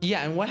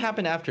 Yeah, and what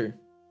happened after?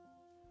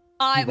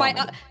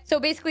 So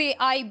basically,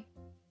 I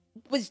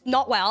was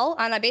not well,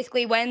 and I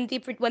basically when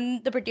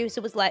the producer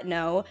was let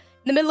know,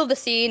 in the middle of the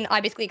scene,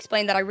 I basically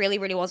explained that I really,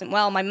 really wasn't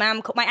well. My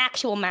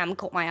actual mom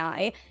caught my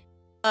eye.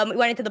 We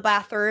went into the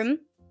bathroom,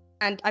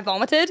 and I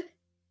vomited.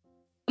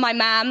 My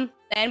mom,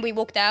 then we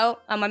walked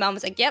out, and my mom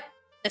was like, "Yep,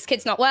 this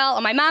kid's not well."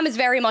 And my mom is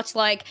very much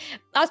like,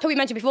 as Toby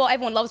mentioned before,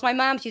 everyone loves my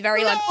mom. She's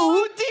very like,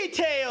 "Ooh,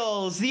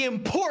 details, the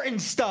important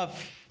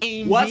stuff."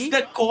 Aimsey. What's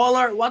the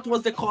color? What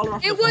was the color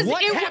of It the was-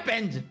 What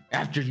happened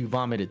after you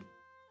vomited?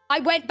 I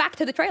went back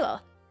to the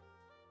trailer.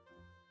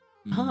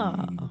 Huh.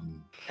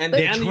 And The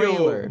then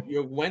trailer.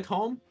 you went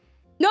home?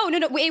 No.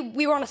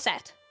 We were on a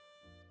set.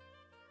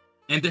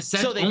 And the set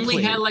So they only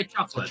played had like a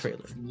chocolate.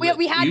 trailer.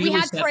 We had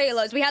Usually set-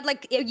 trailers. We had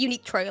like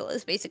unique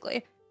trailers,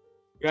 basically.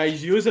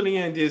 Guys, usually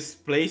in these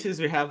places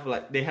they have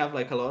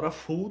like a lot of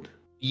food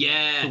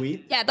Yeah. to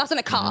eat. Yeah, that's in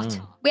a cart.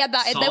 We had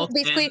that. They were Salt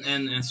basically.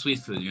 and sweet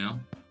food, you know.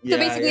 So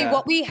basically,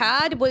 what we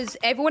had was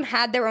everyone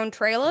had their own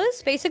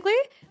trailers, basically.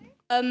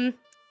 And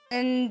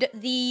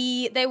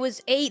there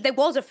was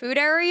a food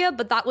area,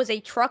 but that was a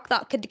truck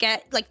that could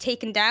get like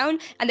taken down,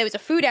 and there was a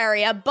food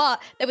area,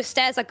 but there was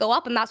stairs that go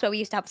up, and that's where we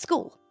used to have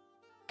school.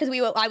 Because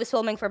I was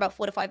filming for about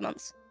 4 to 5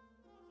 months.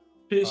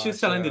 She's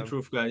telling the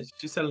truth, guys.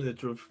 She's telling the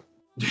truth.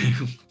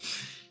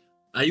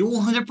 Are you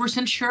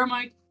 100% sure,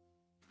 Mike?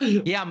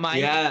 Yeah, Mike.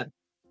 Yeah.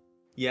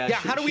 Yeah,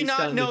 how do we she's not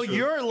telling the know truth.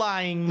 you're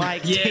lying,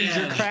 Mike? Yeah.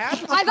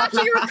 Tasercraft? I've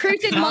actually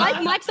recruited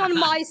Mike. Mike's on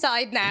my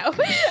side now.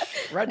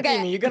 Red Okay.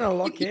 Team, are you gonna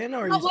lock in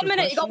or? You got 1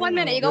 minute. You got 1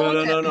 minute. You got No,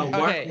 1 minute.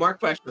 no. Okay. More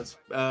questions.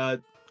 Guys,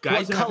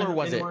 What you color have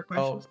was any it? more Oh,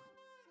 questions?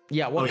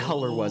 yeah. What Oh,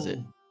 color was it?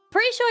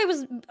 Pretty sure it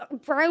was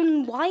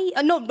brown, white.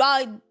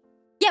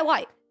 Yeah,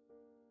 white.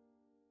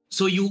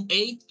 So you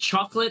ate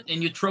chocolate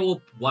and you throw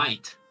up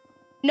white.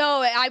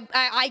 No,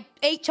 I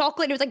ate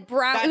chocolate. And it was like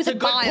brown. That's it was a like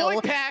good bile.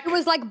 point, Pack. It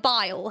was like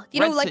bile.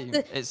 You Red know, like team.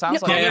 the. It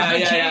sounds no- like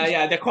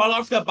Yeah. The color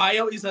of the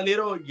bio is a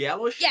little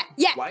yellowish.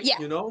 Yeah, white, yeah.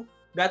 You know,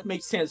 that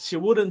makes sense. She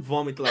wouldn't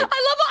vomit like. I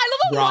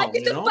love brown, Mike is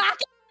you just know?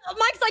 backing up.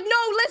 Mike's like,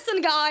 no,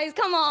 listen, guys,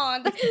 come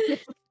on.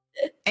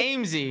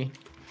 Aimsey.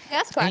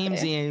 That's Quackity.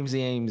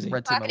 Aimsey.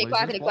 Red team are losers.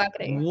 What?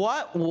 Quackity.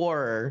 What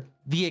were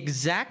the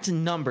exact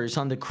numbers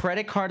on the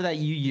credit card that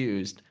you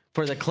used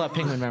for the Club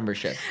Penguin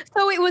membership?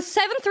 So it was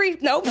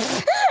 7-3. Nope.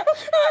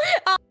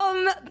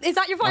 Is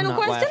that your final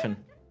question?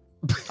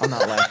 I'm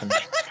not laughing.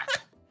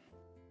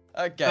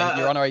 Okay,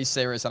 Your Honor, are you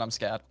serious? And I'm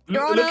scared.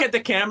 Your Look Honor- at the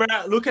camera.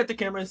 Look at the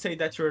camera and say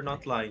that you're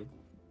not lying.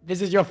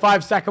 This is your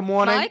 5-second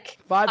warning. Mike,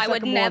 5 I would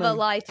second never warning.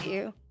 lie to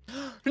you.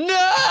 No,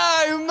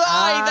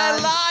 Mike, they're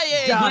And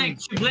lying. done.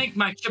 She blinked,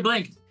 Mike. She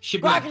blinked. She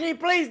blinked. Quackity,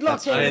 please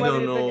lock in I whether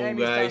don't you think know,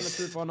 Amy's telling the guys.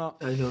 truth or not.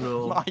 I don't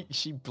know. Mike,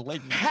 she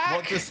blinked. Hack.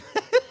 What does...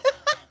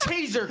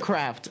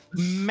 Tasercraft.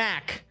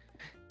 Mac.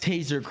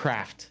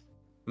 Tasercraft.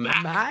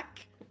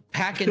 Mac?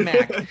 Pack and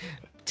Mac.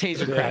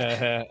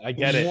 Tasercraft. I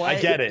get it. I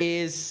get it. What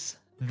is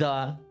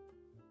the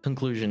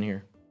conclusion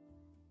here?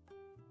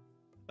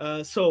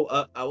 I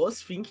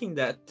was thinking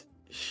that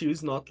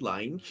she's not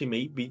lying. She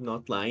may be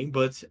not lying,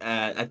 but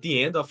at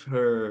the end of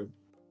her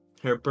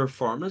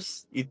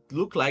performance, it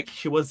looked like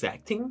she was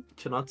acting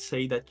to not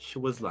say that she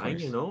was lying.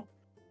 You know?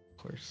 Of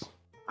course.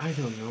 I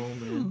don't know,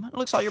 man.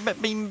 Looks like you're a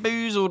bit being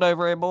boozled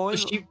over here,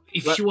 boys.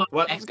 If What- she was,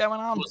 What's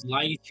going on? was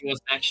lying, she was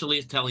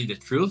actually telling the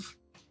truth.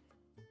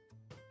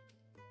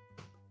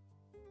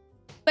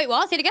 Wait,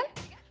 what? Say it again?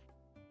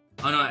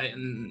 Oh no,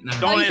 no.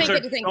 Don't you think answer.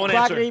 what you think. Don't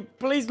answer. Quackity,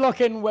 please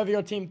lock in whether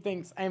your team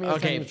thinks Amy is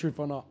Okay. telling the truth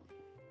or not.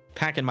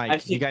 Pack and I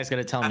Mike, think- you guys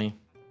gotta tell me.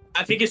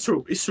 I think it's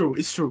true. It's true.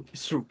 It's true.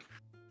 It's true.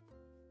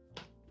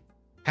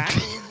 Pack?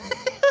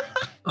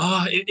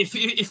 Oh,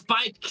 if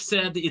Pike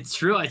said it's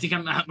true, I think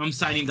I'm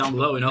signing down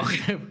below. You know.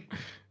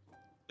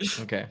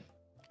 Okay.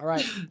 All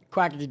right,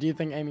 Quackity, do you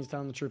think Amy's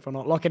telling the truth or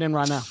not? Lock it in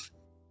right now.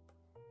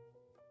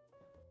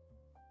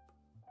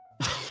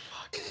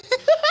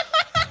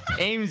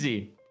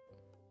 Aimsey,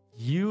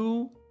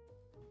 you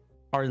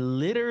are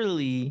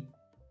literally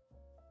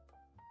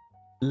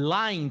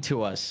lying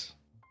to us.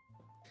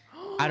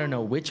 I don't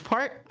know which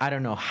part, I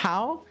don't know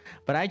how,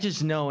 but I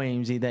just know,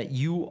 Aimsey, that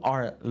you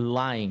are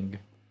lying.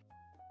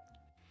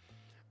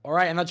 All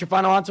right, and that's your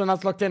final answer, and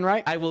that's locked in,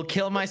 right? I will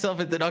kill myself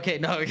if that. Okay,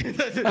 no. If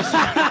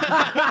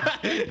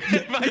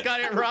I got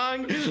it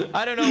wrong,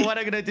 I don't know what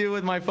I'm gonna do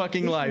with my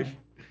fucking life.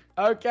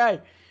 Okay.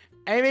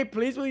 Amy,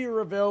 please will you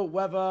reveal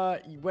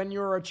whether when you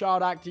were a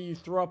child actor you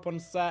threw up on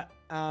set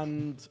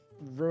and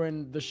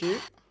ruined the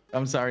shoot?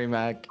 I'm sorry,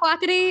 Mac.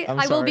 Quackity, I'm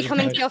I will be sorry,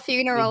 coming Mike. to your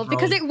funeral Wrong.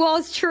 because it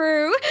was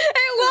true.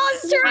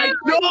 It was true. I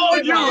know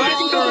you're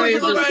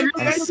right.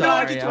 I'm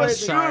sorry. I'm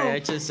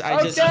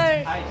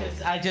sorry.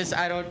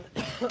 I don't.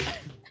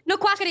 No,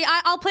 Quackity,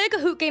 I'll play a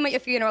Kahoot game at your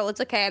funeral. It's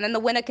okay, and then the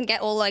winner can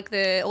get all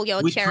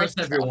your We cherish trust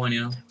everyone,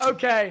 you know.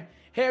 Okay.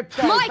 Here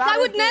goes. Mike, That I is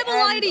would the never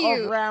lie end to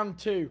you. Of round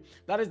 2.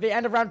 That is the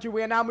end of round 2.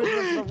 We are now moving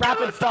on to the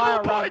rapid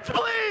fire round.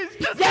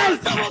 Please.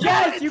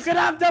 Yes, you can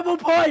have double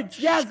points.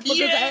 Yes, because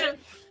Yeah.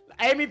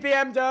 Amy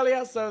PM'd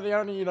earlier, so the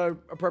only,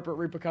 appropriate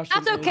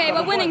repercussions. That's okay, is we're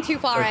double winning points. too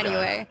far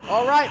anyway.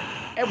 All right,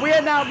 and we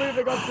are now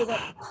moving on to the...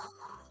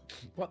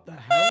 What the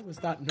hell was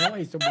that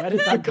noise, and where did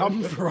that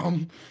come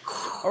from?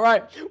 All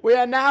right, we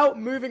are now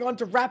moving on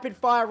to rapid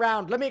fire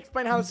round. Let me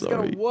explain how this is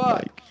going to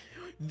work.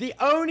 The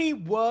only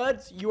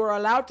words you are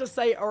allowed to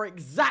say are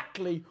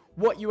exactly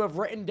what you have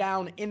written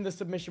down in the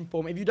submission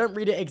form. If you don't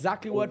read it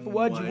exactly word for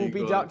word, you will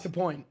be deducted a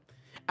point.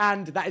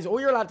 And that is all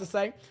you're allowed to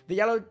say.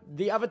 The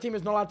other team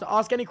is not allowed to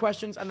ask any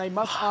questions, and they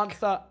must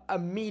answer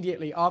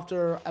immediately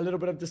after a little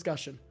bit of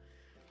discussion.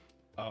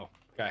 Oh,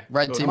 okay.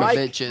 Red team Mike.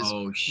 of bitches.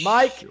 Oh,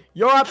 Mike,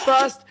 you're up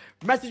first.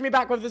 Message me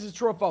back whether this is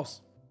true or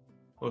false.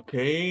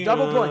 Okay.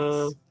 Double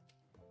points.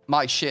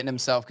 Mike's shitting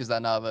himself because they're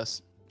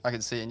nervous. I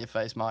can see it in your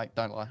face, Mike.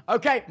 Don't lie.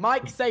 Okay,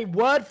 Mike, say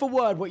word for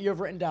word what you've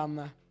written down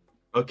there.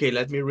 Okay,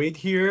 let me read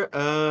here.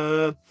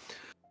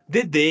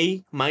 The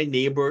day my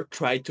neighbor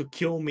tried to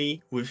kill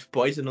me with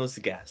poisonous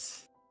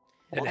gas.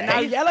 And now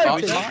Yellow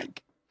Team.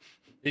 Mike.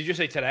 Did you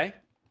say today?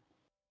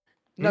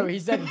 No, he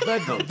said the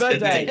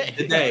day.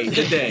 The day.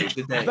 The day.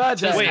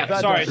 Wait, the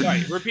sorry.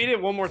 day. Repeat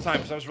it one more time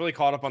because I was really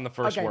caught up on the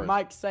first Okay, word.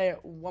 Mike, say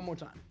it one more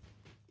time.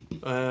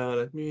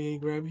 Let me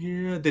grab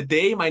here. The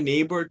day my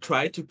neighbor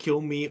tried to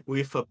kill me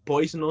with a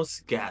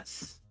poisonous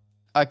gas.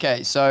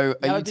 Okay, so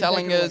are Yellow you Team,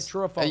 telling take it away. us?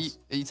 True or Are false?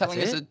 you telling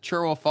us That's a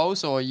true or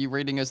false, or are you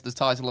reading us the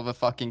title of a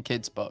fucking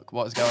kid's book?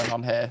 What's going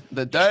on here?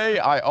 The day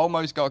I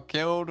almost got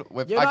killed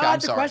with. You're Okay, not I'm allowed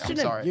to sorry. question I'm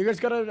him. sorry. You just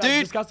gotta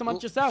Dude, discuss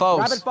amongst yourself. false.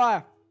 Rapid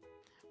fire.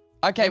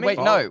 Okay, Amy? wait,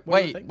 Oh, no,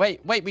 what do you think?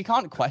 wait. We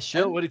can't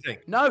question. Bill, what do you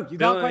think? No, you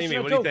Bill can't and question Amy,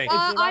 at what do you all. think?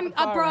 It's the I'm rapid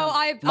fire bro.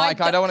 round.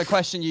 Mike, I don't want to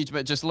question you,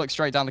 but just look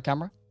straight down the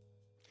camera.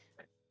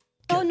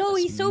 Oh no,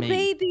 he's so me.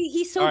 baby.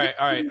 He's so. All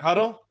right.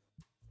 Huddle.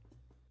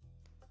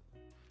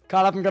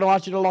 KyleEff, I'm gonna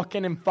ask you to lock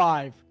in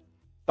 5,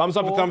 Thumbs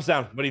up or 4. thumbs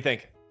down? What do you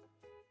think?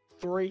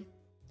 3,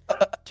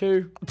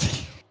 2,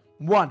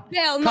 1.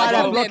 Bill, not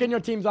KyleEff, him. lock in your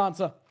team's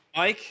answer.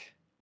 Mike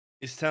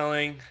is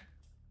telling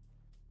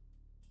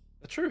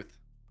the truth.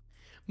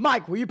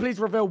 Mike, will you please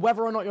reveal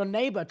whether or not your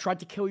neighbor tried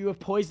to kill you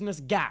with poisonous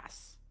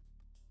gas?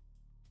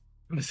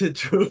 Is it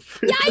true?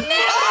 Yeah,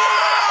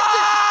 I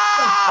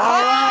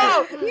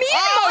All right. Me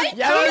and Mike.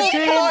 Yellow me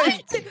team. and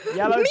Mike.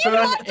 Yellow Me team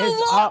and Mike are is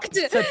up locked.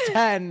 to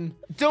 10.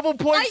 Double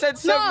point said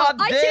so my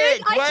I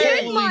dick.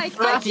 cheered Mike. I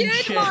fucking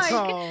cheered shit. Mike.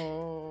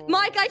 Oh.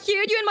 Mike, I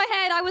cheered you in my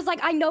head. I was like,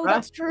 I know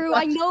that's true.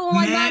 I know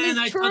my man is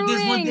I thought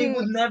this one thing would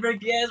truing. never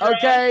guess. Right?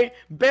 Okay,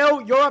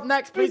 Bill, you're up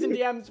next. Please in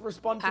DMs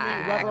respond to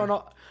me whether or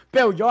not.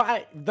 Bill, you're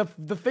at the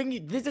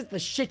thing. This is the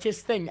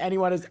shittest thing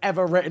anyone has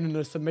ever written in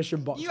a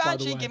submission box. You by the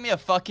actually way. give me a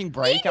fucking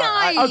break. Be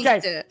nice.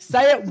 Okay,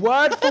 say it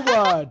word for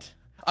word.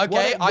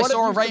 Okay, What I have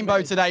saw a you rainbow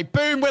submitted? today.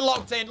 Boom, we're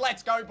locked in.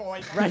 Let's go,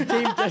 boys. Red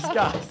team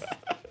discuss.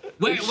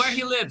 Where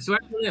he lives? Where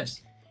he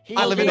lives?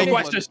 I live in No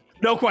England. questions.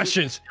 No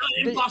questions.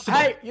 Impossible.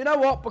 Hey, you know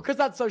what? Because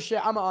that's so shit,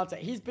 I'm gonna answer.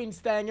 He's been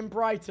staying in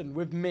Brighton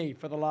with me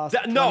for the last.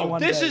 No,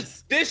 21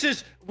 this days.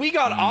 is. We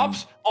got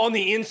ops on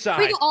the inside.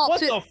 We got ops. What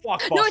the fuck,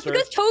 No, it's Buster?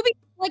 because Toby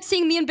like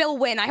seeing me and Bill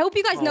win. I hope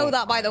you guys know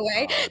that, by the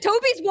way.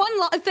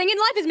 Toby's thing in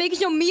life is making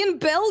sure me and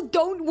Bill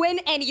don't win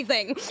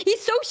anything.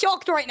 He's so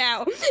shocked right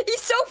now.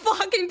 He's so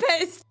fucking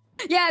pissed.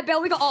 Yeah,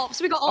 Bill, we got ops.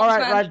 We got ops, All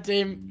right, man. red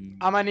team.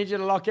 I'm gonna need you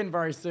to lock in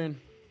very soon.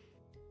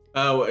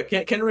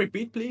 Can you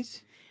repeat,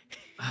 please?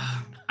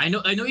 I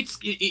know it's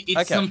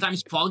Okay.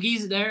 sometimes foggy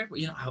there.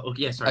 You know.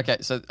 Okay, yeah, sorry. Okay,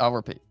 so I'll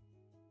repeat.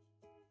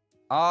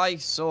 I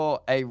saw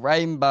a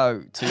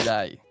rainbow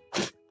today.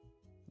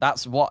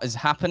 That's what is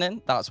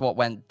happening. That's what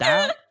went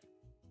down.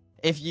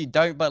 If you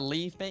don't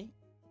believe me,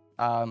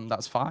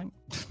 that's fine.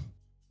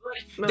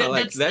 No,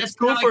 that's that's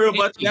cool not for you, like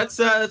but me. that's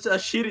a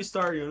shitty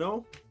story, you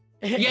know?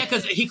 Yeah,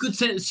 because he could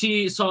say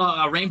she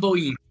saw a rainbow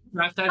in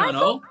Minecraft. I don't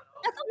know.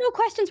 I thought no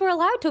questions were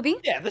allowed, Toby.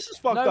 Yeah, this is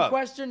fucked No up.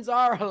 questions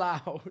are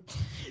allowed.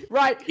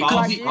 Right, False,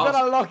 Mike, you false.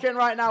 gotta lock in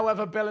right now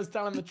whether Bill is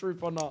telling the truth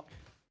or not.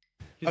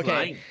 He's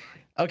lying.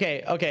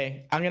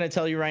 Okay. I'm gonna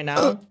tell you right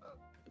now.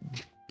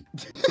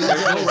 There's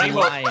no Bill's rainbow.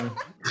 lying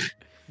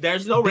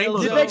There's no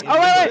rainbow. You Billzo. think? zone. Oh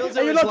wait, Billzo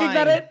are you is looking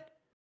at lying. it?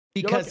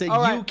 because the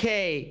all right.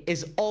 UK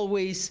is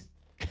always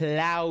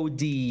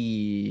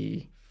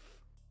cloudy.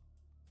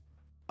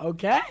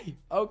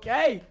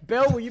 Okay.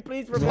 Bill, will you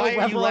please reveal Why are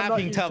whether you or not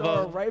laughing, you saw a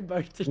Tubbo?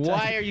 rainbow today?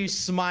 Why are you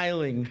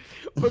smiling?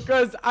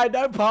 Because I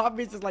know part of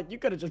me is just like, you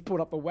could have just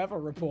pulled up a weather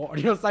report on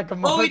your second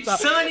Oh, monitor.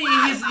 it's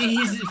sunny.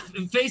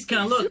 His face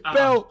can look.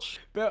 Bill,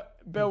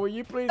 will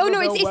you please Oh no,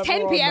 reveal it's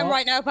 10 whether or p.m. not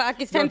right now,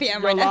 Pack. It's 10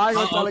 p.m. you're right now. lying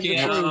or Oh, telling okay,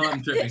 the truth?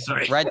 I'm tripping.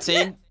 Sorry. Red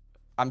team,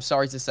 I'm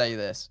sorry to say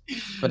this,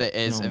 but it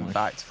is in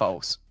fact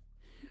false.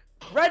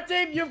 Red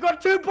team, you've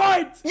got 2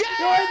 points! You're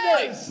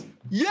in this!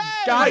 Yes,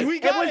 Guys, we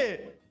got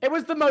it. It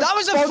was the most That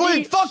was a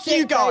foggy fluke, fuck shit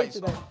you day guys.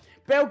 today.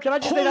 Bill, can I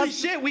just say Holy that's,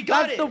 shit, we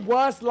got that's it. the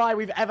worst lie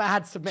we've ever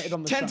had submitted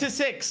on the 10 show. to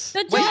 6.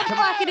 Good job,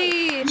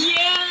 Quackity.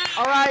 Yeah.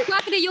 All right.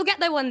 Quackity, you'll get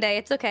there one day.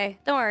 It's okay.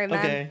 Don't worry, man.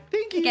 Okay,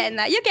 thank you. You're getting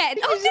that. You're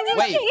getting. Oh, it's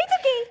Wait. okay.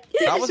 It's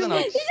okay. That wasn't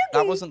It's that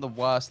okay. wasn't the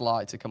worst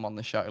lie to come on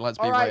the show. Let's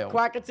be All right, real.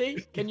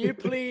 Quackity, can you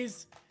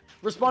please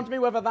respond to me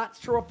whether that's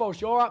true or false?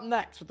 You're up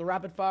next with the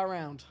rapid fire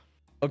round.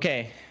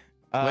 Okay.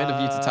 Weird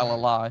of you to tell a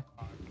lie.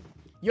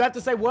 You have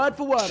to say word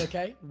for word,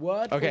 okay?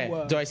 Word for Okay,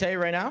 word. do I say it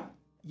right now?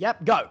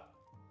 Yep, go.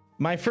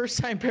 My first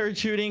time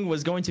parachuting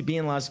was going to be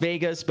in Las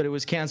Vegas, but it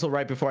was canceled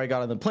right before I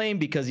got on the plane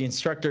because the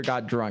instructor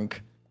got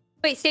drunk.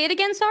 Wait, say it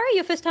again. Sorry,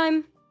 your first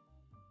time.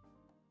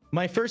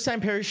 My first time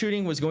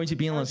parachuting was going to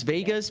be in Las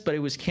Vegas, but it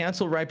was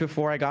canceled right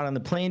before I got on the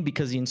plane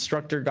because the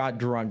instructor got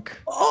drunk.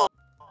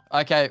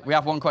 Okay, we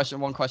have one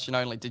question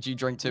only. Did you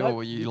drink too, or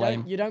were you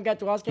lame? You don't get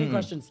to ask any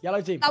questions. Yellow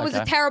team. That was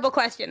a Okay. terrible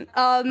question.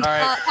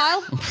 right.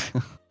 Kyle.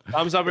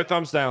 Thumbs up or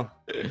thumbs down?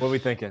 What are we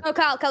thinking? Oh,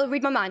 Kyle,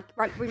 read my mind.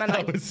 Read my That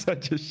mind. was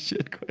such a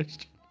shit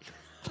question.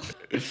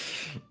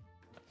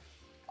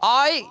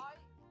 I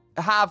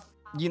have,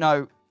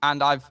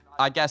 and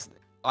I guess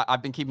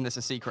I've been keeping this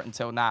a secret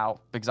until now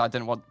because I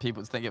didn't want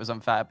people to think it was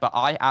unfair, but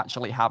I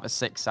actually have a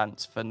sixth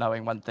sense for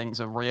knowing when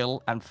things are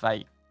real and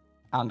fake.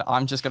 And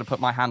I'm just going to put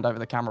my hand over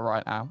the camera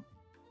right now.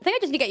 I think I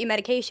just need to get you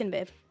medication,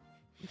 babe.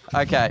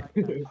 Okay.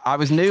 I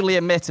was newly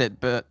admitted,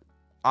 but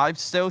I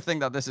still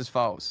think that this is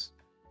false.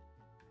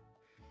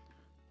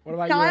 What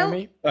about Kyle? you,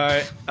 Amy? All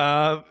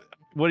right.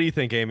 What do you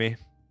think, Amy?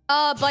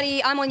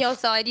 Buddy, I'm on your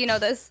side. You know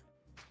this.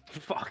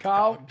 Fuck.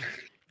 Kyle?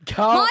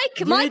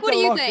 Mike, what do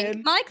you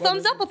think? Mike,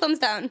 thumbs up or thumbs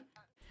down?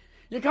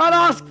 You can't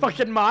ask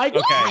fucking Mike.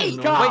 Okay.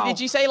 Kyle. Wait, did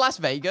you say Las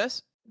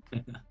Vegas?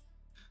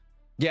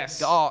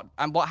 Yes. God,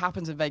 and what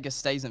happens in Vegas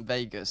stays in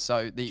Vegas.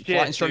 So the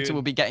flight instructor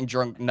will be getting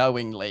drunk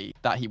knowingly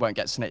that he won't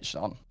get snitched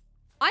on.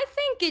 I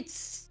think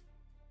it's.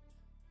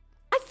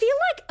 I feel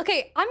like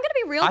okay. I'm gonna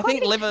be real. I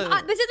think Quackity, liver.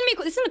 this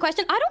isn't a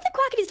question. I don't think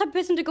Quackity's the type of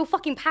person to go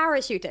fucking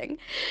parachuting,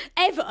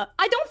 ever.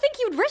 I don't think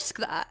he would risk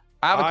that.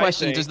 I have a I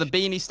question. think- Does the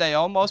beanie stay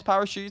on whilst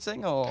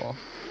parachuting, or?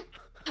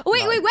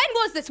 Wait, when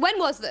was this? When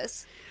was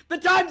this? The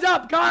time's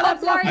up. Kyle,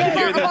 Oh, sorry. I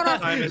hear Hold on.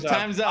 that time is up.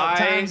 Time's up.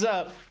 Time's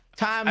up.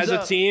 Time's As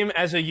up. a team,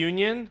 as a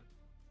union,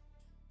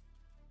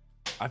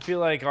 I feel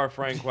like our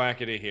friend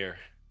Quackity here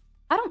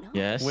I don't know.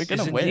 Yes. We're is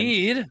gonna win.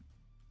 indeed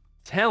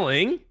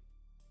telling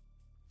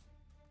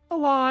a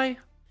lie.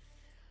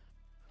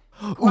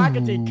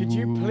 Quackity, could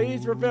you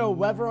please reveal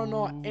whether or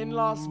not in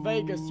Las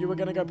Vegas you were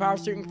going to go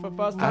parachuting for the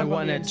first time? I when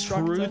want the to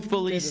instructor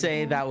truthfully didn't?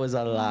 say that was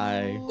a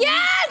lie.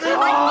 Yes! Oh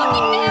I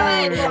fucking knew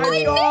my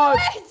it! God.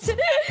 I knew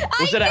it!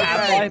 Was it a I knew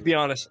half it! lie? Be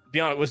honest.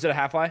 Was it a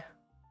half lie?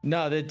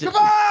 No, that Come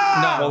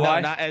on! no, lie?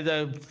 not as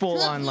a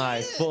full-on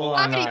lie.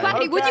 Full-on Quackity, lie.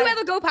 Quackity, would you Okay.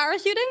 ever go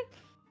parachuting?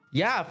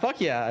 Yeah, fuck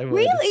yeah, I would.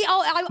 Really?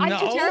 Oh, I'm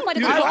too No, terrified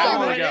of dude, the I I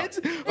wanna water. go.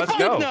 wouldn't. Let's Fuck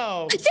go.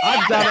 No.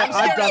 I've done it. I'm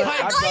I've done it. serious.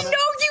 I've done I it.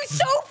 know you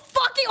so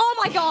fucking.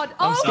 Oh my god.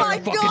 I'm Oh so my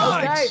fucking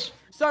god. hyped. Okay,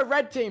 so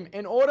red team,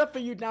 in order for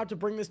you now to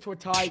bring this to a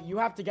tie, you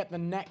have to get the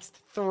next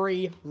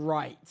 3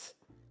 right.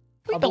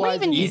 We Otherwise,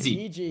 believe in it's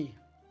you. GG.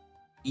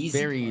 Easy.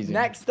 Very easy.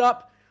 Next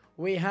up,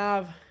 we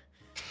have.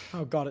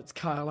 Oh god, it's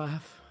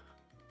KyleEff.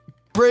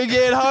 Bring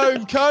it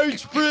home,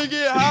 coach. Bring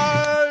it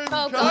home.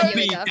 Oh god, here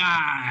we Big go.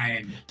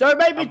 time. Don't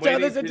make me I'm turn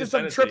waiting this for into you to some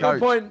send it to triple me.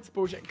 points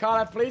bullshit.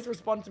 KyleEff, please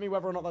respond to me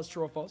whether or not that's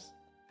true or false.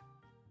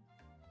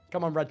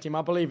 Come on, red team,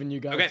 I believe in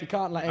you guys. Okay, You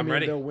can't let I'm Amy and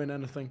ready. Bill win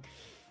anything.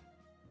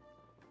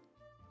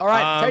 All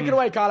right, take it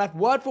away, KyleEff.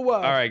 Word for word.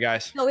 All right,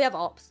 guys. No, we have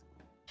ops.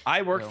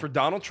 I worked for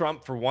Donald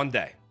Trump for one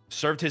day,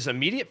 served his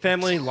immediate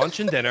family lunch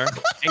and dinner,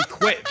 and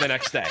quit the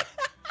next day.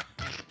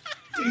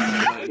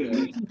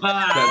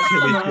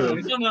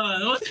 Come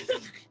on.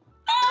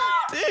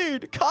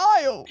 Dude,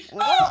 Kyle.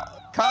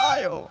 What?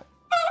 Kyle.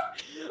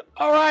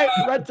 All right,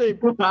 red team.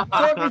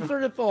 Talk me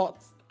through your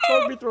thoughts.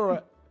 Talk me through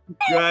it.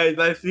 Guys,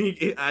 I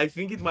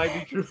think it might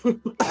be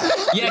true.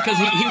 Yeah, because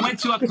he went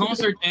to a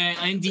concert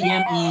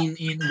NDM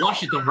in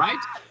Washington, right?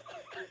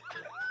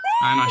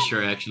 I'm not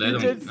sure actually. I He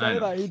don't. did I say don't.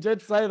 that. He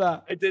did say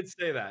that. I did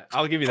say that.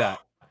 I'll give you that.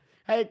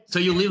 Hey, So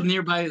you live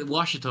nearby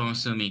Washington, I'm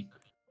assuming.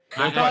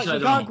 you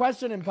can't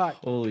question impact.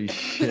 Holy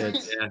shit.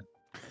 Yeah.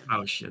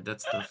 Oh shit,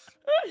 that's tough.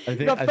 I You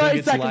think, got I 30 think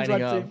it's seconds, lining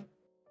red up. team.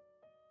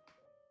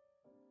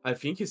 I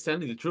think he's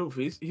telling the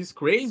truth. He's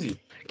crazy.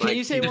 Can Like,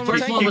 you say the one more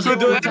first time? one was could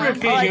do a time.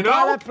 everything. All right, You know?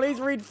 KyleEff, please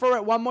read through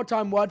it one more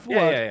time, word for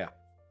word. Yeah.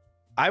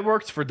 I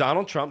worked for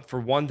Donald Trump for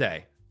one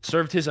day,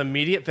 served his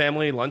immediate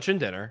family lunch and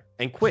dinner,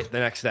 and quit the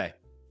next day.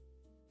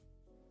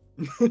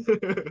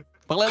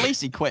 Well, at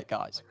least he quit,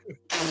 guys.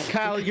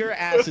 Kyle, your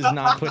ass is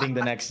not quitting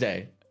the next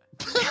day.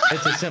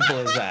 It's as simple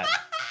as that.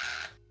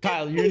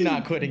 Kyle, you're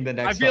not quitting the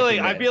next. I feel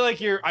fucking like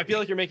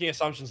day. you're making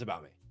assumptions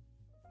about me.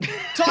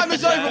 Time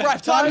is over,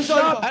 ref. Time is Time's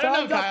up. over. I don't know,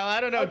 Time's up. Kyle.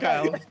 I don't know, Okay.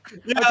 Kyle.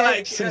 Yeah, Okay, like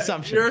it's an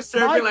assumption. you're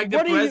serving Mike, like the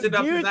what do you- president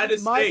of do the you-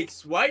 United Mike-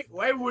 States.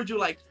 Why would you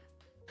like?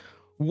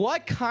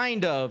 What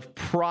kind of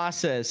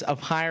process of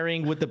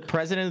hiring would the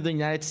president of the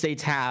United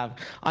States have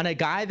on a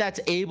guy that's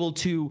able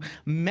to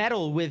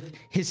meddle with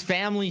his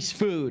family's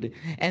food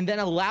and then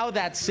allow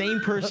that same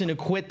person to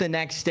quit the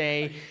next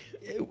day?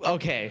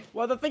 Okay.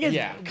 Well, the thing is,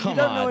 Yeah, you come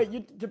don't know on. it.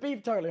 You, to be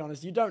totally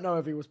honest, you don't know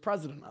if he was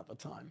president at the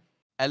time.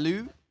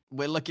 Elu,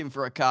 we're looking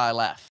for a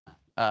KyleEff.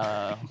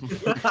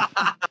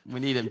 We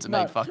need him to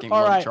No, make fucking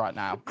all lunch right. right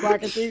now.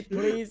 Quackity,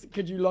 please,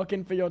 could you lock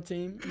in for your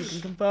team? You can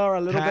confer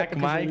a little Pack, bit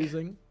because Mike. you're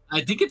losing. I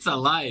think it's a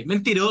lie.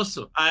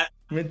 Mentiroso. I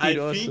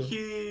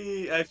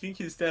Mentiroso. think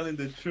he's telling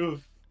the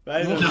truth.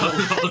 I No,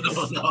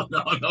 don't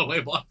know. no,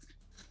 wait, what?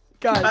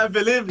 Guys, I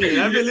believe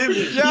you. I believe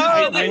you. Yo,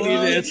 I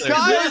need answers.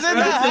 Kyle's in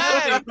the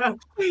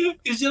head.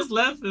 He's just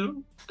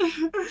laughing.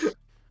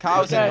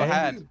 Kyle's in Okay. your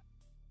head.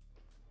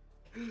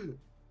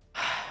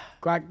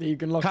 Quackity, you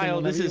can lock in. Kyle,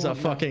 whenever this you is a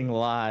want now. fucking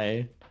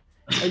lie.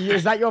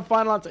 Is that your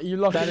final answer? Are you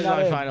locking That is that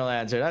my in? final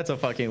answer. That's a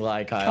fucking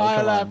lie, Kyle.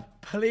 Come KyleEff, on.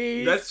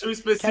 please. That's too Can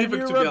specific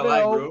you to be a lie,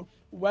 reveal bro.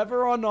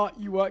 whether or not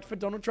you worked for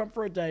Donald Trump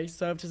for a day,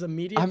 served his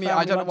immediate I mean,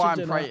 family I don't know lunch why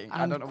and I'm dinner, praying.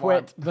 I and don't know why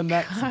quit the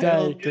next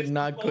Kyle day? did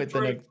not quit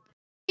the next.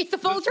 It's the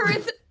full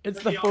truth.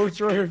 It's the full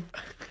truth.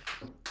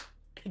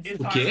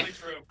 Okay.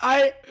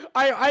 I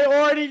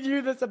already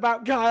knew this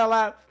about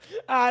KyleEff.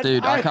 And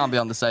Dude, I can't be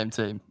on the same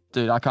team.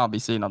 Dude, I can't be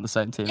seen on the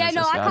same team. Yeah, as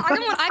no, this I guy. don't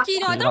want. Actually,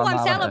 no, I don't know why I'm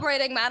Dude,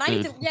 celebrating, man. I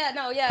need to. Dude. Yeah,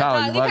 no, yeah.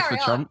 Kyle, you you work for carry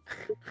on. Trump?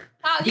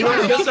 Kyle, He you was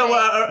carry just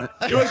on.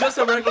 he was just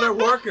a regular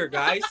worker,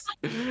 guys.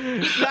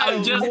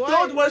 I just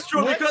thought it was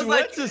true because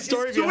like what's the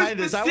story it's too behind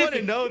this? I want to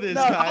specific. know this,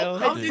 No, Kyle.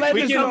 How did Explain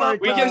we the can story,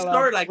 we can Kyle.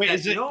 start like Wait, that?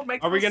 is it?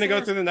 Makes Are we no gonna go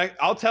sense. through the next?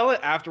 I'll tell it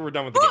after we're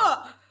done with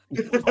the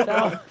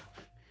game.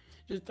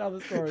 Just tell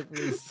the story,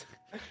 please.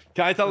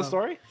 Can I tell the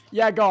story?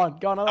 Yeah, go on,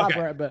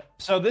 elaborate a bit.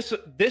 So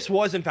this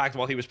was in fact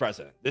while he was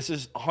president. This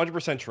is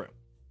 100% true.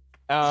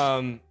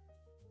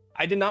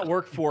 I did not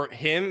work for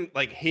him,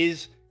 like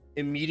his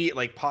immediate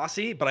like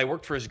posse, but I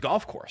worked for his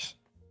golf course,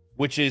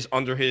 which is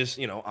under his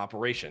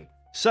operation.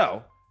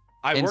 So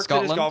I In worked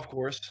Scotland? at his golf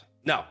course.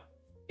 No,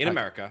 in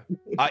America.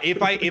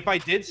 If I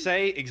did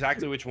say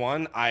exactly which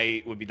one,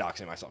 I would be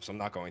doxing myself, so I'm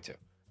not going to.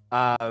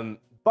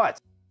 But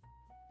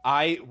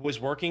I was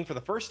working for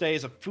the first day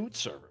as a food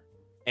server.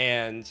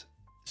 And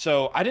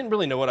so I didn't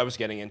really know what I was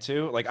getting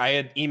into. Like I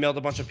had emailed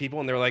a bunch of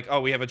people and they were like,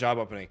 oh, we have a job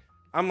opening.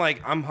 I'm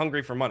like, I'm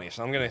hungry for money.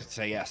 So I'm going to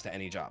say yes to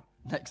any job.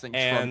 Next thing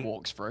And- Trump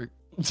walks through.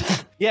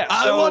 Yeah.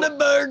 I so- want a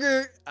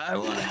burger. I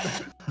want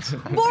a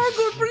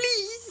Burger,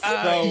 please.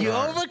 You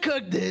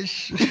overcooked this.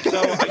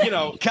 So,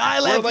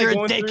 KyleEff, like, you're a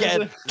going through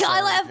dickhead.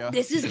 KyleEff,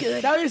 this is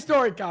good. Tell your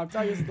story, Kyle.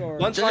 Tell your story.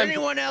 Does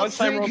anyone else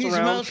think he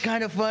smells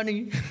kind of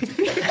funny?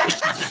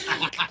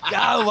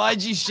 Kyle,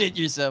 why'd you shit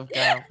yourself,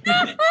 Kyle?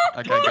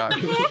 Okay, go.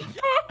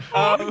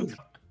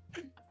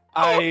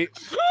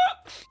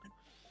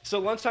 So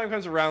lunchtime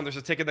comes around. There's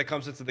a ticket that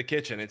comes into the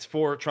kitchen. It's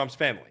for Trump's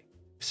family.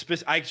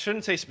 I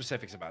shouldn't say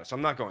specifics about it, so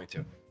I'm not going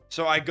to.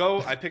 So I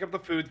pick up the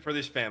food for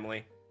this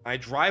family. I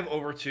drive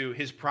over to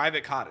his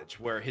private cottage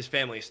where his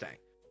family is staying.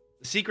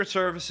 The Secret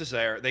Service is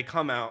there. They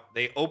come out.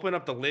 They open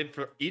up the lid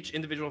for each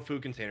individual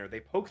food container. They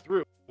poke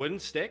through a wooden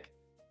stick.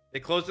 They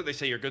close it. They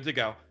say, you're good to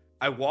go.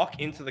 I walk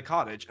into the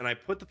cottage and I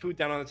put the food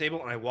down on the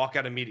table and I walk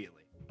out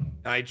immediately.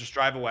 And I just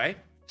drive away.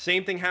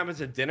 Same thing happens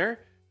at dinner.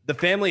 The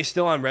family is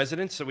still on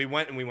residence, so we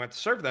went to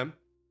serve them.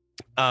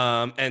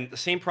 And the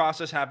same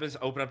process happens.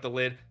 Open up the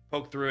lid,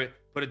 poke through it,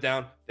 put it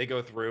down. They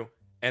go through,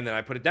 and then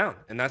I put it down,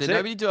 and that's Did it.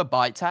 nobody do a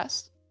bite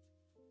test?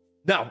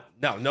 No,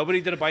 nobody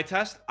did a bite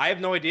test. I have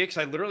no idea because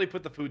I literally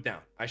put the food down,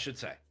 I should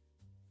say.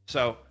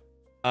 So,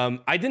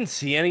 I didn't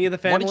see any of the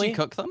family. What did you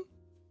cook them?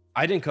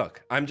 I didn't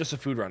cook. I'm just a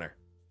food runner.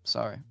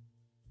 Sorry.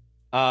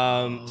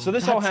 So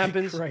this all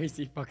happens.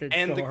 Crazy fucking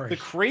And story. the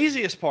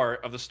craziest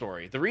part of the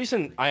story, the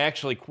reason I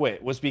actually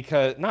quit was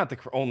because, not the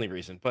only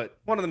reason, but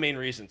one of the main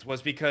reasons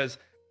was because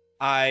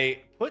I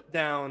put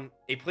down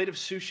a plate of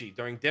sushi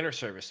during dinner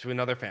service to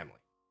another family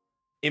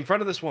in front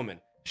of this woman.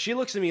 She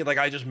looks at me like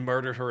I just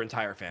murdered her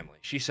entire family.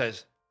 She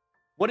says,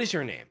 "What is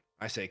your name?"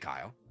 I say,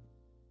 "Kyle."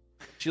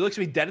 She looks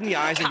me dead in the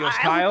eyes and goes,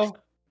 "Kyle,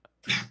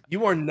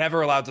 you are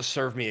never allowed to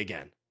serve me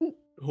again."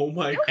 Oh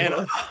my god.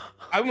 And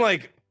I'm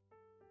like,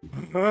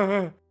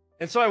 and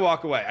so I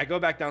walk away. I go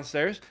back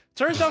downstairs.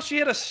 Turns out she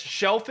had a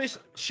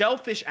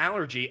shellfish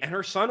allergy, and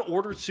her son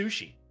ordered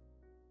sushi.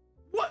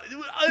 What?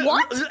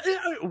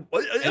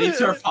 And it's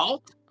her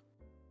fault?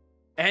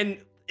 And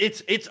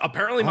it's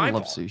apparently my I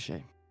love fault.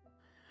 sushi.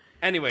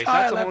 Anyways,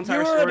 that's the whole KyleEff, entire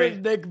you're story. an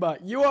enigma.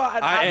 You are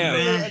an I am.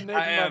 absolute enigma,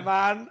 I am.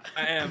 man.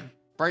 I am.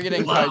 Bring it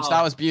in, Wow. coach.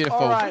 That was beautiful.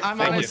 All right. I'm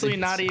Thank you. honestly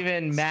not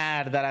even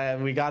mad that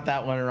we got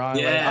that one wrong.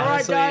 Like, Yeah. All right,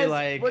 honestly, guys,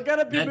 like, we're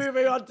gonna be that's-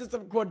 moving on to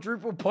some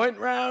quadruple point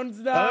rounds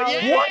now. Oh, yeah!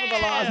 For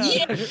the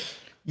last-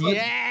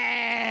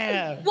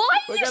 yeah. Why are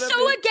We're you gonna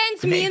so be-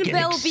 against me and Make it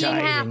Bill being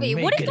exciting, happy?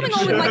 make What is it going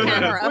on with my exciting.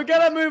 We're camera?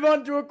 gonna move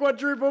on to a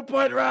quadruple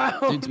point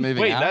round. Dude's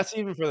moving Wait, out. that's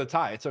even for the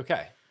tie. It's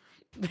okay.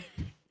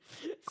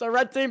 So,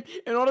 red team,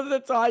 in order to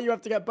tie, you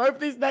have to get both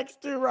these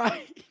next two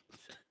right.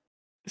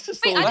 This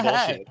is Wait, still I-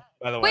 bullshit,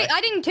 by the way. Wait, I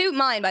didn't toot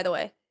mine, by the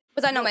way.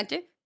 Was I not meant to?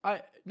 No, Oh,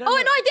 no,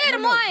 I did.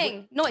 I'm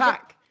lying. No, I did.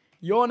 Pack,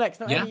 you're next.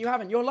 No, Yeah. Amy, you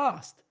haven't. You're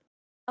last.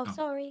 Oh,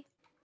 sorry.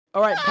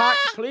 All right, Pack,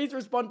 please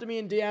respond to me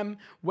in DM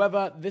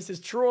whether this is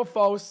true or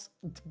false.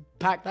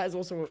 Pack, that is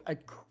also a...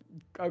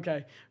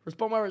 Okay,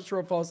 respond whether it's true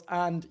or false,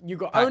 and you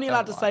got Pack, only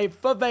allowed to don't say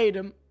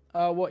verbatim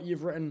what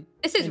you've written.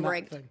 This is in that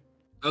rigged. thing.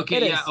 Okay,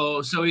 It yeah. is.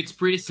 Oh, so it's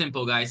pretty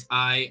simple, guys.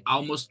 I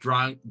almost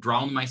drowned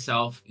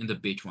myself in the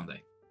beach one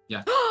day.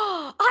 I've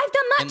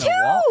done that In the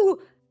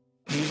too!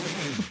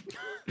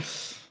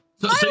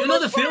 So you know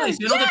the feelings.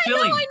 You know the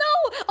feeling. I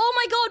know. Oh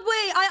my god,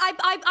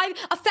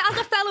 wait. As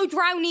a fellow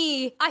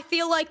drownee, I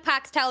feel like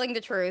Pack's telling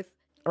the truth.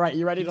 All right,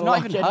 you ready to You've not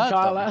lock in, even heard them.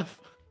 KyleEff?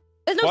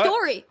 There's no What?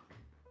 story.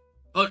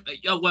 Oh,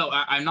 yeah, well,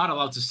 I'm not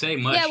allowed to say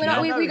much. Yeah, you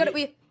know? we got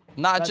it.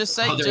 Nah, That's- just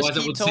say, Otherwise, just I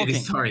keep would say the talking.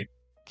 story.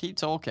 Keep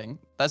talking.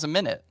 There's a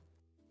minute.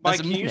 Mike, There's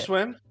a can you minute.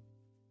 swim?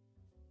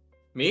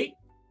 Me?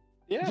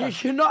 Yeah.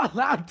 You're not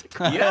allowed to.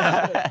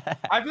 Yeah.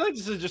 I feel like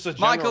this is just a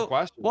general Michael,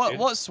 question. what dude.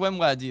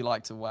 swimwear do you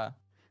like to wear?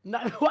 No,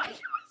 why?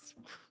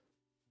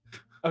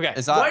 Okay.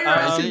 Is that? Why are you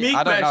is asking it- me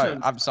I don't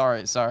questions? know. I'm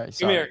sorry.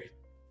 Come here.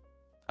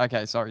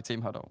 Okay, sorry.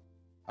 Team huddle.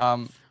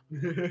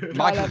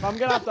 KyleEff, I'm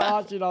gonna have to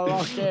ask you to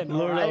lock in.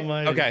 Lord alright?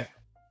 Almighty. Okay.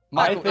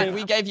 Michael, think- if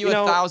we gave you you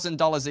know-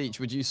 $1,000 each,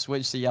 would you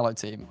switch to yellow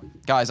team?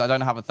 Guys, I don't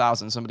have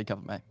 1,000. Somebody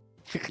cover me.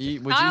 Would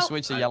you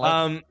switch to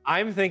yellow?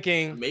 I'm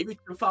thinking maybe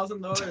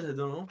 $2,000. I don't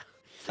know.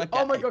 Okay.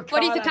 Oh my god. What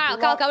do you think, Kyle?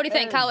 Kyle, what do you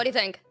think? Kyle, what do you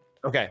think?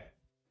 Okay.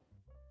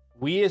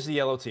 We as the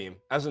yellow team,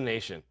 as a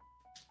nation,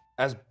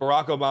 as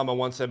Barack Obama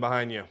once said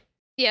behind you.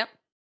 Yeah.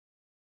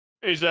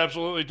 He's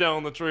absolutely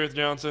telling the truth,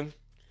 Johnson.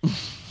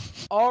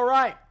 All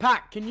right,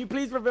 Pat, can you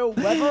please reveal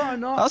whether or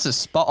not That's a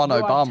spot-on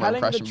Obama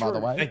impression, by the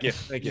truth? way. Thank you.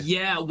 Thank you.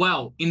 Yeah,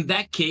 well, in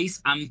that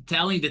case, I'm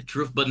telling the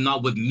truth, but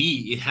not with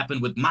me. It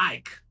happened with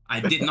Mike. I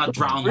did not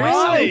drown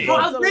Really?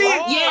 myself.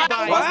 Yeah,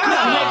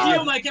 Wow.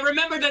 you, Mike. I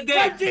remember the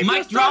day Quackity, Mike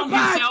you're so drowned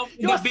bad. himself in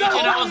You're the beach, so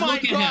and I Oh was my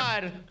looking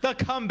at him. god!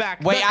 The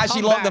comeback. Wait, the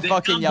actually lock the comeback.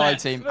 fucking yellow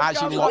team.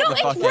 Actually lock No, the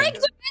it fucking... brings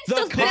against The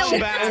us, Bill. It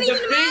comeback. doesn't And the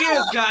even thing matter.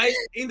 is, guys,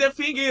 the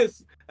thing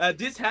is,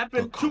 this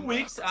happened 2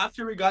 weeks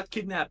after we got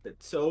kidnapped.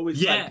 So it's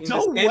Yeah. like in No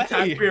the same way.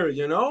 time period,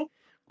 you know?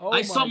 Oh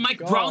I saw my Mike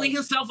God. drowning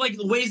himself, like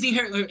raising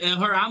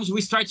her arms. We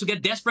started to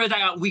get desperate.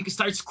 We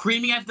started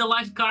screaming at the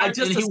lifeguard, I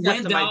just and he accepted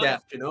went my down.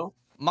 death, you know?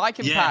 Mike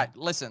and Yeah. Pat,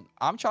 listen,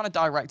 I'm trying to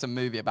direct a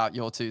movie about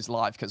your two's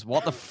life, because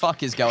what the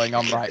fuck is going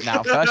on right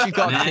now? First you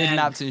got Man.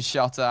 kidnapped and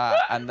shot at,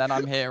 and then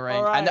I'm hearing...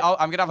 All right. And I'm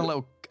going to have a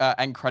little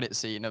end credit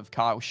scene of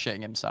Kyle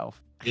shitting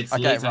himself. It's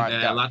Okay, late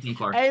right, go. Latin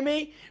card.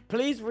 Amy,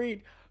 please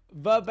read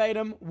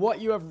verbatim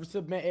what you have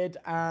submitted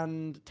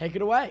and take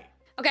it away.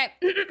 Okay.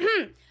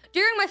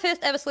 During my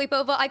first ever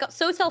sleepover, I got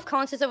so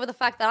self-conscious over the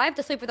fact that I have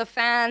to sleep with a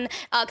fan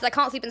because I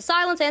can't sleep in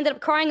silence. I ended up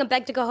crying and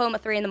begged to go home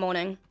at 3 in the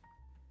morning.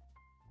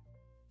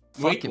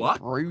 Wait, Fucking what?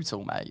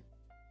 brutal, mate.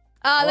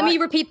 Let me Alright.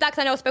 repeat that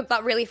because I know I spoke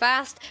that really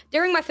fast.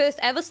 During my first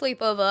ever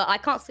sleepover, I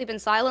can't sleep in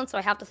silence, so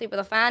I have to sleep with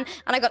a fan.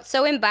 And I got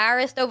so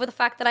embarrassed over the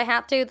fact that I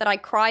had to that I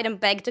cried and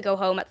begged to go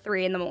home at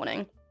 3 in the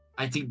morning.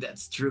 I think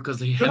that's true because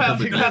they You have,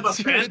 have you have a That's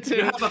true, fan? too.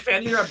 You have a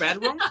fan in your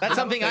bedroom? That's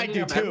something I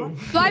do too.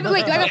 Do I have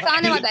a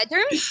fan in my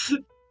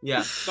bedroom?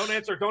 Yeah. Don't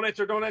answer. Don't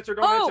answer. Don't answer.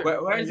 Don't Oh.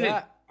 answer. Where is Yeah.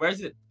 it? Where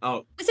is it?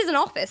 Oh, This is an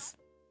office.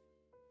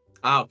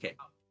 okay.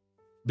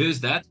 Who's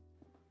that?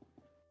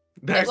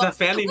 There's Wait, a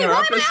fan in Wait, your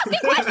why office? am I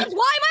asking questions?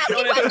 Why am I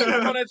Don't asking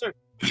answer.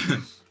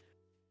 questions?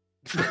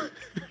 Don't answer.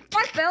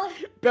 Right, Bill?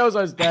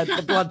 Billzo's dead.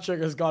 The blood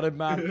sugar's got him,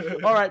 man.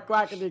 All right,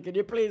 Quackity, can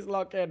you please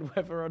lock in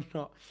whether or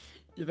not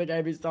you think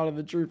Amy's telling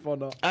the truth or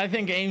not? I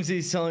think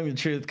Aimsey's telling the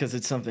truth because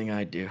it's something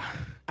I do.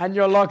 And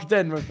you're locked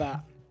in with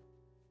that.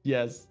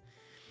 Yes.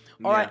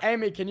 All right,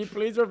 Amy, can you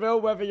please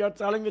reveal whether you're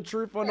telling the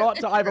truth or not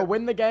to either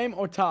win the game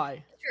or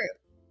tie? True.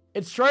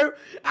 It's true.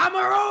 And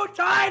we're all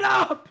tied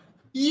up.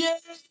 Yeah.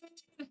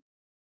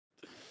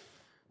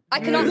 I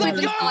cannot sleep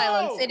in Let's go!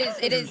 silence.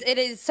 It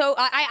is so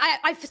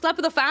I've slept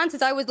with a fan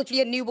since I was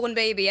literally a newborn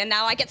baby, and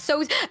now I get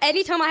so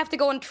anytime I have to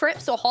go on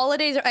trips or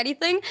holidays or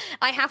anything,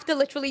 I have to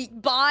literally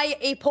buy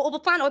a portable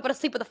fan or I've got to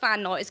sleep with a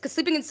fan noise because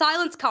sleeping in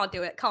silence can't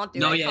do it. Can't do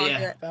No, it. yeah, can't yeah.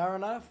 do it. Fair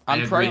enough. I I'm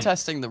agree.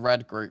 protesting the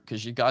red group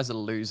because you guys are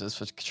losers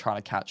for trying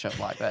to catch up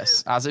like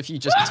this. As if you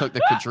just took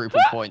the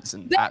quadruple points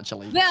and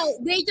actually... Well,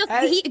 they just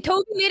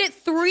Toby made it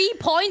 3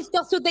 points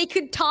just so they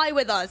could tie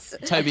with us.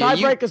 Toby, are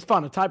you, Tiebreaker's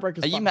fun. A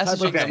tiebreaker's are you fun.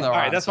 messaging Tiebreaker's them fun. their All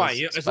right, that's fine.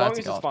 answers? As Swear long to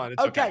as it's God. fun,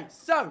 it's Okay,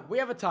 so we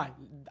have a tie.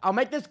 I'll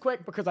make this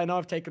quick because I know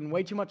I've taken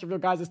way too much of your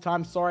guys'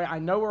 time. Sorry, I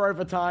know we're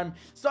over time.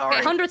 Sorry. Okay,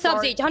 100 subs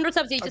sorry. each. 100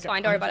 subs each is Okay.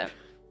 fine. Don't worry about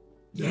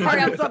it.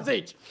 Hurry up, subs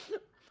each.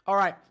 All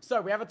right, so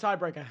we have a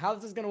tiebreaker. How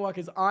this is going to work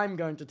is I'm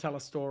going to tell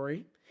a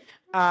story,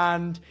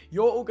 and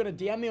you're all going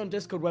to DM me on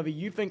Discord whether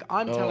you think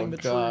I'm telling the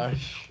truth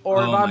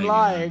or if Oh I'm my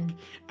lying.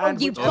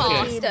 And you whichever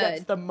team gets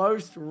bastard. the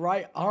most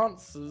right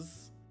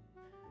answers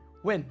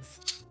wins.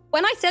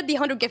 When I said the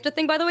 100 gifted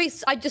thing, by the way,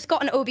 I just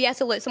got an OBS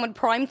alert. Someone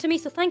primed to me,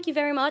 so thank you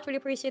very much. Really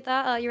appreciate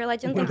that. You're a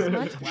legend. Thank you so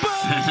much.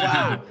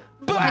 Wow.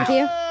 Thank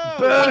you.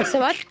 Thank you so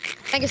much.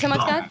 Thank you so much,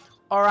 guys.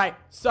 All right,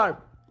 so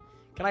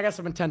can I get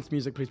some intense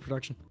music, please,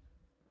 production?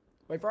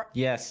 Wait for it.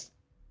 Yes.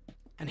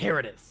 And here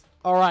it is.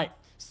 All right,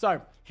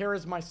 so here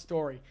is my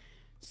story.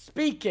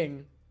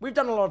 Speaking, we've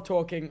done a lot of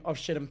talking of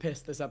shit and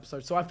piss this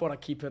episode, so I thought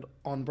I'd keep it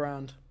on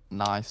brand.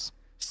 Nice.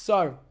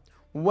 So,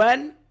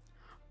 when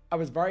I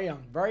was very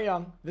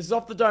young, this is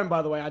off the dome,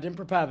 by the way, I didn't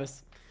prepare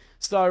this.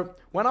 So,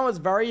 when I was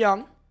very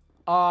young,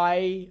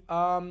 I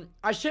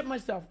shit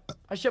myself.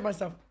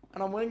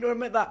 And I'm willing to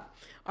admit that.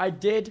 I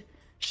did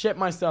shit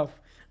myself.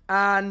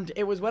 And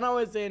it was when I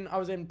was in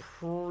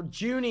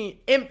junior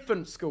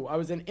infant school. I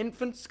was in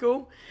infant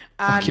school,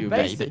 and you,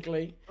 baby.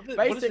 basically,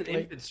 What is an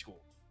infant school?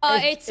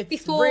 It's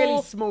before.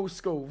 really small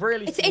school,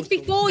 really. It's small school.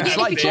 before you. It's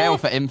like It's jail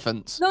before. for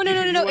infants. No. You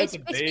went It's to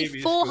baby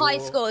before high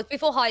school. school. It's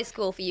before high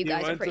school for you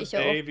guys. I'm went pretty to sure.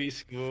 baby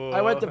school.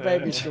 I went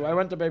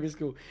to baby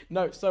school.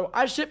 No, so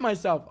I shit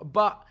myself,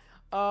 but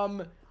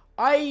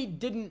I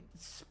didn't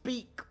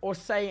speak or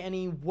say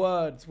any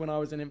words when I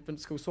was in infant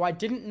school, so I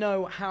didn't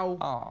know how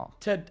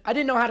I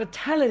didn't know how to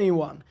tell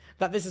anyone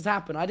that this has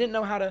happened. I didn't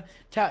know how to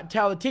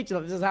tell the teacher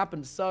that this has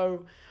happened.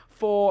 So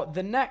for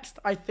the next,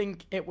 I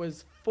think it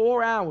was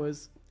 4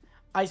 hours,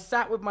 I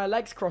sat with my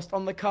legs crossed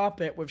on the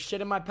carpet with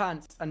shit in my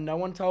pants, and no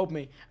one told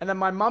me. And then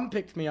my mum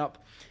picked me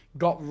up,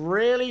 got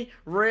really,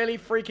 really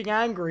freaking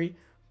angry,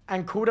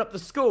 and called up the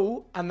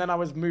school, and then I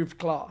was moved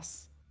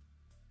class.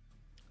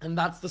 And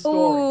that's the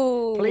story.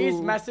 Ooh.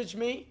 Please message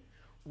me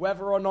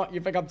whether or not you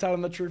think I'm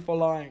telling the truth or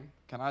lying.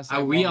 Can I say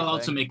Are we one allowed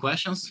to thing? make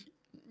questions?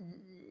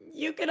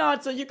 You can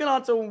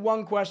answer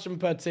one question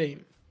per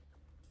team.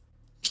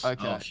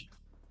 Okay.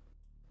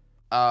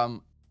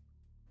 Oh,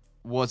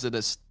 Was it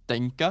a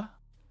stinker?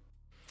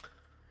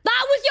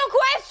 That was your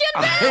question,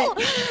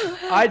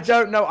 Bill! I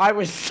don't know. I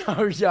was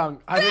so young.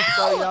 I was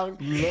so young.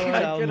 Lord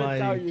I couldn't almighty.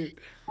 tell you. Can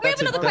we have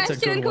another that's a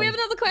question? good Can we one. have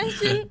another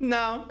question?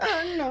 No,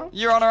 no.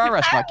 Your Honor, I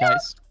rest my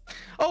case.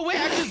 Oh wait,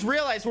 I just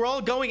realized we're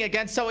all going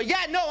against someone.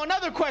 Yeah, no,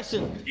 another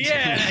question.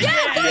 Yeah.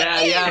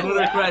 Yeah,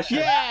 another question.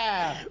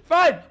 Yeah.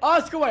 Fine.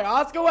 Ask away.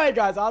 Ask away,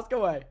 guys. Ask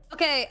away.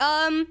 Okay,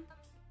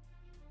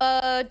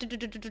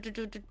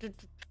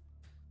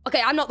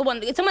 okay, I'm not the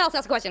one. Someone else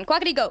ask a question.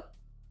 Quackity, go.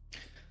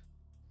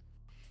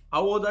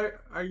 How old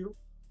are you?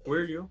 Where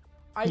are you?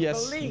 I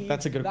Yes, believe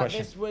that's a good that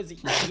question. this was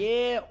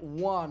year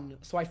 1,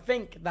 so I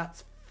think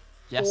that's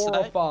 4 or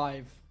Yesterday?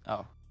 5.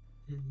 Oh.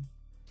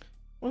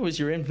 What was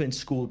your infant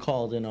school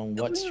called, and on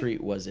what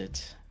street was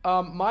it?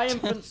 My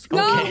infant school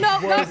No,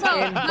 was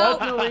no, in no.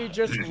 Bognor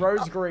Regis,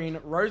 Rose Green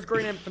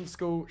Infant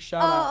School.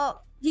 Shout out.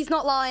 Oh, he's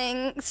not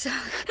lying. So,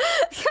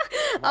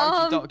 Why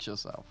would you dox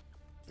yourself?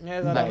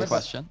 Yeah, that Next is-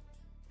 question.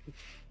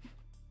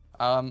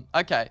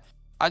 Okay.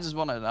 I just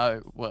want to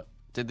know, what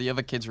did the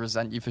other kids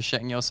resent you for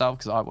shitting yourself?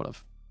 Because I would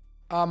have.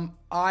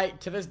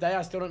 To this day,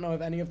 I still don't know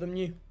if any of them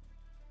knew.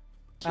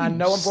 And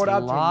no one brought it up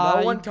to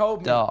me. No one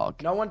told me.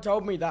 dog. No one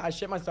told me that I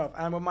shit myself.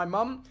 And when my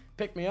mum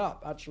picked me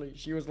up, actually,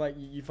 she was like,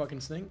 "You fucking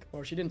stink."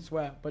 Well, she didn't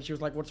swear, but she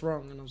was like, "What's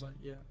wrong?" And I was like,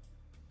 "Yeah."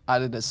 I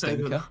did a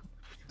stinker.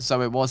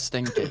 So it was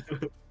stinky.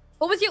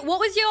 what was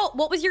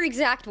your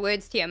exact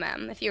words to your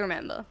mum, if you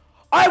remember?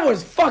 I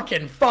was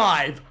fucking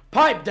 5.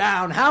 Pipe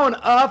down. How on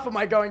earth am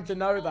I going to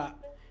know that?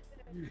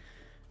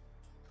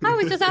 I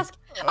was just asking.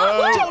 Don't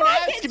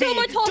ask me.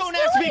 Don't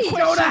ask me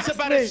questions ask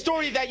about me. a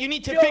story that you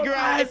need to Don't figure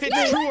out if ask it's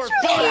me. true or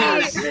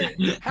false.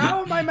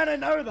 How am I meant to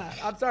know that?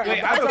 I'm sorry. Wait,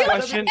 I'm I have a sorry.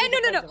 question. No.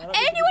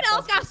 Anyone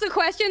else asks a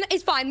question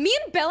is fine. Me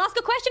and Bill ask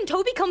a question.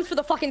 Toby comes for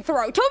the fucking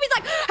throat. Toby's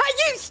like, "Hey,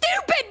 you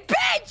stupid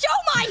bitch!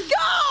 Oh my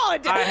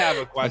god!" I have a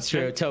That's question.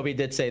 true. Toby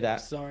did say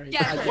that. Sorry.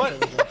 Yeah. I did What? say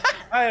that.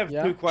 I have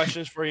Yeah? 2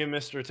 questions for you,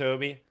 Mr.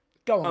 Toby.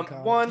 Go on,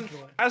 Kyle. One, Take it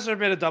away. has there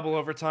been a double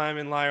overtime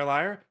in Liar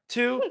Liar?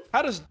 2,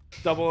 how does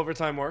double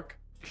overtime work?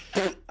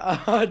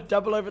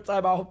 Double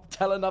overtime. I'll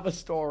tell another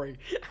story.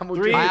 And we'll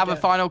 3, do it I have a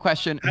again. final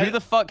question. Who the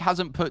fuck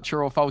hasn't put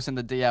true or false in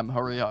the DM?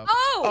 Hurry up.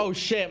 Oh, Oh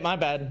shit, my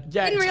bad.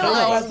 Yeah, Didn't tell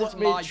realize. us Oh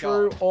my me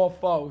true God. or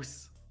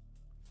false.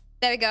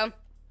 there we go.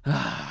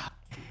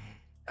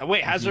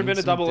 Wait, has there been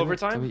a double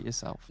overtime? Do it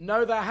yourself.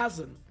 No, there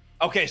hasn't.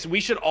 Okay, so we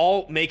should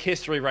all make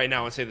history right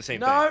now and say the same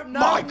No, thing. no,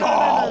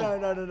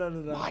 Michael!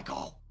 no.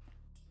 Michael.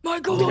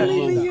 Michael, don't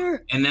leave me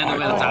here. And then we'll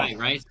die,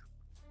 right?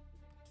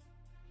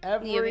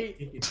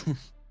 Every.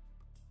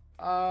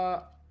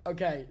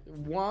 Okay.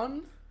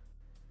 1,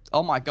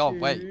 Oh my god, 2,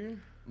 wait.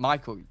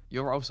 Michael,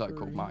 you're also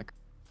called 3. Mike.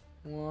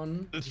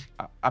 1.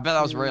 I bet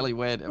that was really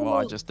weird what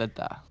I just did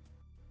there.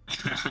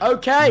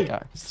 Okay. Okay.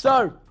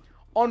 So,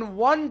 on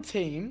one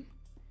team,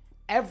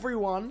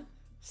 everyone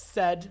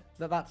said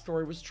that that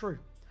story was true.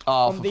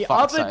 Oh, On for the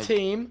fuck's other sake.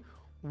 team,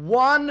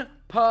 one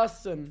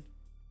person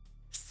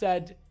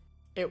said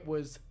it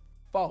was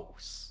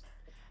false.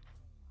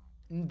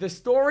 The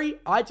story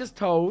I just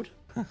told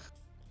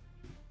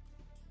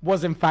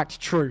was in fact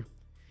true.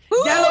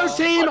 Yellow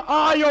team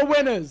are your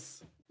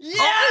winners.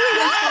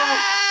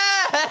 Yes!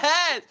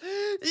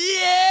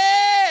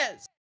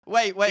 Yes!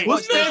 Wait, Who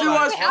what's said this it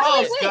was like?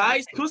 false, wait.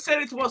 guys? Who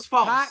said it was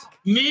false? Pack,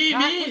 Me,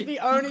 Pack was me. the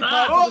only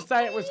person to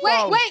say it was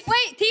false.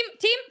 Wait. Team.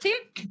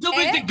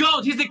 Toby's the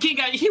goat. He's the king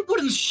guy. He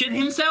wouldn't shit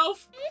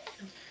himself.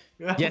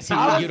 Yes,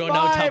 I you was don't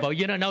know 5. Tubbo.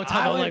 You don't know I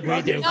Tubbo was like we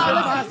fucking do.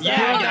 five.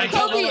 Yeah, I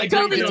Toby, like we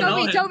don't know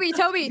him. Toby. You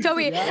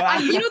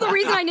know the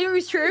reason I knew it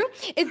was true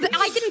is that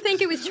I didn't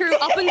think it was true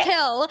up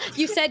until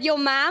you said your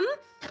ma'am.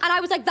 And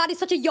I was like, that is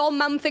such a your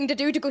mum thing to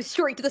do, to go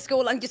straight to the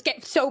school and just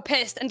get so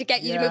pissed and to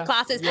get you to Yeah, move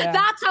classes. yeah.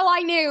 That's how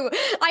I knew.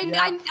 I'm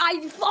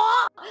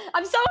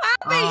so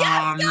happy. Oh,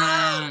 Yes, go!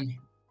 man.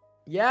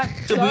 Yeah.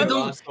 So you don't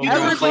look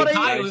everybody- like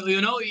Kyle, you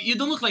know? You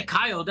don't look like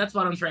Kyle. That's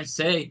what I'm trying to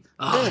say.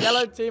 Oh,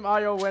 Yellow team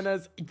are your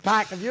winners.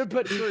 Pack, if you had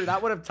put true,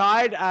 that would have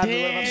tied. And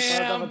we would have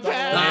Damn, had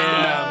Pack.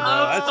 Damn,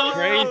 bro, that's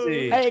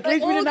crazy. Hey, at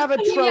least we didn't have a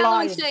Team true Yellow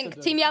alliance and to Sync.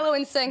 do. Team Yellow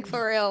and Sync,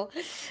 for real.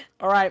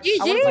 All right.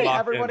 I want to GG. say, Locked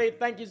everybody,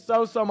 thank you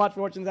so much for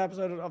watching this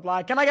episode of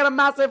Live. Can I get a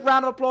massive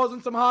round of applause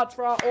and some hearts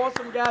for our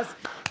awesome guests?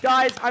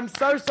 Guys, I'm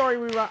so sorry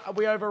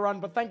we overrun,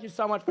 but thank you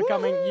so much for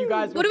coming. You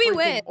guys were What do we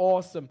freaking win?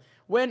 awesome.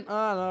 Win,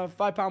 I don't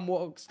know, £5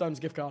 Waterstones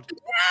gift card.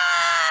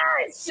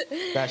 Yes!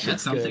 That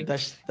shit's something. good.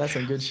 That's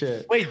some good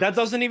shit. Wait, that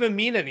doesn't even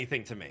mean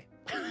anything to me.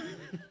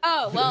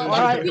 Oh, well, All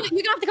right. you're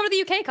going to have to come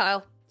to the UK,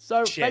 Kyle.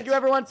 So, Shit. thank you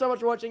everyone so much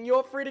for watching.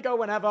 You're free to go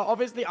whenever.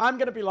 Obviously, I'm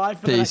going to be live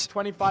for the Peace. next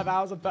 25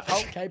 hours. But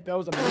okay,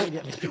 Bill's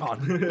immediately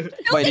gone.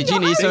 Wait, did you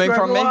need something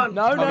from me? everyone.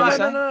 No. What did you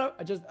say?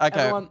 I just, Okay.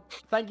 everyone,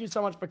 thank you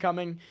so much for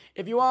coming.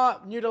 If you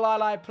are new to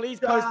Liar, please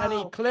post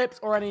any clips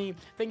or any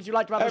things you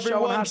liked about the show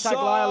on Everyone hashtag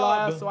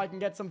Liar sub. so I can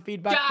get some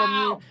feedback from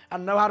you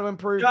and know how to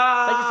improve.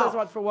 Thank you so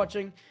much for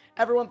watching.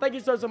 Everyone, thank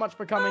you so much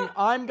for coming.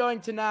 I'm going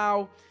to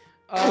now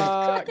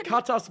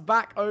cut us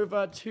back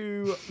over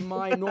to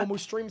my normal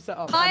stream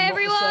setup. Bye,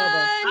 everyone.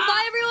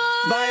 Bye,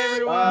 everyone. Bye,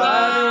 everyone.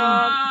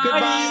 Bye. Goodbye.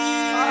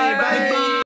 Bye. Bye. Bye.